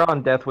 I mean, they're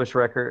on Deathwish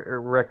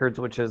Records,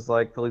 which is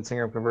like the lead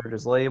singer of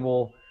Converge's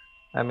label.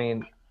 I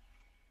mean,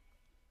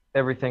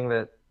 everything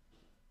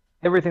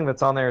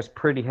that's on there is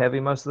pretty heavy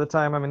most of the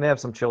time. I mean, they have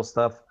some chill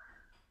stuff,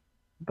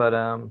 but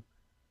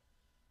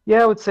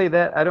yeah, I would say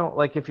that. I don't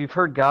like if you've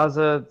heard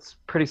Gaza, it's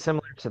pretty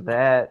similar to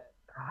that.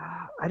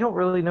 I don't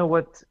really know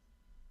what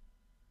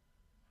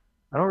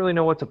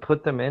to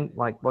put them in,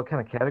 like what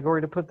kind of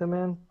category to put them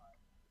in.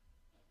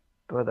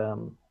 But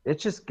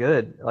it's just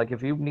good. Like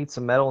if you need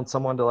some metal and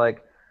someone to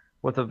like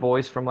with a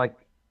voice from like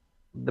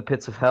the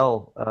pits of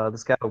hell,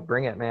 this guy will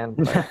bring it, man.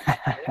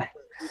 Like,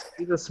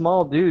 he's a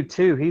small dude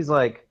too. He's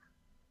like,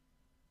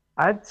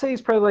 I'd say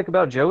he's probably like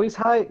about Joey's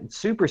height,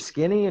 super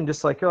skinny, and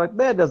just like you're like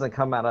that doesn't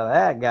come out of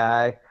that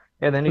guy,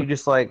 and then he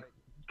just like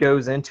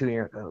goes into and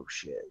you're like, oh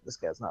shit, this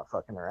guy's not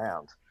fucking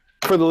around.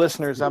 For the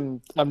listeners,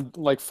 I'm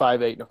like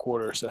 5'8" and a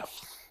quarter, so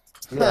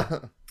yeah.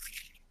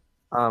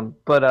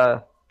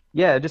 But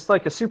yeah, just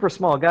like a super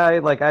small guy.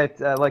 Like I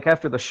like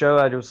after the show,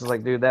 I just was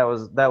like, dude, that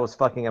was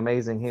fucking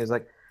amazing. He was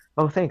like,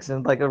 oh, thanks,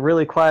 and like a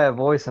really quiet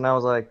voice, and I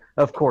was like,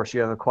 of course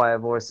you have a quiet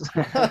voice,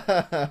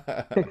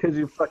 because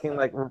you fucking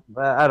like,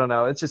 I don't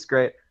know, it's just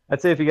great. I'd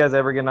say if you guys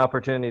ever get an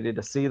opportunity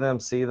to see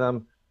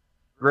them,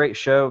 great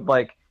show.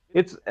 Like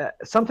it's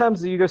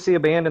sometimes you go see a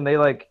band and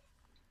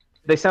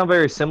they sound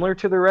very similar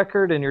to the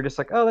record, and you're just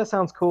like, oh, that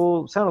sounds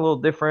cool, sound a little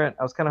different.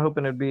 I was kind of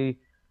hoping it'd be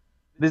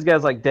these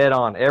guys like dead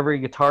on. Every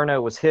guitar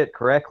note was hit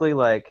correctly.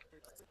 Like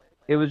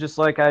it was just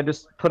like I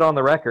just put on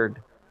the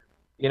record.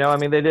 You know, I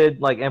mean, they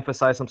did like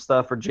emphasize some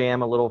stuff or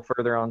jam a little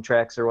further on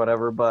tracks or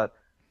whatever, but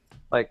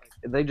like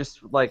they just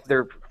like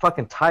they're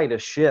fucking tight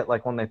as shit.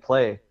 Like when they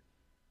play,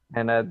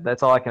 and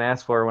that's all I can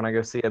ask for when I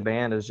go see a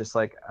band is just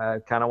like I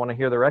kind of want to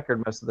hear the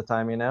record most of the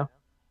time, you know.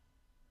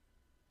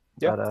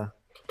 Yeah. But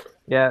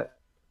yeah,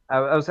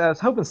 I was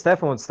hoping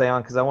Stefan would stay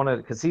on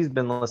because he's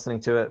been listening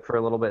to it for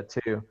a little bit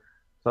too,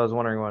 so I was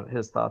wondering what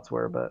his thoughts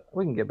were, but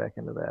we can get back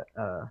into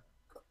that.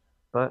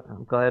 But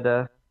I'm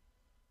glad.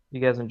 You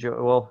guys enjoy.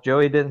 Well,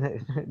 Joey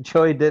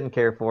didn't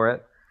care for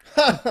it.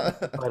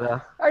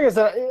 But I guess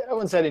I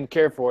wouldn't say I didn't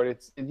care for it.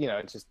 It's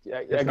just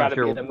I got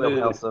to be in a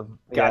mood.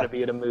 Got to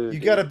be in a mood. You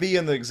got to be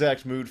in the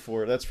exact mood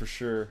for it. That's for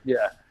sure.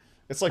 Yeah.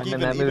 It's like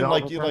even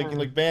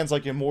like bands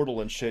like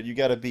Immortal and shit. You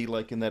got to be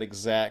like in that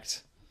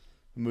exact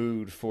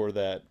mood for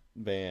that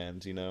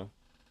band, you know.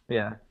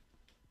 Yeah.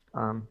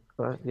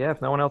 But yeah,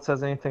 if no one else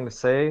has anything to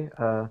say,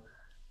 the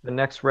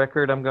next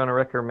record I'm going to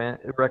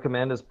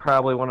recommend is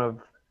probably one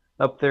of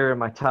up there in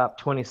my top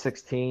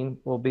 2016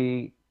 will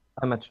be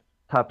I'm a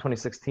top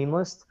 2016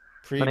 list.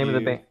 Preview. The name of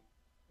the band,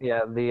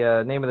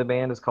 the name of the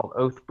band is called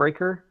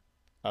Oathbreaker.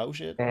 Oh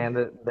shit! And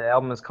the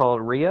album is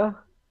called Rhea.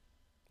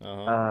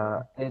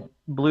 It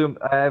blew.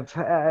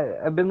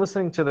 I've been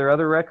listening to their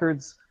other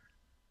records,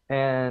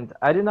 and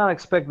I did not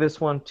expect this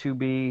one to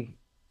be.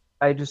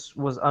 I just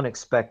was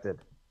unexpected.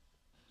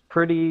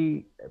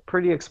 Pretty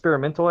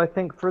experimental, I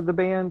think, for the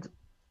band,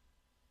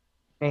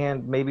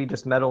 and maybe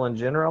just metal in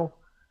general.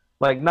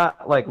 Like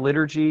not like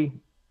Liturgy,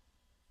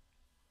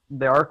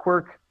 the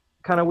artwork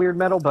kind of weird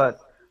metal, but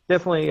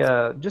definitely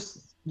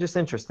just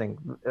interesting.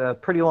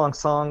 Pretty long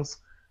songs.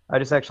 I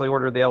just actually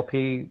ordered the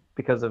LP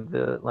because of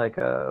the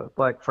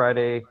Black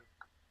Friday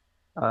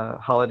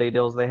holiday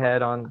deals they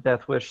had on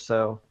Deathwish,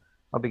 so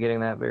I'll be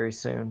getting that very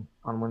soon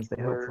on Wednesday,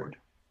 hopefully.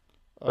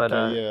 But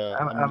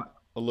I'll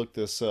look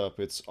this up.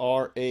 It's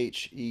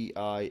RHEIA.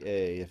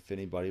 If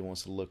anybody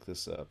wants to look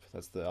this up,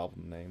 that's the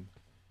album name.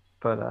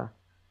 But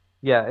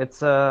yeah, it's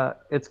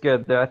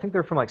good. I think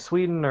they're from like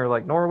Sweden or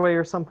like Norway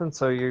or something,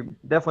 so you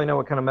definitely know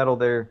what kind of metal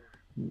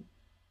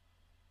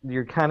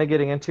you're kind of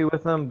getting into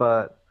with them.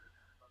 But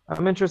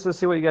I'm interested to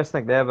see what you guys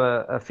think. They have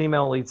a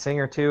female lead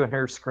singer too, and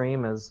her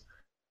scream is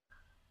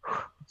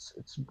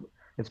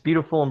it's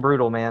beautiful and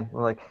brutal, man.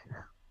 Like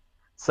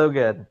so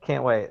good.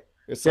 Can't wait.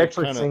 It's she like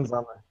actually sings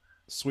on the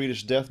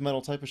Swedish death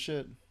metal type of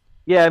shit.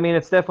 Yeah, I mean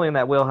it's definitely in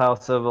that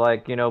wheelhouse of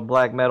like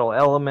black metal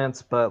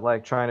elements, but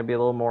like trying to be a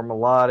little more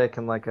melodic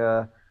and like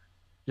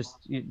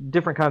just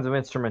different kinds of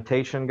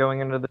instrumentation going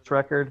into this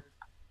record.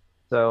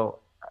 So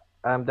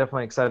I'm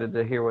definitely excited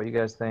to hear what you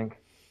guys think.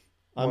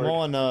 I'm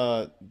Word.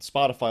 on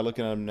Spotify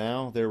looking at them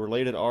now. Their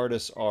related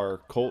artists are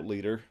Cult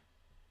Leader.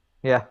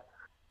 Yeah,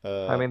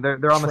 I mean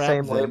they're on the Trap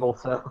same Them, label,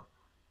 so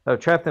oh,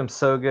 Trap Them's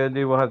so good,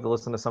 dude. We'll have to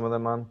listen to some of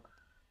them on.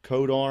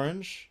 Code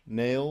Orange,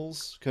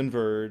 Nails,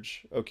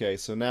 Converge. Okay,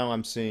 so now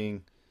I'm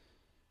seeing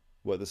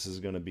what this is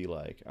going to be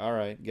like. All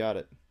right, got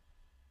it.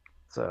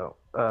 So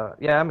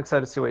yeah, I'm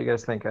excited to see what you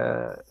guys think.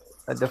 I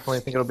definitely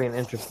think it'll be an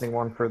interesting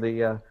one for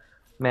the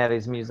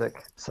Maddie's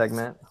music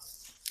segment.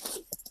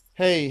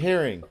 Hey,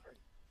 Herring,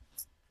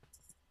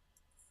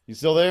 you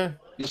still there?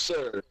 Yes,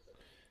 sir.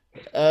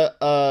 Uh,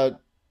 uh,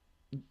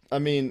 I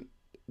mean,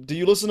 do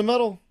you listen to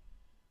metal?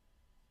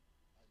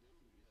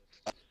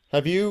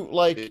 Have you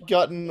like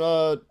gotten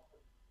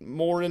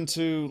more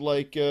into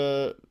like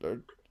the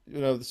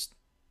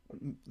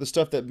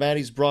stuff that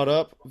Maddie's brought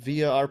up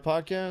via our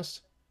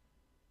podcast?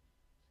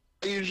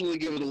 I usually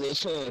give it a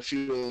listen. A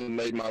few of them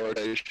made my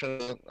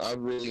rotation. I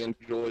really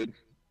enjoyed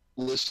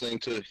listening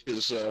to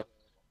his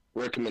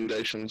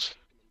recommendations.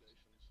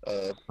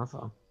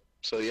 Awesome.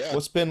 So yeah.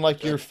 What's been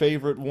like your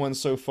favorite one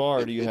so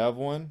far? Do you have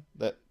one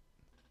that?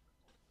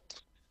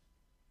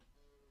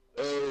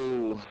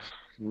 Oh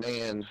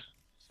man.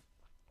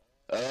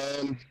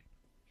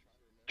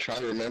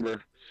 Trying to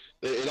remember.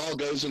 It all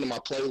goes into my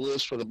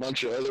playlist with a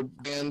bunch of other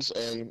bands,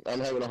 and I'm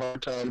having a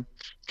hard time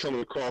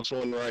coming across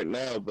one right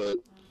now. But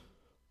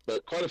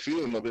quite a few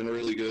of them have been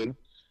really good.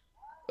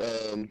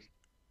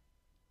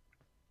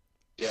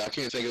 Yeah, I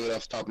can't think of it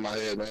off the top of my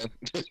head, man.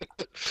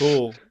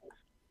 Cool.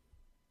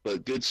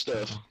 But good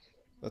stuff.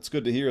 That's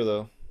good to hear,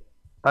 though.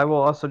 I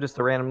will also just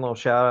a random little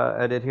shout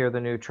out. I did hear the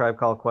new Tribe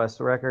Called Quest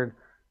record,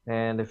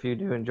 and if you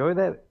do enjoy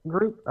that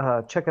group,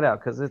 check it out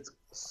because it's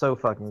so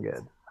fucking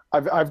good.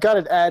 I've got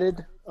it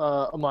added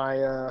on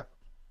my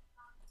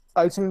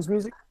iTunes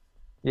music.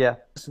 Yeah.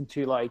 Listened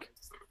to like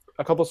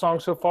a couple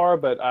songs so far,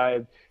 but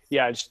I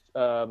just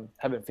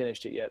haven't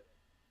finished it yet.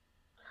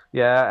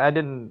 Yeah, I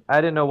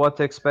didn't know what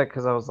to expect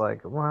because I was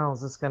like, wow,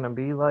 is this gonna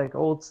be like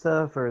old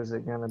stuff or is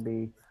it gonna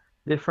be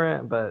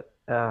different? But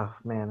oh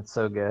man, it's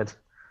so good.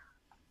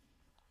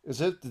 Is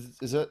it?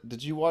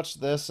 Did you watch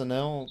the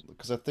SNL?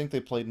 Because I think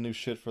they played new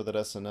shit for that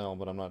SNL,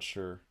 but I'm not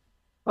sure.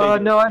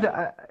 No,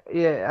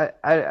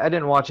 I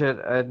didn't watch it.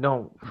 I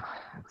don't.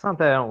 It's not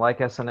that I don't like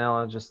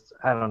SNL.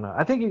 I don't know.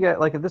 I think you guys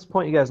like at this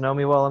point you guys know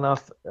me well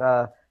enough.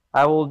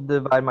 I will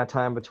divide my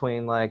time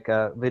between like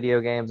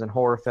video games and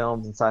horror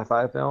films and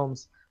sci-fi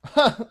films.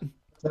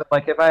 So,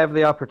 like if I have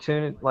the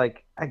opportunity,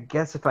 like I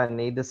guess if I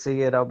need to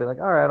see it, I'll be like,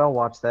 all right, I'll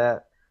watch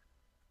that.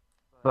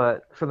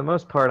 But for the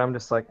most part, I'm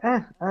just like,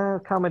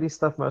 comedy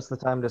stuff most of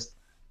the time. Just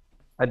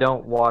I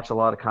don't watch a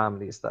lot of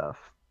comedy stuff.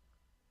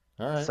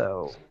 All right.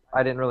 So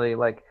I didn't really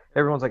like.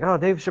 Everyone's like, "Oh,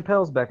 Dave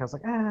Chappelle's back." I was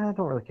like, I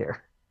don't really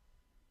care.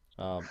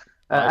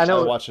 I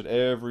know. I watch it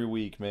every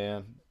week,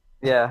 man.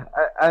 Yeah,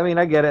 I mean,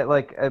 I get it.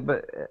 Like,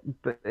 but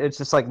it's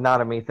just like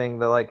not a me thing.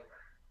 That like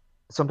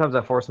sometimes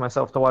I force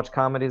myself to watch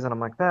comedies, and I'm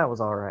like, that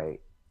was all right.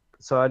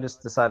 So I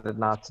just decided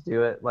not to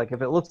do it. Like,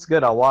 if it looks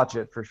good, I'll watch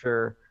it for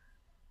sure.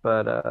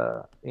 But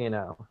I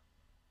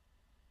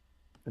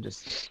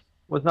just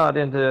was not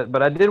into it.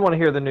 But I did want to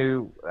hear the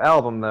new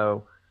album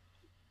though.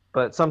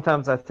 But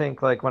sometimes I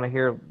think like when I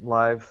hear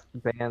live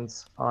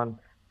bands on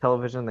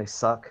television, they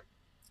suck.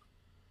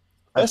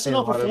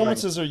 SNL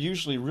performances are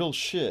usually real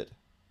shit.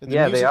 And the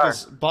Yeah, music they are.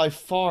 is by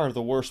far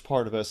the worst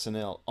part of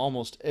SNL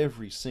almost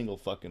every single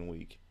fucking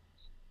week.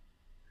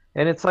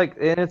 And it's like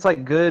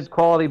good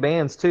quality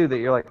bands too that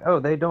you're like, oh,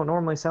 they don't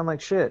normally sound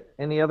like shit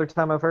any other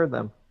time I've heard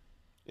them.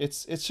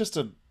 It's just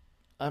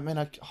I mean,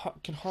 I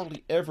can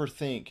hardly ever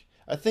think.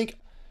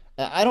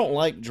 I don't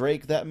like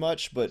Drake that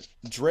much, but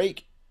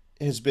Drake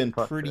has been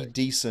Fuck pretty Drake.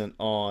 decent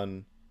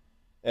on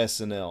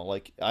SNL.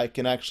 Like I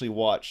can actually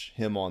watch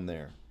him on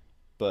there.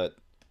 But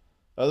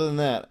other than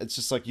that, it's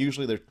just like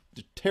usually they're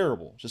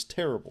terrible, just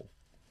terrible.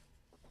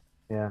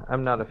 Yeah,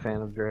 I'm not a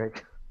fan of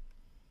Drake.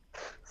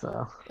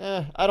 So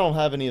I don't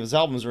have any of his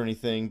albums or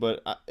anything,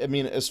 but I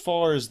mean, as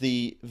far as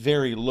the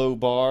very low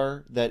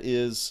bar that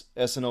is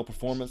SNL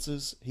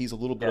performances, he's a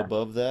little bit Yeah.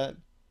 above that.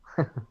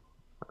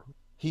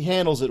 He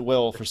handles it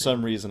well for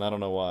some reason. I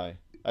don't know why.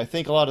 I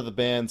think a lot of the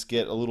bands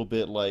get a little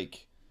bit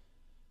like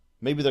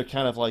maybe they're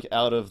kind of like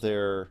out of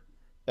their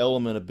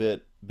element a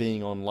bit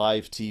being on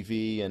live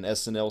TV, and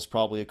SNL's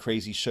probably a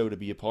crazy show to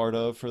be a part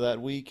of for that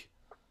week.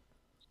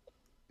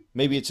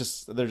 Maybe it's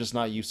just they're just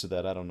not used to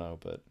that. I don't know,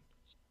 but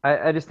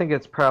I just think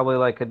it's probably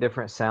like a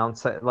different sound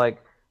set.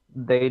 Like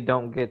they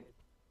don't get,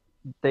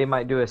 they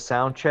might do a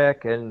sound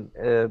check and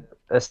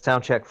a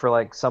sound check for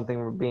like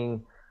something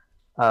being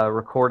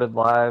recorded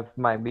live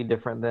might be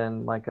different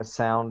than like a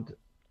sound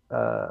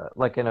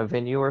like in a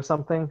venue or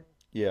something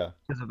yeah.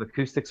 because of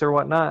acoustics or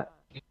whatnot.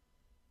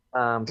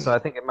 So I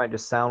think it might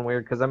just sound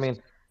weird because I mean,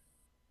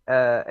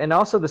 and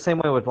also the same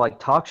way with like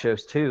talk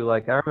shows too.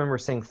 Like I remember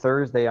seeing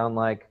Thursday on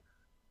like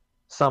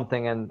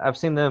something, and I've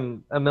seen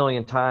them a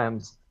million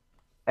times,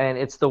 and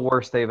it's the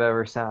worst they've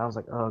ever sounded. I was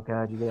like, oh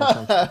god, you guys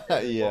sound so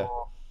Yeah.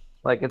 terrible.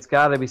 Like it's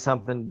got to be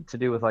something to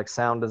do with like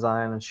sound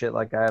design and shit.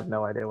 Like I have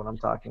no idea what I'm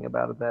talking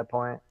about at that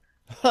point.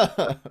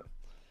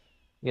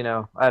 You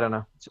know, I don't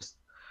know. Just,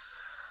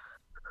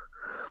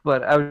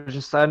 but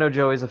I know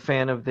Joey's a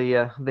fan of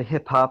the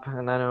hip hop,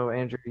 and I know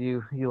Andrew,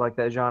 you like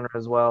that genre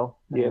as well.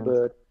 Yeah, and,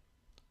 but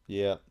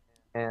Yeah.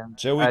 And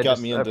Joey got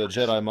me into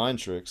Jedi Mind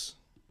Tricks.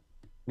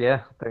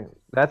 Yeah,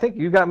 I think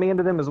you got me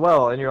into them as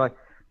well. And you're like,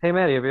 "Hey,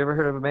 Maddie, have you ever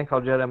heard of a band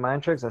called Jedi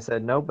Mind Tricks?" I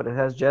said, "No, but it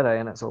has Jedi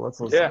in it, so let's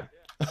listen."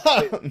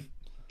 yeah.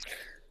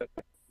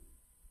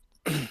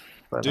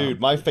 But, Dude,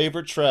 my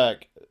favorite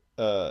track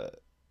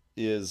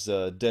is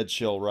Dead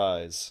Shall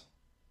Rise.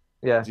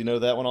 yeah, Do you know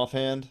that one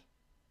offhand?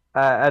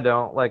 I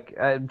don't like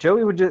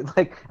Joey would just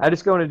like I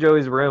just go into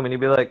Joey's room and I'd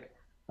be like,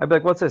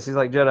 "What's this?" He's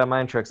like, "Jedi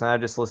Mind Tricks," and I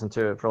just listen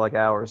to it for like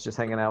hours, just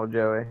hanging out with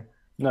Joey.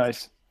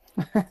 Nice.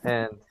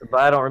 But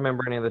I don't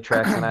remember any of the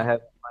tracks, and I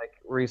have like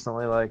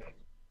recently like.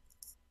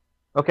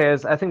 Okay,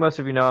 as I think most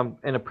of you know, I'm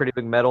in a pretty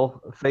big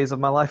metal phase of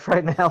my life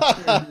right now.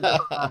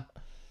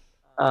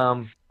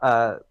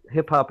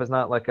 Hip hop is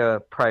not like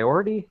a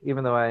priority,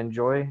 even though I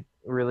enjoy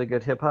really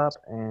good hip hop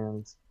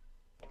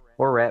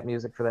or rap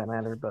music for that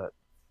matter. But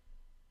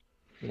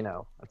you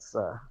know,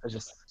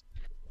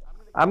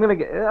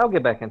 I'll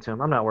get back into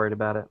them. I'm not worried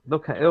about it.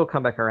 It'll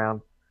come back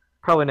around.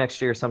 Probably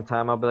next year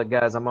sometime. I'll be like,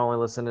 guys, I'm only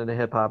listening to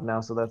hip hop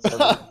now, so that's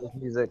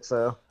music.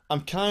 So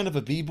I'm kind of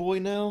a b-boy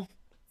now.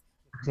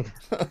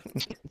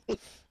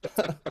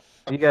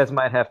 You guys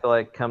might have to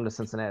like come to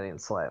Cincinnati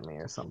and slap me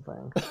or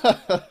something.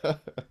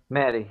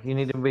 Maddie, you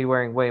need to be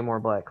wearing way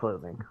more black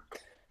clothing.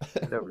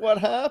 What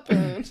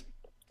happened?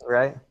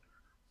 Right?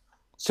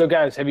 So,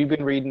 guys, have you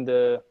been reading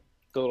the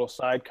little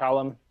side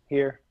column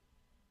here?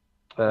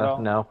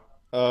 No.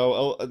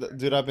 Oh,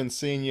 dude, I've been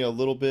seeing you a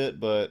little bit,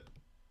 but.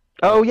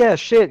 Oh yeah,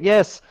 shit.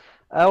 Yes,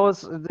 I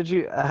was. Did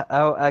you?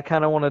 I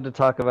kind of wanted to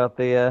talk about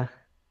the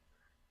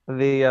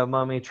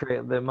Mummy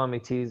the Mummy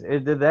tease.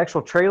 Did the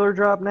actual trailer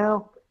drop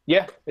now?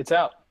 Yeah, it's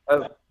out.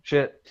 Oh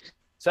shit.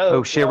 So,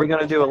 oh shit. We're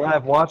gonna do a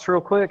live watch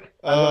real quick.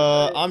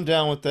 I'm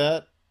down with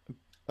that.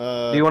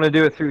 Do you want to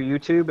do it through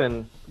YouTube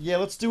and? Yeah,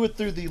 let's do it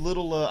through the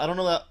little. I don't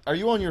know that. Are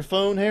you on your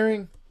phone,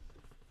 Herring?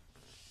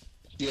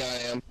 Yeah, I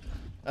am.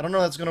 I don't know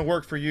if that's gonna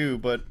work for you,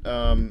 but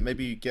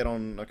maybe get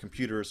on a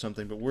computer or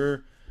something. But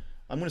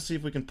I'm gonna see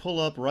if we can pull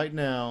up right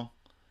now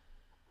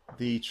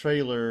the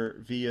trailer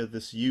via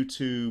this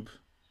YouTube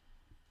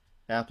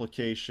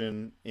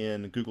application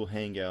in Google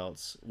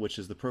Hangouts, which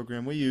is the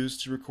program we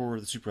use to record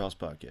the Superhouse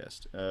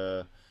podcast.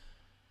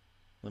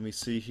 Let me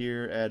see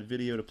here. Add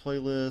video to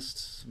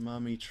playlist.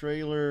 Mummy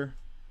trailer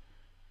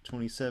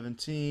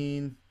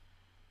 2017.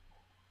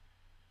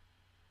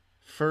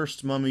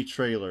 First Mummy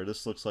trailer.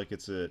 This looks like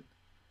it's it.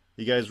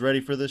 You guys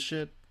ready for this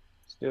shit?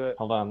 Let's do it.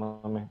 Hold on,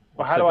 let me.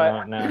 Well, how do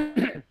I? Now.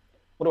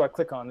 What do I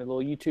click on? The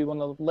little YouTube on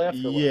the left?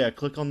 Yeah,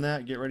 click on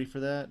that. Get ready for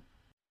that.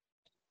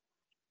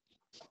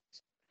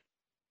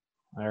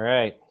 All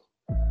right.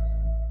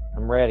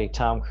 I'm ready.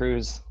 Tom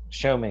Cruise,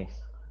 show me.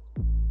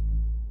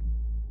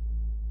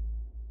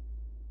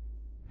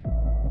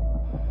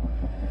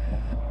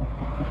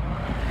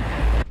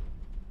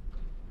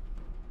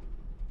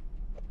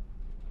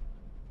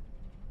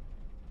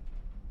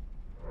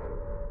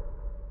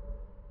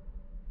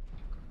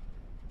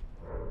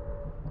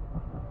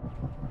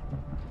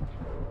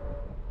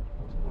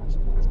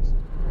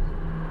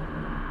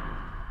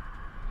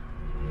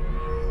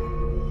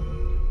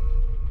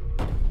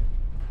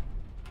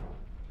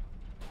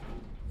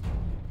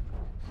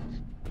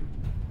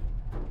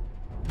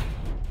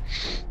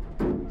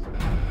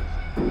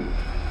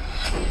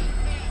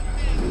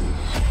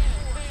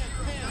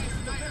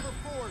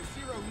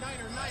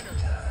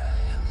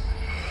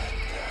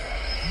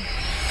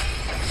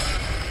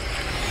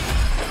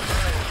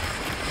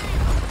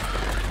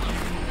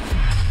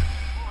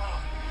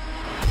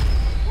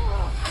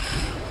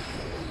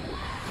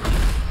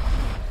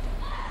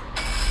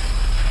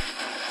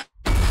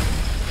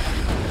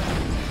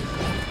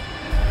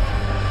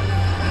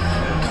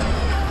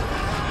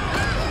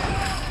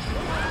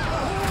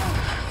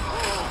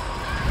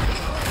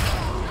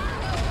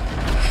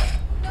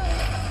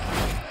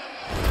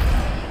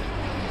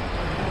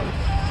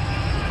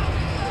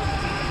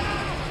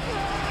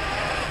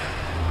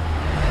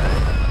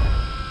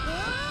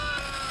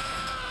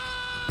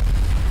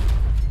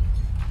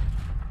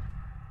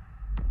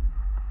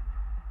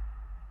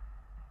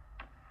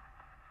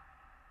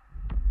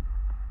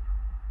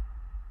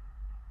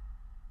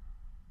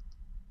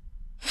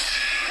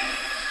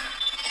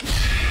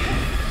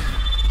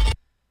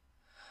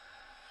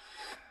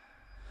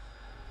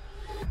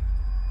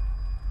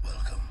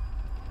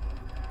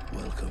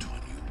 Welcome to a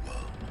new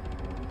world.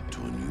 To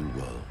a new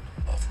world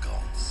of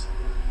gods.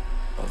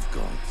 Of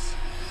gods.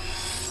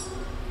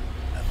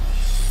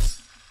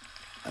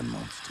 And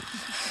monsters.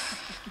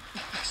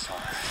 I saw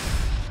her.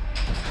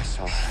 I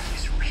saw her.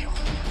 He's real.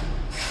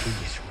 He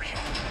is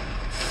real.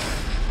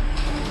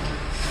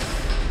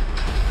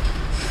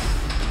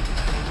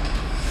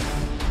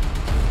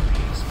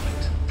 Please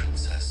meet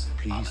Princess.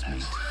 Please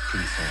meet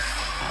Princess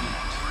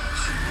Amulet.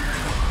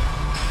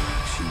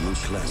 She will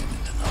claim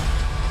the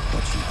night.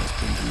 but she has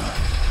been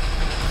denied.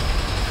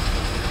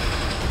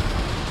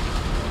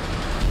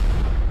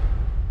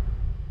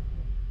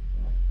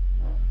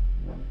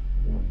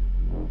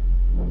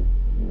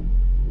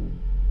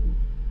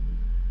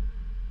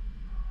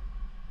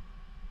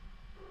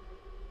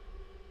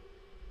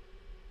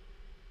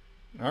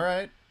 All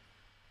right.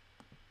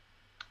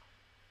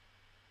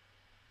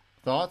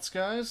 Thoughts,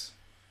 guys?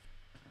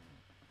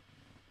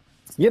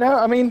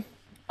 I mean,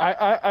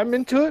 I'm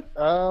into it.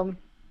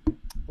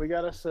 We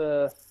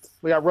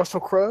got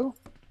Russell Crowe.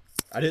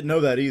 I didn't know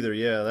that either.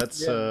 Yeah,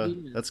 that's Yeah, me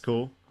neither. that's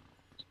cool.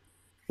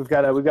 We've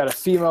got a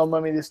female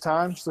mummy this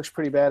time. She looks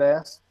pretty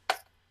badass.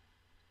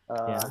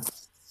 I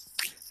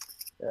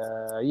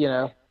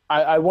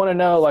want to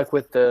know, like,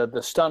 with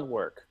the stunt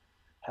work,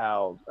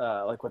 how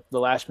like with the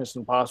last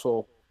Mission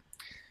Impossible,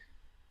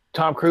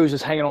 Tom Cruise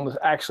is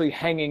actually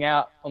hanging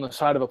out on the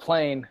side of a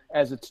plane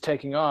as it's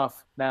taking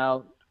off.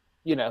 Now,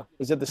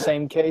 is it the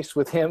same case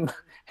with him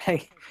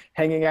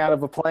hanging out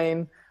of a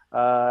plane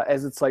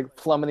as it's like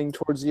plummeting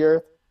towards the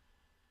earth?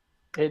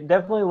 It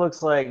definitely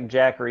looks like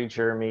Jack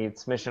Reacher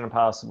meets Mission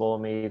Impossible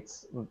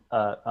meets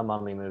a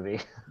Mummy movie.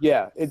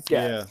 Yeah,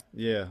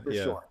 Yeah, for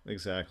sure.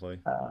 exactly.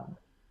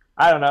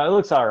 I don't know. It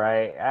looks all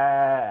right.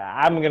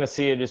 I'm gonna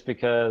see it just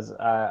because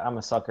I'm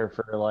a sucker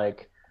for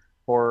like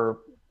horror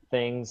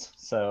things,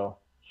 so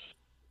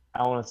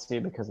I want to see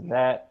it because of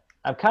that.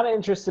 I'm kind of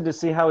interested to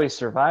see how he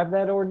survived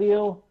that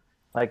ordeal,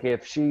 like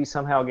if she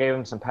somehow gave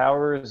him some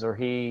powers or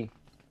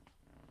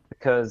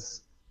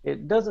because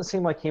it doesn't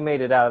seem like he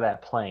made it out of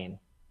that plane.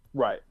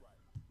 Right.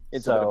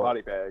 It's like a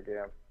body bag,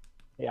 yeah.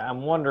 Yeah,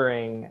 I'm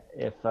wondering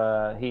if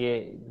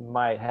he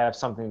might have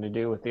something to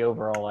do with the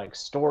overall like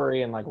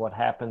story and like what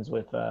happens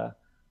with the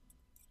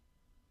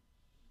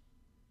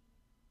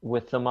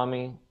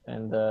mummy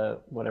and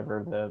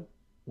whatever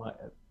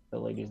the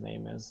lady's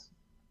name is.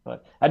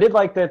 But I did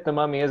like that the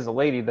mummy is a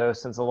lady though,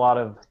 since a lot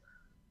of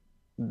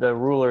the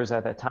rulers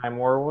at that time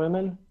were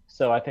women.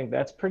 So I think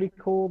that's pretty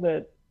cool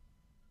that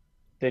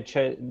they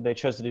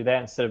chose to do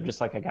that instead of just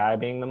like a guy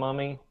being the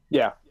mummy.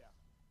 Yeah.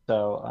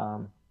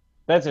 So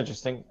that's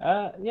interesting.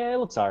 Yeah, it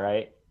looks all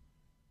right.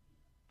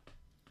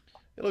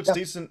 It looks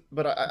decent,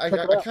 but I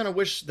kind of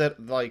wish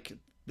that like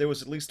there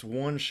was at least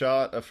one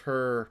shot of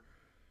her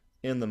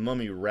in the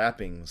mummy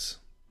wrappings.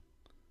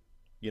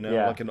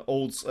 Like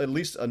at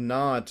least a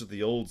nod to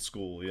the old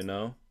school.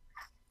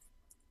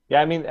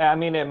 Yeah, I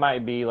mean, it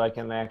might be like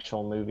in the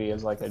actual movie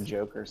as like a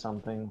joke or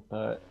something,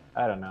 but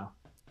I don't know.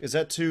 Is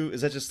that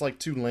just like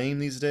too lame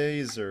these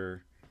days,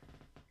 or?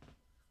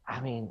 I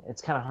mean,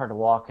 it's kind of hard to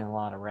walk in a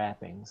lot of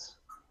wrappings.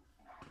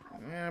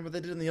 Yeah, but they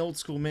did it in the old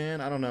school,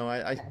 man. I don't know.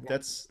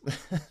 That's.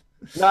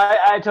 No,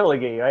 I totally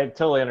get you. I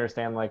totally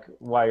understand like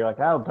why you're like,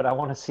 oh, but I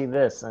want to see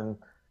this, and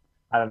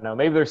I don't know.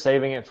 Maybe they're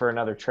saving it for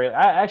another trailer.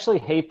 I actually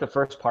hate the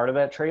first part of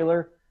that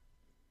trailer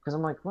because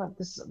I'm like, what?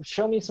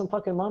 Show me some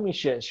fucking mummy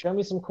shit. Show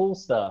me some cool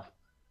stuff.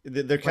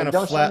 They're kind like,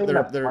 of flat.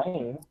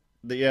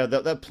 They're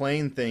that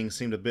plane thing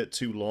seemed a bit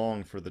too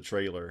long for the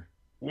trailer.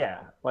 Yeah,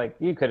 like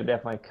you could have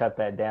definitely cut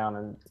that down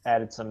and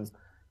added some.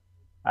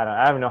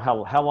 I don't know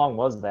how long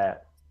was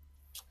that.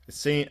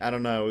 I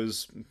don't know. It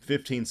was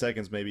 15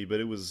 seconds maybe, but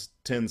it was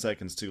 10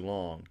 seconds too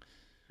long.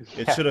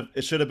 Yeah.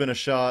 It should have been a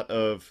shot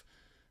of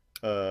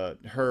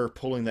her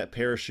pulling that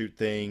parachute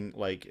thing,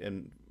 like,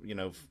 and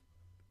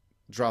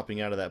dropping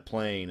out of that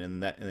plane,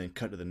 and then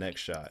cut to the next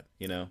shot.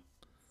 Yeah.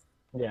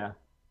 Yeah,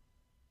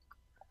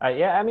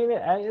 I mean,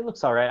 it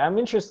looks all right. I'm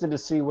interested to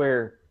see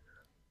where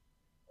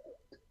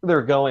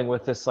they're going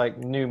with this like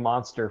new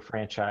monster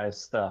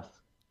franchise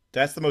stuff.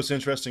 That's the most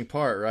interesting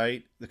part,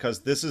 right?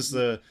 Because this is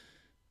they're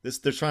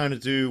trying to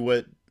do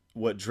what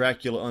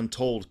Dracula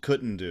Untold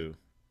couldn't do.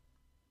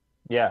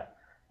 Yeah.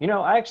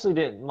 I actually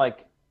didn't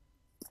like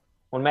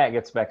when Matt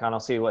gets back on, I'll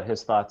see what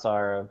his thoughts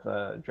are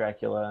of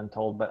Dracula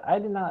Untold, but I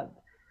did not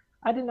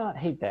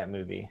hate that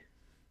movie.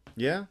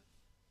 Yeah?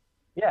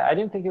 Yeah, I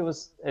didn't think it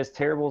was as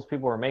terrible as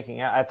people were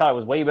making out. I thought it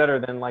was way better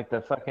than like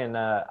the fucking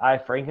I,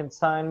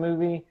 Frankenstein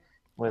movie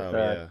with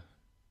oh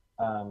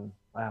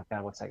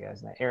god, what's that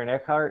guy's name? Aaron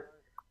Eckhart.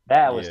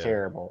 That was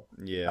terrible.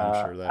 Yeah,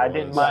 I'm sure that I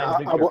didn't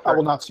mind. I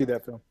will not see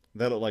that film.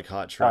 That looked like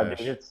hot trash. Oh,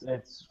 dude,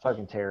 it's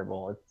fucking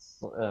terrible.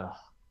 It's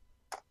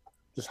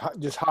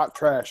just hot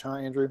trash, huh,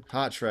 Andrew?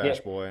 Hot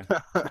trash, boy.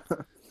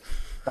 The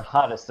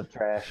hottest of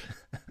trash.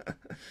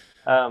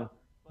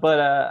 But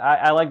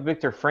I like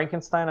Victor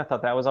Frankenstein. I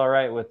thought that was all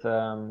right with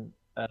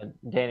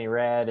Danny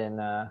Rad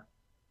and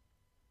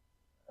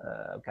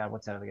God,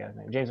 what's that other guy's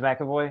name? James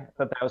McAvoy. I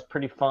thought that was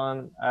pretty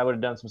fun. I would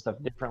have done some stuff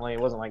differently. It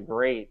wasn't like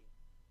great,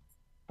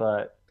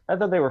 but I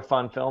thought they were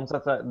fun films. I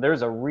thought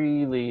there's a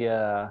really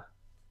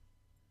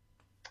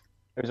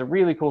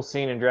cool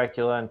scene in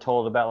Dracula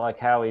Untold about like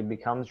how he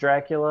becomes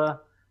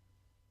Dracula,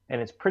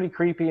 and it's pretty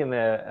creepy. And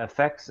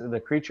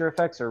the creature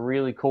effects are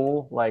really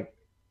cool. Like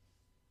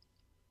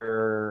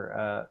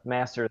her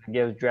master that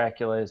gives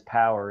Dracula his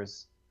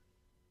powers,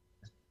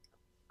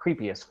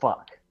 creepy as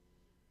fuck.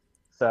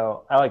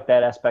 So I like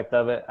that aspect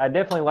of it. I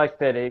definitely like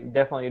that it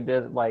definitely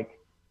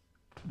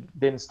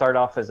didn't start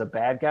off as a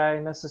bad guy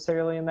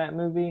necessarily in that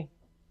movie.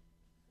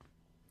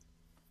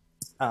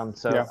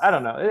 So Yeah. I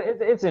don't know.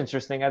 It's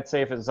interesting. I'd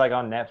say if it's like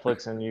on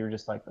Netflix and you're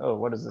just like, oh,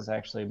 what is this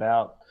actually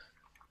about?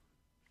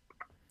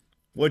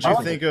 What'd I you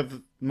like think of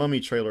the Mummy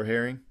trailer,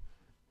 Harry?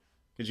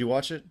 Did you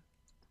watch it?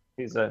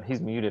 He's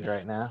muted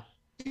right now.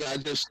 Yeah,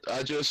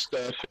 I just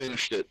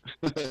finished it.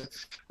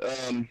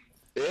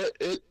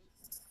 It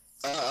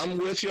I'm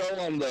with y'all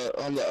on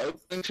the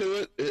opening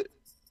to it. It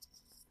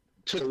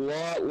took a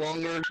lot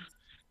longer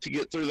to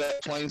get through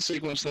that plane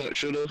sequence than it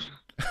should have.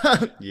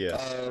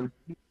 Yeah.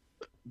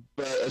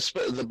 But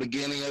especially the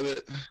beginning of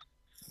it.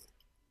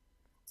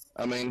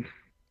 I mean,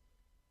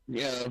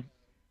 yeah.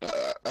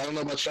 I don't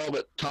know about y'all,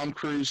 but Tom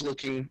Cruise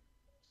looking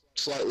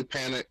slightly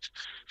panicked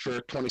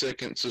for 20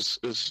 seconds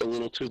is a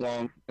little too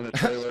long in a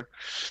trailer.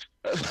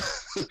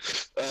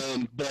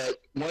 But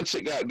once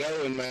it got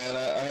going, man,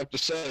 I have to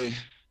say,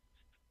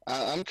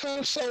 I'm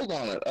kind of sold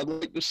on it. I'd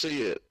like to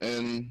see it,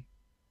 and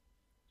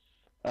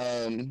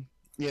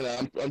you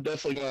know, I'm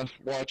definitely gonna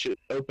watch it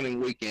opening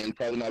weekend,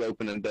 probably not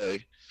opening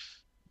day.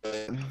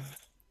 But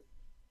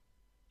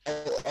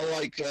I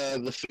like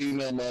the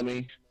female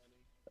mummy.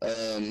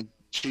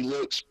 She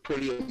looks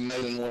pretty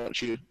amazing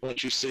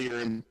once you see her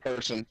in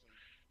person.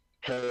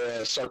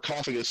 Her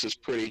sarcophagus is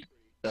pretty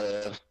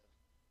well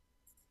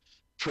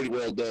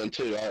done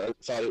too. I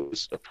thought it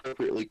was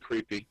appropriately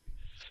creepy.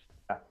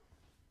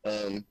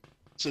 So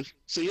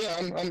yeah,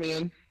 I'm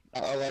in.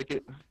 I like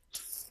it.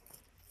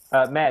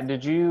 Matt,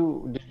 did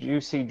you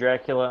see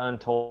Dracula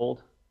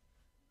Untold?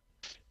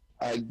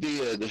 I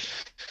did,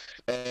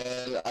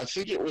 and I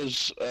think it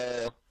was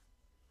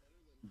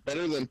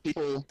better than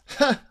people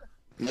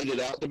made it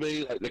out to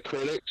be, like the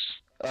critics.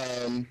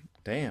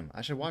 Damn,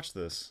 I should watch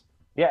this.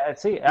 Yeah,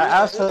 see, I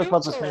also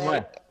felt the same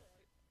way.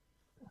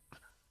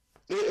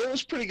 It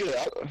was pretty good.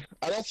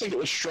 I don't think it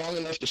was strong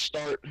enough to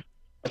start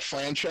a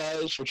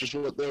franchise, which is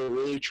what they were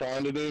really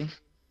trying to do.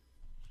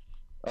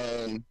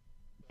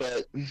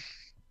 But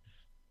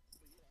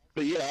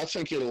yeah, I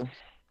think it'll.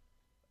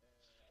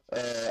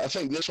 I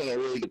think this one will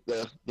really get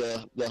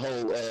the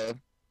whole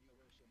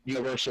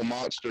Universal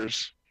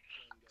Monsters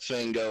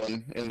thing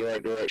going in the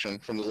right direction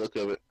from the look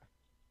of it.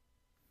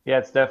 Yeah,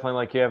 it's definitely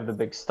like you have the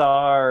big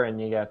star, and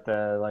you got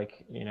the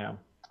like, you know.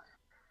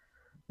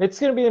 It's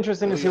gonna be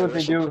interesting to see what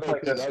they do with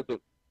like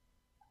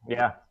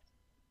yeah.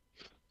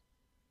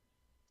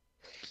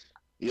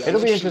 Yeah,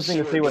 It'll be let's interesting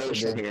to where see it what they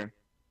goes do. from here.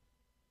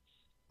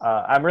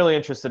 I'm really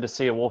interested to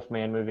see a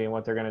Wolfman movie and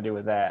what they're gonna do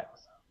with that.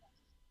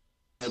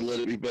 I'd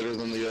let it be better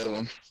than the other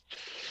one.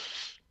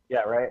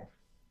 Yeah, right.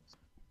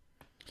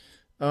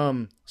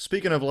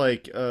 Speaking of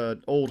like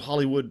old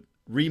Hollywood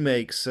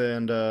remakes,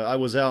 and I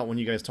was out when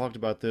you guys talked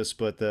about this,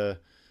 but the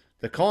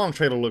Kong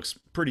trailer looks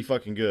pretty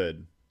fucking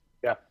good.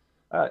 Yeah,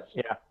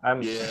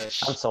 I'm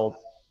sold.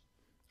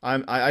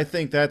 I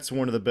think that's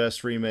one of the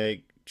best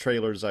remake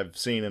trailers I've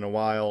seen in a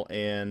while,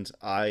 and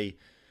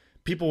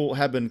people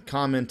have been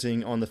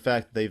commenting on the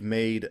fact that they've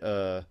made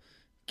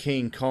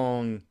King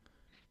Kong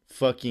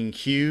fucking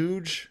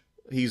huge.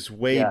 He's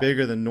way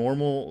bigger than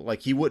normal.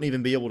 Like, he wouldn't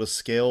even be able to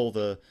scale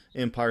the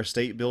Empire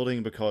State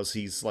Building because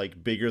he's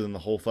like bigger than the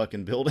whole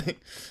fucking building.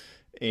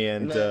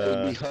 And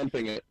would be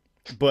humping it.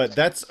 But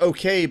that's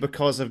okay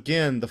because,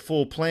 again, the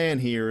full plan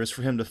here is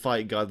for him to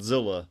fight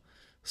Godzilla.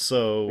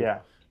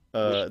 So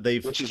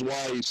which is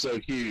why he's so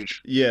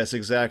huge. Yes,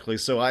 exactly.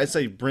 So I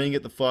say bring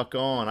it the fuck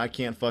on. I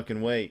can't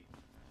fucking wait.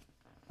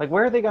 Like,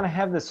 where are they gonna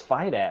have this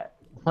fight at?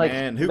 Like,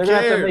 man, who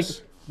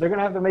cares? They're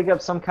gonna have to make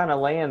up some kind of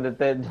land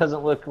that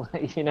doesn't look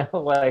like, you know,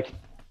 like,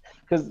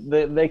 because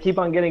they keep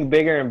on getting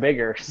bigger and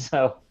bigger.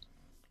 So.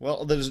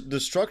 Well, the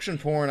destruction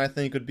porn, I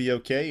think, would be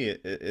okay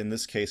in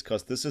this case,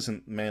 because this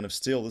isn't Man of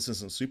Steel, this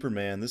isn't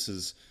Superman, this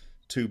is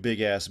two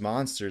big-ass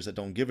monsters that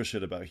don't give a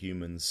shit about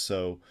humans,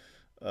 so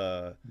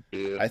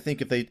I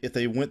think if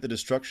they went the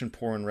destruction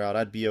porn route,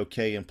 I'd be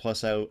okay, and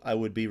plus I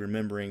would be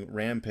remembering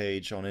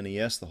Rampage on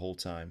NES the whole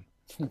time.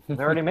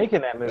 They're already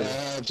making that movie.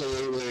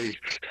 Absolutely.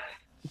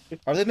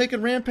 Are they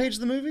making Rampage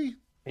the movie?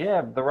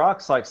 Yeah, The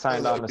Rock's like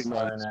signed on to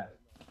star in it.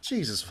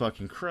 Jesus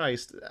fucking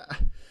Christ.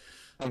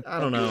 I don't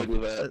I'm know. good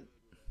with that.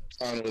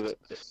 Fine with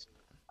it.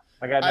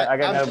 I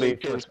got no beef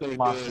it's with been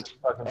monsters good.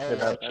 fucking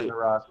shit up in The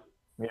Rock.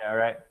 Yeah,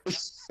 right.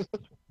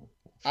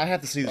 I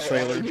have to see the Oh,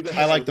 trailer. you can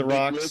I like have The a big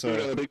Rock, lizard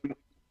so and a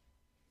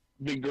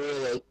big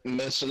gorilla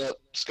messing up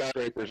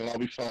skyscrapers, and I'll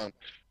be fine.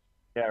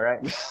 Yeah, right.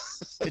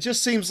 it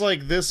just seems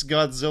like this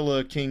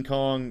Godzilla King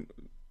Kong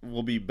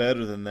will be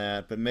better than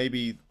that, but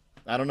maybe,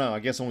 I don't know, I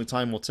guess only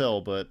time will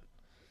tell, but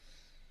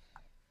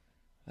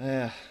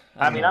I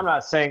mean, I'm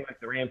not saying like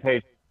the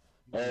Rampage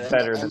is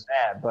better than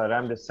that, but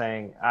I'm just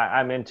saying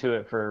I'm into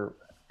it for,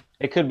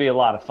 it could be a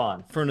lot of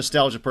fun. For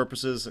nostalgia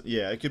purposes,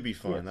 yeah, it could be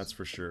fun, Yes. that's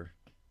for sure.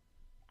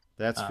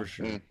 That's for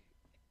sure.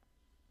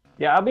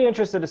 Yeah, I'll be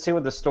interested to see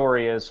what the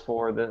story is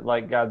for the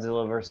like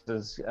Godzilla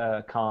versus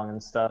Kong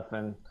and stuff,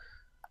 and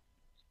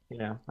you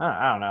know,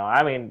 I don't know.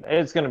 I mean,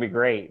 it's gonna be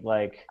great,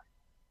 like,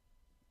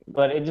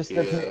 but it just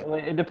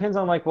it depends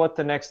on like what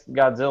the next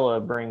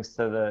Godzilla brings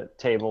to the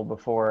table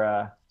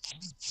before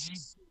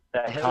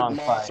that Kong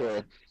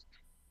fight.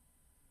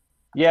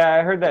 Yeah,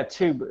 I heard that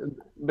too,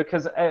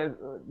 because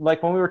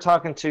like when we were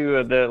talking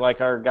to the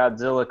like our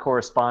Godzilla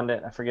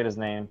correspondent, I forget his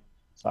name.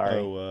 Sorry.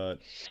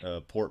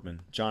 Oh,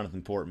 Portman,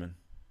 Jonathan Portman.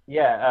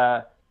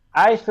 Yeah,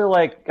 I feel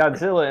like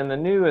Godzilla in the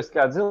newest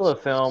Godzilla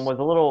film was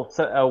a little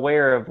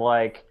aware of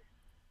like,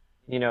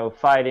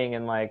 fighting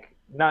and like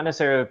not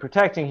necessarily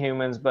protecting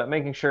humans, but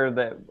making sure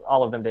that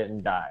all of them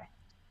didn't die.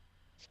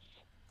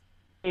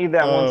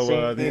 That one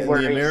scene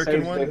where the he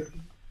American saves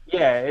one.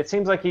 yeah, it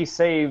seems like he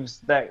saves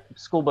that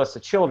school bus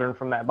of children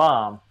from that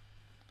bomb.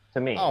 To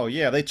me. Oh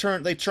yeah, they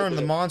turned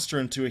the monster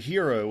into a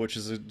hero, which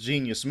is a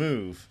genius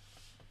move.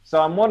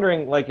 So I'm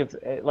wondering, like, if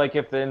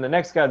in the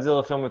next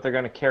Godzilla film, if they're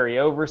going to carry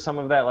over some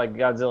of that, like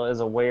Godzilla is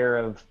aware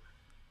of,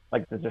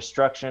 like, the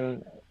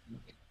destruction,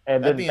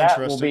 and That'd then be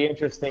that will interesting. be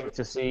interesting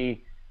to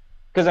see,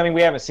 because I mean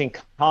we haven't seen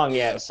Kong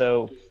yet,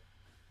 so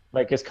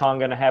like, is Kong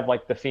going to have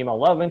like the female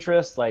love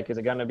interest? Like, is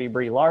it going to be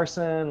Brie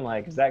Larson?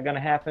 Like, is that going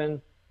to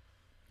happen?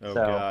 Oh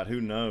So, God,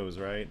 who knows,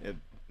 right?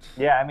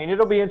 yeah, I mean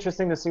it'll be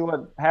interesting to see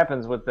what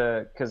happens with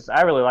because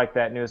I really like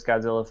that newest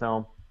Godzilla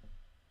film.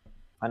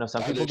 I know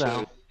some I people do too.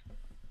 don't.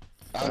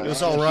 It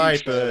was I'm a all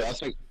right, huge fan. but I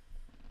think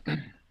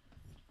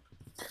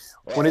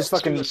When his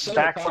fucking so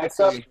back lights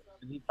up, cinepatically,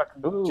 and he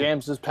fucking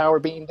jams his power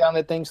beam down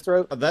that thing's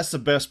throat. that's the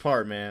best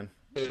part, man.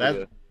 That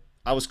yeah.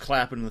 I was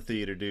clapping in the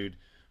theater, dude.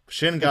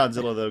 Shin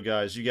Godzilla, though,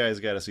 guys, you guys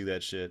got to see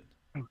that shit.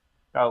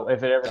 Oh,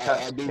 if it ever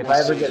I do if want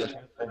I to ever see get it.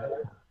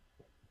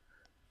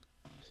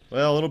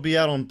 Well, it'll be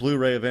out on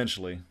Blu-ray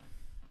eventually.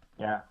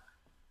 yeah.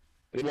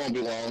 It won't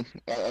be long.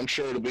 I'm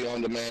sure it'll be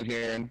on demand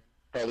here in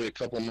probably a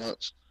couple of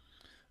months.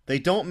 They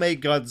don't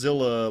make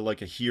Godzilla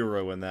like a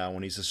hero in that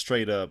one. He's a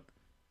straight up,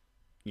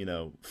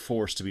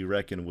 force to be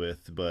reckoned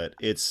with. But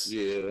it's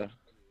Yeah.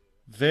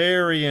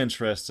 very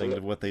interesting to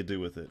what they do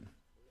with it.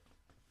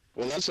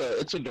 Well,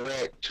 it's a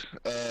direct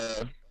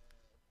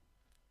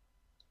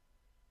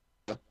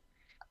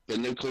the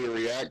nuclear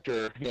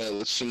reactor,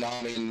 the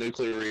tsunami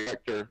nuclear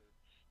reactor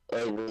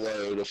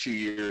overload a few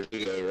years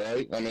ago,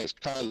 right? I mean, it's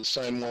kind of the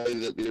same way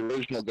that the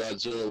original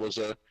Godzilla was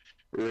a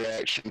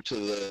reaction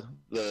to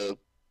the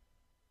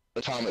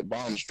atomic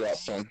bombs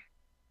dropped on.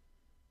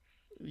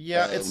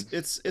 Yeah,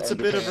 it's a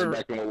bit of Japan a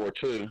back in World War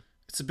II.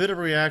 it's a bit of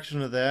a reaction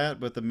to that,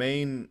 but the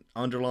main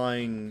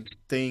underlying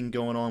thing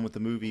going on with the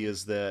movie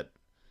is that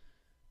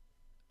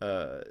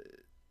uh,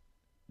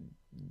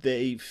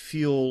 they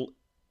feel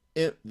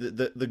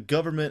the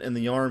government and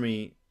the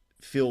army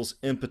feels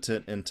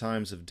impotent in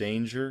times of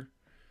danger.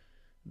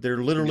 They're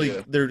literally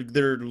Yeah.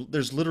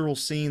 there's literal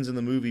scenes in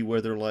the movie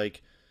where they're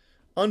like,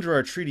 under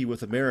our treaty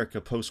with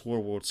America post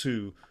World War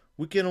II,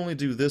 we can only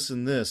do this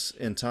and this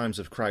in times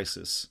of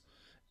crisis,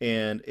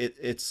 and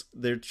it's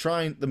they're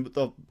trying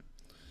the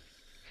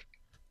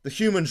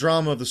human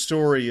drama of the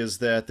story is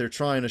that they're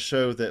trying to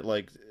show that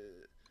like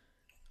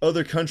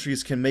other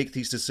countries can make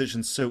these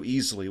decisions so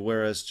easily,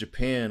 whereas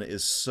Japan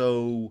is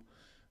so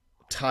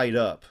tied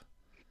up,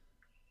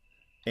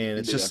 and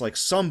it's just Yeah. like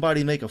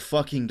somebody make a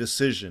fucking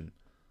decision.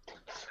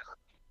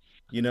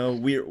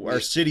 Our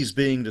city's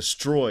being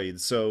destroyed,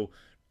 so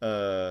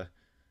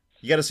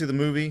you got to see the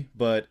movie,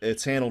 but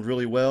it's handled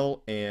really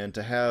well, and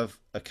to have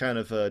a kind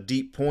of a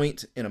deep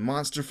point in a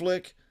monster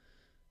flick,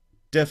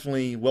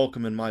 definitely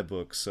welcome in my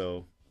book.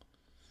 So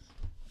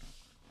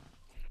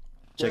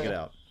check it Well,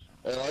 out.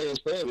 and like I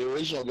said, the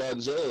original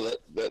Godzilla,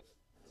 that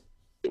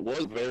it was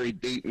a very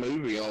deep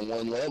movie on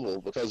one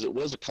level because it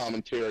was a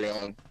commentary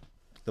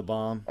The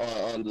bomb.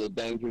 on the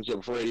dangers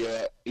of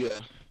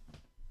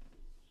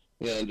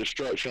and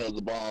destruction of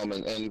the bomb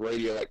and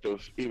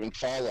radioactive even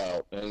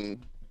fallout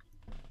and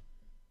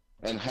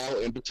how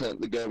impotent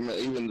the government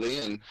even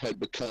then had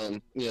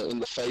become, in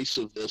the face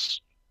of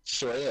this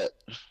threat.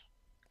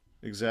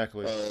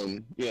 Exactly.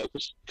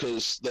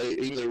 Because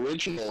even the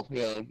original,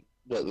 the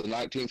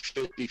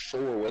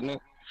 1954, wasn't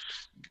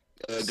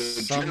it?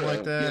 Something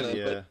like that,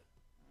 yeah.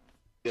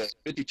 Yeah,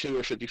 52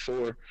 or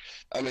 54.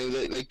 I mean,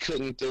 they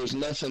couldn't. There was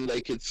nothing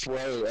they could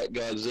throw at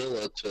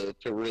Godzilla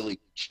to really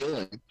kill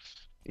him,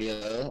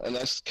 And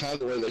that's kind of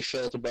the way they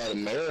felt about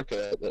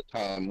America at that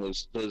time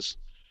was,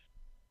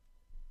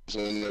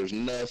 and there's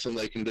nothing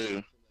they can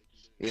do,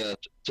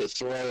 to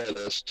throw at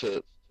us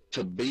to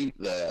beat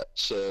that.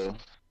 So,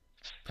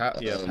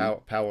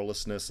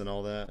 Powerlessness and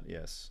all that.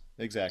 Yes,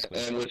 exactly.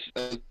 and with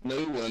a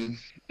new one,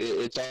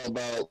 it's all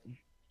about.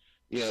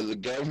 The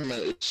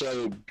government is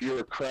so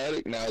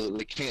bureaucratic now that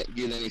they can't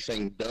get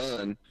anything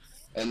done,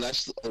 and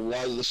that's a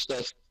lot of the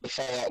stuff, the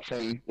fallout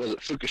from, was it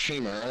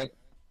Fukushima, right?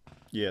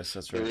 Yes,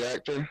 that's The right.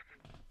 reactor.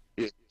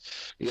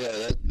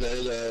 Yeah,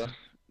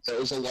 that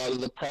was a lot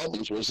of the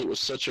problems. Was it was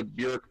such a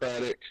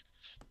bureaucratic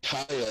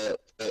tie-up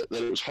that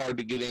it was hard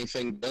to get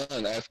anything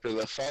done after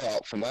the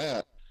fallout from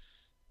that.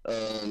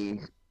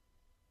 And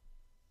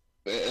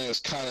it's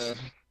kind of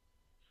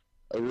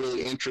a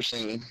really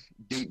interesting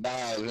deep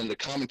dive into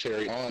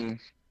commentary on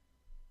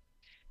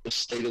the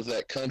state of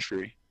that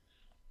country.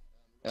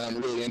 And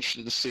I'm really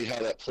interested to see how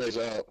that plays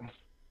out.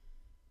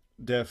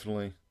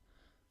 Definitely.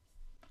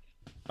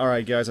 All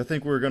right, guys. I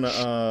think we're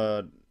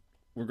gonna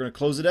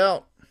close it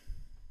out.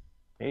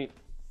 Hey.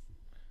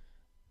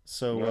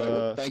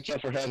 So thank you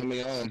for having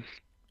me on.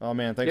 Oh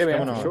man, thanks Yeah, for man,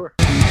 coming on. sure.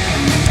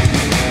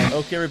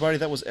 Okay, everybody,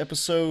 that was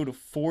episode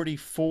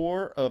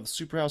 44 of the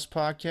Superhouse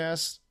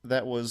Podcast.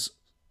 That was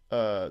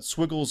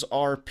Swiggles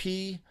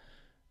RP,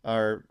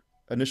 our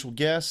initial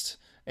guest,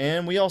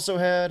 and we also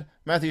had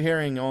Matthew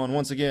Herring on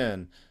once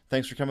again.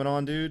 Thanks for coming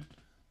on, dude.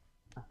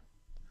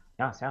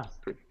 Yes.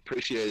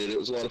 Appreciate it. It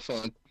was a lot of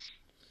fun.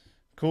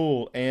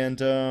 Cool, and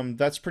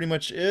that's pretty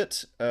much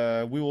it.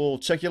 We will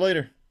check you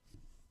later.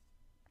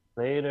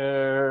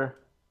 Later.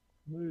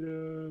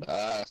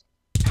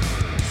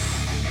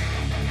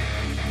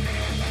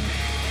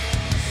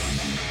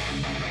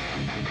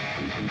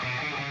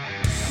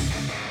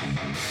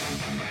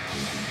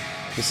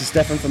 This is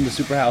Stefan from the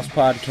Superhouse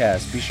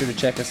Podcast. Be sure to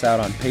check us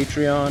out on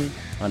Patreon,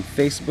 on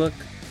Facebook,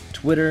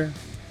 Twitter,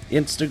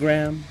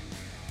 Instagram,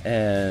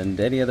 and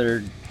any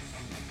other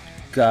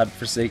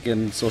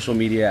godforsaken social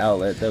media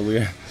outlet that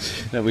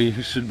we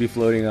should be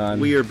floating on.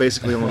 We are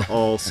basically on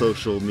all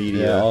social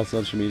media. Yeah, all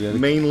social media.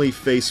 Mainly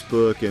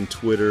Facebook and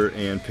Twitter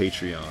and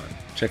Patreon.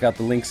 Check out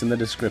the links in the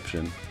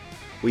description.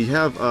 We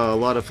have a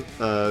lot of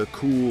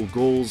cool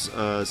goals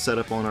set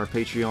up on our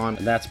Patreon.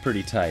 And that's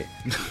pretty tight.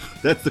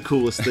 That's the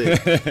coolest thing.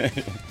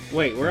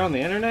 Wait, we're on the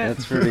internet?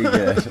 That's pretty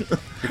good.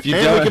 If you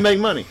and we can make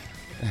money.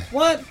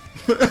 What?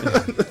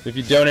 If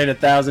you donate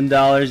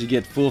 $1,000, you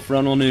get full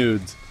frontal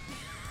nudes.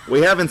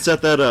 We haven't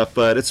set that up,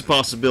 but it's a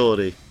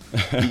possibility.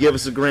 You give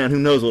us $1,000, who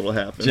knows what'll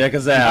happen. Check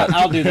us out.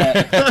 I'll do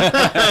that.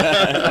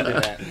 I'll do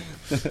that.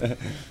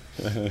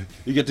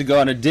 You get to go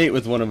on a date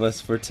with one of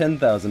us for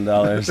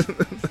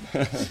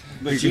 $10,000.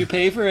 But you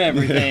pay for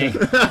everything.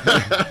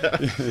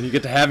 You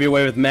get to have your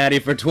way with Maddie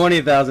for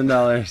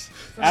 $20,000.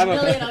 For $1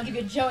 million, I'll give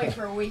you Joey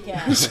for a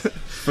weekend.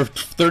 For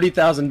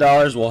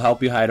 $30,000, we'll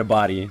help you hide a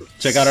body.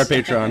 Check out our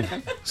Patreon.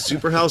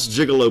 Superhouse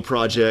Gigolo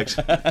Project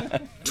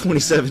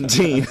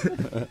 2017.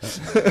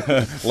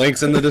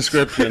 Links in the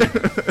description.